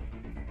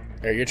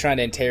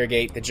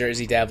interrogate the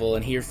Jersey Devil,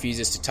 and he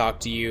refuses to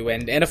talk to you,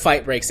 and a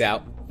fight breaks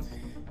out.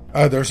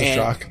 Oh, there's a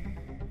shock.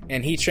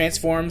 And he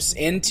transforms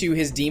into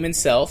his demon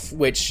self,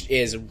 which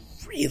is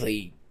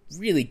really,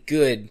 really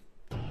good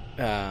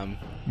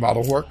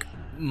model work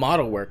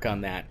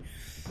on that.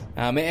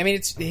 I mean,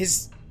 it's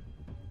his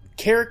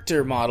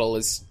character model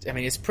is,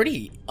 it's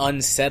pretty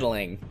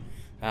unsettling.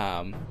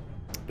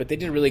 But they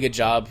did a really good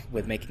job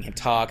with making him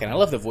talk, and I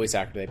love the voice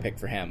actor they picked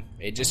for him.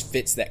 It just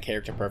fits that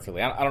character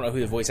perfectly. I don't know who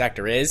the voice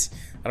actor is.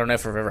 I don't know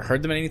if I've ever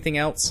heard them in anything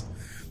else.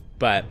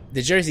 But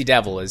the Jersey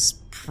Devil is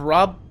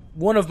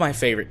one of my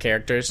favorite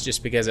characters,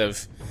 just because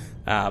of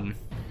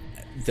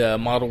the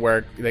model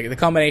work, the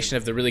combination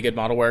of the really good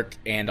model work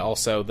and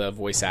also the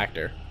voice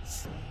actor.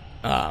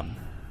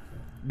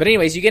 But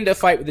anyways, you get into a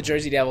fight with the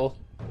Jersey Devil,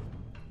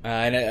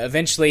 And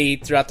eventually,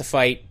 throughout the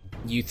fight,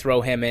 you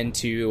throw him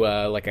into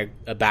like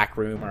a back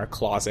room or a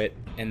closet,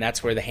 and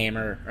that's where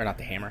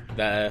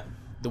the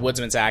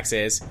woodsman's axe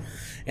is.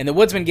 And the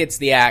woodsman gets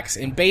the axe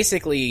and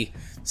basically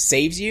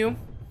saves you,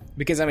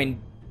 because, I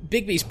mean,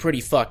 Bigby's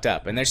pretty fucked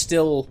up, and they're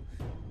still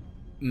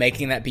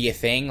making that be a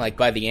thing. Like,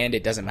 by the end,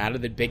 it doesn't matter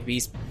that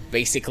Bigby's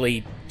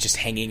basically just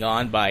hanging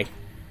on by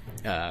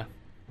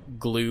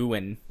glue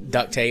and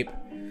duct tape.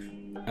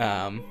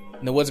 The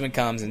woodsman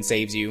comes and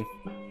saves you.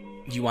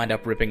 You wind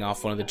up ripping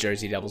off one of the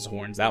Jersey Devil's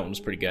horns. That one was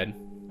pretty good.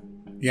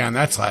 Yeah, and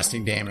that's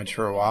lasting damage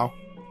for a while.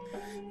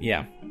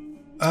 Yeah.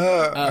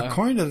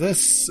 According to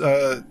this,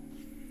 the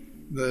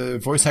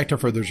voice actor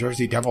for the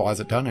Jersey Devil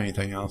hasn't done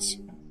anything else.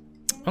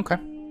 Okay.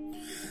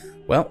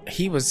 Well,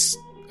 he was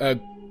a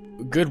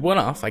good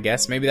one-off, I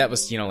guess. Maybe that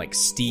was, like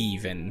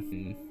Steve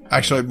and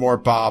Actually, more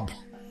Bob.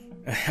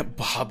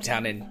 Bob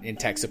down in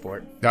tech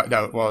support.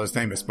 No, well, his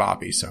name is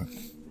Bobby, so.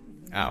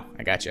 Oh,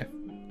 I gotcha.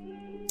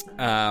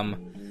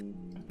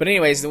 But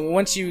anyways,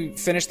 once you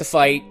finish the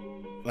fight,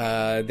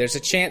 there's a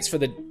chance for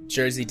the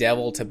Jersey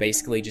Devil to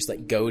basically just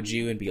like goad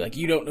you and be like,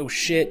 you don't know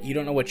shit, you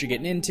don't know what you're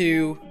getting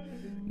into,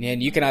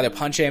 and you can either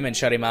punch him and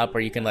shut him up, or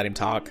you can let him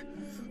talk.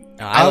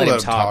 I let him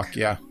talk.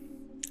 Yeah.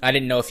 I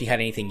didn't know if he had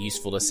anything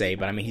useful to say,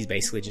 but I mean, he's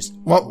basically just.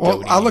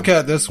 Well, I'll look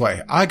at it this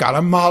way: I got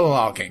him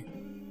monologuing.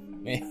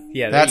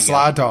 Yeah, that's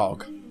Sly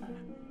Dog.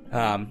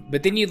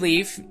 But then you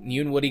leave.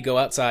 You and Woody go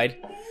outside,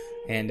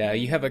 and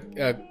you have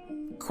a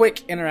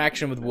quick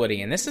interaction with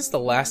Woody, and this is the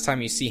last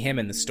time you see him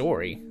in the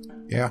story.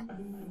 Yeah.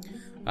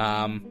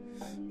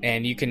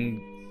 And you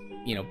can,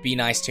 be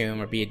nice to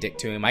him or be a dick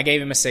to him. I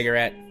gave him a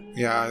cigarette.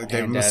 Yeah, I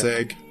gave him a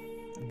cig.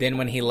 Then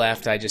when he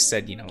left, I just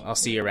said, I'll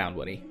see you around,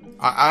 Woody.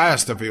 I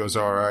asked if he was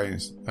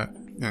alright,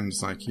 and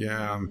it's like,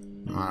 yeah, I'm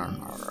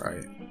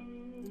alright.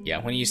 Yeah,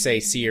 when you say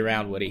see you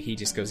around, Woody, he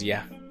just goes,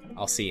 yeah,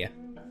 I'll see you.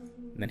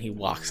 And then he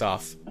walks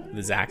off with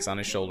his axe on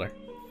his shoulder.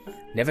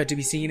 Never to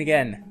be seen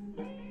again.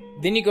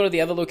 Then you go to the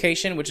other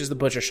location, which is the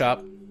butcher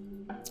shop,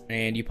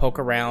 and you poke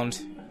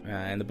around,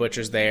 and the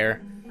butcher's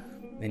there,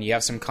 and you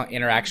have some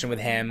interaction with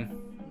him,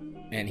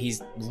 and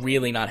he's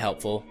really not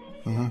helpful.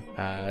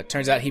 Mm-hmm.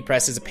 Turns out he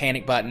presses a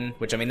panic button,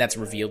 which, I mean, that's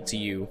revealed to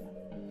you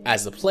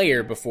as the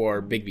player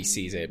before Bigby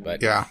sees it,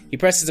 but yeah. He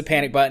presses a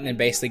panic button and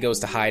basically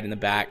goes to hide in the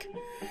back,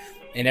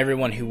 and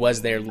everyone who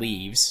was there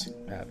leaves,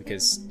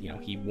 because,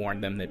 he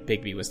warned them that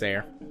Bigby was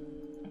there.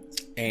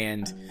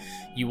 And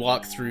you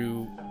walk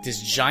through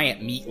this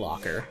giant meat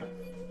locker.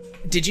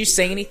 Did you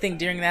say anything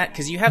during that?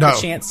 Because you have the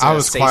chance to I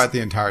was quiet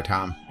the entire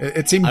time.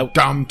 It seemed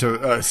dumb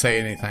to say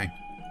anything.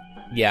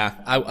 Yeah,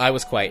 I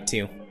was quiet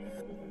too.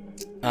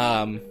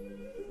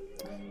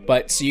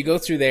 But so you go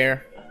through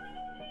there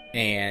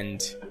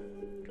and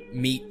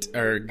meet,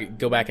 or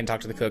go back and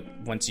talk to the cook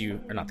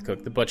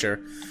the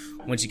butcher,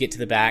 once you get to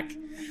the back.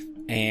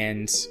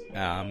 And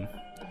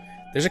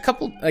there's a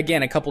couple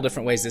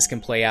different ways this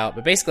can play out.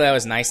 But basically I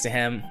was nice to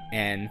him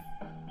and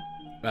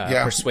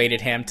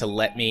persuaded him to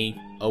let me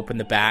open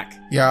the back.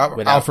 Yeah,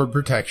 offered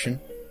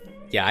protection.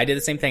 Yeah, I did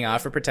the same thing. I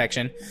offered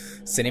protection.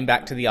 Sent him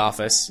back to the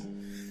office,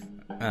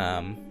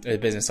 the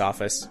business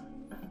office.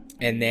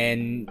 And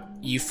then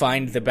you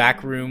find the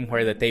back room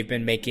where that they've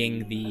been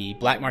making the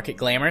black market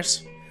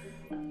glamours.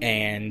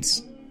 And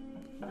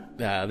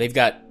they've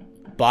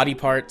got body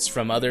parts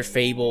from other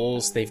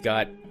fables. They've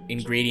got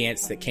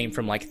ingredients that came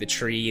from like the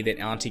tree that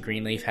Auntie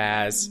Greenleaf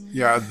has.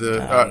 Yeah,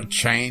 the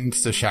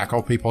chains to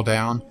shackle people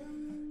down.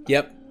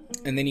 Yep.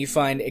 And then you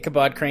find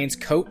Ichabod Crane's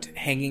coat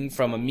hanging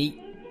from a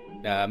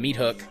meat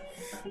hook.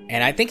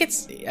 And I think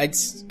it's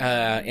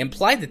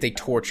implied that they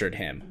tortured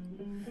him.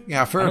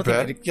 Yeah, for a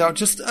bit.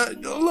 Just a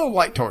little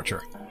light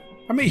torture.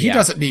 I mean, he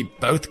doesn't need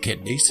both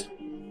kidneys.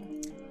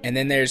 And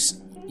then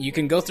you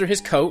can go through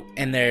his coat,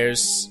 and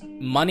there's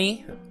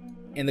money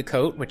in the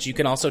coat, which you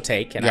can also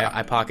take, and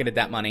I pocketed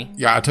that money.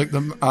 Yeah, I took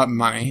the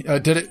money.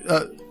 Did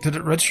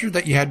it register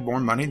that you had more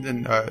money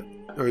than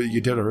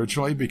you did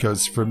originally?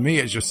 Because for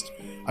me,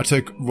 I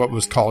took what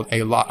was called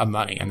a lot of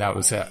money, and that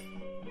was it.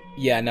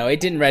 Yeah, no, it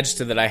didn't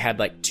register that I had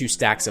like 2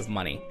 stacks of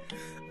money.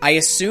 I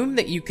assume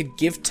that you could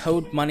give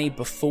Toad money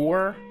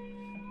before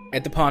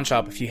at the pawn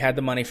shop if you had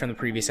the money from the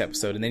previous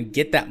episode, and then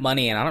get that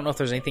money, and I don't know if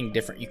there's anything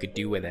different you could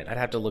do with it. I'd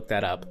have to look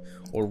that up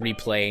or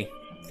replay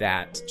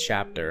that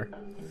chapter.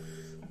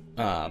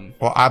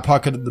 Well, I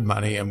pocketed the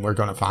money, and we're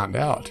going to find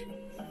out.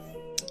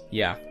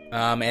 Yeah.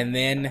 And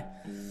then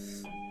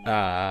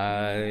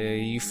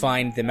you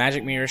find the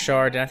magic mirror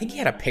shard, and I think he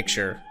had a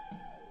picture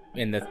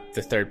in the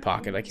third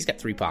pocket. Like, he's got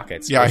 3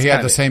 pockets. Yeah, he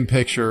had the same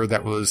picture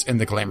that was in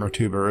the glamour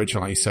tube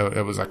originally, so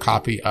it was a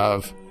copy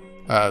of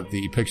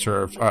the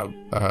picture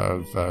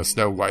of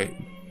Snow White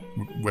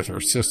with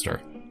her sister.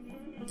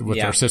 With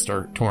her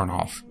sister torn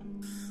off.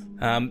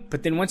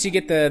 But then once you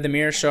get the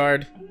mirror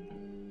shard,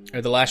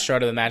 or the last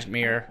shard of the magic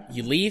mirror,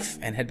 you leave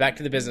and head back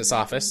to the business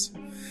office.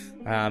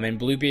 And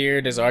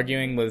Bluebeard is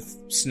arguing with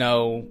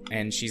Snow,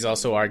 and she's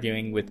also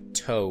arguing with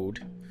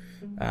Toad.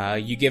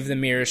 You give the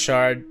mirror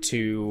shard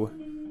to...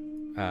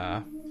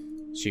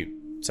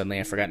 suddenly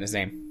I've forgotten his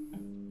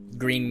name.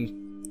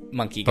 Green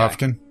monkey guy.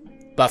 Buffkin?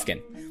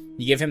 Buffkin.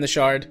 You give him the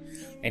shard,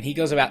 and he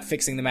goes about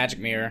fixing the magic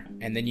mirror,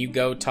 and then you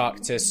go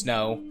talk to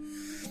Snow,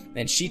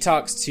 and she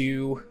talks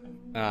to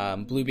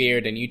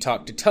Bluebeard, and you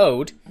talk to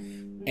Toad,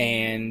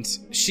 and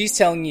she's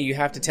telling you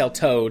have to tell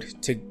Toad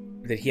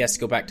that he has to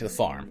go back to the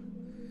farm.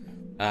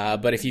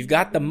 But if you've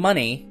got the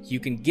money, you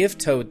can give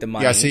Toad the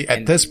money. Yeah, see,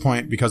 at this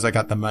point, because I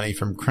got the money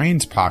from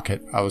Crane's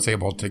pocket, I was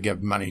able to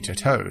give money to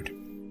Toad.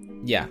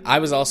 Yeah, I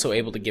was also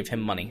able to give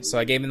him money. So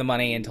I gave him the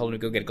money and told him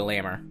to go get a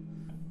glamour.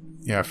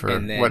 Yeah, for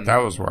what that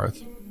was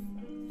worth.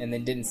 And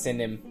then didn't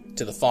send him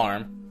to the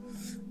farm.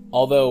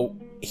 Although,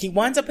 he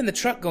winds up in the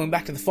truck going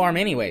back to the farm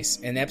anyways,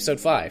 in episode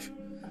 5.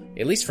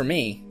 At least for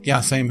me.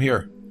 Yeah, same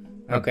here.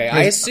 Okay,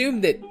 I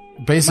assumed that...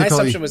 Basically, my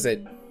assumption was that...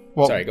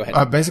 Well, sorry, go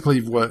ahead.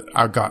 Basically, what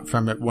I got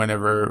from it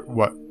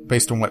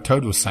based on what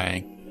Toad was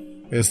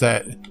saying, is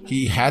that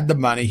he had the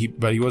money,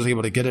 but he wasn't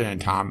able to get it in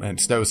time, and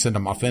Snow sent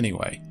him off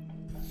anyway.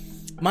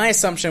 My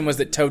assumption was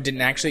that Toad didn't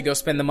actually go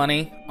spend the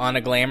money on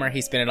a glamour.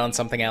 He spent it on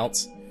something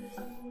else.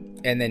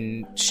 And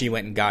then she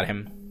went and got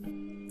him.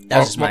 That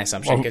was just my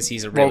assumption, because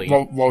he's a really...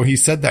 Well, he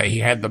said that he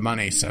had the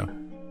money, so...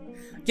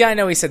 Yeah, I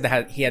know he said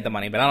that he had the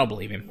money, but I don't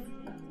believe him.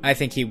 I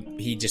think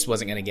he just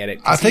wasn't going to get it.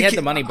 Because he had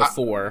the money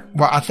before.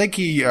 I think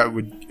he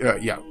would,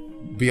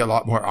 be a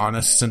lot more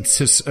honest, since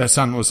his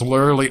son was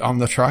literally on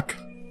the truck.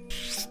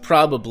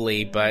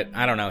 Probably, but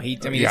I don't know.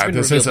 It's been revealed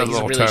that he's a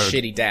really Toad.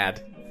 Shitty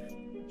dad.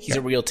 He's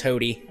a real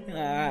toady.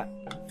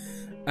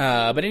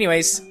 But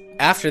anyways,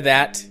 after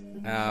that,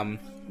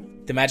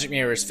 the magic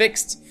mirror is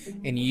fixed,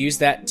 and you use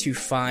that to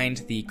find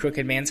the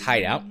Crooked Man's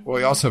hideout. Well,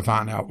 we also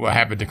find out what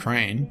happened to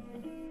Crane.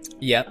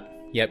 Yep.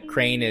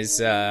 Crane is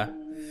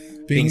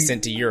being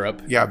sent to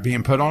Europe. Yeah,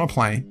 being put on a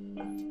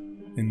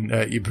plane.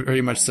 And you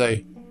pretty much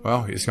say,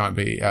 well, he's going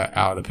to be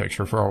out of the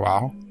picture for a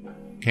while.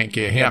 Can't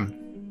get him.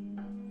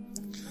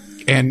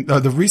 And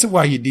the reason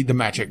why you need the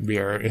magic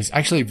mirror is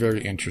actually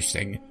very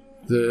interesting.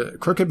 The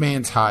Crooked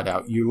Man's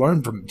hideout, you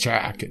learn from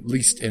Jack, at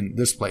least in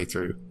this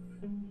playthrough,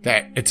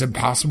 that it's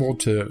impossible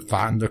to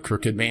find the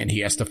Crooked Man.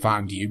 He has to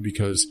find you,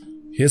 because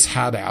his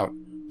hideout,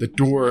 the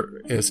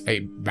door is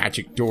a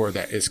magic door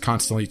that is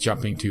constantly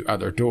jumping to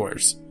other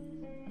doors.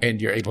 And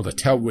you're able to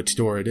tell which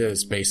door it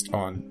is based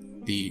on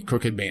the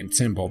Crooked Man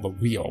symbol, the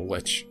wheel,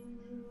 which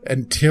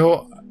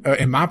until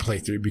in my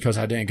playthrough, because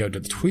I didn't go to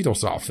the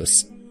Tweedle's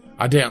office,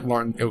 I didn't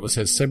learn it was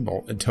his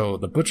symbol until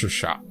the butcher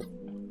shop.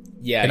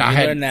 Yeah, and I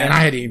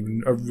hadn't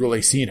even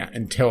really seen it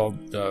until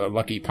the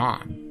Lucky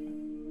Pawn.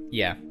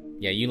 Yeah,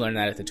 you learn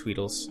that at the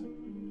Tweedles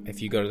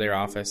if you go to their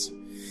office.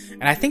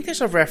 And I think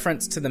there's a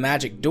reference to the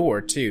magic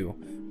door too,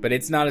 but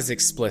it's not as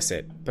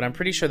explicit. But I'm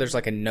pretty sure there's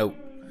like a note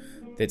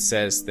that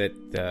says that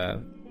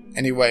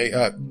Anyway,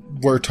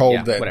 we're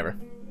told that whatever.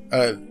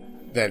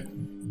 That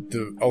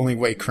the only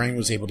way Crane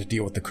was able to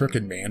deal with the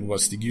Crooked Man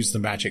was to use the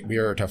magic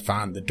mirror to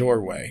find the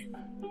doorway.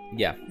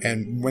 Yeah.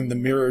 And when the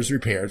mirror is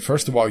repaired,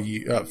 first of all,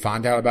 you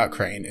find out about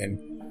Crane,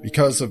 and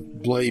because of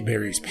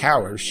Blaeberry's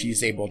powers,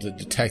 she's able to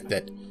detect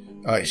that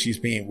she's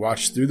being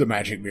watched through the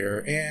magic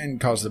mirror and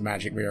cause the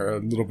magic mirror a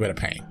little bit of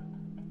pain.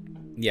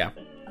 Yeah.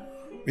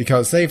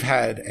 Because they've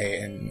had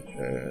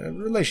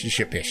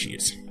relationship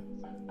issues.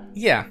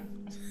 Yeah.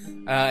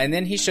 And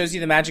then he shows you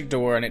the magic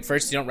door, and at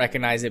first you don't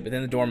recognize it, but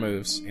then the door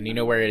moves, and you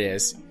know where it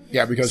is.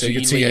 Yeah, because you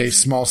can see a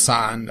small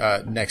sign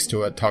next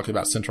to it talking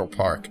about Central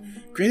Park.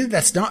 Granted,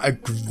 that's not a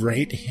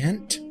great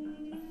hint,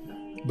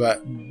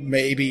 but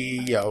maybe,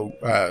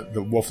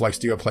 the wolf likes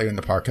to go play in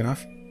the park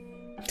enough.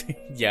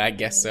 Yeah, I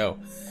guess so.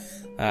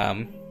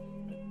 So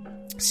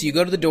you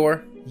go to the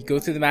door, you go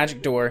through the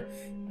magic door,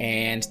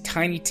 and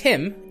Tiny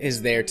Tim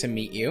is there to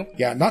meet you.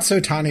 Yeah, not so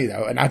tiny,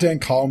 though, and I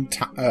didn't call him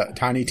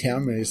Tiny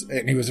Tim,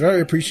 and he was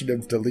very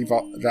appreciative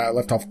that I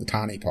left off the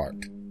tiny part.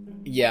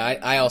 Yeah,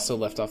 I also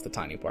left off the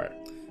tiny part.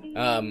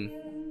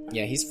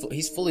 Yeah,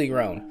 he's fully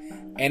grown.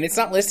 And it's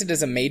not listed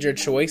as a major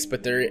choice,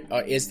 but there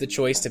is the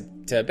choice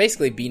to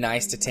basically be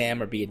nice to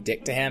Tim or be a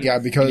dick to him. Yeah,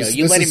 because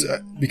he's a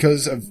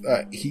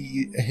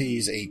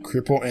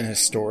cripple in his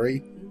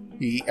story.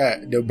 He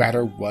no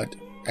matter what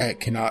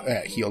cannot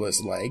heal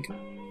his leg,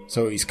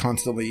 so he's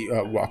constantly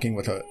walking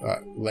with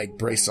a leg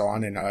brace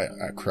on and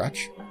a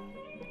crutch.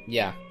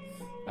 Yeah.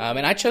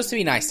 And I chose to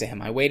be nice to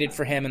him. I waited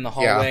for him in the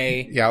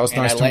hallway. Yeah, I was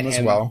nice to him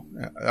as well.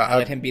 I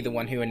let him be the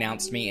one who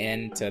announced me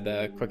into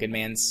the Crooked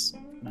Man's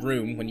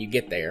room when you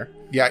get there.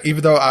 Yeah,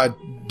 even though I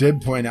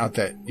did point out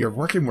that you're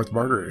working with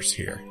murderers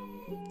here.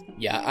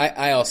 Yeah,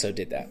 I also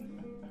did that.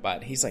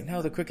 But he's like,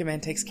 no, the Crooked Man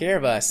takes care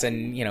of us,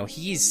 and,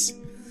 he's...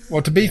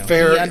 Well, to be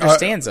fair... he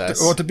understands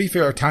us. Well, to be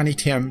fair, Tiny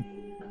Tim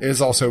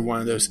is also one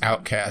of those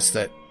outcasts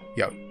that,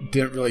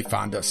 didn't really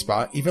find a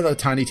spot, even though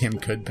Tiny Tim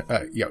could,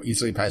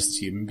 easily pass as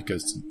human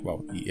because,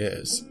 well, he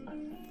is.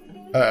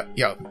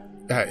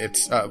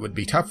 Would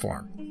be tough for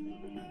him.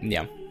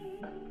 Yeah.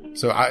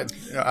 So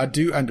I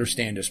do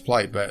understand his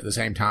plight, but at the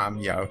same time,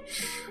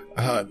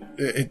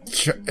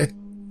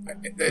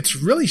 it's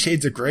really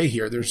shades of gray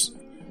here. There's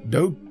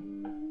no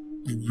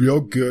real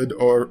good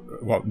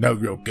no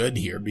real good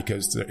here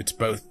because it's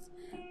both,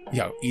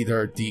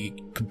 either the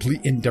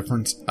complete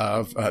indifference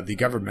of the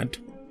government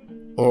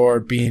or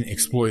being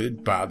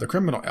exploited by the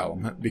criminal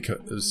element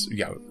because,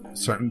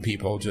 certain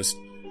people just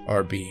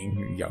are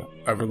being,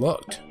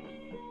 overlooked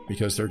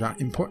because they're not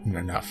important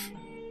enough.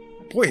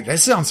 Boy, that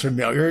sounds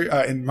familiar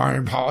in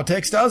modern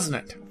politics, doesn't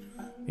it?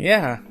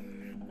 Yeah,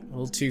 a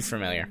little too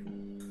familiar.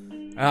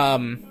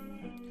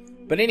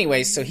 But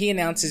anyway, so he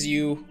announces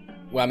you.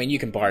 Well, I mean, you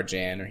can barge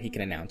in, or he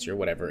can announce you, or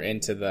whatever,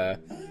 into the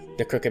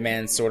Crooked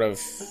Man's sort of,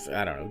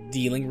 I don't know,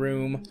 dealing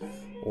room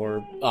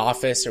or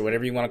office or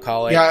whatever you want to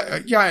call it.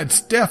 Yeah,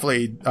 it's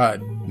definitely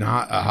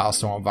not a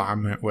hostile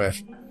environment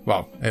with,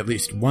 well, at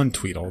least one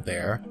Tweedle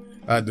there.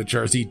 The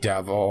Jersey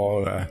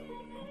Devil,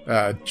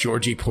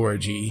 Georgie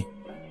Porgy,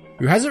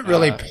 who hasn't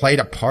really played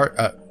a part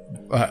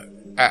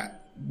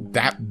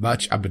that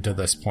much up until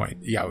this point.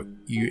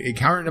 You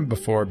encountered him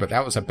before, but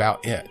that was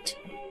about it.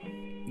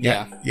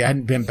 Yeah. You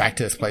hadn't been back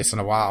to this place in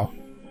a while.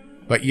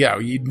 But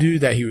you knew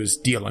that he was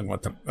dealing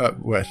with them,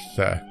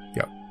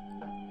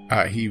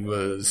 he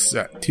was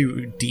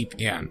too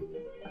deep in.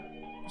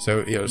 So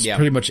it was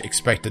pretty much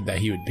expected that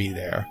he would be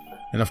there.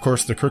 And of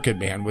course the Crooked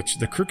Man,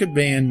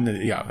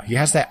 he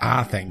has that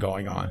eye thing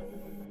going on.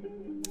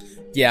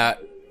 Yeah,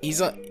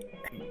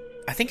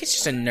 I think it's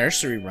just a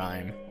nursery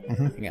rhyme.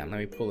 Mm-hmm. Hang on, let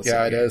me pull this up.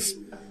 Yeah, it is.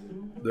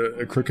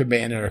 The Crooked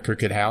Man in a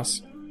Crooked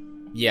House.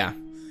 Yeah.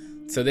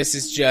 So this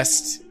is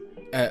just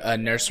a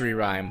nursery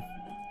rhyme.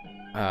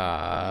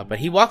 But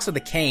he walks with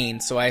a cane,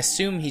 so I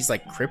assume he's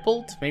like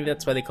crippled. Maybe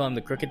that's why they call him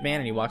the Crooked Man,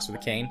 and he walks with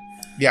a cane.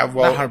 Yeah,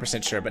 well, not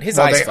 100% sure, but his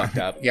eyes fucked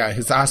up. Yeah,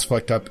 his eyes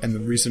fucked up, and the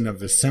reason of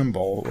the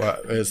symbol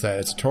is that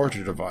it's a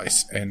torture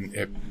device, and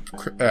it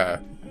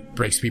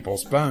breaks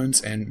people's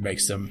bones and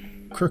makes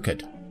them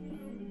crooked.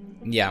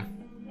 Yeah.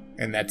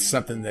 And that's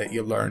something that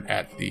you learn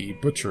at the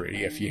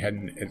butchery if you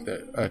hadn't at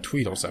the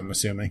Tweedles, I'm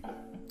assuming.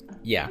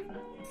 Yeah.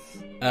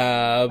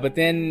 But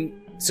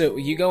then, so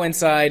you go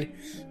inside,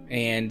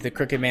 and the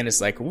Crooked Man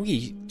is like,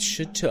 we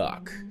should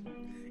talk.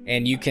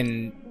 And you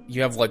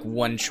have like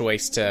one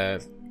choice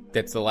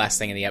that's the last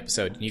thing in the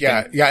episode.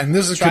 And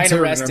this is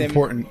considered an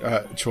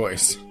important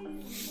choice.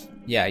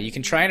 Yeah, you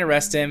can try and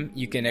arrest him,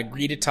 you can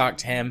agree to talk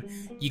to him,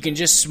 you can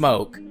just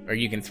smoke, or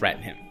you can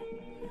threaten him.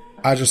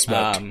 I just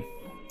smoked.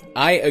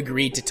 I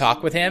agreed to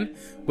talk with him,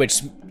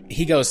 which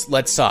he goes,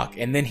 let's talk,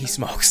 and then he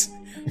smokes.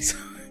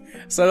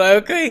 So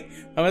like, okay,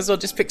 I might as well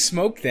just pick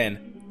smoke then.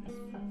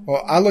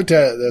 Well, I looked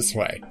at it this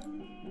way.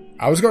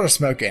 I was going to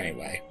smoke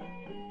anyway.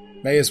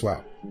 May as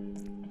well.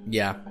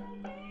 Yeah.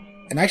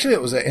 And actually,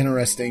 it was an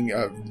interesting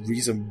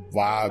reason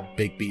why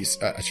Bigby's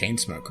a chain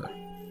smoker.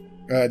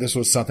 This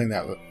was something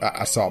that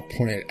I saw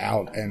pointed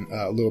out in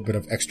a little bit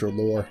of extra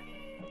lore.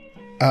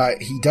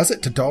 He does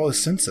it to dull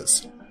his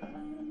senses.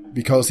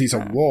 Because he's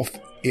a wolf,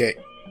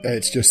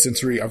 it's just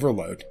sensory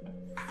overload.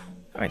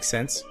 That makes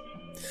sense.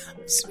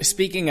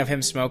 Speaking of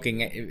him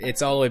smoking,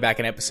 it's all the way back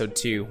in episode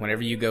 2.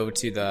 Whenever you go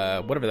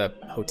to whatever the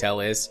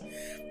hotel is,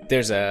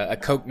 there's a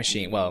Coke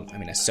machine. Well, I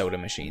mean a soda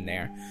machine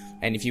there.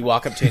 And if you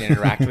walk up to it and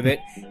interact with it,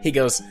 he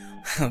goes,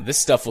 this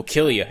stuff will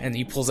kill you. And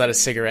he pulls out a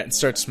cigarette and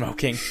starts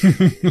smoking.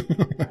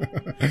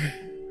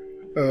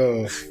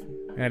 Oh,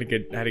 I had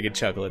a good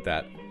chuckle at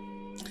that.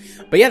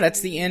 But yeah,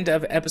 that's the end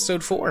of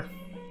episode 4.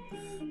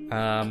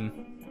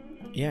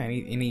 Yeah,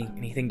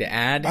 anything to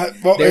add?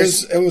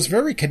 It was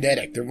very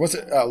kinetic. There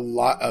wasn't a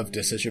lot of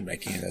decision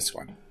making in this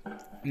one.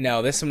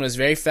 No, this one was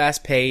very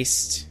fast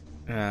paced.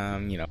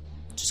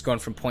 Just going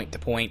from point to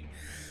point.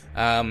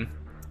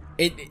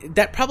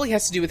 That probably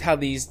has to do with how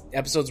these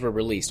episodes were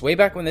released. Way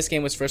back when this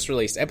game was first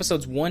released,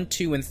 episodes 1,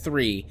 2, and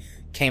 3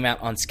 came out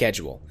on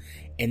schedule.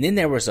 And then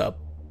there was a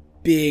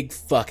big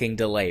fucking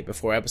delay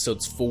before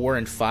episodes 4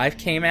 and 5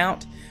 came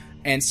out.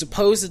 And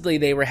supposedly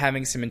they were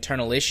having some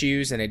internal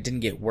issues and it didn't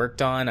get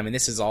worked on. I mean,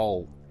 this is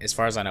all, as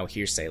far as I know,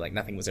 hearsay. Like,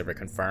 nothing was ever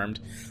confirmed.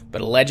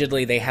 But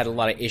allegedly they had a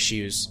lot of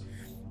issues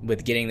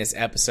with getting this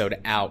episode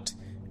out.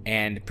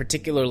 And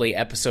particularly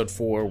episode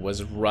 4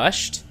 was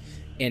rushed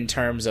in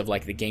terms of,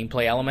 like, the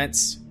gameplay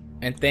elements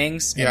and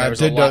things. And yeah, there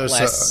was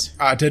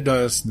I did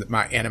notice that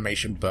my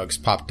animation bugs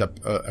popped up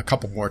a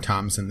couple more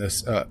times in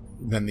this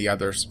than the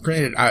others.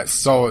 Granted, I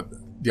saw it,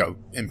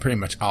 in pretty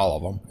much all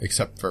of them,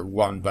 except for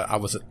one, but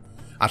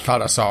I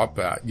thought I saw it,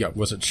 but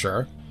wasn't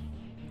sure.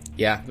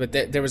 Yeah, but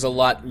there was a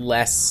lot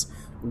less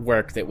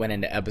work that went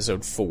into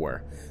episode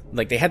 4.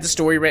 Like, they had the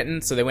story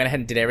written, so they went ahead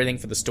and did everything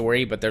for the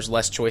story, but there's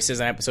less choices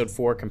in episode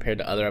 4 compared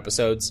to other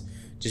episodes,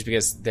 just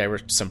because there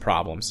were some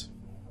problems.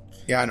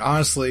 Yeah, and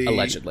honestly...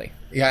 Allegedly.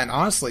 Yeah, and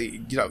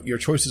honestly, your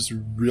choices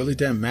really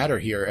didn't matter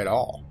here at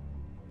all.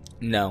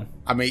 No.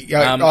 I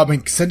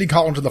mean, sending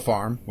Colin to the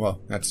farm,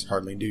 well, that's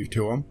hardly new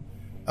to him.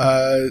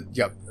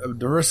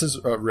 Nerissa's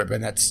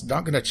ribbon, that's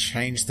not going to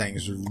change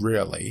things,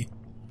 really.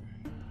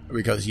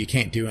 Because you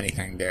can't do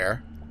anything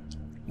there.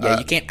 Yeah,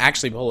 you can't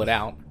actually pull it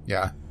out.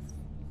 Yeah.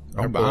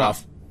 Or pull it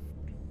off.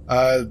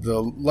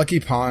 The Lucky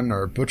Pawn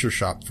or Butcher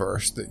Shop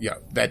first,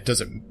 that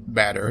doesn't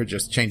matter. It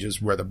just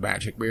changes where the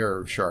magic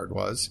mirror shard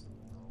was.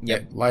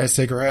 Yep. Light a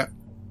cigarette.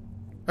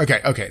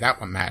 Okay,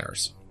 that one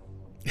matters.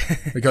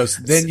 Because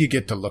then you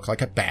get to look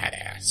like a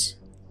badass.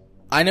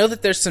 I know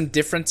that there's some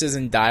differences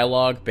in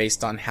dialogue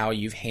based on how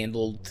you've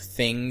handled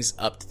things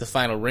up to the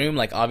final room.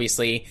 Like,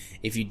 obviously,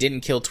 if you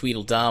didn't kill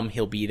Tweedledum,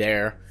 he'll be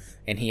there,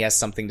 and he has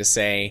something to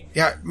say.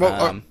 Yeah,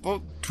 well,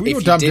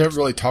 Tweedledum didn't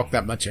really talk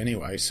that much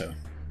anyway, so...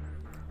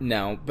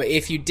 No, but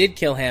if you did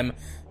kill him,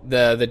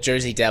 the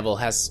Jersey Devil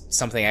has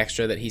something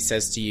extra that he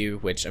says to you,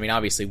 which, I mean,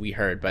 obviously we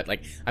heard, but,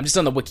 like, I'm just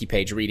on the wiki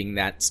page reading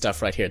that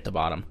stuff right here at the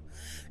bottom.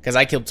 Because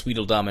I killed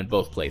Tweedledum in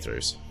both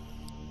playthroughs.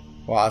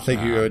 Well, I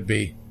think you would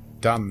be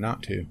dumb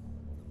not to.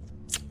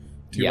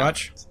 Too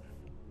much?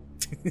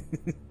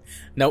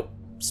 Nope.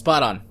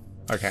 Spot on.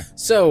 Okay.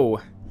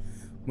 So,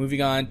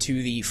 moving on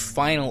to the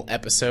final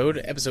episode.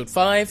 Episode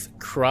 5,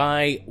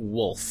 Cry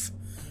Wolf.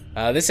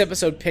 This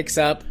episode picks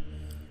up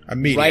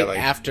immediately. Right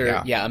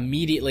after,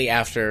 immediately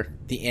after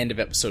the end of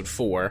episode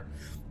 4.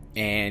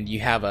 And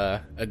you have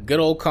a good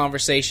old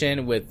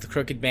conversation with the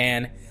Crooked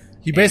Man.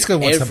 He basically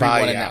wants to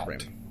buy you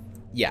out.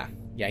 Yeah,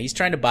 he's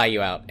trying to buy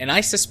you out. And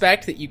I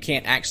suspect that you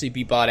can't actually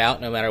be bought out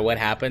no matter what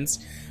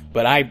happens.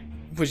 But I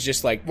was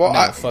just like,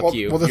 fuck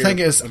you. Well, the thing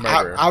is,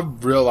 I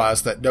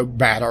realized that no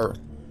matter,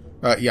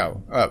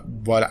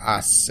 what I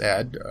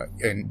said,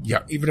 and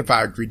even if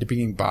I agreed to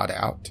being bought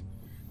out,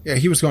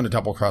 he was going to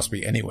double cross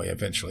me anyway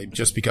eventually,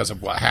 just because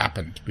of what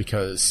happened.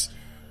 Because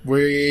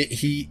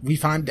we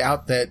find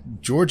out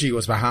that Georgie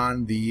was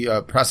behind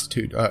the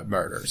prostitute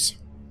murders.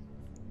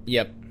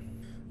 Yep.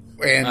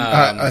 And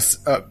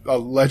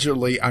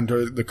allegedly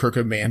under the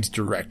Crooked Man's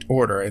direct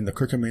order, and the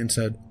Crooked Man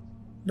said,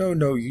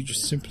 No, you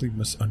just simply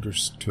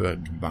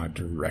misunderstood my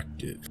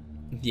directive.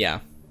 Yeah.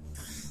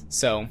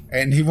 So...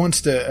 And he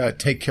wants to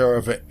take care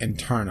of it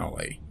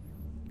internally.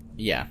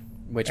 Yeah.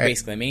 Which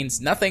basically means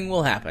nothing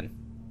will happen.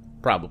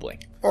 Probably.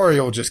 Or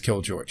he'll just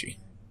kill Georgie.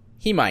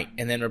 He might,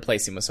 and then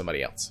replace him with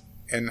somebody else.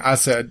 And I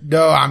said,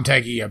 no, I'm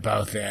taking you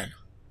both in.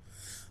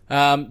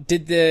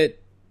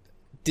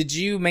 Did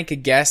you make a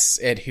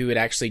guess at who had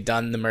actually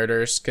done the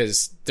murders?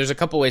 Because there's a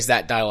couple ways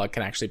that dialogue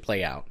can actually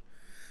play out.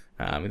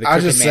 The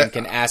Crooked Man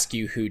can ask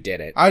you who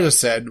did it. I just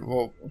said,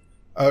 well,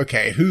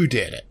 okay, who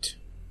did it?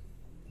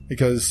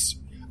 Because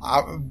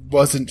I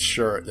wasn't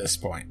sure at this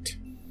point.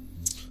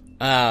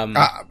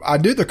 I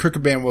knew the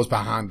Crooked Man was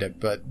behind it,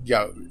 but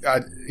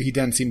he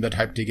didn't seem the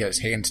type to get his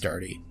hands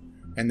dirty.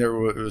 And there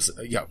was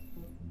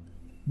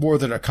more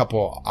than a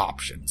couple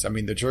options. I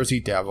mean, the Jersey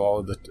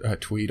Devil, the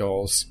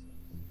Tweedles,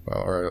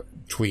 or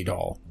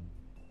Tweedle,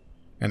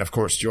 and of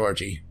course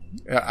Georgie.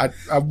 I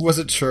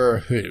wasn't sure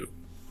who.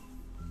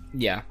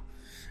 Yeah.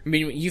 I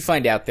mean, you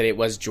find out that it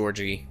was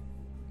Georgie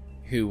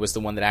who was the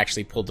one that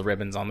actually pulled the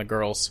ribbons on the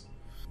girls.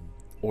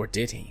 Or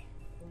did he?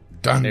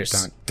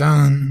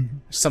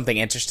 Dun. Something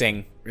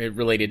interesting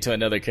related to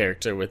another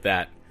character with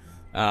that.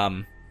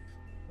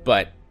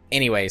 But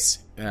anyways,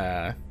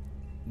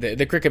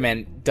 the Crooked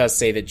Man does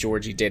say that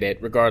Georgie did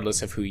it,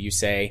 regardless of who you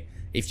say.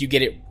 If you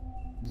get it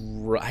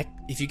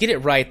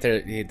right,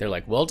 they're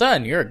like, well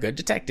done, you're a good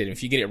detective.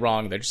 If you get it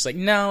wrong, they're just like,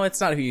 no, it's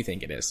not who you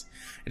think it is.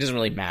 It doesn't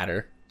really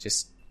matter.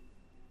 Just,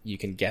 you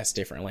can guess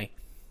differently.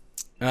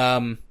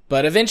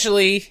 But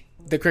eventually,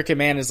 the Crooked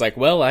Man is like,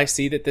 well, I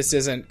see that this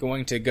isn't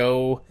going to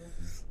go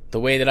the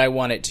way that I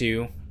want it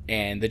to.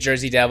 And the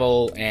Jersey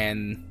Devil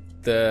and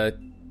the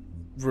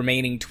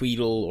remaining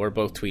Tweedle, or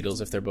both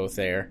Tweedles if they're both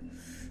there,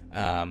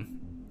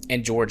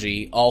 and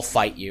Georgie all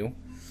fight you.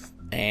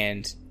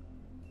 And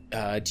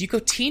do you go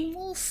Teen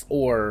Wolf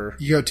or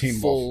you go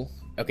Teen Wolf?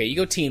 Okay, you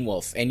go Teen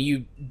Wolf, and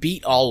you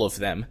beat all of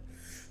them,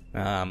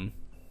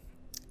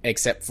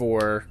 except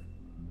for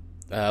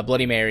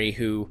Bloody Mary,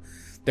 who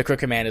the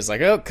Crooked Man is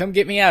like, oh, come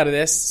get me out of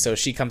this. So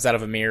she comes out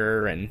of a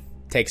mirror and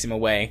takes him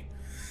away.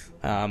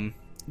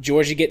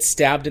 Georgie gets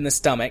stabbed in the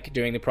stomach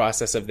during the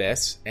process of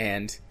this,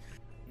 and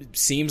it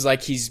seems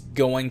like he's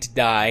going to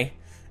die.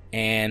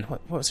 And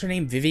what was her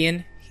name?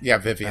 Vivian? Yeah,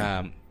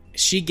 Vivian.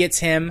 She gets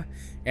him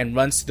and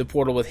runs to the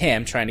portal with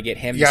him, trying to get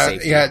him to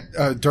safety.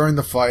 Yeah, during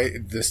the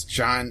fight, this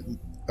giant,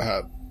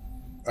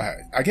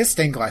 I guess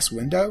stained glass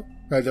window,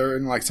 they're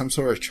in like some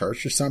sort of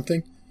church or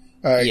something.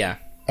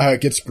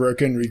 Gets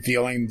broken,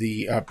 revealing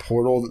the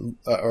portal,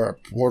 or a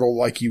portal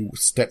like you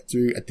stepped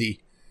through at the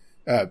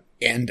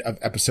end of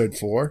episode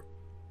 4.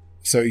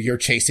 So you're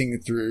chasing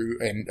through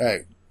and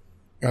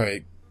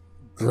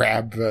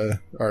grab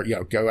or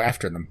go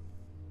after them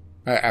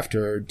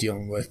after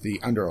dealing with the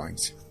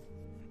underlings.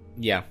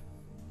 Yeah.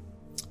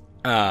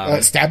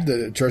 Stab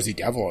the Jersey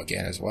Devil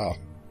again as well,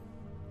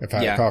 if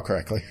I recall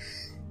correctly.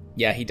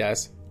 Yeah, he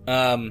does.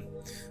 So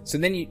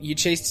then you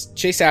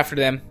chase after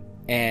them,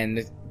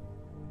 and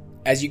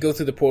as you go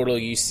through the portal,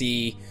 you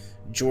see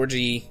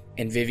Georgie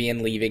and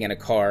Vivian leaving in a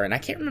car, and I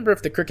can't remember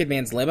if the Crooked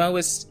Man's limo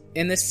was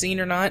in this scene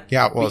or not.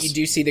 Yeah, it was. But you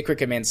do see the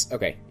Crooked Man's...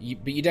 Okay,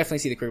 but you definitely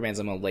see the Crooked Man's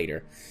limo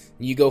later.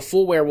 You go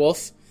full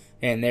werewolf,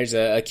 and there's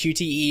a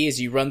QTE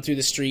as you run through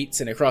the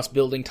streets and across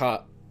building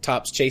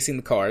tops chasing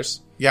the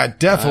cars. Yeah,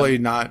 definitely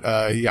not,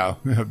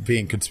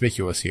 being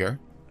conspicuous here.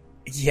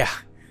 Yeah.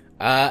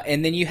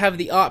 And then you have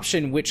the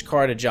option which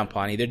car to jump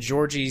on, either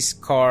Georgie's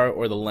car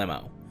or the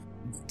limo.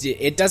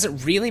 it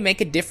doesn't really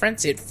make a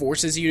difference. It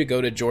forces you to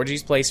go to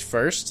Georgie's place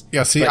first.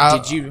 Yeah, see,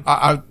 but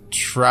I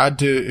tried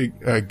to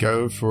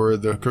go for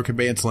the Crooked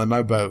Band's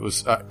limo, but it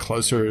was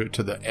closer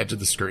to the edge of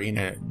the screen,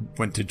 and it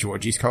went to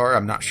Georgie's car.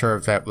 I'm not sure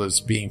if that was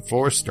being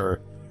forced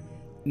or...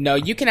 No,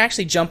 you can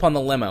actually jump on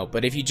the limo,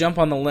 but if you jump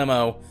on the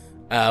limo,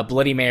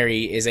 Bloody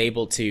Mary is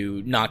able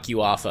to knock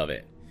you off of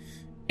it.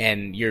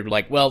 And you're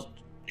like, well,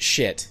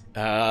 shit.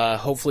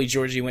 Hopefully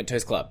Georgie went to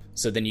his club.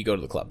 So then you go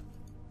to the club.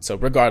 So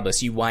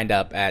regardless, you wind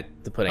up at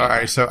the pudding. All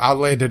right, so I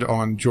landed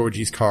on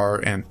Georgie's car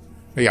and,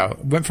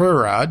 went for a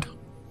ride.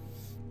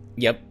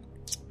 Yep.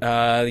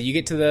 You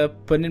get to the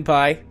pudding and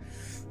pie,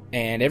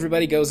 and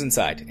everybody goes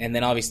inside. And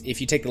then obviously,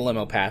 if you take the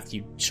limo path,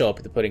 you show up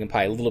at the pudding and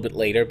pie a little bit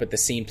later, but the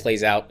scene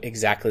plays out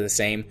exactly the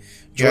same.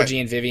 Georgie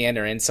and Vivian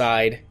are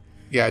inside.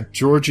 Yeah,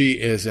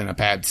 Georgie is in a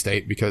bad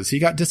state because he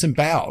got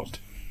disemboweled.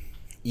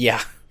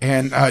 Yeah.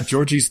 And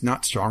Georgie's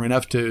not strong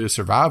enough to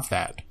survive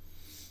that.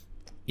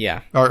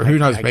 Yeah. Or who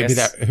knows, maybe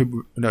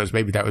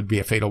that would be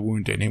a fatal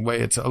wound anyway.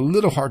 It's a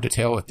little hard to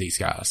tell with these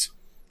guys.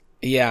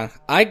 Yeah.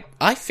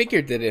 I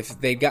figured that if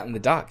they'd gotten the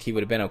doc, he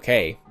would have been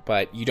okay,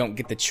 but you don't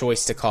get the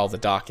choice to call the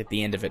doc at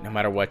the end of it, no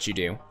matter what you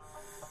do.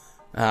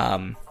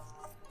 But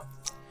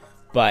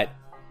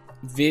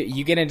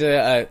you get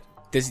into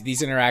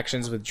these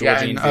interactions with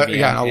Georgie and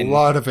Vivian. And a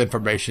lot of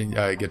information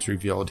gets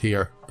revealed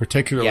here,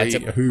 particularly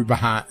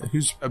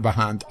who's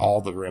behind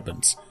all the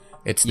ribbons.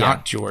 It's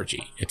not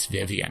Georgie, it's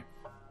Vivian.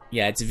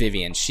 Yeah, it's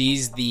Vivian.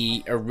 She's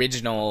the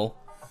original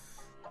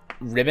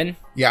ribbon.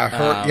 Yeah,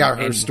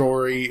 her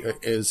story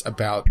is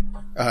about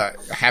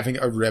having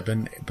a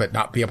ribbon but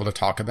not be able to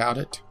talk about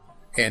it.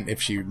 And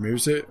if she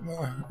removes it,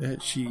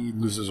 she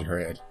loses her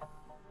head.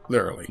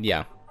 Literally.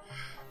 Yeah.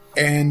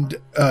 And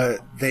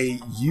they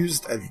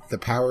used the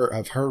power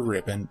of her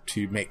ribbon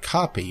to make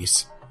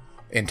copies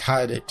and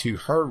tied it to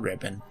her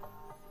ribbon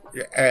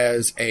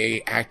as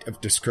a act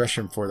of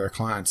discretion for their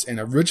clients. And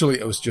originally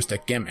it was just a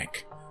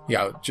gimmick.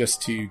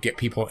 Just to get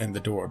people in the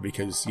door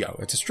because,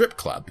 it's a strip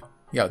club.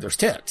 There's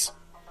tits.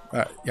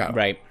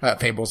 Right.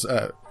 Fables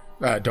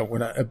don't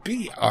want to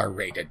be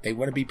R-rated. They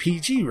want to be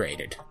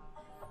PG-rated.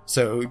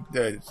 So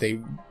they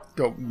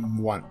don't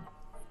want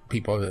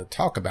people to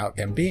talk about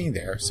them being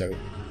there. So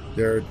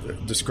their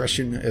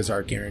discretion as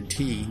our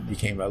guarantee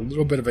became a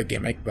little bit of a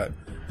gimmick. But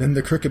then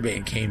the Crooked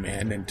Band came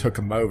in and took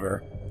them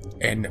over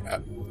and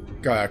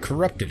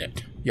corrupted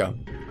it. Yep.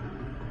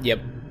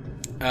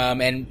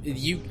 And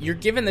you're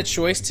given the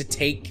choice to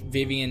take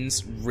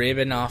Vivian's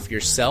ribbon off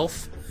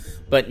yourself,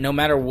 but no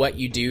matter what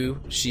you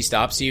do, she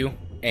stops you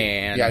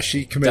and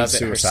she commits does it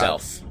suicide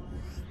herself.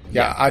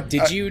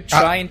 Did you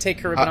try and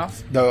take her ribbon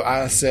off? No,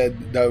 I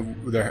said no.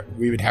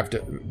 We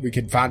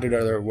could find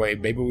another way.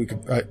 Maybe we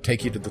could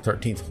take you to the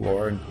 13th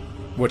floor,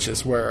 which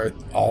is where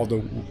all the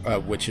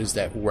witches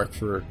that work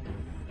for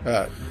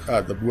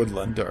the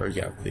Woodland or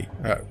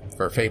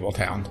for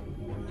Fabletown.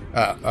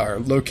 Are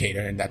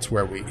located, and that's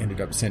where we ended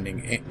up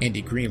sending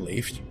Andy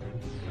Greenleaf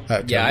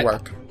to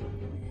work.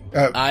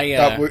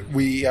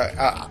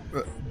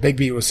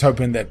 Bigby was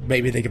hoping that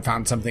maybe they could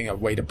find a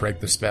way to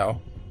break the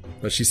spell,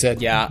 but she said,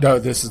 "No,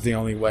 this is the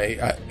only way.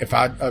 If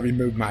I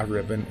remove my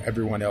ribbon,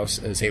 everyone else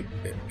is able.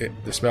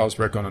 The spell is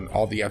broken on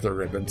all the other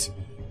ribbons.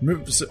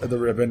 Removes the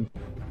ribbon,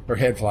 her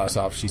head flies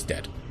off. She's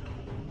dead."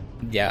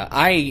 Yeah,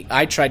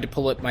 I tried to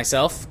pull it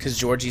myself, because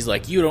Georgie's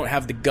like, you don't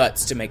have the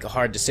guts to make a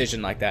hard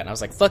decision like that. And I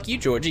was like, fuck you,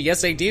 Georgie,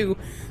 yes I do.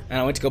 And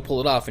I went to go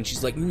pull it off, and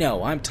she's like,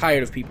 no, I'm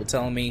tired of people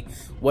telling me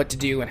what to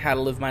do and how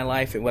to live my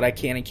life and what I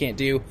can and can't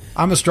do.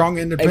 I'm a strong,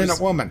 independent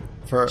woman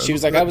for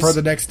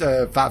the next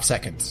 5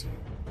 seconds.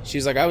 She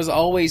was like, I was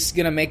always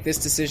going to make this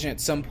decision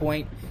at some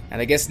point, and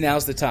I guess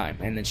now's the time.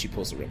 And then she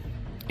pulls the ring.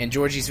 And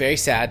Georgie's very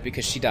sad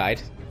because she died.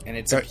 And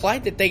it's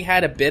implied that they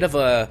had a bit of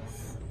a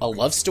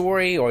love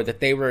story, or that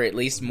they were at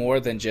least more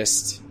than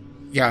just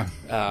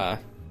more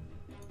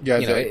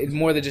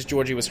than just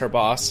Georgie was her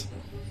boss.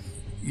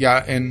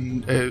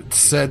 And it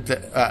said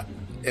that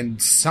in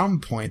some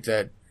point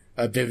that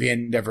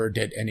Vivian never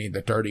did any of the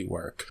dirty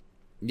work,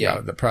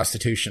 the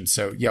prostitution.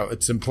 So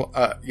it's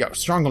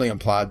strongly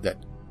implied that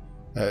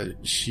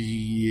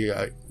she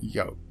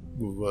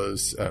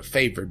was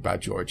favored by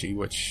Georgie,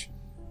 which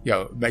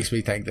makes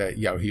me think that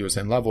he was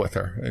in love with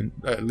her, and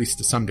at least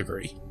to some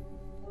degree.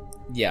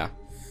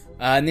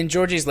 And then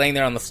Georgie's laying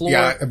there on the floor.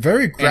 Yeah,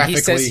 very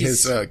graphically,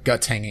 his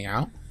guts hanging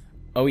out.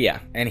 Oh, yeah.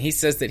 And he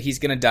says that he's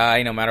going to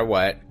die no matter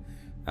what.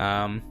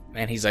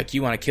 And he's like,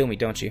 you want to kill me,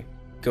 don't you?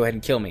 Go ahead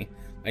and kill me.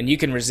 And you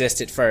can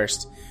resist it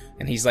first.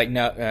 And he's like,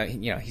 no,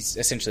 he's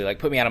essentially like,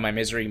 put me out of my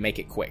misery, make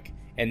it quick.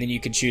 And then you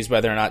can choose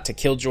whether or not to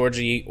kill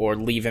Georgie or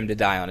leave him to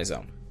die on his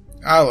own.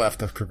 I left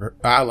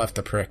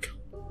the prick.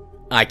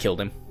 I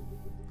killed him.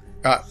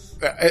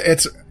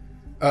 It's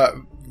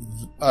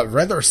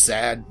rather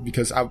sad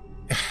because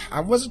I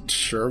wasn't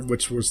sure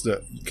which was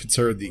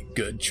considered the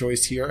good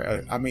choice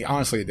here. I mean,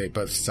 honestly, they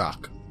both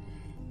suck.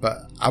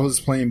 But I was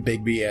playing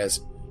Bigby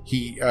as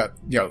he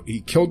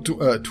killed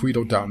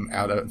Tweedledum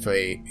out of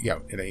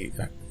in a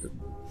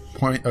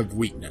point of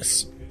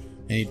weakness,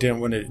 and he didn't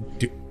want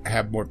to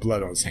have more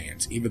blood on his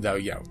hands, even though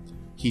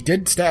he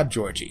did stab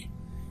Georgie.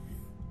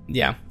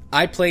 Yeah.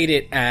 I played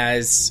it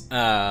as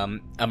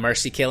a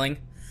mercy killing.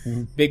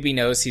 Bigby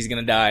knows he's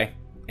going to die,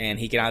 and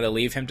he can either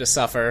leave him to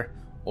suffer,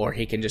 or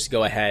he can just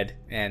go ahead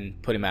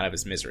and put him out of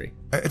his misery.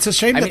 It's a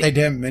shame that they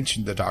didn't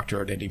mention the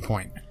doctor at any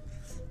point.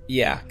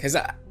 Yeah, because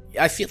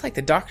I feel like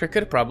the doctor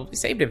could have probably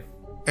saved him.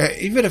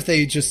 Even if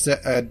they just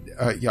said,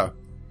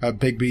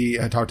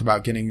 Bigby talked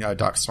about getting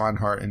Doc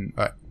Swanhart and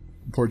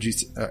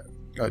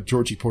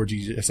Georgie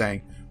Porgy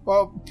saying,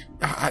 well,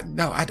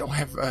 I don't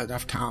have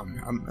enough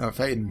time. I'm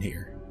fading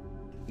here.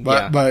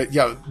 But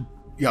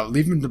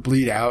leave him to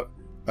bleed out.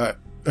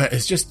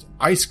 It's just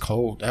ice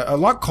cold. A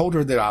lot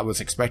colder than I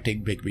was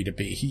expecting Bigby to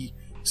be. He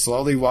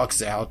slowly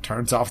walks out,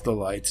 turns off the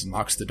lights, and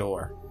locks the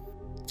door.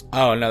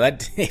 Oh, no,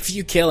 that if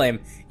you kill him,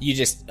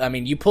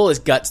 you pull his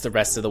guts the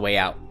rest of the way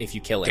out if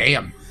you kill him.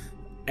 Damn.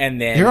 And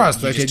then Here I was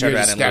you just expecting turn you to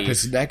around and snap leave.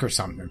 his neck or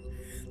something.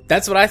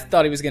 That's what I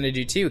thought he was going to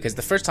do, too, because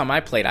the first time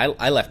I played,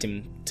 I left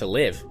him to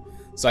live.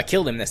 So I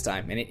killed him this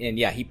time. And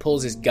he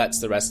pulls his guts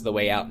the rest of the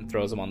way out and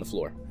throws them on the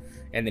floor.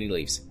 And then he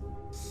leaves.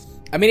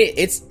 I mean,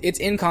 it's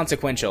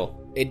inconsequential.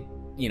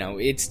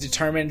 It's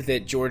determined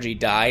that Georgie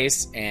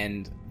dies,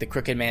 and the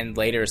Crooked Man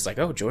later is like,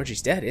 oh,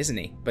 Georgie's dead, isn't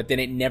he? But then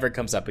it never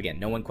comes up again.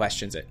 No one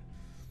questions it.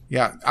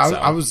 Yeah,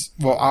 I was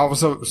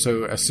also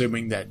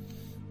assuming that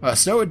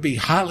Snow would be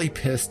highly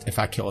pissed if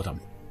I killed him.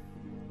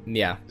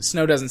 Yeah,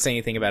 Snow doesn't say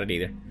anything about it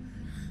either.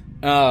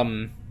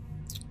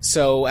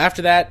 So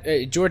after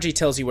that, Georgie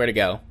tells you where to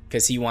go,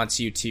 because he wants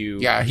you to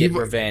get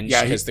revenge,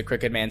 because the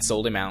Crooked Man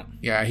sold him out.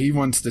 Yeah, he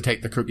wants to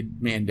take the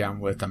Crooked Man down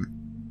with him.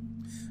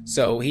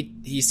 So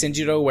he sends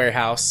you to a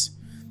warehouse,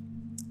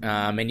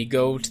 and you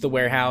go to the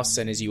warehouse,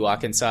 and as you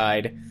walk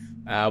inside,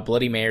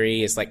 Bloody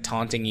Mary is like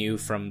taunting you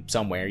from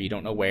somewhere, you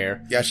don't know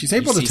where. Yeah, she's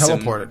able to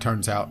teleport, it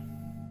turns out.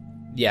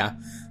 Yeah,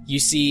 you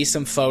see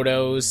some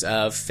photos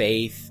of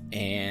Faith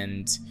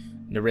and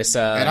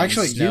Nerissa and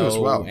actually Snow you as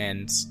well,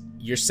 and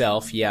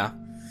yourself. Yeah,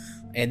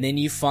 and then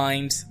you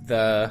find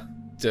the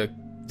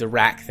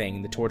rack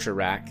thing, the torture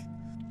rack,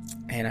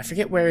 and I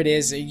forget where it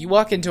is. You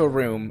walk into a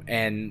room,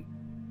 and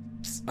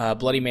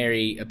Bloody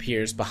Mary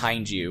appears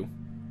behind you,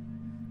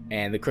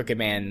 and the Crooked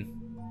Man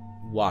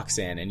walks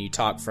in, and you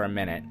talk for a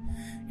minute,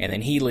 and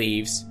then he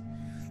leaves.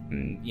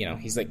 And,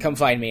 he's like, come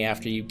find me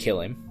after you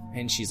kill him.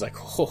 And she's like,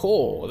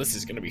 oh, this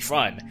is going to be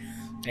fun.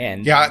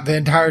 And yeah, the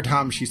entire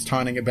time she's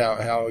taunting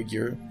about how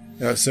you're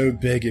so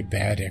big and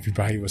bad,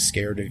 everybody was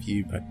scared of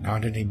you, but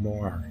not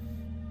anymore.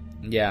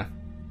 Yeah.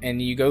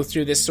 And you go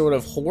through this sort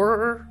of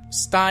horror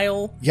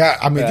style. Yeah,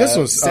 I mean, this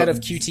was set of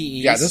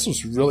QTEs. Yeah, this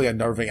was really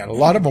unnerving, and a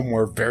lot of them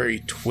were very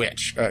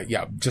twitch.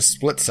 Just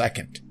split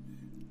second.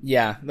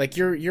 Yeah, like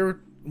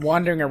you're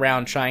wandering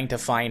around trying to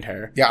find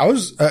her. Yeah, I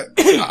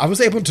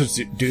was able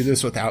to do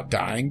this without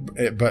dying,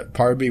 but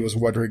part of me was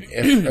wondering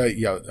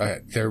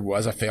if there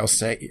was a fail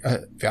state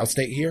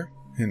here,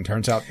 and it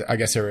turns out I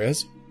guess there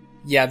is.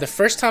 Yeah, the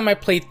first time I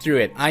played through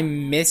it, I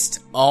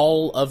missed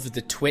all of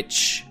the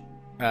Twitch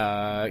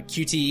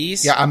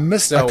QTEs. Yeah, I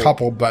missed a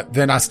couple, but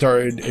then I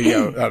started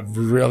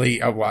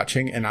really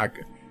watching, and I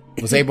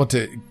was able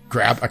to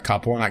grab a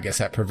couple, and I guess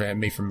that prevented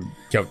me from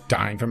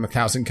dying from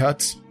 1,000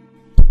 cuts.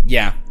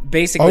 Yeah,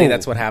 basically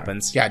that's what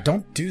happens. Yeah,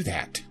 don't do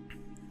that.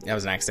 That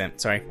was an accident.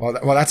 Sorry. Well,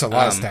 that's a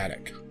lot of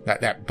static.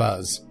 That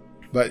buzz.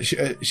 But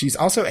she's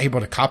also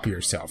able to copy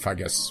herself. I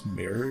guess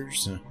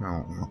mirrors. I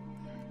don't know.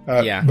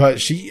 Yeah.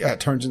 But she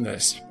turns into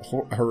this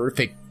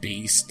horrific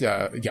beast.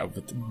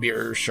 With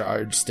mirror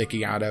shards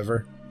sticking out of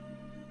her.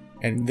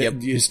 And then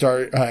you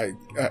start.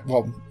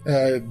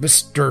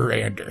 Mr.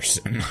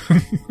 Anderson.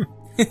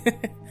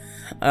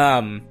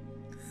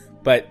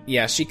 But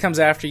yeah, she comes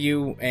after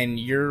you, and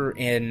you're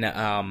in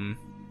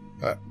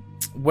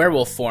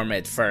werewolf form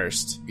at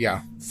first.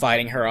 Yeah,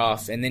 fighting her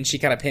off, and then she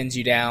kind of pins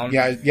you down.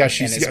 Yeah,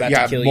 she's about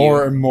to kill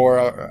more you. And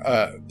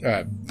more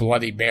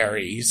Bloody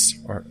Marys,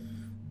 or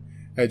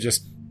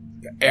just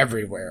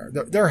everywhere.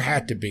 There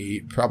had to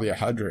be probably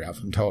 100 of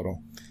them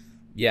total.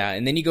 Yeah,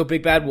 and then you go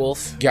Big Bad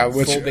Wolf. Yeah,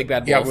 full Big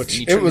Bad Wolf.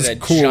 It was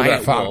cool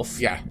wolf.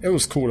 Yeah, it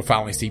was cool to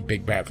finally see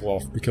Big Bad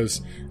Wolf,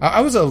 because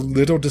I was a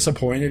little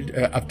disappointed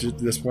up to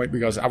this point,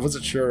 because I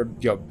wasn't sure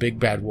Big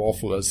Bad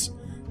Wolf was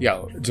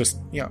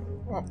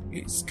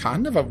he's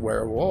kind of a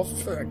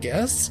werewolf, I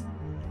guess.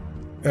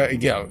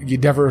 You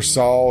never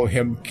saw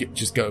him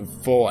just go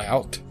full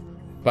out,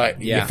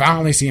 but you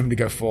finally see him to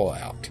go full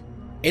out.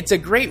 It's a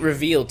great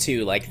reveal,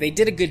 too. Like, they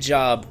did a good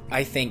job,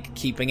 I think,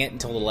 keeping it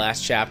until the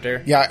last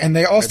chapter. Yeah, and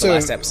they also... the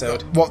last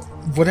episode. Well,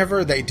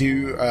 whenever they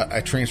do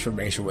a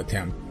transformation with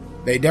him,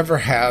 they never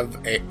have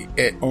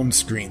it on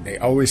screen. They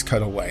always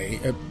cut away.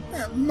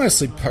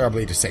 Mostly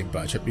probably to save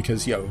budget,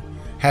 because,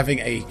 having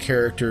a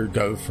character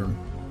go from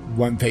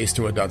one face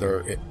to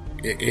another, it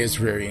is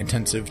very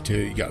intensive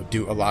to,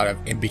 do a lot of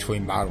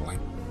in-between modeling.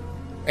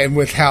 And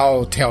with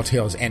how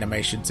Telltale's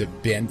animations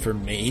have been for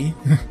me...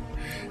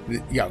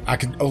 I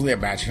can only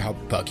imagine how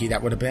buggy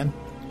that would have been.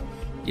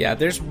 Yeah,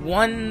 there's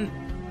one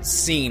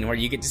scene where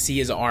you get to see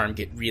his arm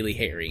get really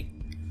hairy.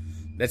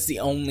 That's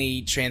the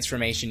only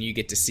transformation you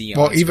get to see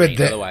on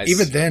screen. Otherwise,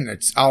 even then,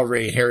 it's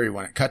already hairy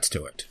when it cuts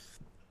to it.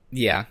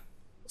 Yeah.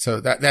 So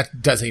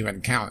that doesn't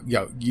even count.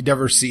 You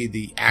never see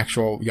the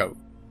actual,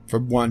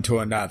 from one to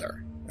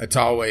another. It's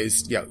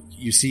always,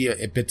 you see it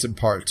in bits and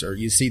parts, or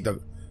you see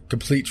the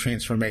complete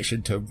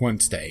transformation to one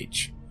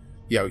stage.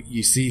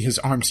 You see his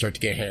arms start to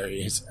get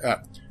hairy.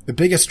 The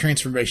biggest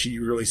transformation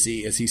you really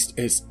see is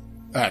his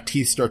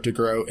teeth start to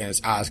grow and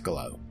his eyes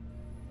glow.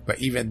 But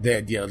even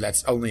then,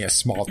 that's only a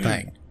small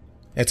thing.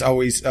 It's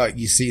always,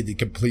 you see the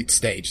complete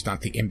stage,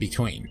 not the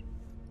in-between.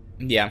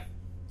 Yeah.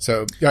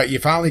 So you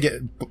finally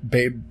get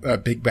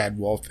Big Bad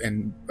Wolf,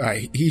 and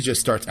he just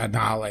starts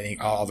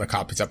annihilating all the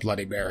copies of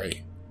Bloody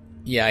Mary.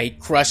 Yeah, he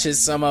crushes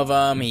some of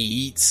them. He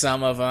eats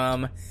some of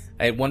them.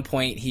 At one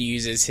point, he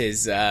uses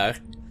his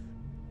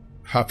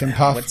Huff and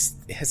Puff.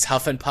 His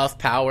Huff and Puff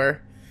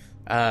power,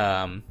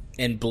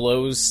 and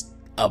blows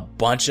a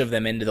bunch of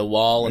them into the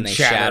wall, and they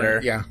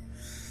shatter. Yeah.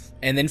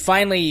 And then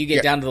finally, you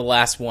get down to the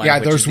last one,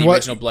 which there's is the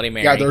original Bloody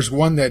Mary. Yeah, there's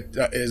one that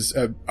is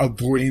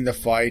avoiding the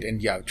fight and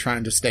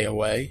trying to stay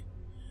away.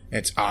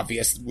 It's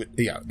obvious.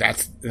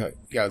 That's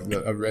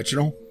the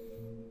original.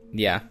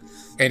 Yeah.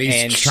 And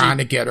he's trying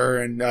to get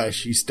her, and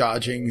she's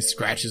dodging,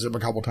 scratches him a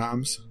couple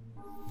times.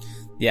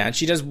 Yeah, and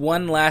she does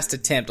one last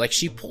attempt. Like,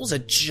 she pulls a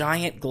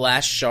giant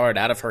glass shard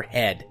out of her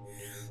head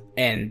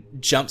and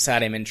jumps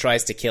at him and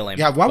tries to kill him.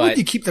 Yeah, why would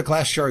you keep the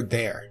glass shard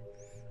there?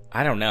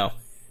 I don't know.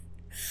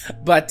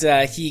 But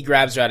he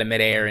grabs her out of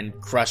midair and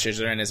crushes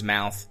her in his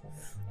mouth,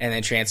 and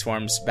then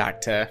transforms back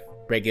to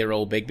regular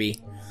old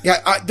Bigby.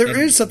 Yeah, there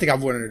is something I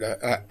wanted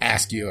to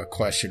ask you a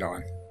question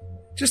on.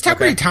 Just how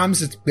many times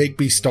has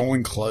Bigby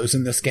stolen clothes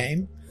in this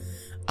game?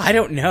 I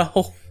don't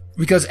know.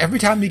 Because every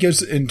time he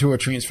goes into a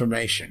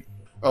transformation,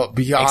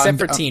 beyond... Except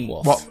for Teen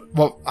Wolf.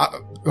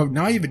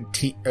 Not even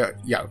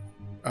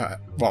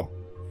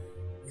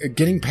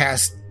getting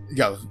past,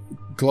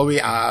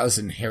 glowy eyes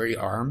and hairy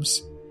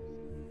arms,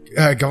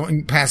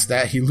 going past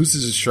that, he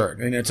loses his shirt,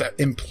 and it's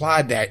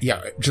implied that,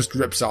 it just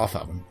rips off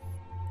of him.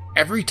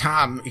 Every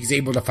time he's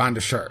able to find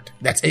a shirt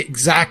that's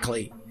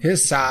exactly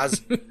his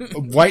size, a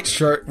white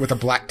shirt with a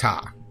black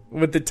tie.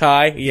 With the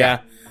tie,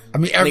 yeah. I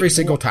mean, every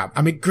single time.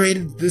 I mean,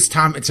 granted, this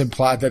time it's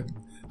implied that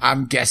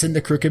I'm guessing the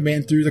Crooked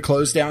Man threw the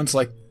clothes down. It's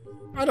like,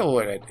 I don't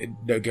want to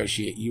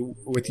negotiate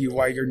with you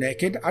while you're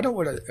naked. I don't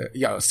want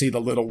to, see the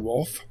little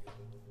wolf.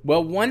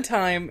 Well, one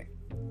time,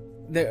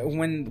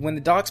 when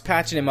the dog's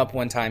patching him up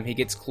one time, he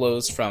gets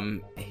clothes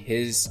from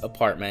his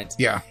apartment.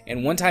 Yeah.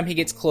 And one time he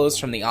gets clothes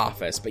from the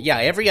office. But yeah,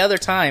 every other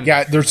time...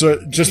 Yeah, there's he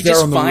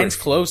just finds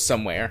clothes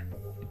somewhere.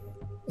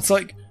 It's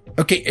like,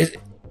 okay,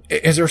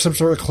 is there some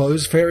sort of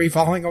clothes fairy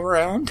falling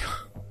around?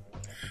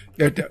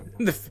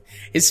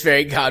 His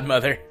fairy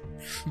godmother.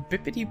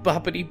 Bippity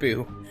boppity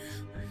boo.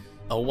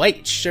 A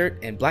white shirt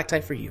and black tie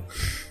for you.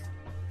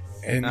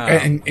 And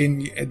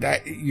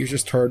that you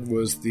just heard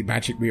was the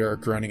magic mirror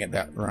grunting at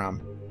that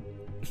rhyme.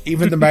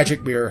 Even the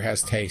magic mirror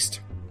has taste.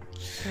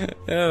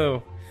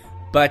 Oh.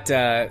 But,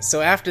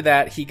 so after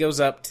that, he goes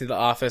up to the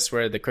office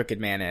where the Crooked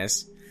Man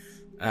is.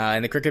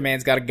 And the Crooked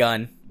Man's got a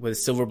gun with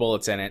silver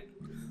bullets in it.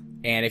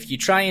 And if you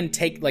try and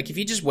if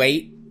you just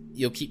wait,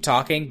 you'll keep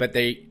talking, but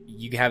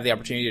you have the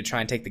opportunity to try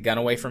and take the gun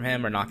away from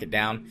him or knock it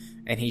down.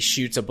 And he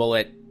shoots a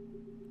bullet,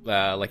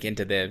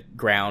 into the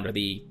ground or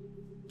the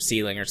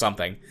ceiling or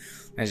something.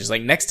 And it's just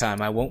like, next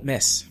time I won't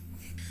miss.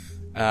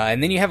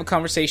 And then you have a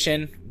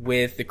conversation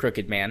with the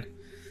Crooked Man.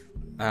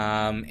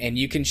 And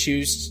you can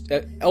choose,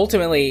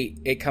 ultimately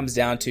it comes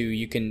down to,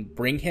 you can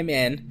bring him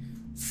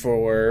in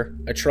for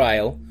a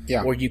trial,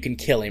 or you can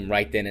kill him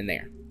right then and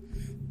there.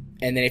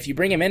 And then if you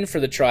bring him in for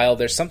the trial,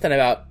 there's something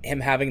about him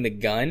having the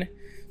gun,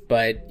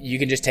 but you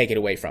can just take it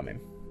away from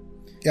him.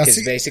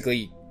 Because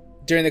basically,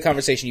 during the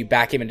conversation, you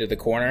back him into the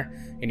corner,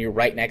 and you're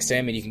right next to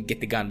him, and you can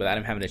get the gun without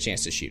him having a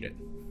chance to shoot it.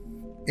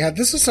 Yeah,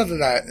 this is something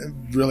that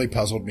really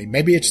puzzled me.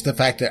 Maybe it's the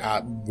fact that I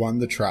won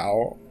the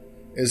trial.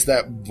 Is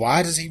that,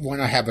 why does he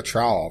want to have a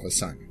trial all of a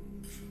sudden?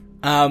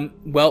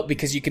 Well,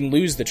 because you can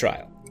lose the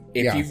trial.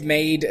 If you've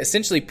made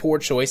essentially poor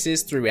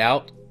choices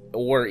throughout,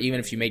 or even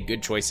if you made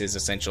good choices,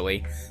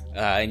 essentially,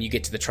 and you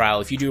get to the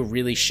trial, if you do a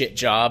really shit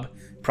job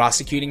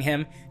prosecuting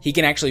him, he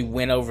can actually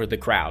win over the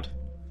crowd.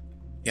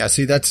 Yeah,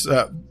 see, that's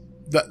why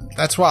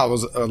it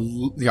was a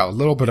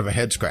little bit of a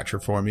head scratcher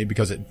for me,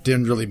 because it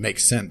didn't really make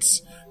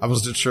sense. I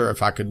wasn't sure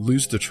if I could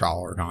lose the trial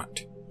or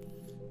not.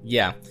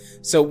 Yeah.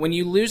 So when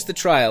you lose the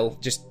trial,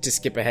 just to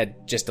skip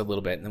ahead just a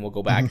little bit, and then we'll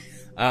go back.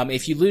 Mm-hmm.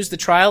 If you lose the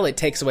trial, it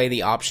takes away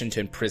the option to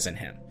imprison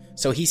him.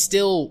 So he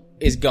still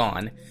is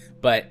gone,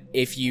 but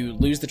if you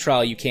lose the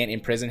trial, you can't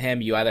imprison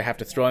him. You either have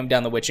to throw him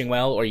down the witching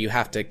well, or you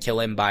have to kill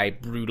him by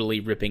brutally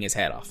ripping his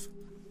head off.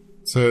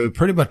 So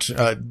pretty much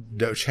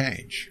no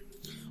change.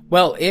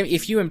 Well,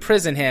 if you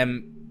imprison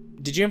him...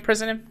 Did you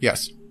imprison him?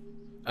 Yes.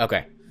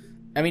 Okay.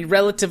 I mean,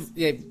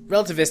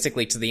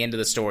 relativistically to the end of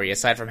the story,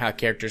 aside from how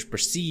characters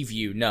perceive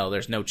you, no,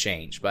 there's no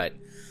change. But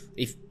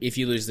if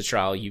you lose the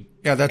trial, you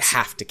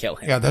have to kill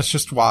him. Yeah, that's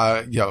just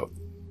why,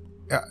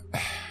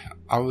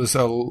 I was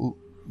a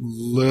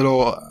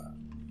little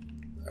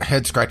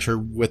head scratcher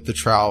with the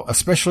trial,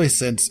 especially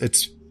since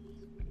it's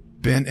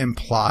been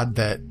implied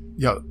that,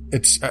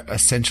 it's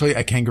essentially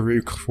a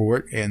kangaroo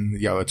court, and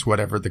it's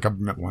whatever the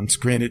government wants.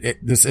 Granted,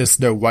 this is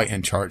Snow White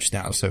in charge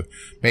now, so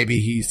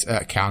maybe he's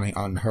counting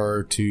on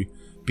her to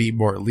be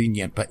more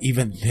lenient. But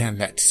even then,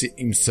 that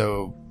seems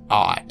so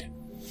odd.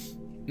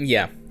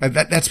 Yeah,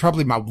 that's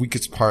probably my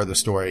weakest part of the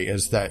story,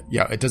 is that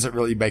it doesn't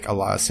really make a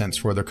lot of sense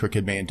for the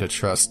Crooked Man to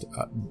trust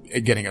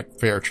getting a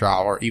fair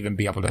trial or even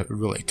be able to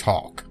really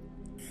talk.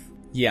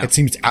 Yeah, it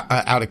seems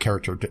out of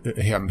character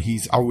to him.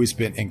 He's always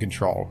been in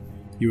control.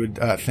 You would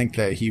think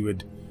that he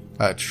would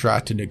try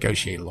to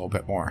negotiate a little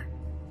bit more.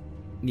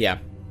 Yeah.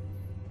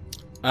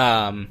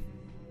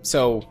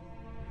 So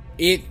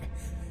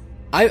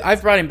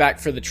I've brought him back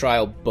for the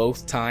trial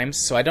both times,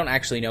 so I don't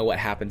actually know what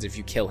happens if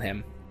you kill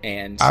him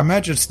and I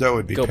imagine Snow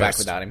would be go pissed. Back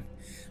without him.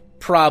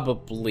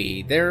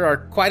 Probably. There are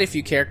quite a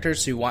few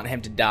characters who want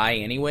him to die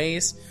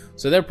anyways,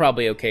 so they're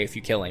probably okay if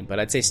you kill him, but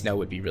I'd say Snow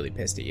would be really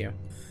pissed at you.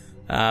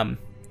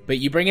 But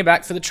you bring him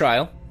back for the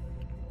trial,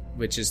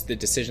 which is the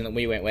decision that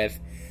we went with,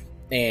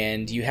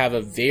 and you have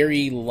a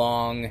very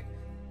long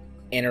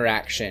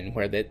interaction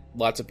where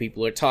lots of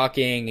people are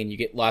talking, and you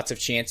get lots of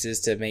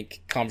chances to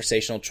make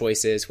conversational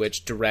choices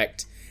which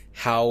direct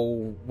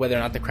whether or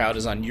not the crowd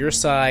is on your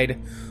side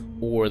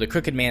or the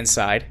Crooked Man's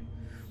side.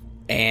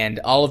 And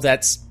all of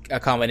that's a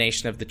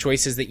combination of the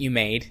choices that you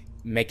made,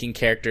 making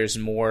characters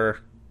more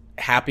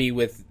happy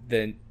with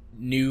the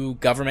new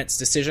government's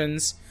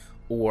decisions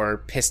or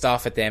pissed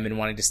off at them and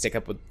wanting to stick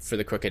up for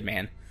the Crooked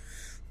Man.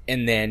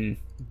 And then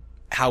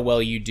how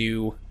well you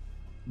do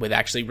with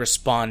actually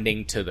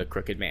responding to the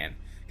Crooked Man.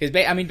 Because,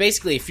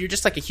 basically, if you're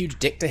just like a huge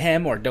dick to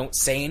him or don't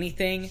say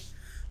anything,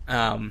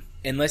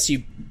 unless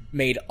you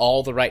made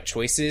all the right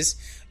choices,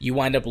 you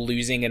wind up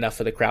losing enough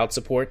of the crowd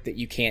support that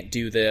you can't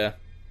do the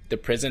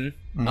prison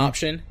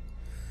option.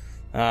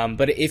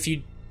 But if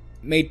you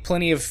made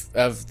plenty of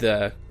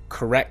the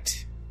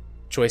correct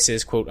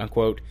choices, quote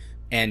unquote,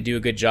 and do a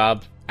good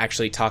job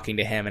actually talking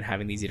to him and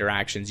having these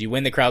interactions, you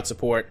win the crowd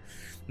support.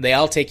 They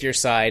all take your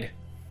side.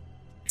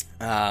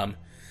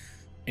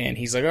 And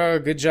he's like, "Oh,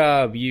 good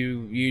job,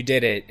 you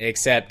did it,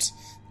 except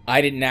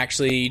I didn't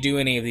actually do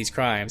any of these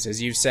crimes. As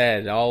you've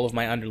said, all of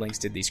my underlings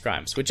did these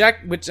crimes." Which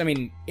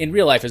in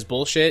real life is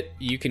bullshit.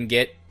 You can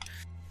get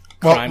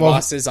crime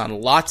bosses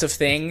on lots of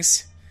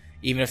things,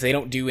 even if they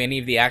don't do any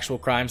of the actual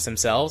crimes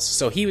themselves.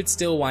 So he would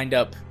still wind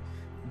up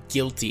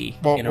guilty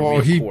in a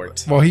real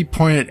court. Well, he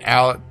pointed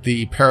out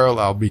the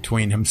parallel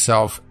between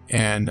himself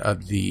and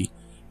the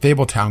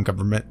Fabletown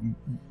government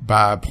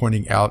by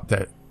pointing out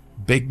that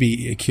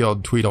Bigby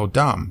killed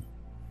Tweedledum.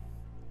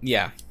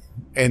 Yeah.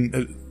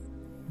 And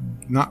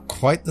not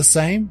quite the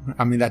same.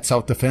 That's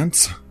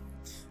self-defense.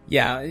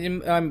 Yeah.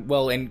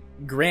 And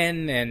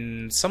Grin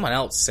and someone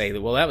else say that,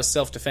 that was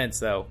self-defense,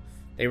 though.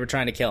 They were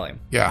trying to kill him.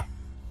 Yeah.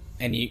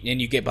 And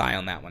you get by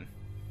on that one.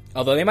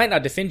 Although they might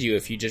not defend you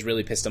if you just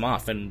really pissed them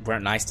off and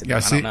weren't nice to them.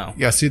 I don't know.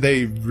 Yeah, see,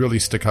 they really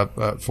stick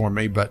up for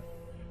me, but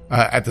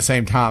at the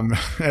same time,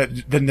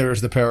 then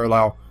there's the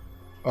parallel.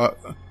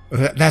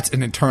 That's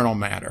an internal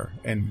matter.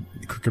 And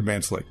Crooked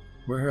Man's like,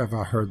 where have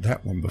I heard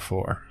that one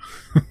before?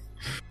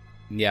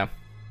 Yeah.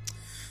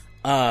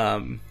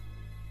 And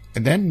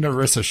then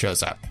Nerissa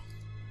shows up.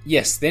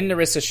 Yes, then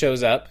Nerissa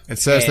shows up. It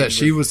says that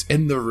she was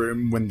in the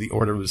room when the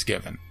order was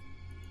given.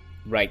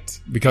 Right.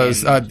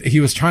 Because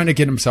he was trying to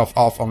get himself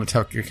off on the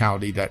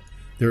technicality that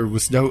there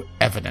was no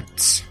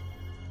evidence.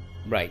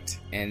 Right.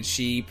 And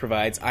she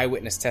provides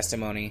eyewitness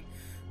testimony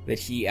that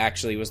he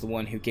actually was the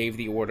one who gave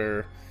the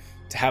order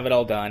to have it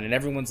all done. And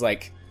everyone's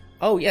like,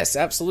 "Oh, yes,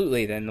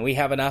 absolutely. Then we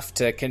have enough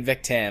to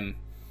convict him."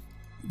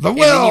 Then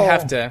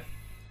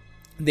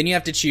you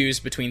have to choose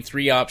between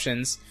three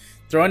options: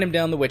 throwing him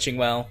down the witching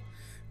well,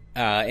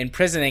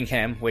 imprisoning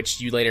him,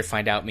 which you later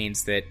find out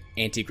means that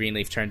Auntie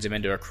Greenleaf turns him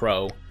into a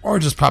crow. Or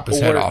just pop his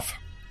head off.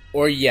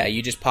 Or,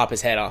 you just pop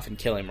his head off and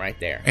kill him right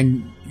there.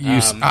 And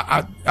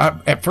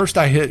at first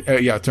I hit,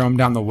 throw him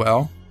down the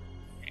well.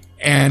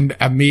 And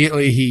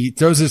immediately he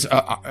throws his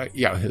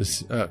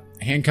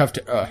handcuffs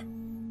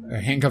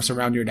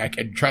around your neck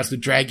and tries to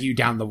drag you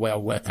down the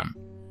well with him.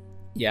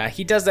 Yeah,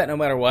 he does that no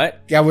matter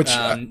what. Yeah,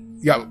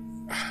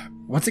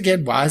 once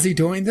again, why is he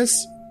doing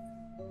this?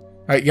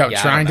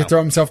 Trying to throw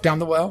himself down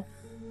the well?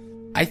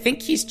 I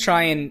think he's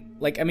trying,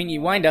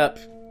 you wind up,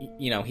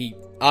 he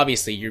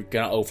obviously you're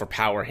going to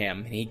overpower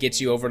him. And he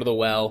gets you over to the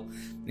well,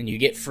 and you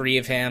get free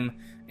of him,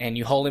 and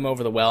you hold him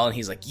over the well, and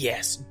he's like,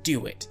 "Yes,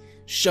 do it.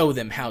 Show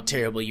them how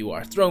terrible you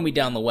are. Throw me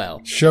down the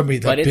well. Show me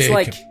the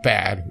big,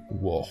 bad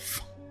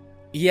wolf."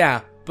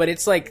 Yeah, but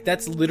it's like,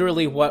 that's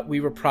literally what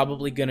we were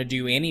probably going to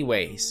do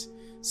anyways.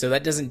 So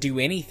that doesn't do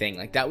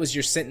anything. That was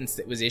your sentence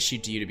that was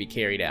issued to you to be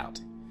carried out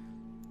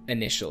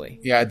initially.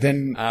 Yeah,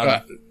 then,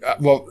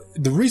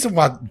 the reason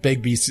why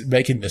Bigby's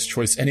making this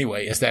choice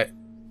anyway is that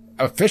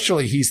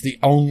officially he's the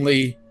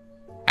only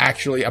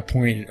actually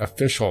appointed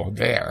official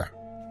there.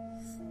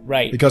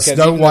 Right. Because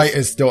Snow White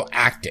is still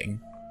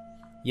acting.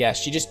 Yeah,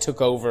 she just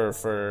took over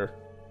for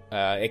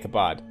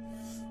Ichabod.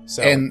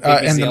 So and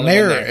the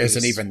mayor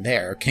isn't even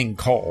there, King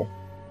Cole.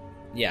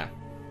 Yeah.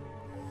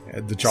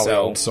 The jolly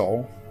old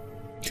soul.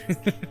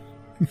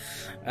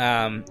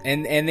 And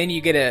then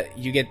you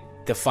get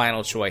the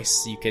final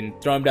choice. You can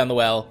throw him down the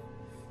well.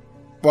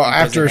 Well,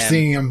 after imprison him.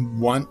 seeing him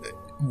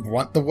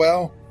want the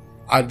well,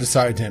 I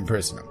decided to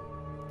imprison him.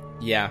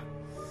 Yeah.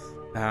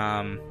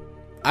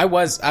 I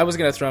was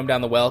gonna throw him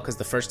down the well because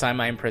the first time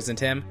I imprisoned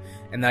him,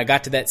 and then I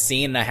got to that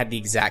scene and I had the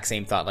exact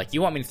same thought. Like,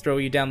 you want me to throw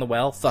you down the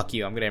well? Fuck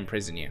you! I'm gonna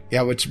imprison you.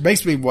 Yeah, which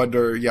makes me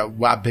wonder,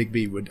 why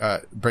Bigby would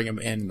bring him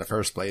in the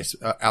first place.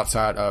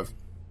 Outside of,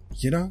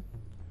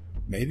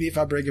 maybe if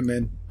I bring him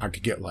in, I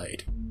could get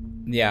laid.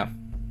 Yeah.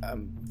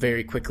 I'm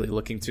very quickly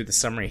looking through the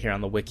summary here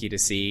on the wiki to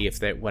see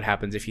what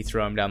happens if you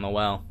throw him down the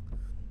well.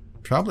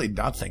 Probably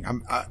nothing.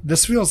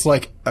 This feels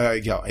like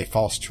a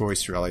false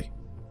choice, really.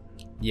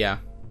 Yeah.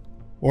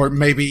 Or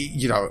maybe,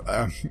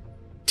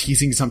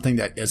 teasing something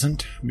that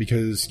isn't,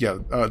 because,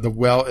 the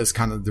well is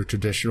kind of the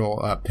traditional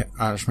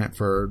punishment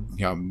for,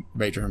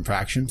 major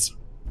infractions.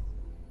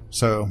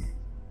 So,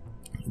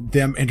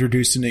 them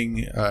introducing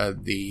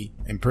the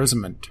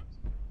imprisonment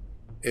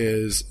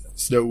is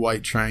Snow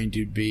White trying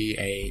to be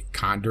a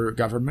kinder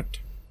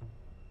government.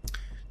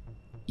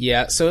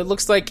 Yeah, so it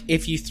looks like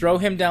if you throw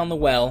him down the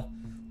well,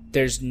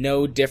 there's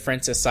no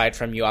difference aside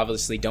from you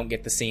obviously don't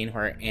get the scene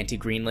where Auntie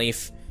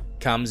Greenleaf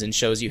comes and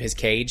shows you his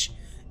cage.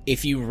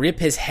 If you rip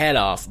his head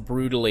off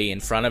brutally in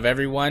front of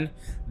everyone,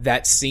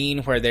 that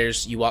scene where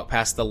you walk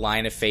past the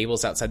line of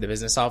fables outside the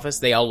business office,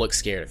 they all look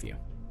scared of you.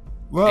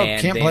 Well,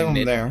 And can't blame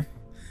them there.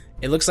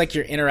 It looks like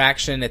your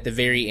interaction at the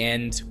very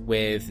end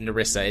with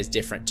Nerissa is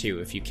different too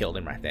if you killed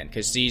him right then,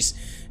 because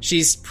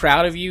she's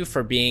proud of you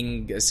for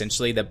being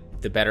essentially the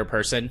better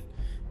person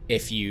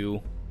if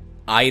you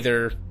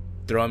either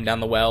throw him down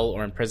the well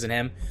or imprison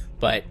him,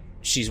 but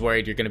she's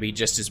worried you're going to be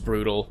just as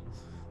brutal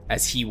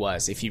as he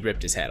was if you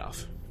ripped his head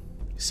off.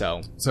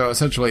 So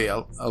essentially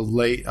a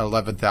late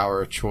 11th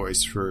hour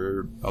choice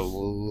for a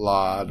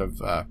lot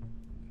of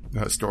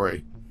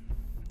story.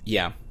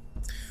 Yeah.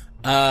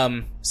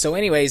 So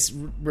anyways,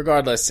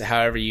 regardless,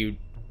 however you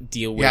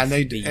deal with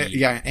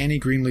Annie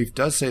Greenleaf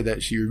does say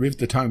that she removed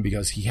the tongue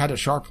because he had a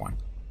sharp one.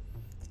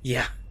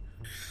 Yeah.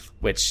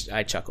 Which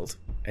I chuckled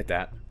at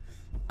that.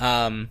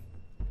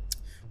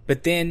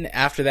 But then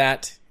after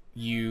that,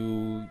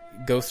 you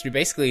go through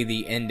basically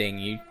the ending.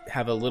 You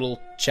have a little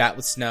chat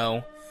with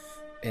Snow,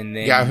 and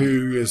then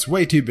who is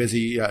way too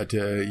busy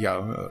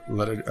to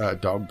let a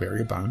dog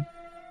bury a bone.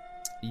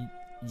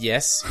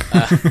 Yes.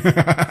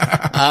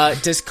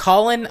 Does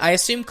Colin? I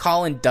assume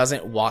Colin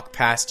doesn't walk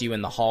past you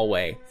in the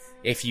hallway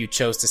if you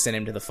chose to send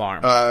him to the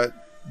farm.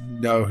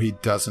 No, he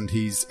doesn't.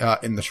 He's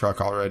in the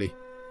truck already.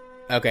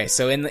 Okay,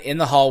 so in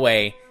the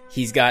hallway,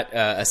 he's got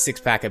a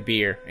 6-pack of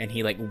beer, and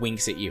he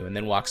winks at you, and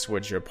then walks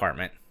towards your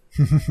apartment.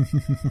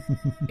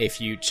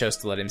 If you chose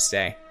to let him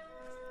stay,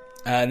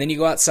 and then you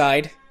go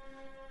outside,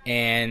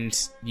 and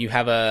you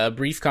have a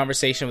brief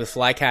conversation with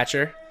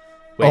Flycatcher.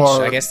 Which,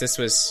 I guess this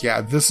was...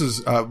 Yeah, this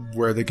is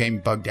where the game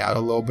bugged out a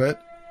little bit.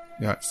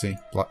 Yeah, see?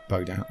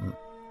 Bugged out.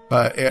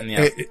 But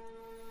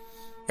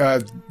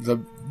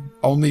the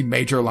only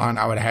major line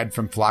I would have had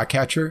from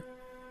Flycatcher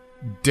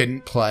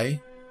didn't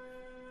play.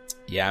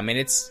 Yeah, I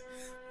mean,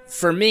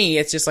 for me,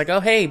 it's just like, oh,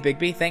 hey,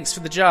 Bigby, thanks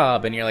for the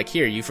job. And you're like,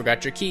 here, you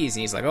forgot your keys.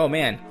 And he's like, oh,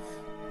 man,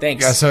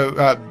 thanks. Yeah,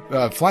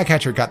 so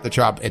Flycatcher got the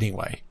job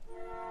anyway.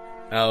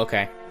 Oh,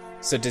 okay.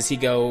 So does he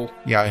go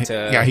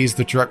he's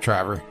the truck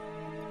driver.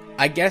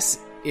 I guess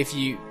if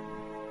you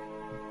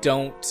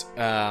don't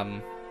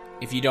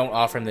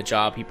offer him the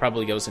job, he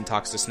probably goes and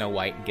talks to Snow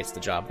White and gets the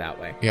job that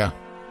way. Yeah,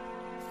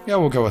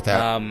 we'll go with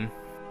that.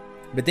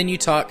 But then you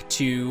talk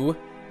to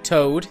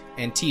Toad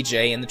and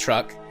TJ in the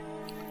truck,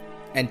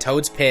 and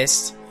Toad's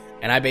pissed,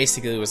 and I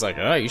basically was like,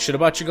 oh, you should have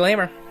bought your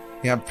glamour.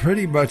 Yeah,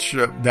 pretty much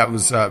that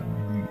was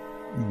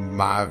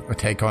my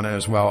take on it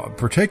as well,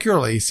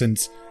 particularly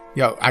since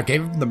I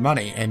gave him the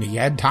money and he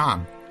had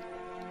time.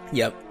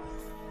 Yep.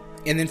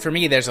 And then for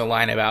me, there's a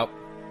line about,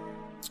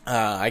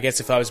 I guess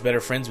if I was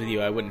better friends with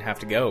you, I wouldn't have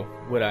to go,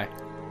 would I?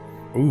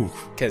 Ooh.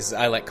 Because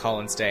I let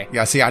Colin stay.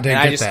 Yeah, see, I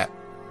didn't get that.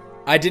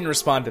 I didn't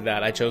respond to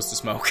that. I chose to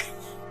smoke.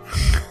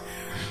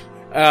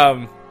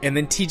 And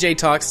then TJ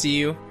talks to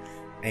you,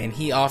 and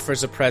he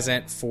offers a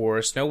present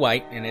for Snow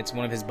White, and it's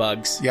one of his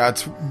bugs. Yeah,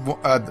 it's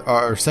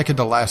our second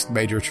to last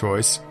major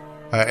choice,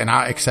 and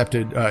I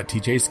accepted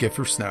TJ's gift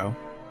for Snow.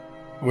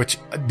 Which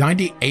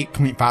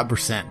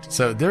 98.5%.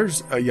 So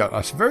there's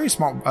a very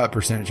small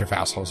percentage of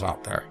assholes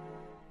out there.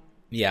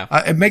 Yeah.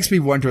 It makes me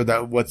wonder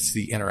though, what's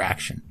the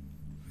interaction?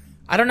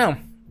 I don't know.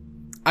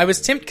 I was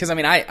tempted because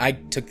I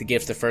took the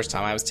gift the first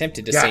time. I was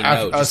tempted to say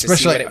no, just to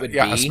see what it would be.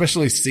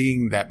 Especially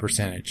seeing that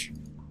percentage.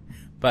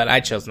 But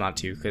I chose not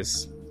to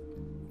because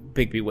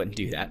Bigby wouldn't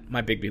do that.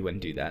 My Bigby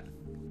wouldn't do that.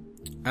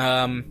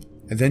 And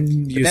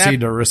then you see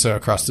Nerissa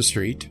across the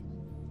street.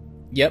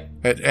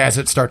 Yep. As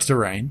it starts to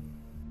rain.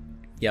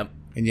 Yep.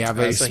 And you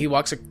have so he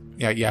walks.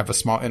 You have a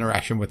small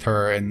interaction with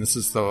her, and this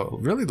is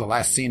really the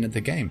last scene of the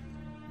game.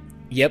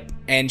 Yep,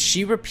 and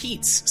she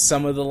repeats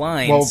some of the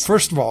lines. Well,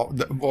 first of all,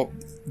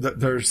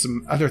 there's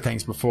some other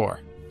things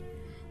before.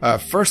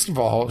 First of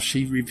all,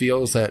 she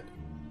reveals that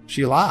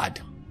she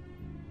lied.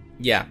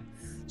 Yeah,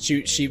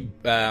 She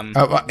lied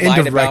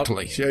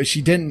indirectly. about.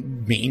 She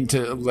didn't mean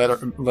to let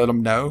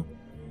him know,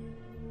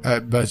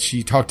 but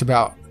she talked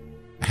about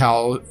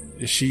how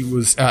she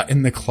was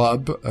in the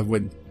club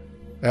when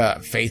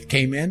Faith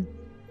came in,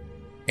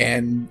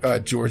 and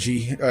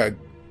Georgie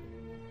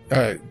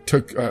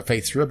took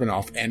Faith's ribbon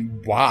off,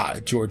 and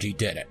why Georgie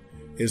did it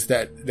is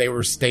that they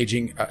were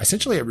staging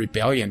essentially a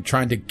rebellion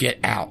trying to get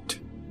out,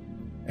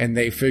 and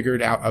they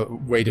figured out a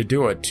way to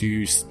do it,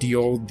 to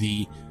steal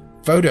the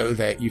photo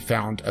that you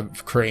found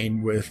of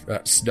Crane with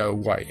Snow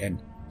White,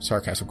 and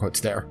sarcasm quotes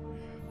there.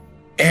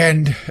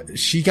 And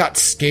she got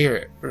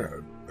scared.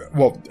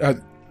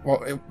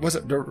 Was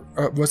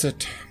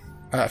it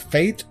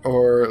Faith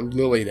or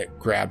Lily that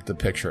grabbed the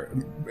picture?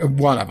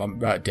 One of them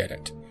did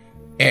it.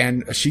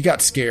 And she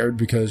got scared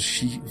because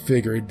she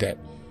figured that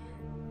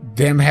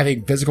them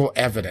having physical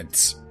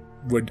evidence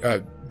would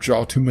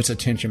draw too much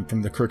attention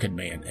from the Crooked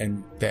Man,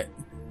 and that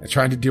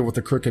trying to deal with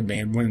the Crooked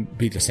Man wouldn't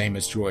be the same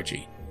as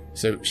Georgie.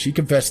 So she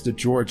confessed to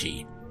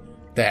Georgie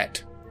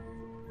that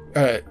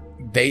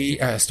they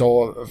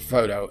stole a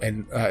photo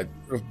and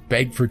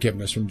begged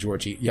forgiveness from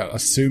Georgie,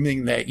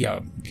 assuming that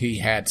he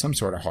had some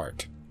sort of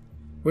heart,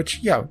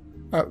 which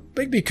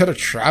Bigby could have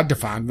tried to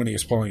find when he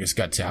was pulling his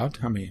guts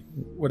out. I mean,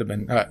 would have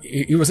been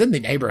he was in the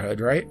neighborhood,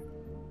 right?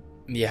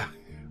 Yeah,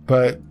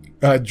 but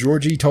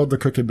Georgie told the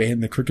Crooked Man.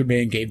 The Crooked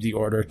Man gave the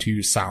order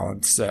to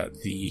silence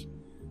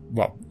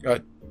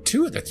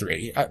two of the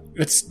three.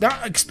 It's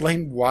not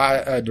explained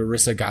why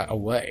Nerissa got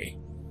away.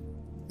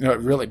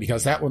 Really,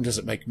 because that one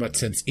doesn't make much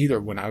sense either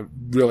when I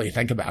really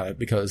think about it,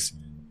 because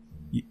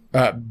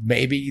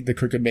maybe the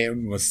Crooked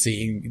Man was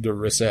seeing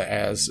Nerissa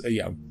as,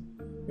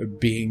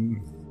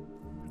 being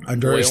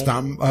under his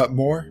thumb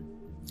more.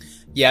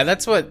 Yeah,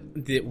 that's what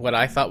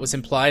I thought was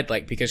implied,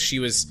 like, because she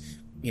was,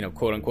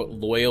 quote unquote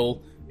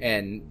loyal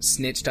and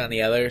snitched on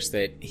the others,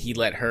 that he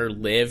let her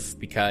live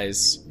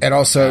because... And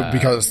also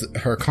because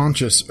her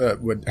conscience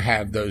would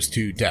have those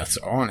two deaths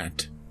on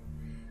it.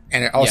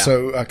 And it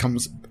also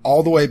comes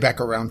all the way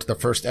back around to the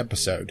first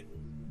episode,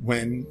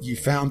 when you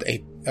found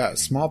a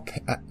small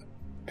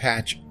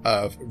patch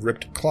of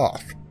ripped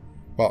cloth.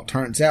 Well, it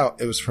turns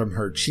out it was from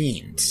her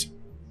jeans.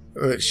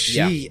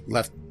 She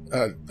left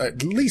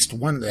at least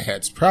one of the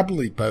heads,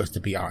 probably both, to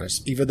be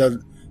honest, even though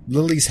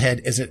Lily's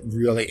head isn't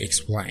really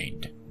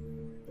explained.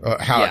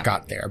 How it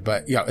got there,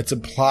 but it's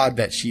implied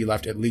that she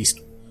left at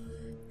least,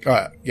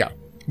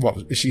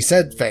 well, she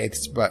said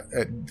Faith's, but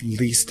at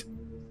least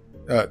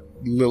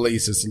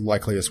Lily's is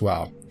likely as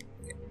well.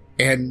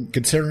 And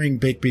considering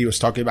Bigby was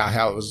talking about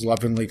how it was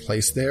lovingly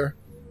placed there,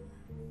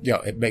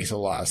 it makes a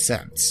lot of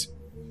sense.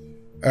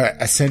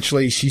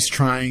 Essentially, she's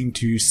trying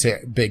to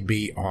set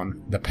Bigby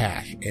on the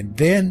path, and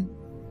then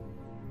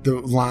the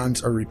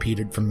lines are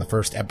repeated from the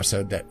first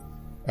episode that.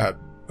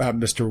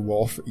 Mr.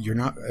 Wolf, you're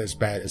not as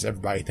bad as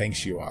everybody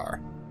thinks you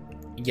are.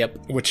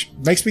 Yep. Which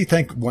makes me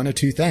think one of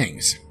two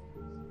things.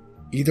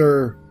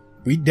 Either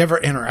we never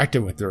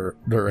interacted with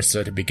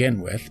Nerissa to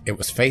begin with. It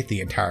was Faith the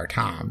entire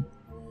time.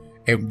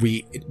 And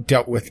we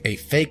dealt with a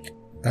fake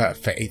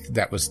Faith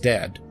that was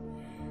dead.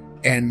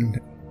 And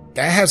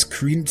that has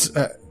credence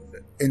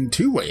in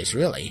two ways,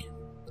 really.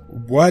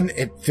 One,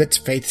 it fits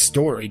Faith's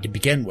story to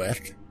begin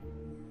with.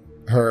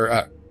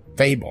 Her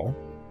fable.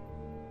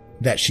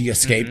 That she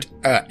escaped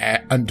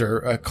under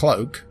a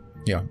cloak,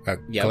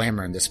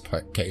 glamour in this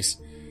case.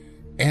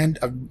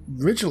 And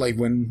originally,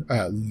 when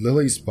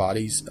Lily's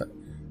bodies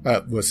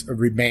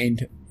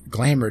remained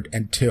glamored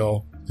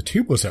until the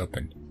tube was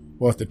opened.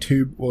 Well, if the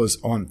tube was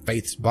on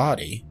Faith's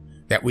body,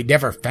 that we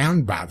never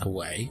found, by the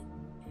way,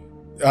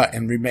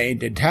 and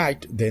remained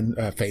intact, then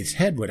Faith's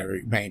head would have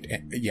remained,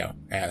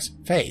 as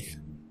Faith.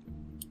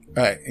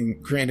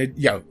 And granted,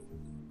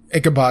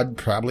 Ichabod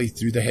probably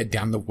threw the head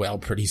down the well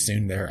pretty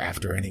soon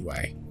thereafter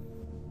anyway.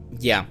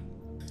 Yeah.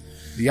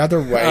 The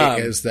other way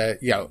is that,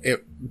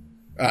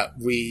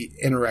 we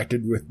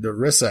interacted with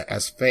Nerissa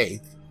as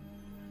Faith.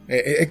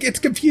 It gets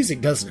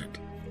confusing, doesn't it?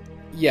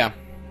 Yeah.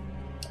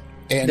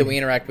 And that we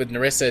interact with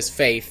Nerissa as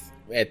Faith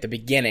at the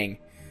beginning,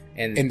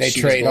 and they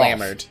she trade was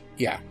glamored. Off.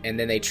 Yeah. And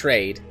then they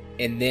trade,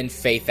 and then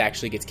Faith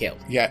actually gets killed.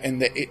 Yeah,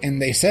 and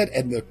they said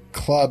in the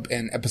club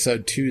in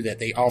episode 2 that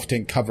they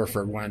often cover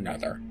for one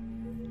another.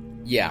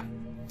 Yeah.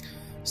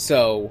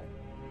 So,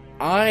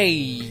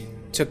 I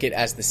took it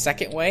as the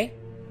second way.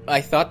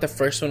 I thought the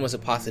first one was a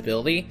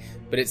possibility,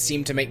 but it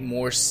seemed to make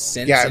more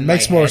sense. Yeah, it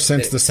makes more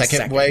sense the second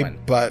second way, one.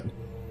 But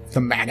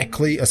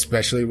thematically,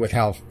 especially with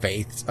how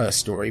Faith's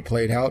story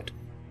played out,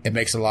 it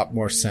makes a lot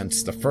more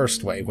sense the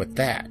first way with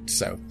that.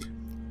 So,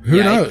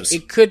 who knows?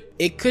 It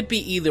could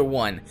be either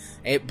one.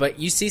 But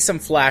you see some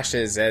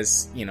flashes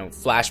as,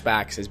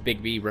 flashbacks as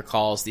Bigby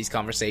recalls these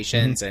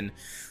conversations and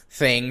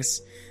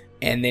things.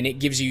 And then it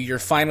gives you your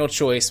final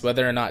choice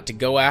whether or not to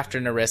go after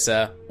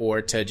Nerissa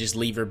or to just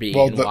leave her be.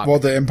 Well,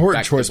 the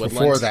important choice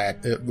before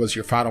that it was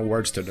your final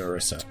words to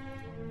Nerissa.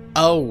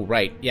 Oh,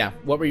 right. Yeah.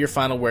 What were your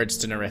final words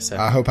to Nerissa?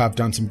 I hope I've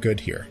done some good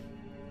here.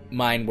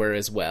 Mine were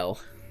as well.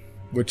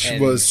 Which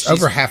was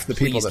over half the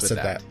people that said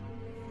that.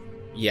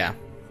 Yeah.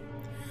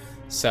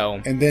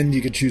 So, And then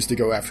you could choose to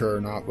go after her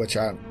or not, which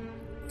I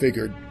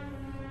figured.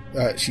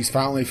 She's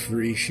finally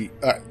free.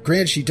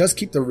 Granted, she does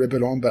keep the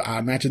ribbon on, but I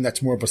imagine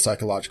that's more of a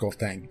psychological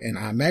thing. And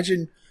I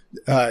imagine,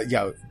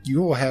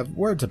 you will have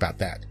words about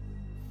that.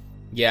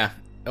 yeah.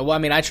 Well, I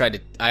mean,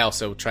 I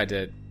also tried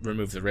to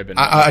remove the ribbon.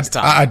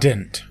 I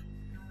didn't.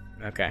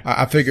 Okay.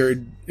 I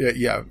figured,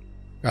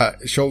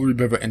 she'll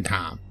remove it in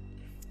time.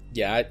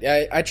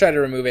 Yeah, I try to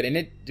remove it,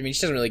 and she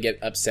doesn't really get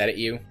upset at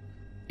you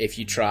if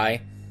you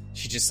try.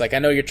 She's just like, I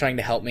know you're trying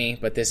to help me,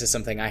 but this is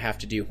something I have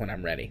to do when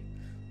I'm ready.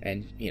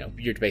 And,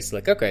 you're basically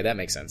like, okay, that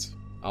makes sense.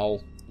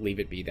 I'll leave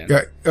it be then.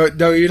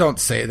 No, you don't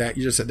say that.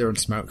 You just sit there and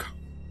smoke.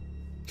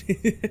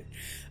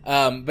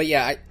 But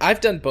yeah,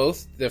 I've done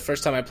both. The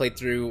first time I played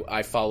through,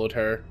 I followed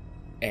her,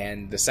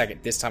 and this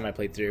time I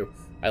played through,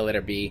 I let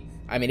her be.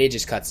 I mean, it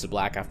just cuts to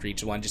black after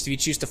each one. Just if you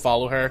choose to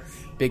follow her,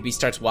 Bigby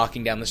starts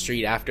walking down the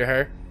street after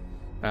her,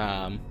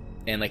 and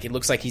it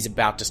looks like he's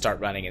about to start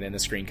running, and then the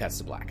screen cuts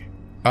to black.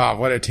 Oh,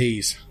 what a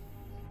tease!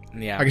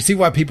 Yeah, I can see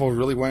why people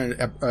really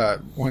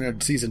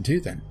wanted season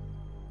 2 then.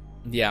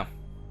 Yeah,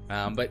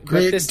 but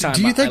this time,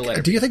 do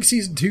you think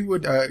season 2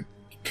 would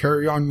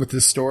carry on with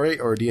this story,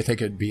 or do you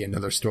think it'd be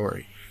another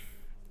story?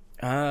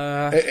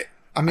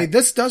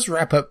 This does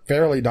wrap up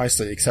fairly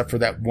nicely, except for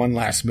that one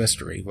last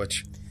mystery,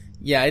 which...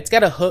 Yeah, it's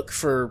got a hook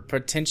for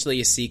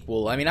potentially a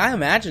sequel. I mean, I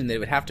imagine that it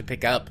would have to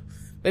pick up,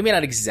 maybe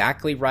not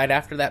exactly right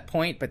after that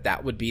point, but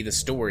that would be the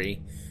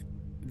story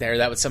there.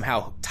 That would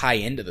somehow tie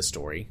into the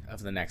story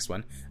of the next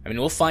one. I mean,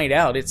 we'll find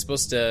out. It's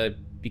supposed to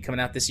be coming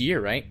out this year,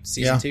 right?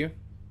 Season 2?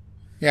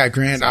 Yeah,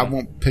 granted, I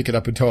won't pick it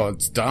up until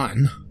it's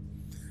done.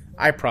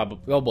 I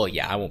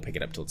won't pick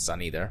it up till it's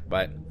done either,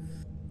 but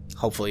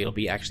hopefully it'll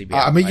actually be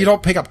out, you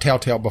don't pick up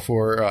Telltale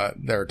before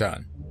they're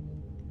done.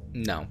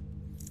 No.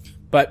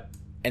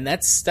 And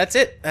that's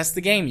it. That's the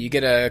game. You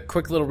get a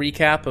quick little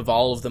recap of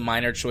all of the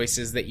minor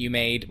choices that you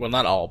made. Well,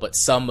 not all, but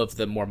some of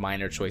the more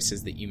minor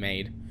choices that you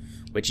made,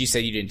 which you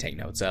said you didn't take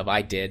notes of.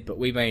 I did, but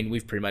we've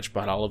pretty much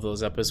brought all of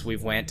those up as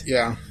we've went.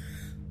 Yeah.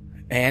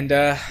 And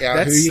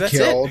who you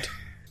killed. It.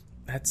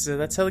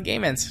 That's how the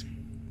game ends.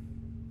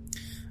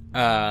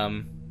 Yeah,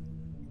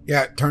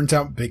 it turns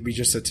out Bigby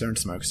just sits there and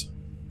smokes.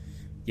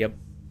 Yep.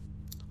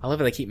 I love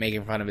how they keep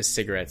making fun of his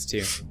cigarettes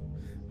too.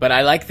 But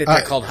I like that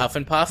they're called Huff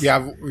and Puff.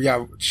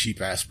 Yeah,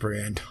 cheap ass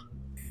brand.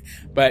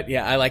 But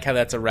yeah, I like how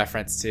that's a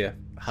reference to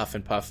Huff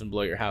and Puff and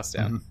Blow Your House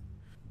Down.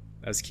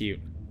 Mm-hmm. That was cute.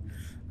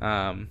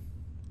 There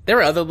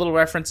were other little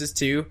references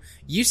too.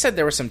 You said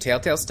there was some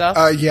Telltale stuff.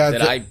 I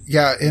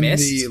in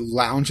missed. The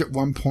lounge at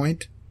one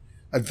point.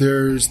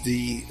 There's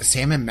the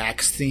Sam and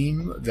Max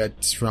theme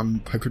that's from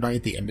Poker Night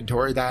at the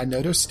Inventory that I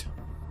noticed.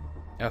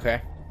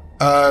 Okay.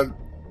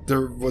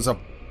 There was a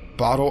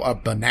bottle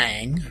of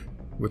Benang,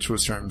 which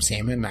was from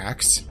Sam and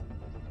Max.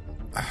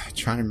 I'm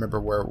trying to remember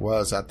where it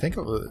was. I think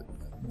it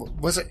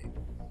was it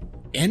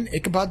in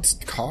Ichabod's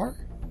car?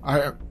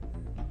 I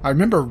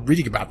remember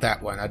reading about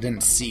that one. I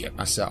didn't see it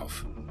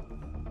myself.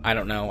 I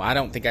don't know. I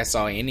don't think I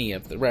saw any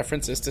of the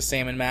references to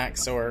Sam and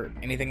Max or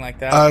anything like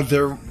that.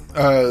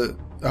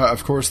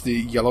 Of course, the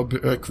Yellow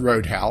Brick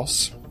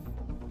Roadhouse.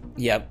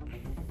 Yep,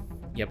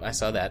 I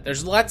saw that.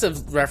 There's lots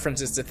of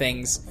references to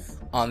things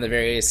on the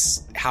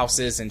various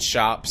houses and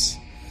shops.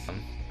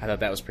 I thought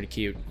that was pretty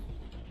cute.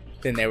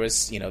 Then there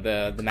was,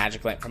 the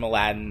magic lamp from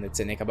Aladdin that's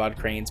in Ichabod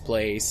Crane's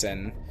place,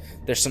 and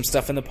there's some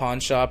stuff in the pawn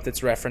shop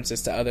that's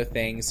references to other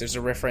things. There's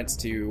a reference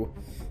to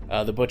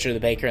the butcher, the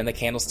baker, and the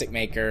candlestick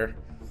maker.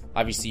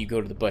 Obviously, you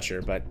go to the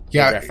butcher, but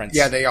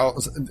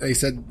they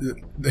said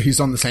that he's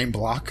on the same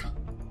block.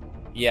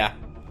 Yeah,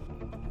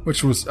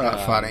 which was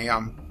funny.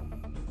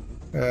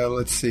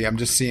 Let's see. I'm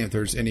just seeing if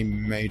there's any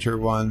major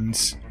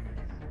ones.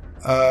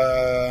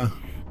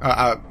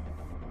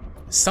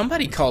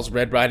 Somebody calls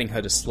Red Riding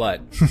Hood a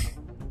slut.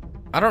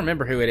 I don't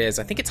remember who it is.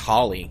 I think it's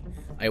Holly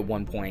at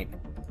one point.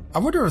 I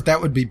wonder if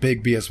that would be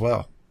Bigby as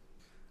well.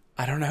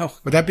 I don't know.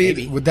 Would that be?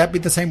 Maybe. Would that be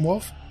the same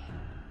wolf?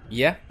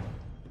 Yeah,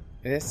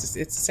 it's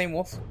the same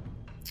wolf.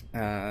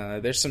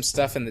 There's some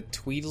stuff in the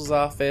Tweedle's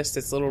office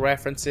that's little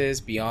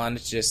references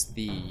beyond just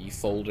the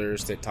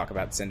folders that talk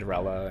about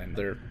Cinderella and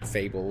their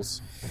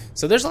fables.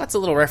 So there's lots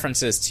of little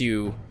references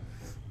to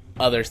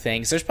other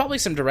things. There's probably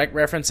some direct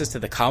references to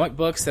the comic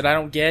books that I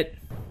don't get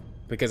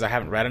because I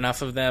haven't read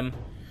enough of them.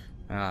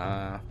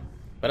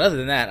 But other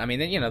than that, I mean,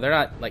 they're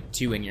not like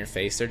too in your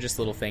face. They're just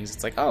little things.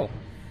 It's like, oh,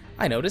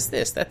 I noticed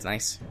this. That's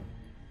nice.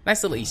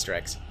 Nice little Easter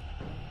eggs.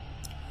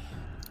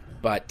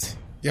 But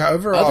yeah,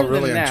 overall, I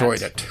really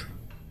enjoyed it.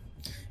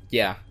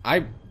 Yeah,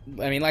 I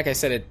mean, like I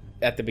said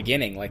at the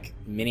beginning, like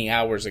many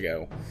hours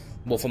ago,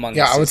 Wolf Among Us.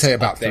 Yeah, I would say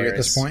about 3 at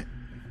this point.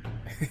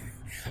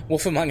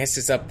 Wolf Among Us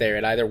is up there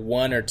at either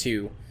 1 or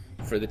 2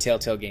 for the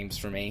Telltale games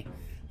for me.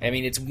 I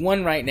mean, it's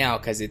 1 right now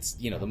because it's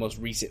the most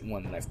recent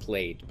one that I've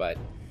played. But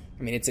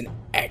I mean, it's an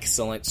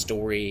excellent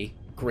story,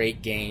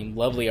 great game,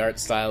 lovely art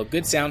style,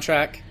 good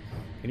soundtrack.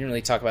 We didn't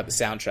really talk about the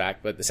soundtrack,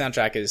 but the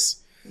soundtrack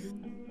is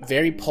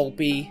very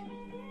pulpy,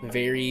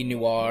 very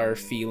noir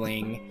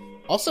feeling.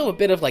 Also, a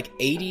bit of like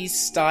 80s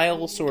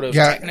style sort of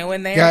techno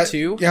in there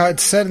too. Yeah,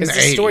 it's set in the 80s.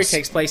 Because the story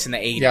takes place in the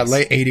 80s. Yeah,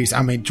 late 80s.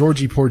 I mean,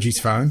 Georgie Porgy's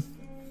phone.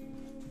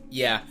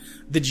 Yeah,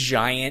 the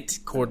giant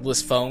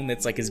cordless phone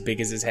that's like as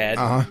big as his head.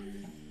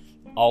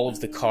 All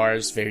of the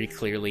cars very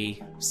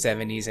clearly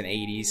 70s and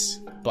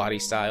 80s body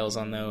styles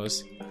on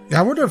those. Yeah,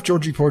 I wonder if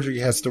Georgie Porgy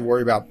has to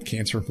worry about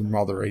cancer from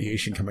all the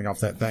radiation coming off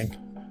that thing.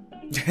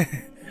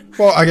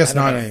 Well, I guess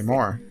not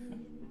anymore.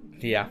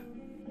 Yeah.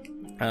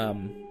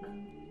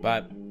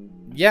 But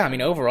yeah, I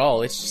mean,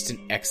 overall, it's just an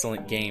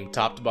excellent game,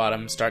 top to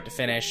bottom, start to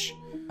finish.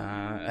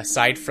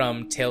 Aside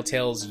from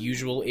Telltale's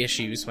usual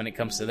issues when it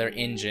comes to their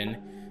engine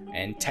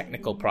and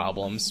technical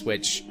problems,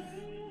 which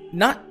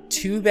not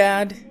too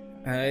bad.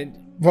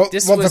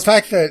 The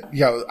fact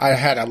that I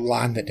had a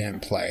line that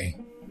didn't play.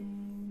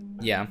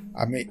 Yeah,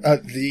 I mean,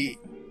 the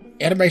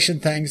animation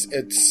things.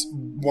 It's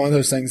one of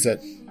those things that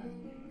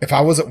if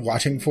I wasn't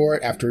watching for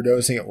it after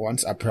noticing it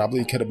once, I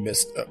probably could have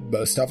missed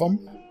most of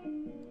them.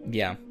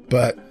 Yeah,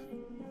 but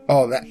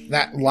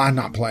that line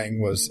not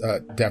playing was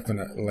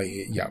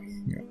definitely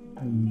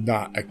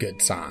not a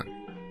good sign.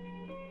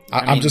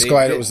 I'm just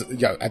glad it was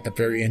at the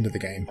very end of the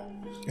game,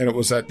 and it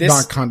was a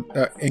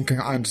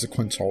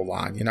inconsequential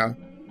line.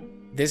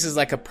 This is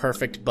like a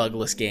perfect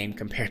bugless game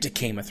compared to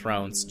Game of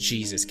Thrones.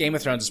 Jesus, Game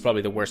of Thrones is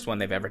probably the worst one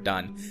they've ever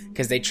done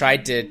because they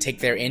tried to take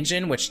their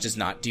engine, which does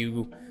not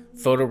do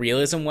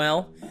photorealism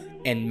well,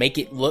 and make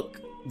it look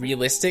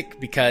realistic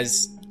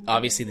because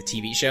obviously the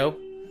TV show.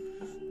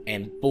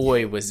 And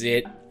boy, was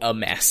it a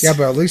mess. Yeah,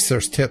 but at least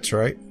there's tits,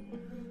 right?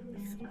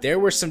 There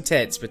were some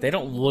tits, but they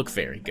don't look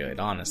very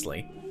good,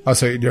 honestly. Oh,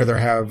 so you'd rather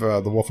have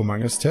The Wolf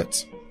Among Us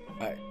tits?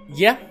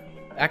 Yeah.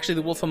 Actually,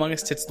 The Wolf Among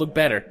Us tits look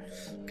better.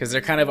 Because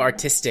they're kind of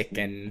artistic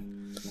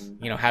and,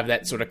 have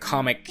that sort of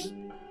comic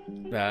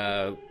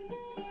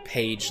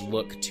page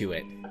look to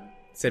it.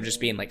 Instead of just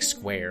being, like,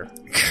 square.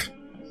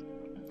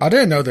 I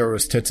didn't know there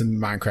was tits in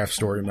Minecraft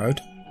story mode.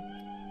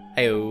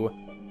 Hey-oh.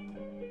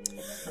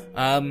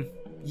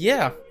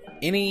 Yeah.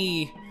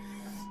 Any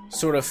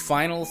sort of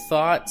final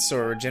thoughts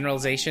or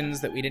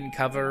generalizations that we didn't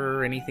cover,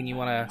 or anything you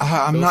want to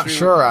I'm not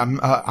sure.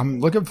 I'm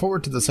looking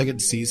forward to the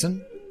second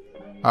season.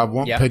 I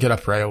won't pick it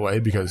up right away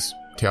because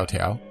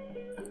Telltale.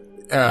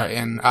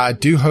 And I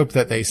do hope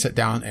that they sit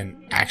down and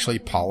actually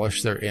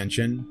polish their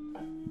engine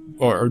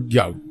or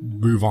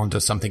move on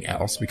to something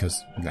else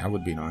because that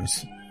would be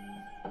nice.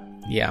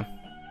 Yeah.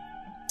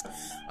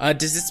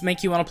 Does this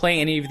make you want to play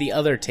any of the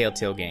other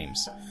Telltale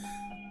games?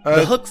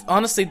 The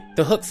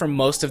hook for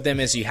most of them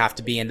is you have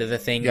to be into the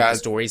thing that the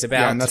story's about.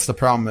 Yeah, and that's the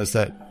problem is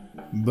that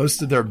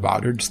most of their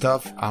modern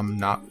stuff I'm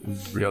not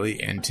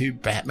really into.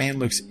 Batman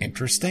looks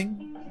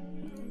interesting.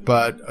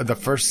 But the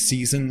first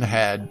season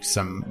had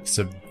some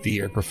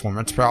severe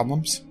performance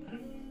problems.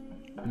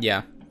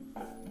 Yeah.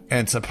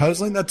 And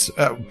supposedly that's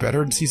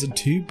better in season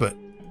 2, but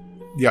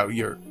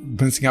you're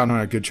missing out on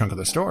a good chunk of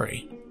the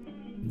story.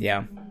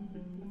 Yeah.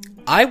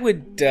 I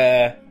would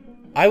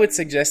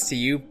suggest to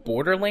you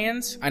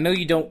Borderlands. I know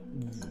you don't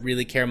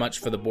really care much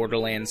for the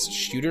Borderlands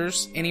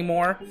shooters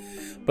anymore,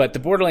 but the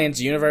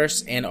Borderlands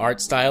universe and art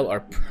style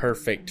are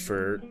perfect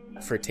for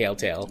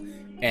Telltale.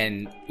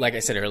 And like I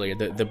said earlier,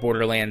 the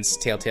Borderlands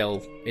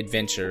Telltale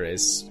adventure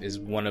is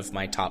one of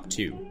my top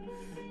 2,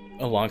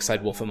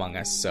 alongside Wolf Among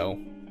Us. So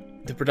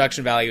the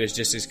production value is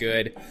just as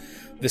good.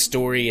 The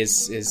story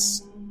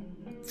is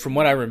from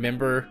what I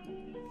remember,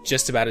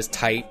 just about as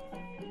tight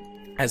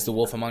as the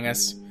Wolf Among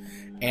Us.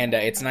 And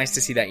it's nice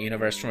to see that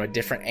universe from a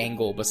different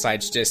angle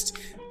besides just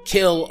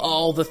kill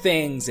all the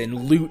things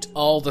and loot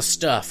all the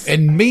stuff.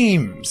 And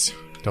memes.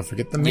 Don't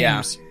forget the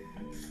memes.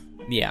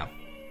 Yeah.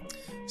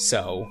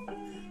 So,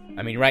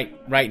 I mean,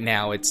 right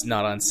now it's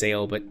not on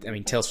sale, but I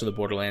mean, Tales from the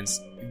Borderlands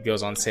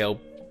goes on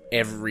sale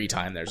every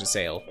time there's a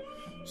sale.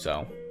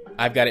 So,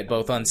 I've got it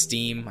both on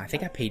Steam. I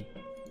think I paid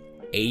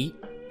 $8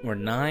 or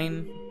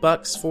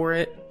 $9 for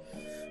it.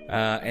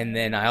 And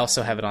then I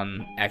also have it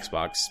on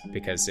Xbox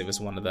because it was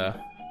one of the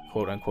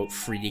quote-unquote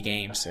free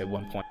games at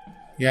one point.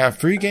 Yeah,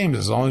 free games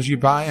as long as you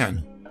buy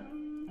in.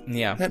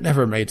 Yeah. That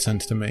never made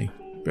sense to me.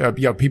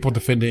 People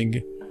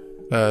defending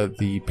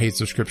the paid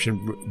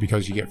subscription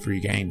because you get free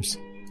games.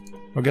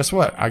 Well, guess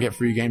what? I get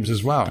free games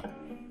as well.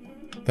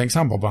 Thanks,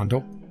 Humble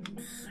Bundle.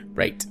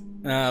 Right.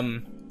 But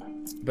and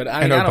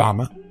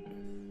Obama.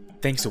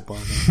 Thanks,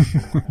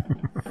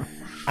 Obama.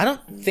 I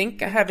don't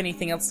think I have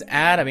anything else to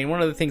add. I mean,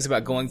 one of the things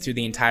about going through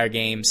the entire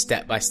game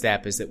step by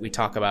step is that we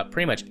talk about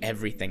pretty much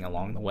everything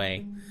along the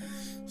way.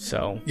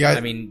 So, yeah,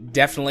 I mean,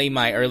 definitely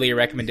my earlier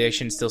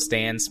recommendation still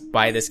stands.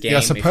 Buy this game.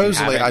 Yeah,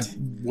 supposedly I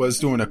was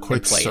doing a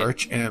quick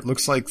search, and it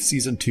looks like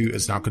Season 2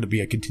 is not going to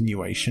be a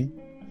continuation.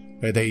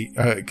 They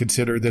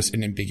consider this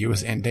an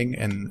ambiguous ending,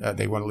 and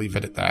they want to leave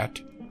it at that.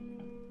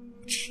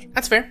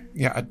 That's fair.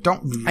 Yeah, I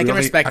can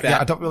respect that. Yeah,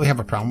 I don't really have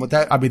a problem with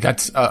that. I mean,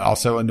 that's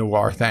also a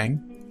noir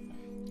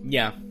thing.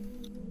 Yeah.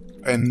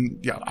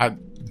 And I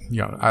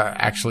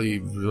actually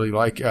really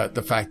like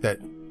the fact that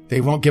they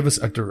won't give us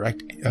a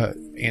direct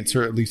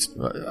answer, at least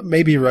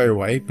maybe right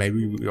away.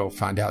 Maybe we'll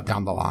find out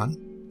down the line.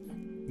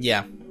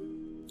 Yeah.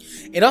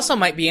 It also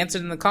might be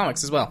answered in the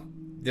comics as well.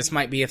 this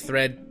might be a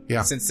thread,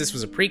 since this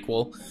was a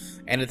prequel,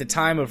 and at the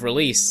time of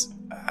release,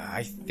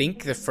 I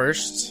think the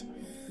first,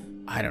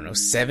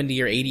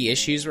 70 or 80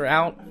 issues were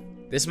out.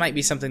 This might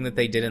be something that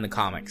they did in the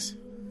comics.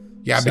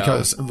 Yeah,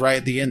 because right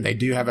at the end, they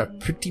do have a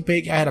pretty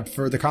big add-up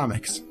for the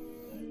comics.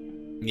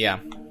 Yeah.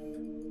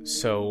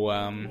 So,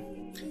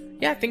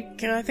 I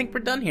think we're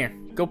done here.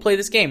 Go play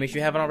this game if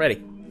you haven't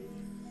already.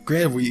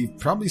 Granted, we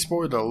probably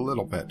spoiled it a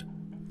little bit.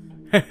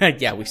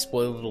 Yeah, we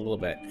spoiled it a little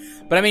bit.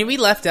 But, I mean, we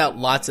left out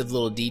lots of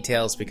little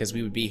details because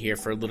we would be here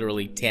for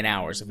literally 10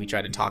 hours if we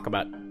tried to talk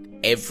about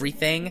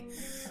everything.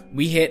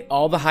 We hit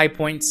all the high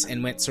points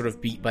and went sort of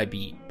beat by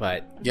beat,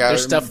 but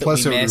there's stuff that we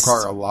missed. Plus, it would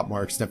require a lot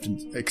more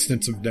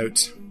extensive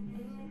notes.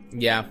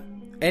 Yeah.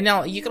 And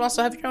now you can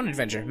also have your own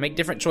adventure, make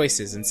different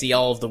choices, and see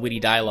all of the witty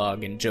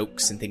dialogue and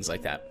jokes and things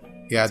like that.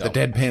 Yeah, the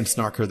deadpan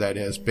snarker that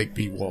is Big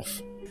B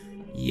Wolf.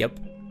 Yep.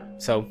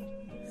 So,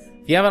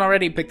 if you haven't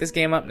already, pick this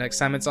game up next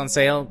time it's on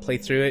sale. Play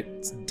through it.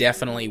 It's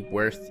definitely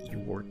worth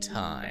your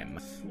time.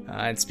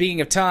 And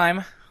speaking of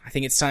time, I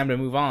think it's time to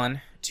move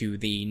on to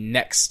the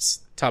next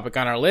topic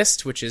on our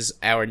list, which is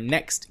our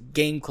next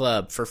game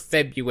club for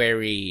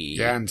February.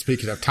 Yeah, and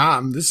speaking of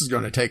time, this is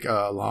going to take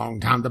a long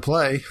time to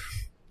play.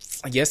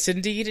 Yes,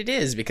 indeed it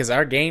is, because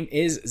our game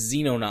is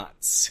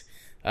Xenonauts.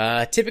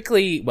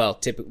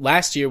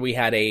 Last year we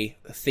had a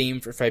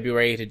theme for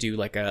February to do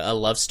like a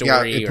love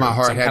story or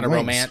some kind of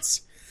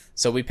romance.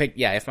 So we picked,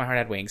 If My Heart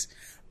Had Wings.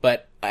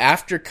 But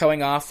after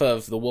coming off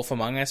of The Wolf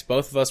Among Us,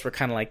 both of us were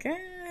kind of like,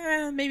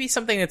 maybe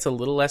something that's a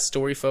little less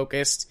story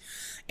focused.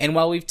 And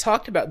while we've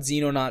talked about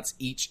Xenonauts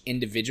each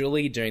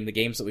individually during the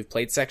games that we've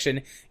played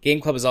section, Game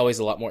Club is always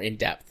a lot more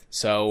in-depth.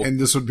 And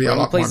this would be a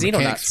lot more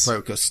mechanics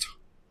focused.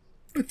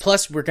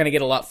 Plus, we're going to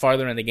get a lot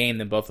farther in the game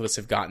than both of us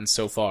have gotten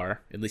so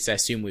far. At least I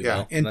assume we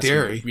will. In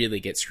theory. We really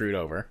get screwed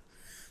over.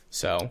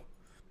 So,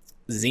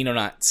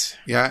 Xenonauts.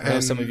 Yeah,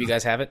 and some of you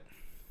guys have it.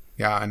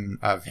 Yeah, and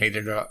I've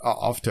hated it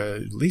off to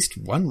at least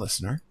one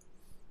listener.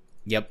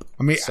 Yep.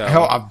 I mean,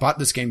 hell, I've bought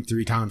this game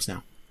 3 times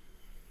now.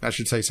 That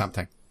should say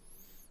something.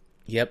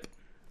 Yep.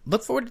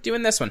 Look forward to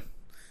doing this one.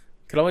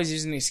 Could always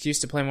use an excuse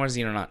to play more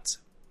Xenonauts.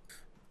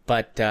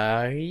 But,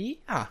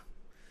 yeah.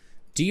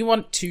 Do you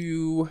want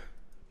to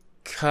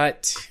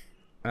cut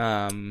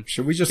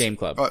should we just Game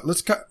Club?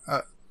 Let's cut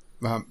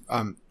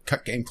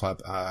cut Game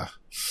Club. Or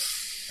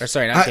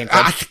sorry, not Game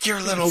Club. I think you're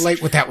a little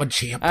late with that one,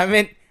 champ. I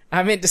meant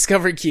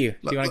Discovery Queue.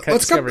 Do you want to cut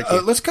Discovery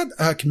Queue? Let's cut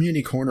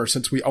Community Corner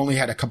since we only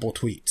had a couple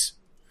tweets,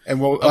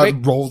 and we'll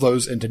roll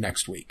those into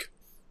next week.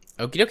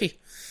 Okie dokie.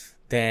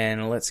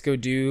 Then let's go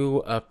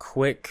do a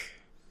quick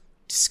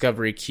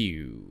Discovery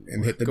Queue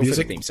and hit the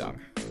music. music For the theme song.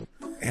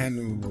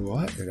 And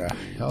what the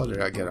hell did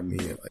I get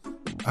immediately?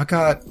 I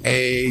got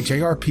a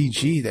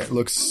JRPG that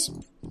looks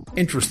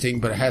interesting,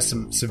 but it has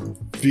some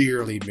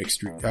severely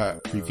mixed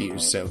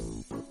reviews, so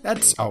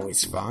that's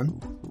always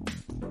fun.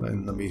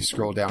 And let me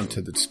scroll down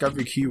to the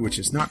Discovery Queue, which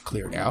is not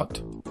cleared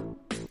out.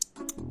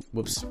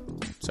 Whoops.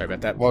 Sorry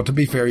about that. Well, to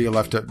be fair, you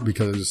left it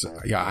because,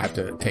 I have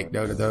to take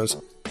note of those.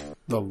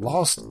 The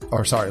Lost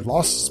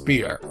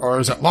Sphere. Or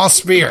is it Lost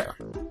Sphere?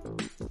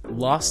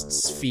 Lost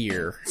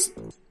Sphere.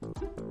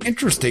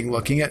 Interesting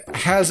looking. It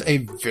has a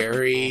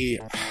very,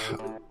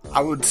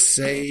 I would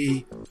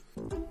say,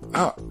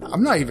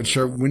 I'm not even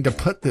sure when to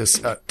put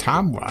this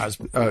time-wise,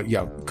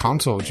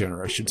 console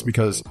generations,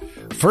 because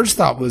first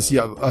thought was,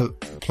 a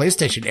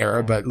PlayStation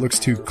era, but it looks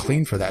too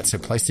clean for that, so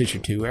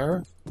PlayStation 2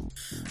 era?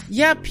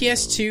 Yeah,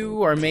 PS2,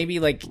 or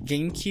maybe like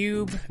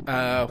GameCube.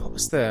 What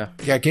was the...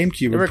 Yeah,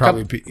 GameCube would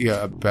probably be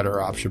a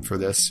better option for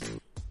this.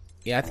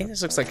 Yeah, I think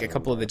this looks like a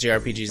couple of the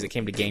JRPGs that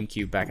came to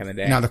GameCube back in the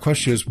day. Now, the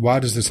question is, why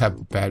does this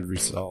have bad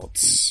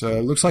results?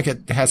 It looks like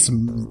it has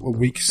some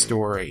weak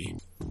story.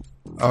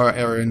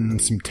 Or in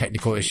some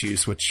technical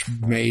issues, which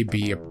may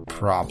be a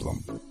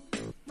problem.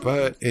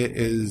 But it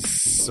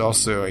is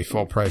also a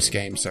full-price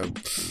game, so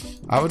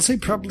I would say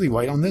probably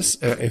wait on this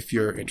if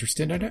you're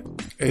interested in it.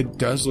 It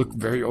does look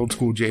very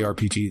old-school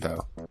JRPG,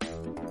 though.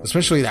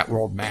 Especially that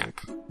world map.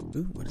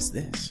 Ooh, what is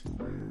this?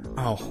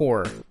 Oh,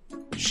 horror.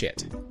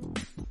 Shit.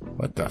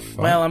 What the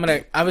fuck? Well,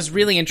 I was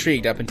really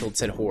intrigued up until it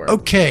said horror.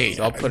 Okay.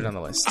 So I'll put it on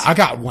the list. I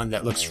got one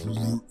that looks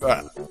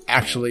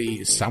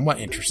actually somewhat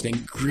interesting.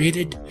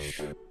 Gridded.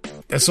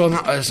 This one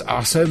is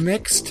also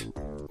mixed.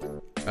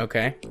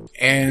 Okay.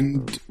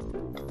 And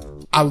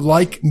I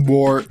like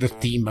more the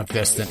theme of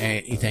this than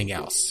anything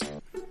else.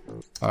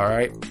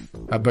 Alright?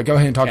 But go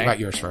ahead and talk about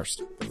yours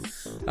first.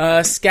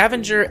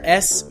 Scavenger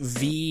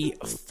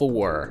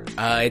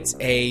SV4. It's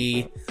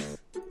a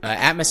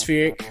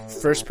atmospheric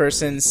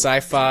first-person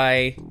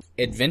sci-fi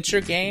adventure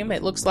game,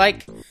 it looks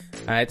like.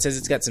 It says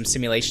it's got some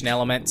simulation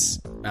elements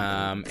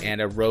and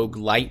some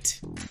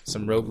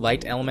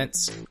roguelite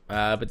elements.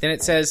 But then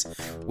it says,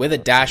 with a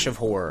dash of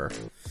horror.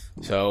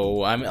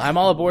 So I'm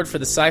all aboard for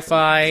the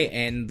sci-fi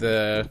and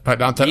the but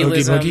not the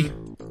realism, Oogie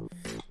Boogie?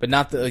 But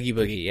not the Oogie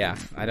Boogie, yeah.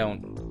 I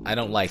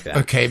don't like that.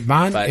 Okay,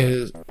 mine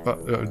is...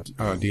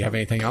 do you have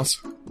anything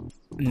else?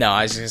 No,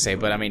 I was just going to say,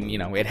 but I mean,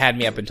 it had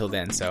me up until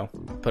then, so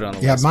put it on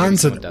the list.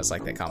 Mine's someone does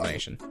like that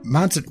combination.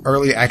 Mine's an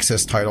early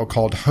access title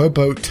called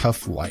Hobo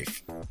Tough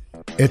Life.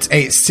 It's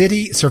a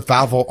city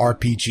survival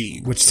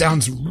RPG, which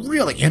sounds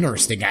really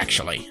interesting,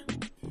 actually.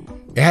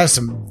 It has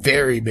some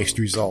very mixed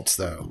results,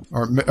 though,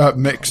 or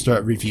mixed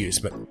reviews,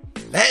 but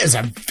that is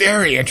a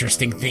very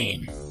interesting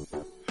theme.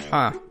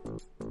 Huh.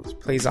 This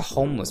plays a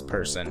homeless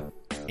person.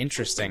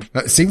 Interesting.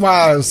 See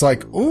why I was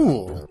like,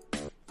 ooh.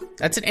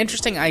 That's an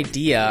interesting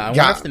idea. I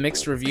wonder if the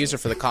mixed reviews are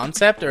for the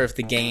concept or if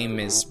the game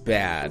is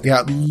bad.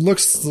 Yeah, it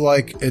looks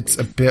like it's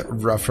a bit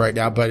rough right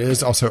now, but it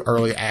is also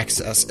early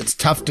access. It's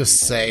tough to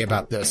say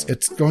about this.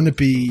 It's going to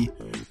be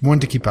one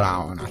to keep an eye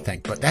on, I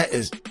think. But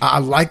I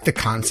like the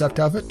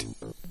concept of it.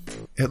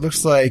 It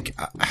looks like,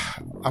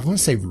 I want to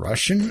say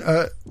Russian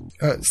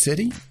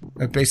city,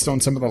 based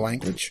on some of the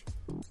language.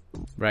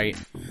 Right.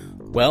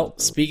 Well,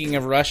 speaking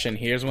of Russian,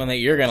 here's one that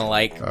you're going to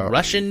like.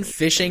 Russian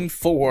Fishing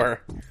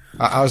 4.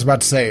 I was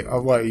about to say,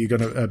 what, are you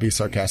going to be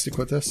sarcastic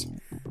with this?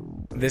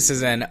 This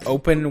is an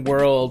open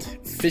world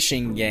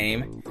fishing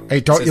game.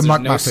 Hey, don't you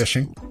mock my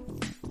fishing.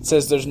 It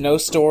says there's no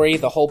story.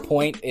 The whole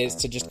point is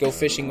to just go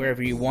fishing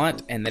wherever you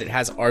want, and that it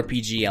has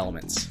RPG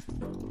elements.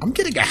 I'm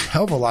getting a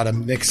hell of a lot of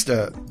mixed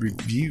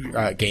review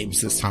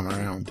games this time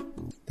around.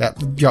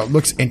 That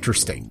looks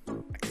interesting.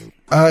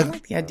 I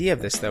like the idea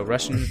of this, though.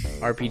 Russian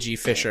RPG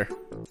Fisher.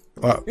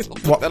 I'll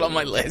put that on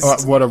my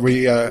list. What are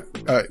we...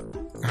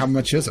 how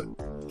much is it?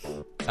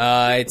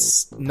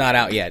 It's not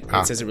out yet.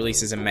 It says it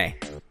releases in May.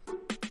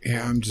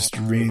 Yeah, I'm just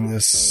reading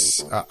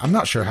this. I'm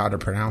not sure how to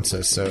pronounce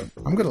this, so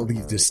I'm going to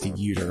leave this to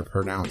you to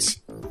pronounce.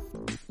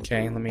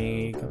 Okay, let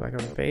me go back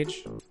over the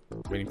page.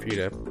 Waiting for you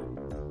to...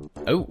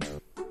 Oh.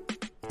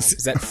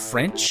 Is that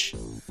French?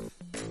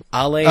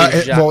 Ale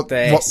jacte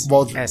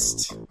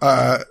est.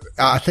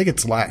 I think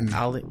it's Latin.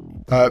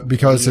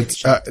 Because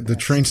it's the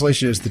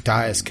translation is the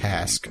die is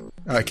cast,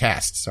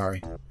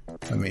 sorry.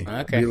 Let me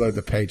reload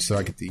the page so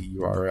I get the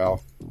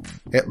URL.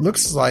 It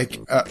looks like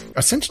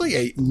essentially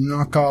a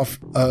knockoff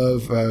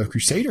of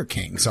Crusader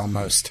Kings,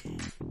 almost.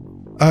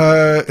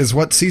 Is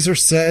what Caesar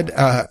said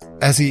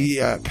as he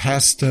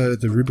passed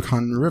the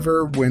Rubicon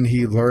River when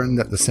he learned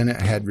that the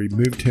Senate had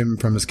removed him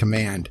from his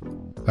command.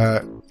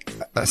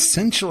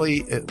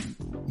 Essentially, it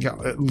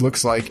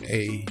looks like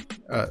a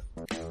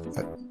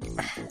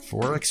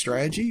Forex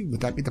strategy.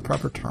 Would that be the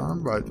proper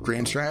term?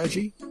 Grand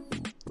strategy?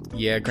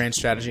 Yeah, grand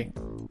strategy,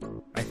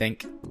 I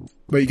think.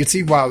 But you can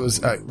see why I was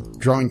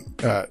drawing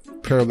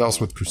parallels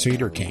with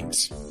Crusader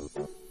Kings.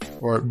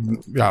 Or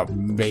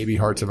maybe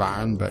Hearts of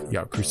Iron, but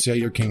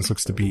Crusader Kings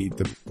looks to be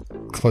the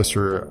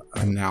closer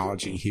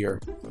analogy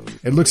here.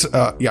 It looks,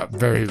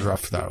 very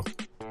rough, though.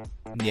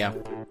 Yeah.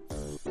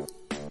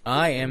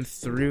 I am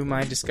through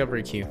my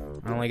discovery queue.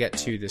 I only got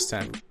 2 this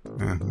time.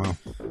 Well.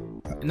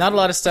 Not a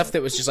lot of stuff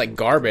that was just like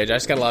garbage. I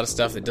just got a lot of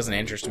stuff that doesn't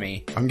interest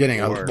me. I'm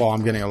getting a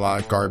lot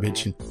of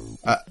garbage. And,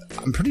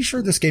 I'm pretty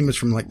sure this game is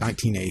from like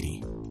 1980.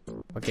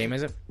 What game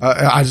is it?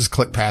 I just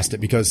clicked past it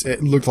because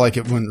it looked like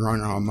it wouldn't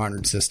run on a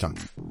modern system.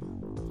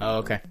 Oh,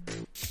 okay.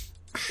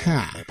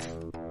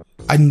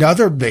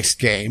 Another mixed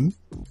game.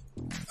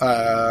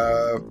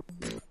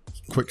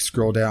 Quick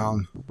scroll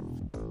down.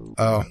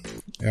 Oh,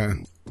 yeah.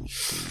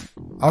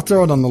 I'll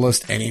throw it on the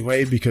list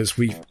anyway because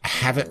we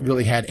haven't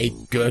really had a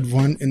good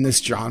one in this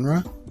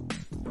genre.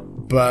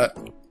 But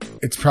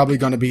it's probably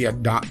going to be a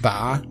not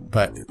buy.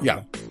 But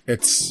yeah,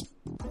 it's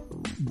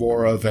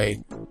more of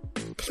a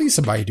please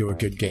somebody do a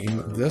good game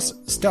of this.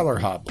 Stellar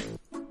Hub.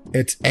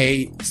 It's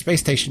a space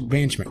station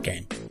management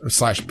game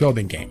 /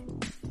 building game.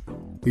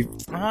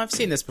 I've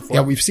seen this before.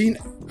 Yeah, we've seen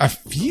a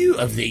few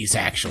of these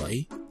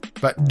actually,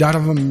 but none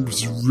of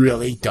them's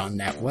really done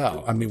that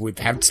well. I mean, we've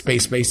had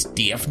space-based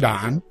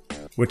DF9,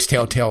 which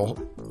Telltale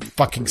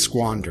fucking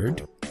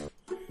squandered.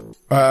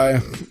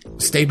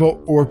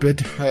 Stable Orbit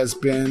has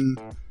been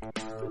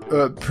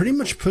pretty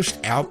much pushed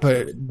out, but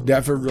it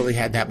never really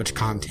had that much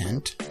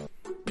content.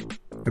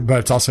 But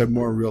it's also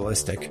more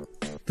realistic.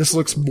 This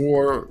looks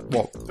more,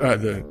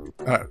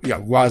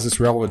 why is this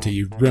relevant to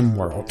you?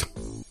 RimWorld.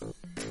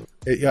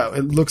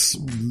 It looks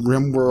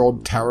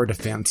RimWorld tower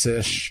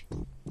defense-ish.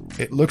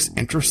 It looks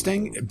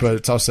interesting, but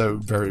it's also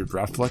very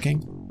rough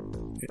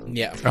looking.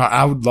 Yeah.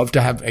 I would love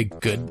to have a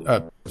good,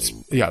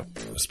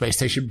 space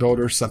station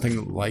builder,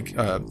 something like,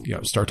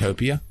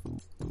 Startopia.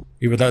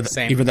 Even though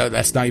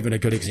that's not even a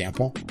good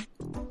example.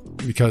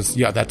 Because,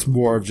 that's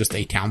more of just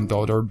a town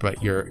builder,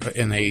 but you're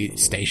in a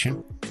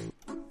station.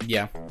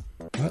 Yeah.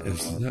 What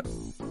is that?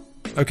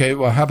 Okay,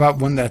 well, how about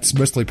one that's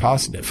mostly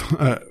positive?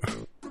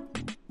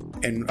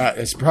 And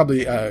it's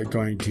probably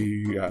going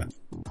to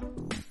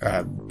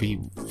be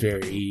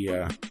very...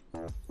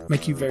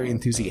 make you very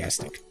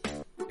enthusiastic.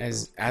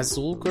 As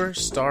Azulgur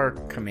Star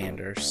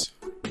Commanders.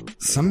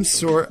 Some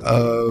sort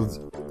of...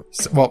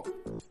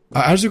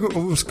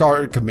 Azulgur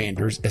Star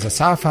Commanders is a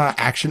sci-fi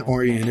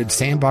action-oriented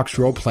sandbox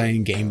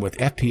role-playing game with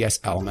FPS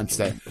elements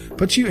that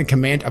puts you in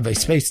command of a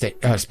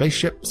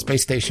spaceship,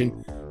 space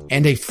station,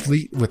 and a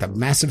fleet with a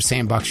massive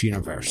sandbox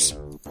universe.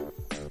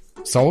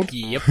 Sold?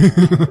 Yep.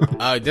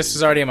 This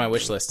was already on my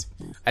wish list.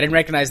 I didn't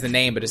recognize the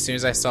name, but as soon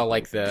as I saw,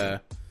 I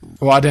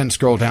didn't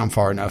scroll down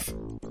far enough.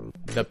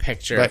 the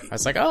picture. But, I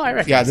was like, oh, I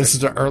recognize Yeah, this it.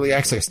 is an early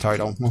access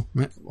title.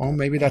 Well,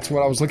 maybe that's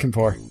what I was looking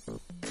for.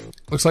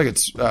 Looks like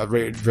it's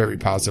rated very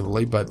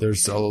positively, but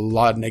there's a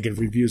lot of negative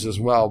reviews as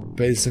well.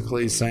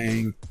 Basically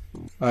saying,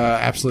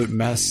 absolute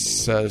mess.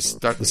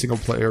 Start the single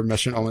player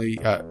mission only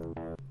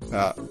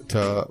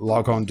to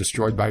log on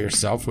destroyed by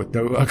yourself with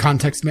no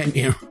context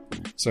menu.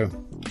 So,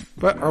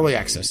 but early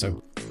access,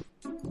 so.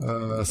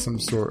 Some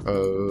sort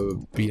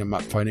of beat 'em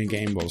up fighting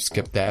game. We'll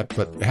skip that,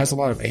 but it has a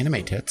lot of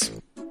anime tits.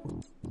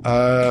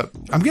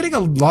 I'm getting a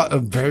lot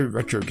of very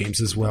retro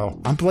games as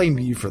well. I'm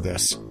blaming you for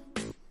this.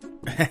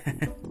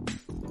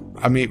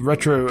 I mean,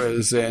 retro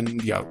is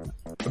in,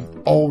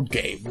 old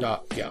game,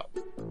 not,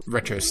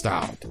 retro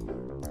styled.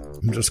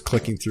 I'm just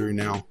clicking through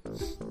now.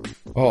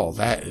 Oh,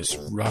 that is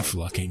rough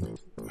looking.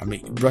 I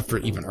mean, rough for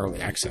even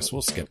early access.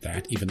 We'll skip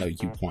that, even though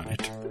you want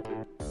it.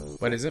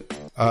 What is it?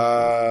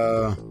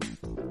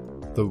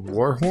 The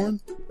Warhorn?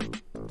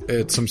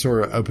 It's some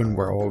sort of open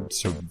world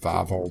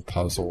survival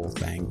puzzle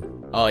thing.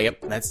 Oh,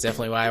 yep. That's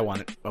definitely why I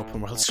want it. Open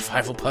world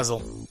survival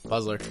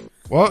puzzler.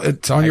 Well,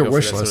 it's on your go for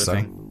wish that list, sort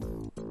of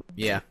though. thing.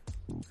 Yeah.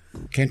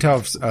 Can't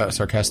tell if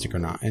sarcastic or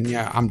not. And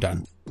yeah, I'm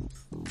done.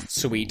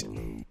 Sweet.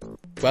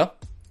 Well,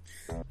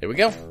 there we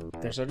go.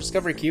 There's our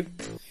discovery queue.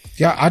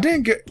 Yeah,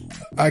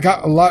 I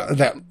got a lot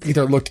that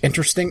either looked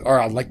interesting or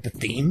I liked the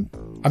theme.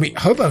 I mean,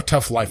 Hobo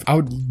Tough Life, I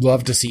would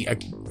love to see a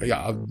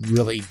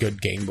really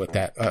good game with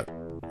that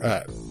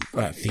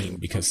theme,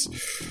 because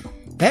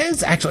that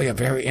is actually a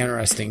very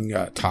interesting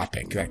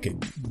topic that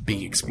could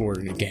be explored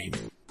in a game.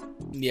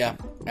 Yeah,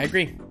 I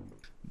agree.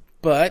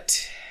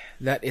 But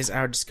that is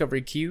our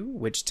discovery queue,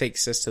 which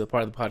takes us to the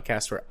part of the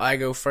podcast where I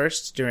go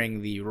first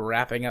during the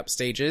wrapping up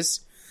stages.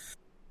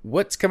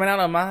 What's coming out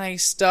on my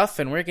stuff,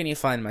 and where can you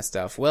find my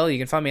stuff? Well, you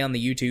can find me on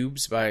the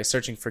YouTubes by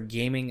searching for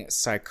Gaming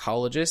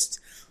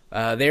Psychologist.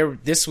 There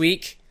this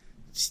week,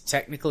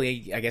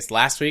 technically, I guess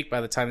last week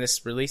by the time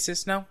this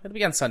releases. No, it'll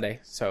be on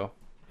Sunday. So,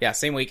 yeah,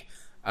 same week.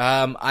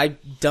 I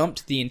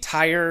dumped the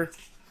entire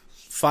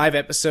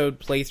 5-episode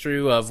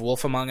playthrough of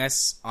Wolf Among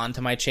Us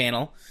onto my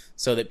channel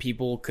so that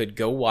people could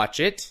go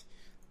watch it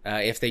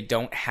if they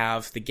don't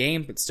have the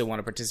game but still want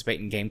to participate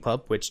in Game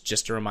Club, which,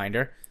 just a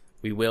reminder,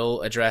 we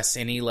will address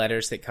any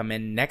letters that come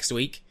in next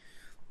week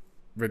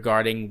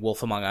regarding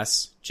Wolf Among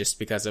Us, just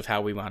because of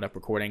how we wound up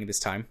recording this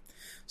time.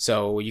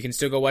 So you can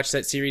still go watch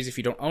that series if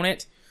you don't own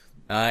it,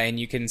 and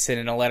you can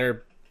send in a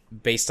letter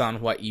based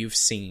on what you've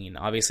seen.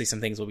 Obviously, some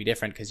things will be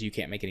different because you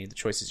can't make any of the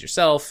choices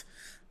yourself,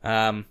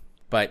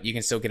 but you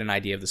can still get an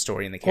idea of the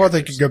story and the characters. Or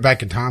they could go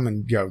back in time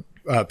and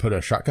put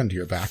a shotgun to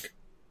your back.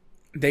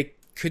 They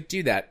could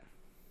do that.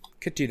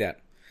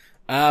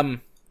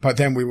 But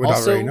then we would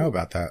Also- already know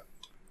about that.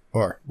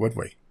 Or would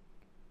we?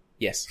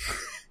 Yes.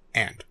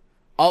 And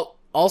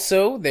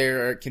Also,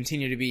 there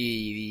continue to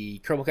be the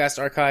Kerbalcast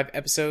archive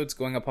episodes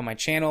going up on my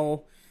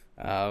channel.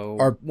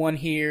 One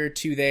here,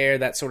 2 there,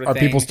 that sort of are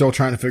thing. people still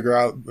trying to figure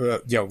out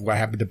what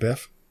happened to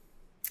Biff?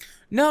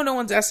 No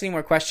one's asked any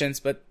more questions,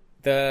 but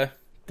they're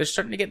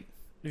starting to get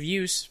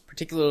views,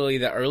 particularly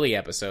the early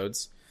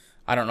episodes.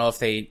 I don't know if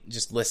they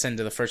just listened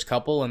to the first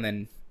couple and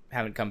then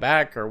haven't come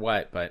back or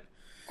what, but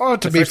Well,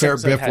 to the be first fair,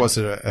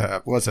 episode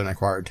Biff was an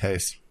acquired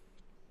taste.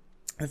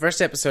 the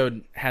first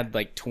episode had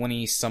like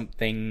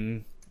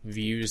 20-something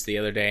views the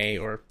other day,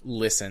 or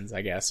listens,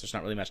 I guess. There's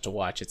not really much to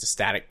watch. It's a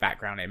static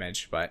background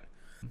image,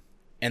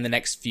 and the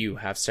next few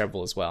have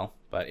several as well,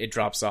 but it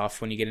drops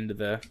off when you get into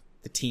the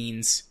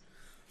teens.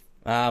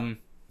 But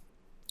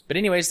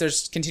anyways,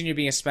 there's continue to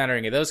be a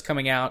smattering of those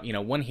coming out.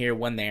 1 here,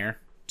 1 there,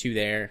 2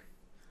 there.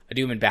 I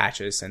do them in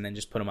batches and then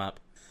just put them up.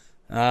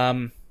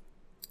 I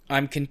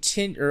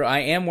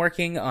am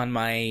working on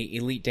my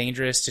Elite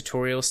Dangerous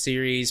tutorial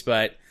series,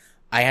 but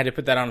I had to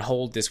put that on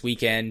hold this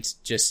weekend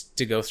just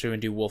to go through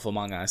and do Wolf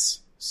Among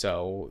Us.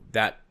 So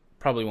that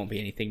probably won't be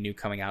anything new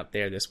coming out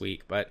there this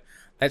week, but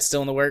that's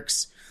still in the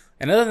works.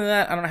 And other than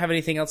that, I don't have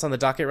anything else on the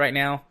docket right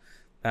now.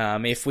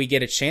 If we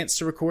get a chance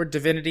to record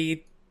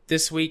Divinity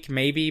this week,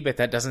 maybe, but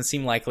that doesn't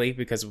seem likely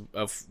because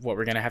of what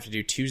we're going to have to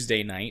do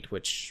Tuesday night,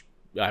 which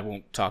I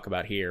won't talk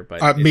about here,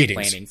 but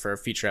meetings. Planning for a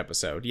future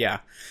episode.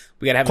 Yeah.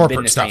 We got to have Corporate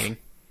a business stuff. meeting.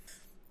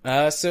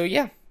 So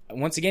yeah.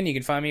 Once again, you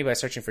can find me by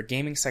searching for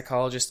Gaming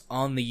Psychologist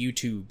on the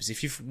YouTubes.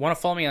 If you want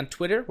to follow me on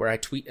Twitter, where I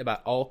tweet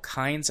about all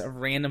kinds of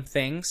random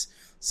things,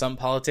 some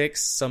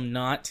politics, some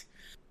not.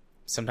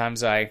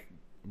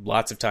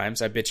 Lots of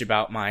times, I bitch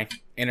about my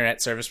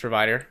internet service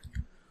provider.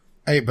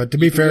 Hey, but to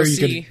be fair, go you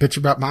see- could bitch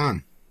about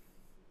mine.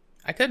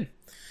 I could.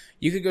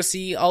 You could go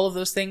see all of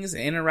those things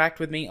and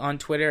interact with me on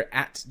Twitter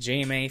at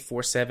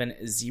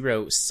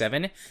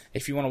JMA4707.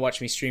 If you want to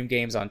watch me stream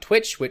games on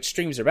Twitch, which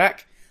streams are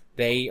back,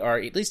 they are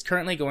at least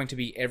currently going to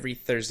be every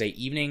Thursday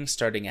evening,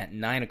 starting at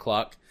 9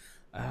 o'clock.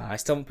 I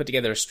still haven't put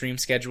together a stream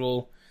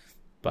schedule,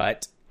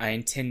 but I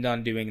intend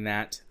on doing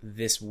that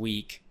this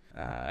week,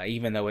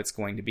 even though it's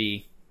going to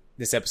be...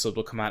 This episode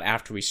will come out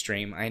after we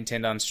stream. I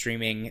intend on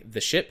streaming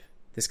The Ship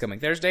this coming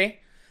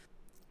Thursday,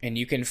 and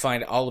you can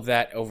find all of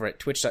that over at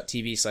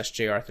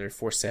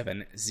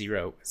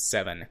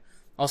twitch.tv/jarthur4707.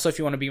 Also, if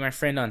you want to be my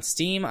friend on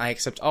Steam, I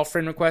accept all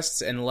friend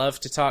requests and love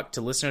to talk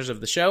to listeners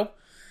of the show.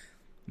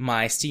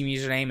 My Steam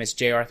username is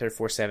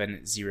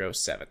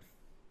jarthur4707.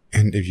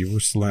 And if you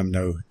wish to let them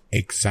know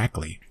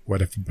exactly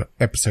what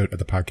episode of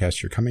the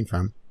podcast you're coming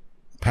from,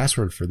 the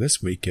password for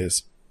this week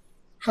is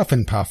Huff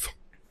and Puff.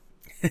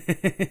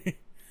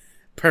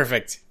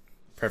 Perfect.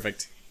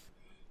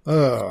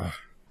 Yeah,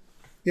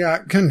 I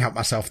couldn't help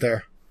myself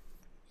there.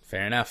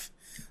 Fair enough.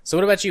 So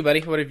what about you, buddy?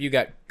 What have you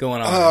got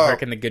going on? Where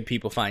can the good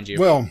people find you?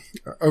 Well,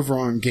 over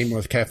on Game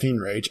with Caffeine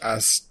Rage, I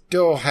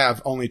still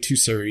have only 2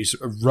 series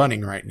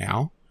running right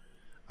now.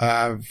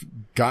 I've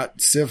got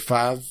Civ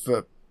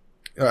 5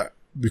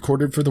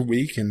 recorded for the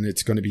week, and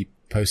it's going to be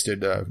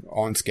posted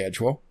on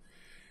schedule.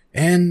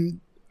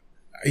 And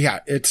yeah,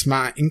 it's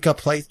my Inca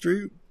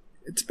playthrough.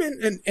 It's been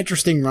an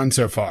interesting run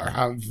so far.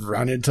 I've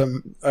run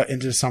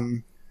into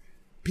some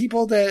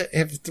people that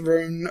have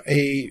thrown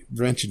a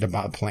wrench into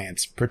my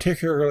plans,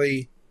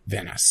 particularly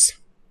Venice.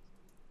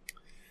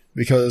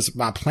 Because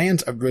my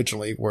plans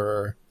originally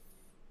were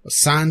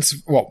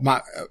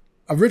my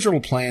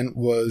original plan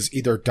was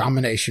either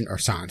domination or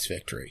science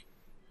victory.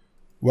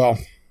 Well,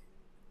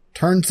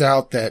 turns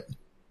out that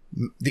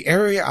the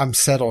area I'm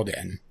settled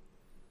in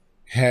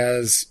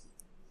has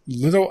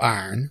little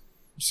iron,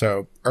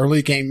 so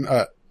early game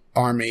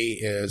army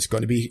is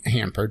going to be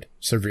hampered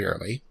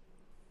severely.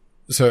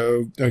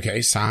 So,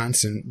 okay,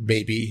 science and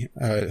baby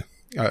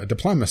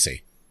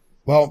diplomacy.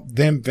 Well,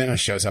 then Venice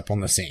shows up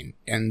on the scene,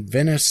 and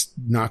Venice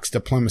knocks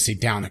diplomacy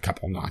down a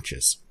couple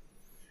notches.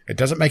 It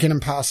doesn't make it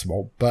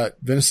impossible, but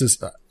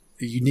Venice's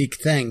unique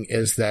thing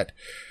is that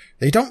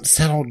they don't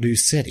settle new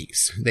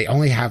cities. They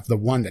only have the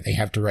one that they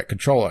have direct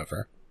control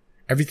over.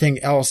 Everything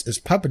else is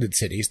puppeted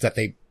cities that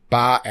they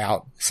buy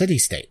out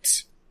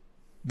city-states,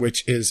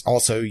 which is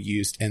also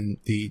used in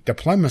the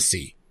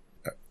diplomacy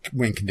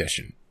win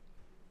condition.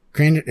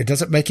 Granted, it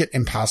doesn't make it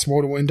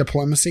impossible to win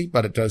diplomacy,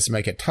 but it does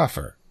make it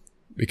tougher.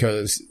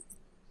 Because,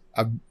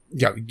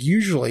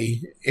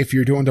 usually, if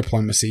you're doing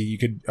diplomacy, you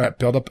could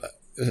build up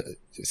a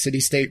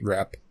city-state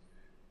rep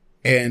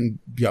and,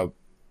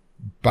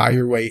 buy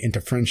your way into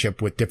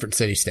friendship with different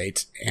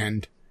city-states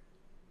and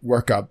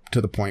work up to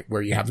the point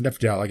where you have enough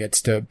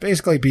delegates to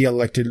basically be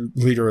elected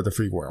leader of the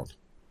free world.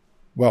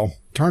 Well,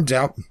 turns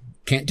out,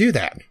 can't do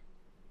that.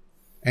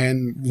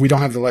 And we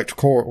don't have the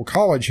electoral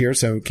college here,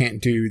 so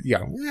can't do,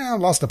 I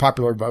lost the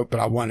popular vote, but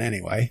I won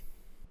anyway.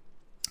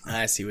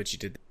 I see what you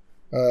did.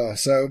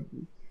 So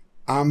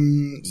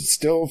I'm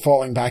still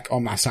falling back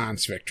on my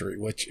science victory,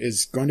 which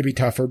is going to be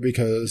tougher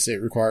because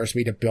it requires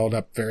me to build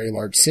up very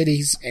large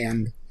cities,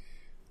 and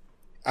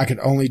I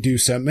can only do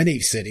so many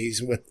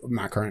cities with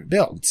my current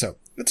build. So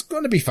it's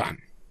going to be fun.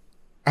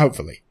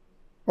 Hopefully.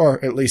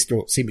 Or at least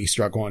you'll see me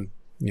struggle and,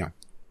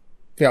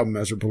 fail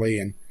miserably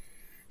and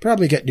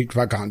probably get nuked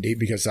by Gandhi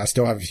because I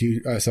still have a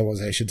few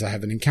civilizations I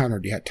haven't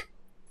encountered yet.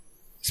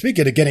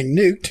 Speaking of getting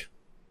nuked,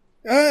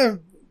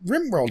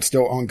 RimWorld's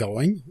still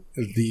ongoing.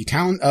 The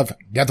town of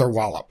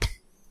Netherwallop.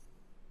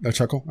 No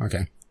chuckle?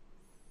 Okay.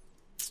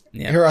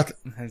 Yeah. Here I'll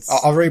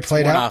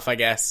replay it out. Off, I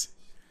guess.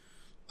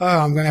 Oh,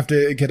 I'm going to have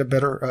to get a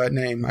better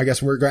name. I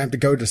guess we're going to have to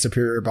go to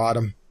Superior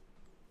Bottom.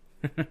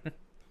 But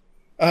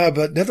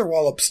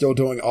Netherwallop's still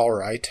doing all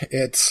right.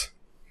 It's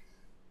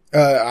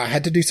I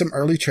had to do some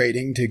early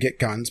trading to get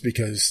guns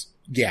because,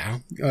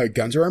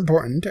 guns are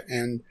important.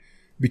 And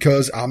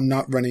because I'm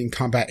not running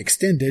Combat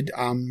Extended,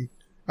 I'm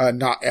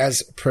not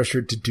as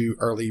pressured to do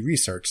early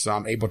research. So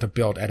I'm able to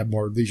build at a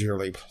more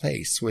leisurely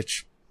pace,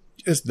 which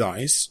is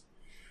nice.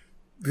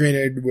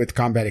 Granted, with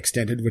Combat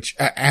Extended, which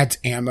adds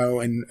ammo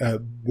and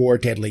more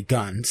deadly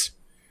guns,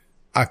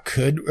 I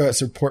could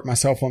support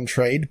myself on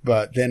trade,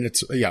 but then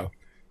it's,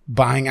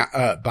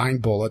 buying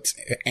bullets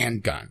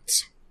and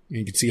guns.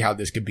 You can see how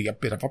this could be a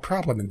bit of a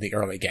problem in the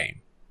early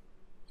game.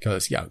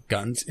 Because,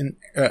 guns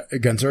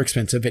are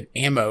expensive, and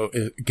ammo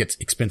gets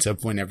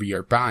expensive whenever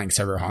you're buying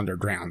several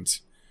hundred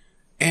rounds.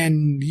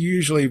 And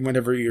usually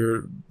whenever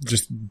you're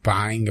just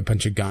buying a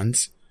bunch of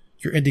guns,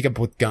 you're ending up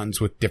with guns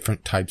with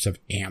different types of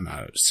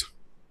ammos.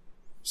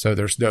 So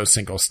there's no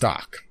single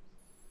stock.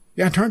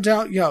 Yeah, it turns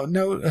out,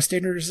 no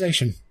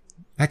standardization.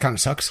 That kind of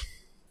sucks.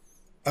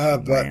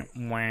 But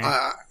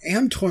I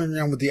am toying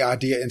around with the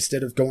idea,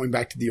 instead of going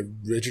back to the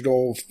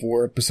original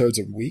 4 episodes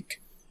a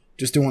week,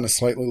 just doing a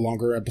slightly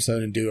longer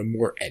episode and do a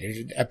more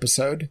edited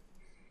episode.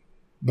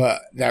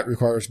 But that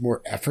requires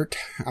more effort.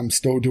 I'm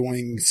still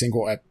doing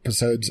single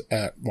episodes,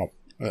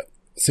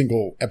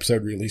 single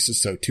episode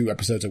releases, so 2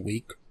 episodes a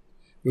week,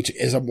 which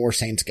is a more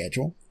sane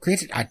schedule.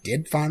 Granted, I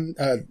did find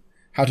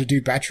how to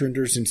do batch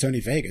renders in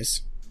Sony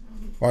Vegas.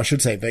 Well, I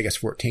should say Vegas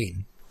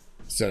 14,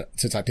 so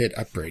since I did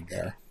upgrade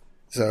there.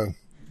 So,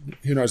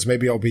 who knows,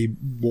 maybe it'll be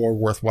more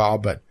worthwhile,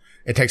 but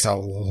it takes a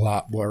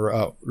lot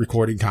more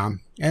recording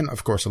time, and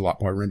of course a lot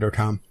more render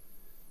time.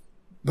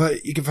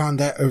 But you can find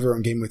that over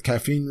on Game with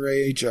Caffeine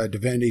Rage.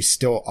 Divinity's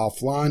still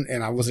offline,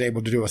 and I wasn't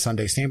able to do a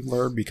Sunday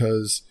sampler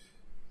because,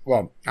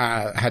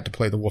 I had to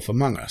play The Wolf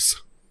Among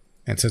Us.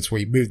 And since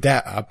we moved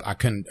that up, I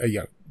couldn't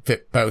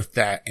fit both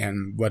that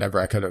and whatever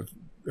I could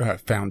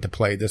have found to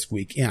play this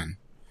week in.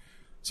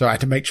 So I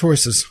had to make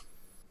choices.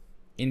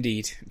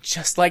 Indeed.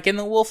 Just like in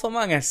The Wolf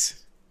Among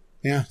Us.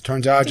 Yeah,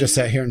 turns out I just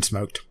sat here and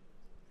smoked.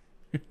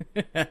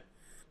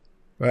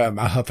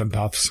 My huff and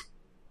puffs.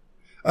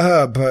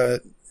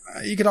 But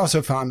you can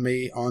also find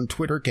me on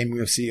Twitter, Gaming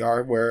with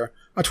CR, where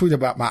I tweet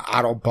about my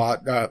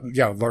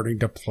Autobot, learning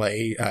to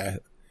play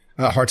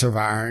Hearts of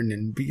Iron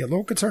and be a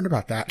little concerned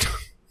about that.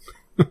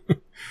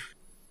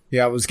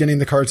 Yeah, I was getting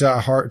the cards out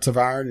of Hearts of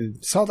Iron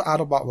and saw the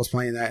Autobot was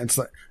playing that. And it's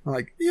like, I'm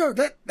like,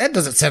 that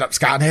doesn't set up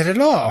Skynet at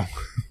all.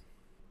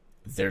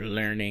 They're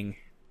learning.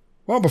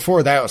 Well,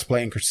 before that, I was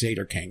playing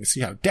Crusader Kings.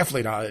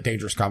 Definitely not a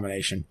dangerous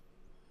combination.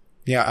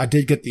 Yeah, I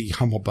did get the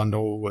Humble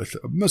Bundle with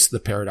most of the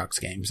Paradox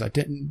games. I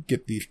didn't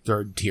get the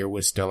third tier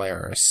with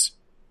Stellaris.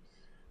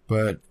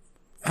 But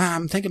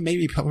I'm thinking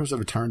maybe Pillars of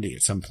Eternity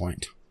at some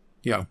point.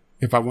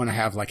 If I want to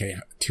have like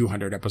a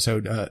 200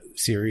 episode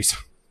series.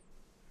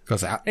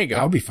 Because that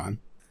would be fun.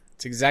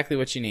 It's exactly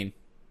what you need.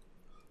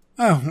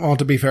 Oh, well,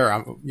 to be fair,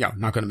 I'm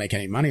not going to make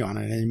any money on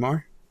it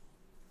anymore.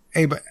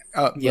 Hey, but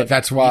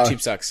that's why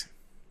YouTube sucks.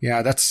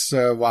 Yeah, that's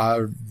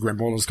why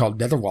RimWorld is called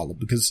Netherwallet,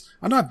 because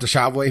I don't have to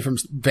shy away from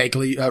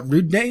vaguely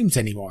rude names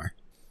anymore.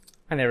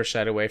 I never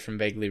shied away from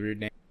vaguely rude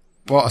names.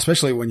 Well,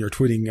 especially when you're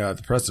tweeting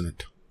the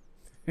president.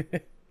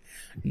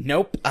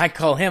 Nope, I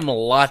call him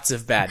lots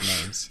of bad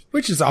names.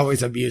 Which is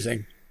always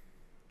amusing.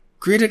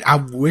 Granted, I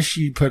wish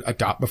you put a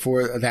dot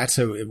before that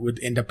so it would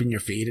end up in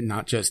your feed and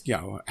not just,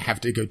 have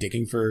to go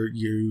digging for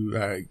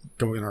you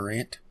going on a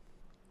rant.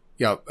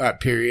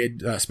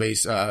 Period,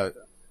 space,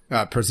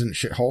 president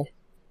shithole.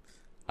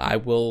 I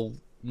will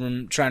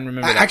try and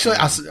remember that. Actually,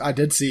 I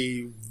did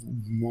see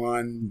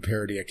one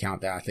parody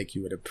account that I think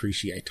you would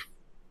appreciate.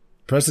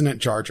 President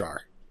Jar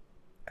Jar.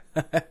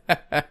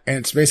 And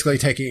it's basically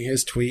taking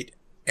his tweet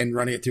and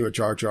running it through a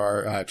Jar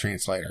Jar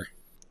translator.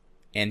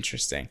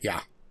 Interesting.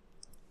 Yeah.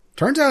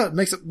 Turns out it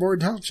makes it more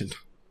intelligent.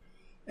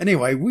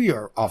 Anyway, we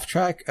are off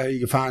track. You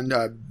can find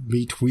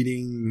me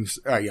tweeting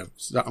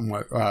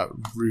somewhat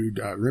rude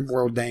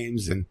RimWorld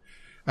names and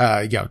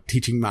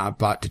teaching my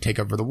bot to take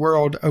over the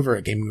world over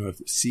at Gaming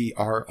with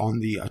CR on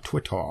the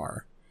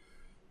Twitter.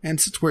 And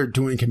since we're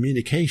doing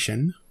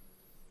communication,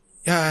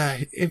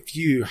 if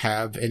you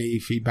have any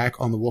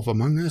feedback on The Wolf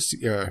Among Us,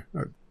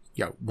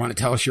 want to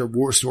tell us your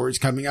war stories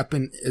coming up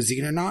in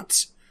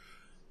Xenonauts,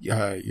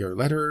 your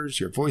letters,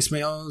 your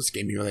voicemails,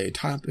 gaming-related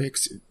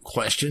topics,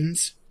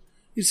 questions,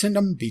 you send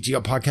them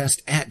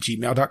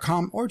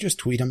bglpodcast@gmail.com or just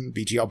tweet them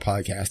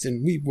bglpodcast,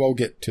 and we will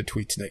get to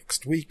tweets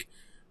next week.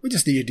 We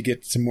just need to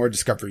get some more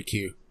Discovery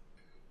Queue.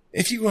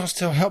 If you will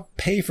still help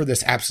pay for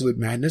this absolute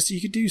madness,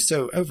 you can do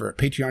so over at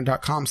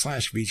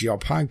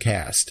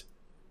patreon.com/VGLpodcast.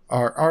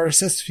 Our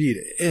RSS feed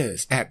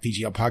is at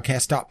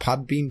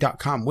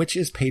vglpodcast.podbean.com, which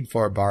is paid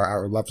for by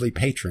our lovely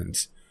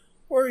patrons.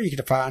 Or you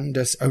can find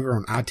us over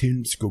on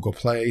iTunes, Google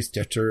Play,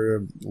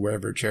 Stitcher,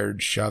 wherever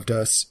Jared shoved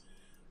us.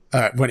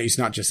 When he's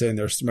not just sitting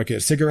there smoking a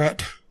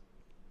cigarette.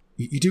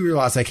 You do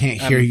realize I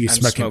can't hear you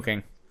smoking. I'm smoking.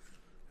 I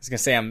was going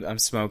to say I'm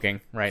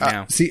smoking right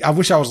now. See, I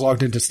wish I was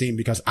logged into Steam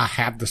because I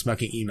have the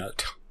smoking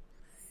emote.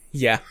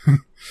 Yeah.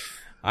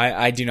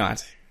 I do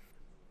not.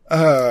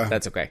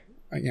 That's okay.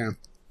 Yeah.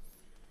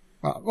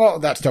 Well,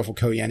 that stuff will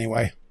kill you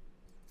anyway.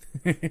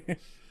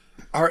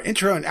 Our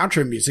intro and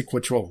outro music,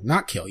 which will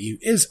not kill you,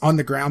 is On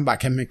the Ground by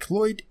Ken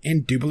McLeod,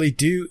 and Doobly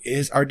Doo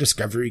is our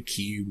Discovery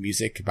Queue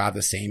music by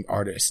the same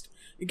artist.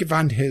 You can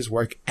find his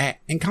work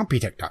at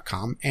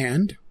incompetech.com,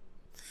 and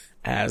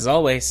as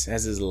always,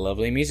 as his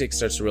lovely music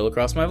starts to roll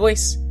across my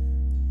voice,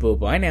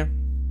 bye-bye now.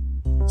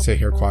 Sit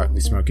here quietly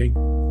smoking.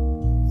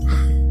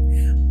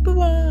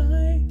 Bye-bye.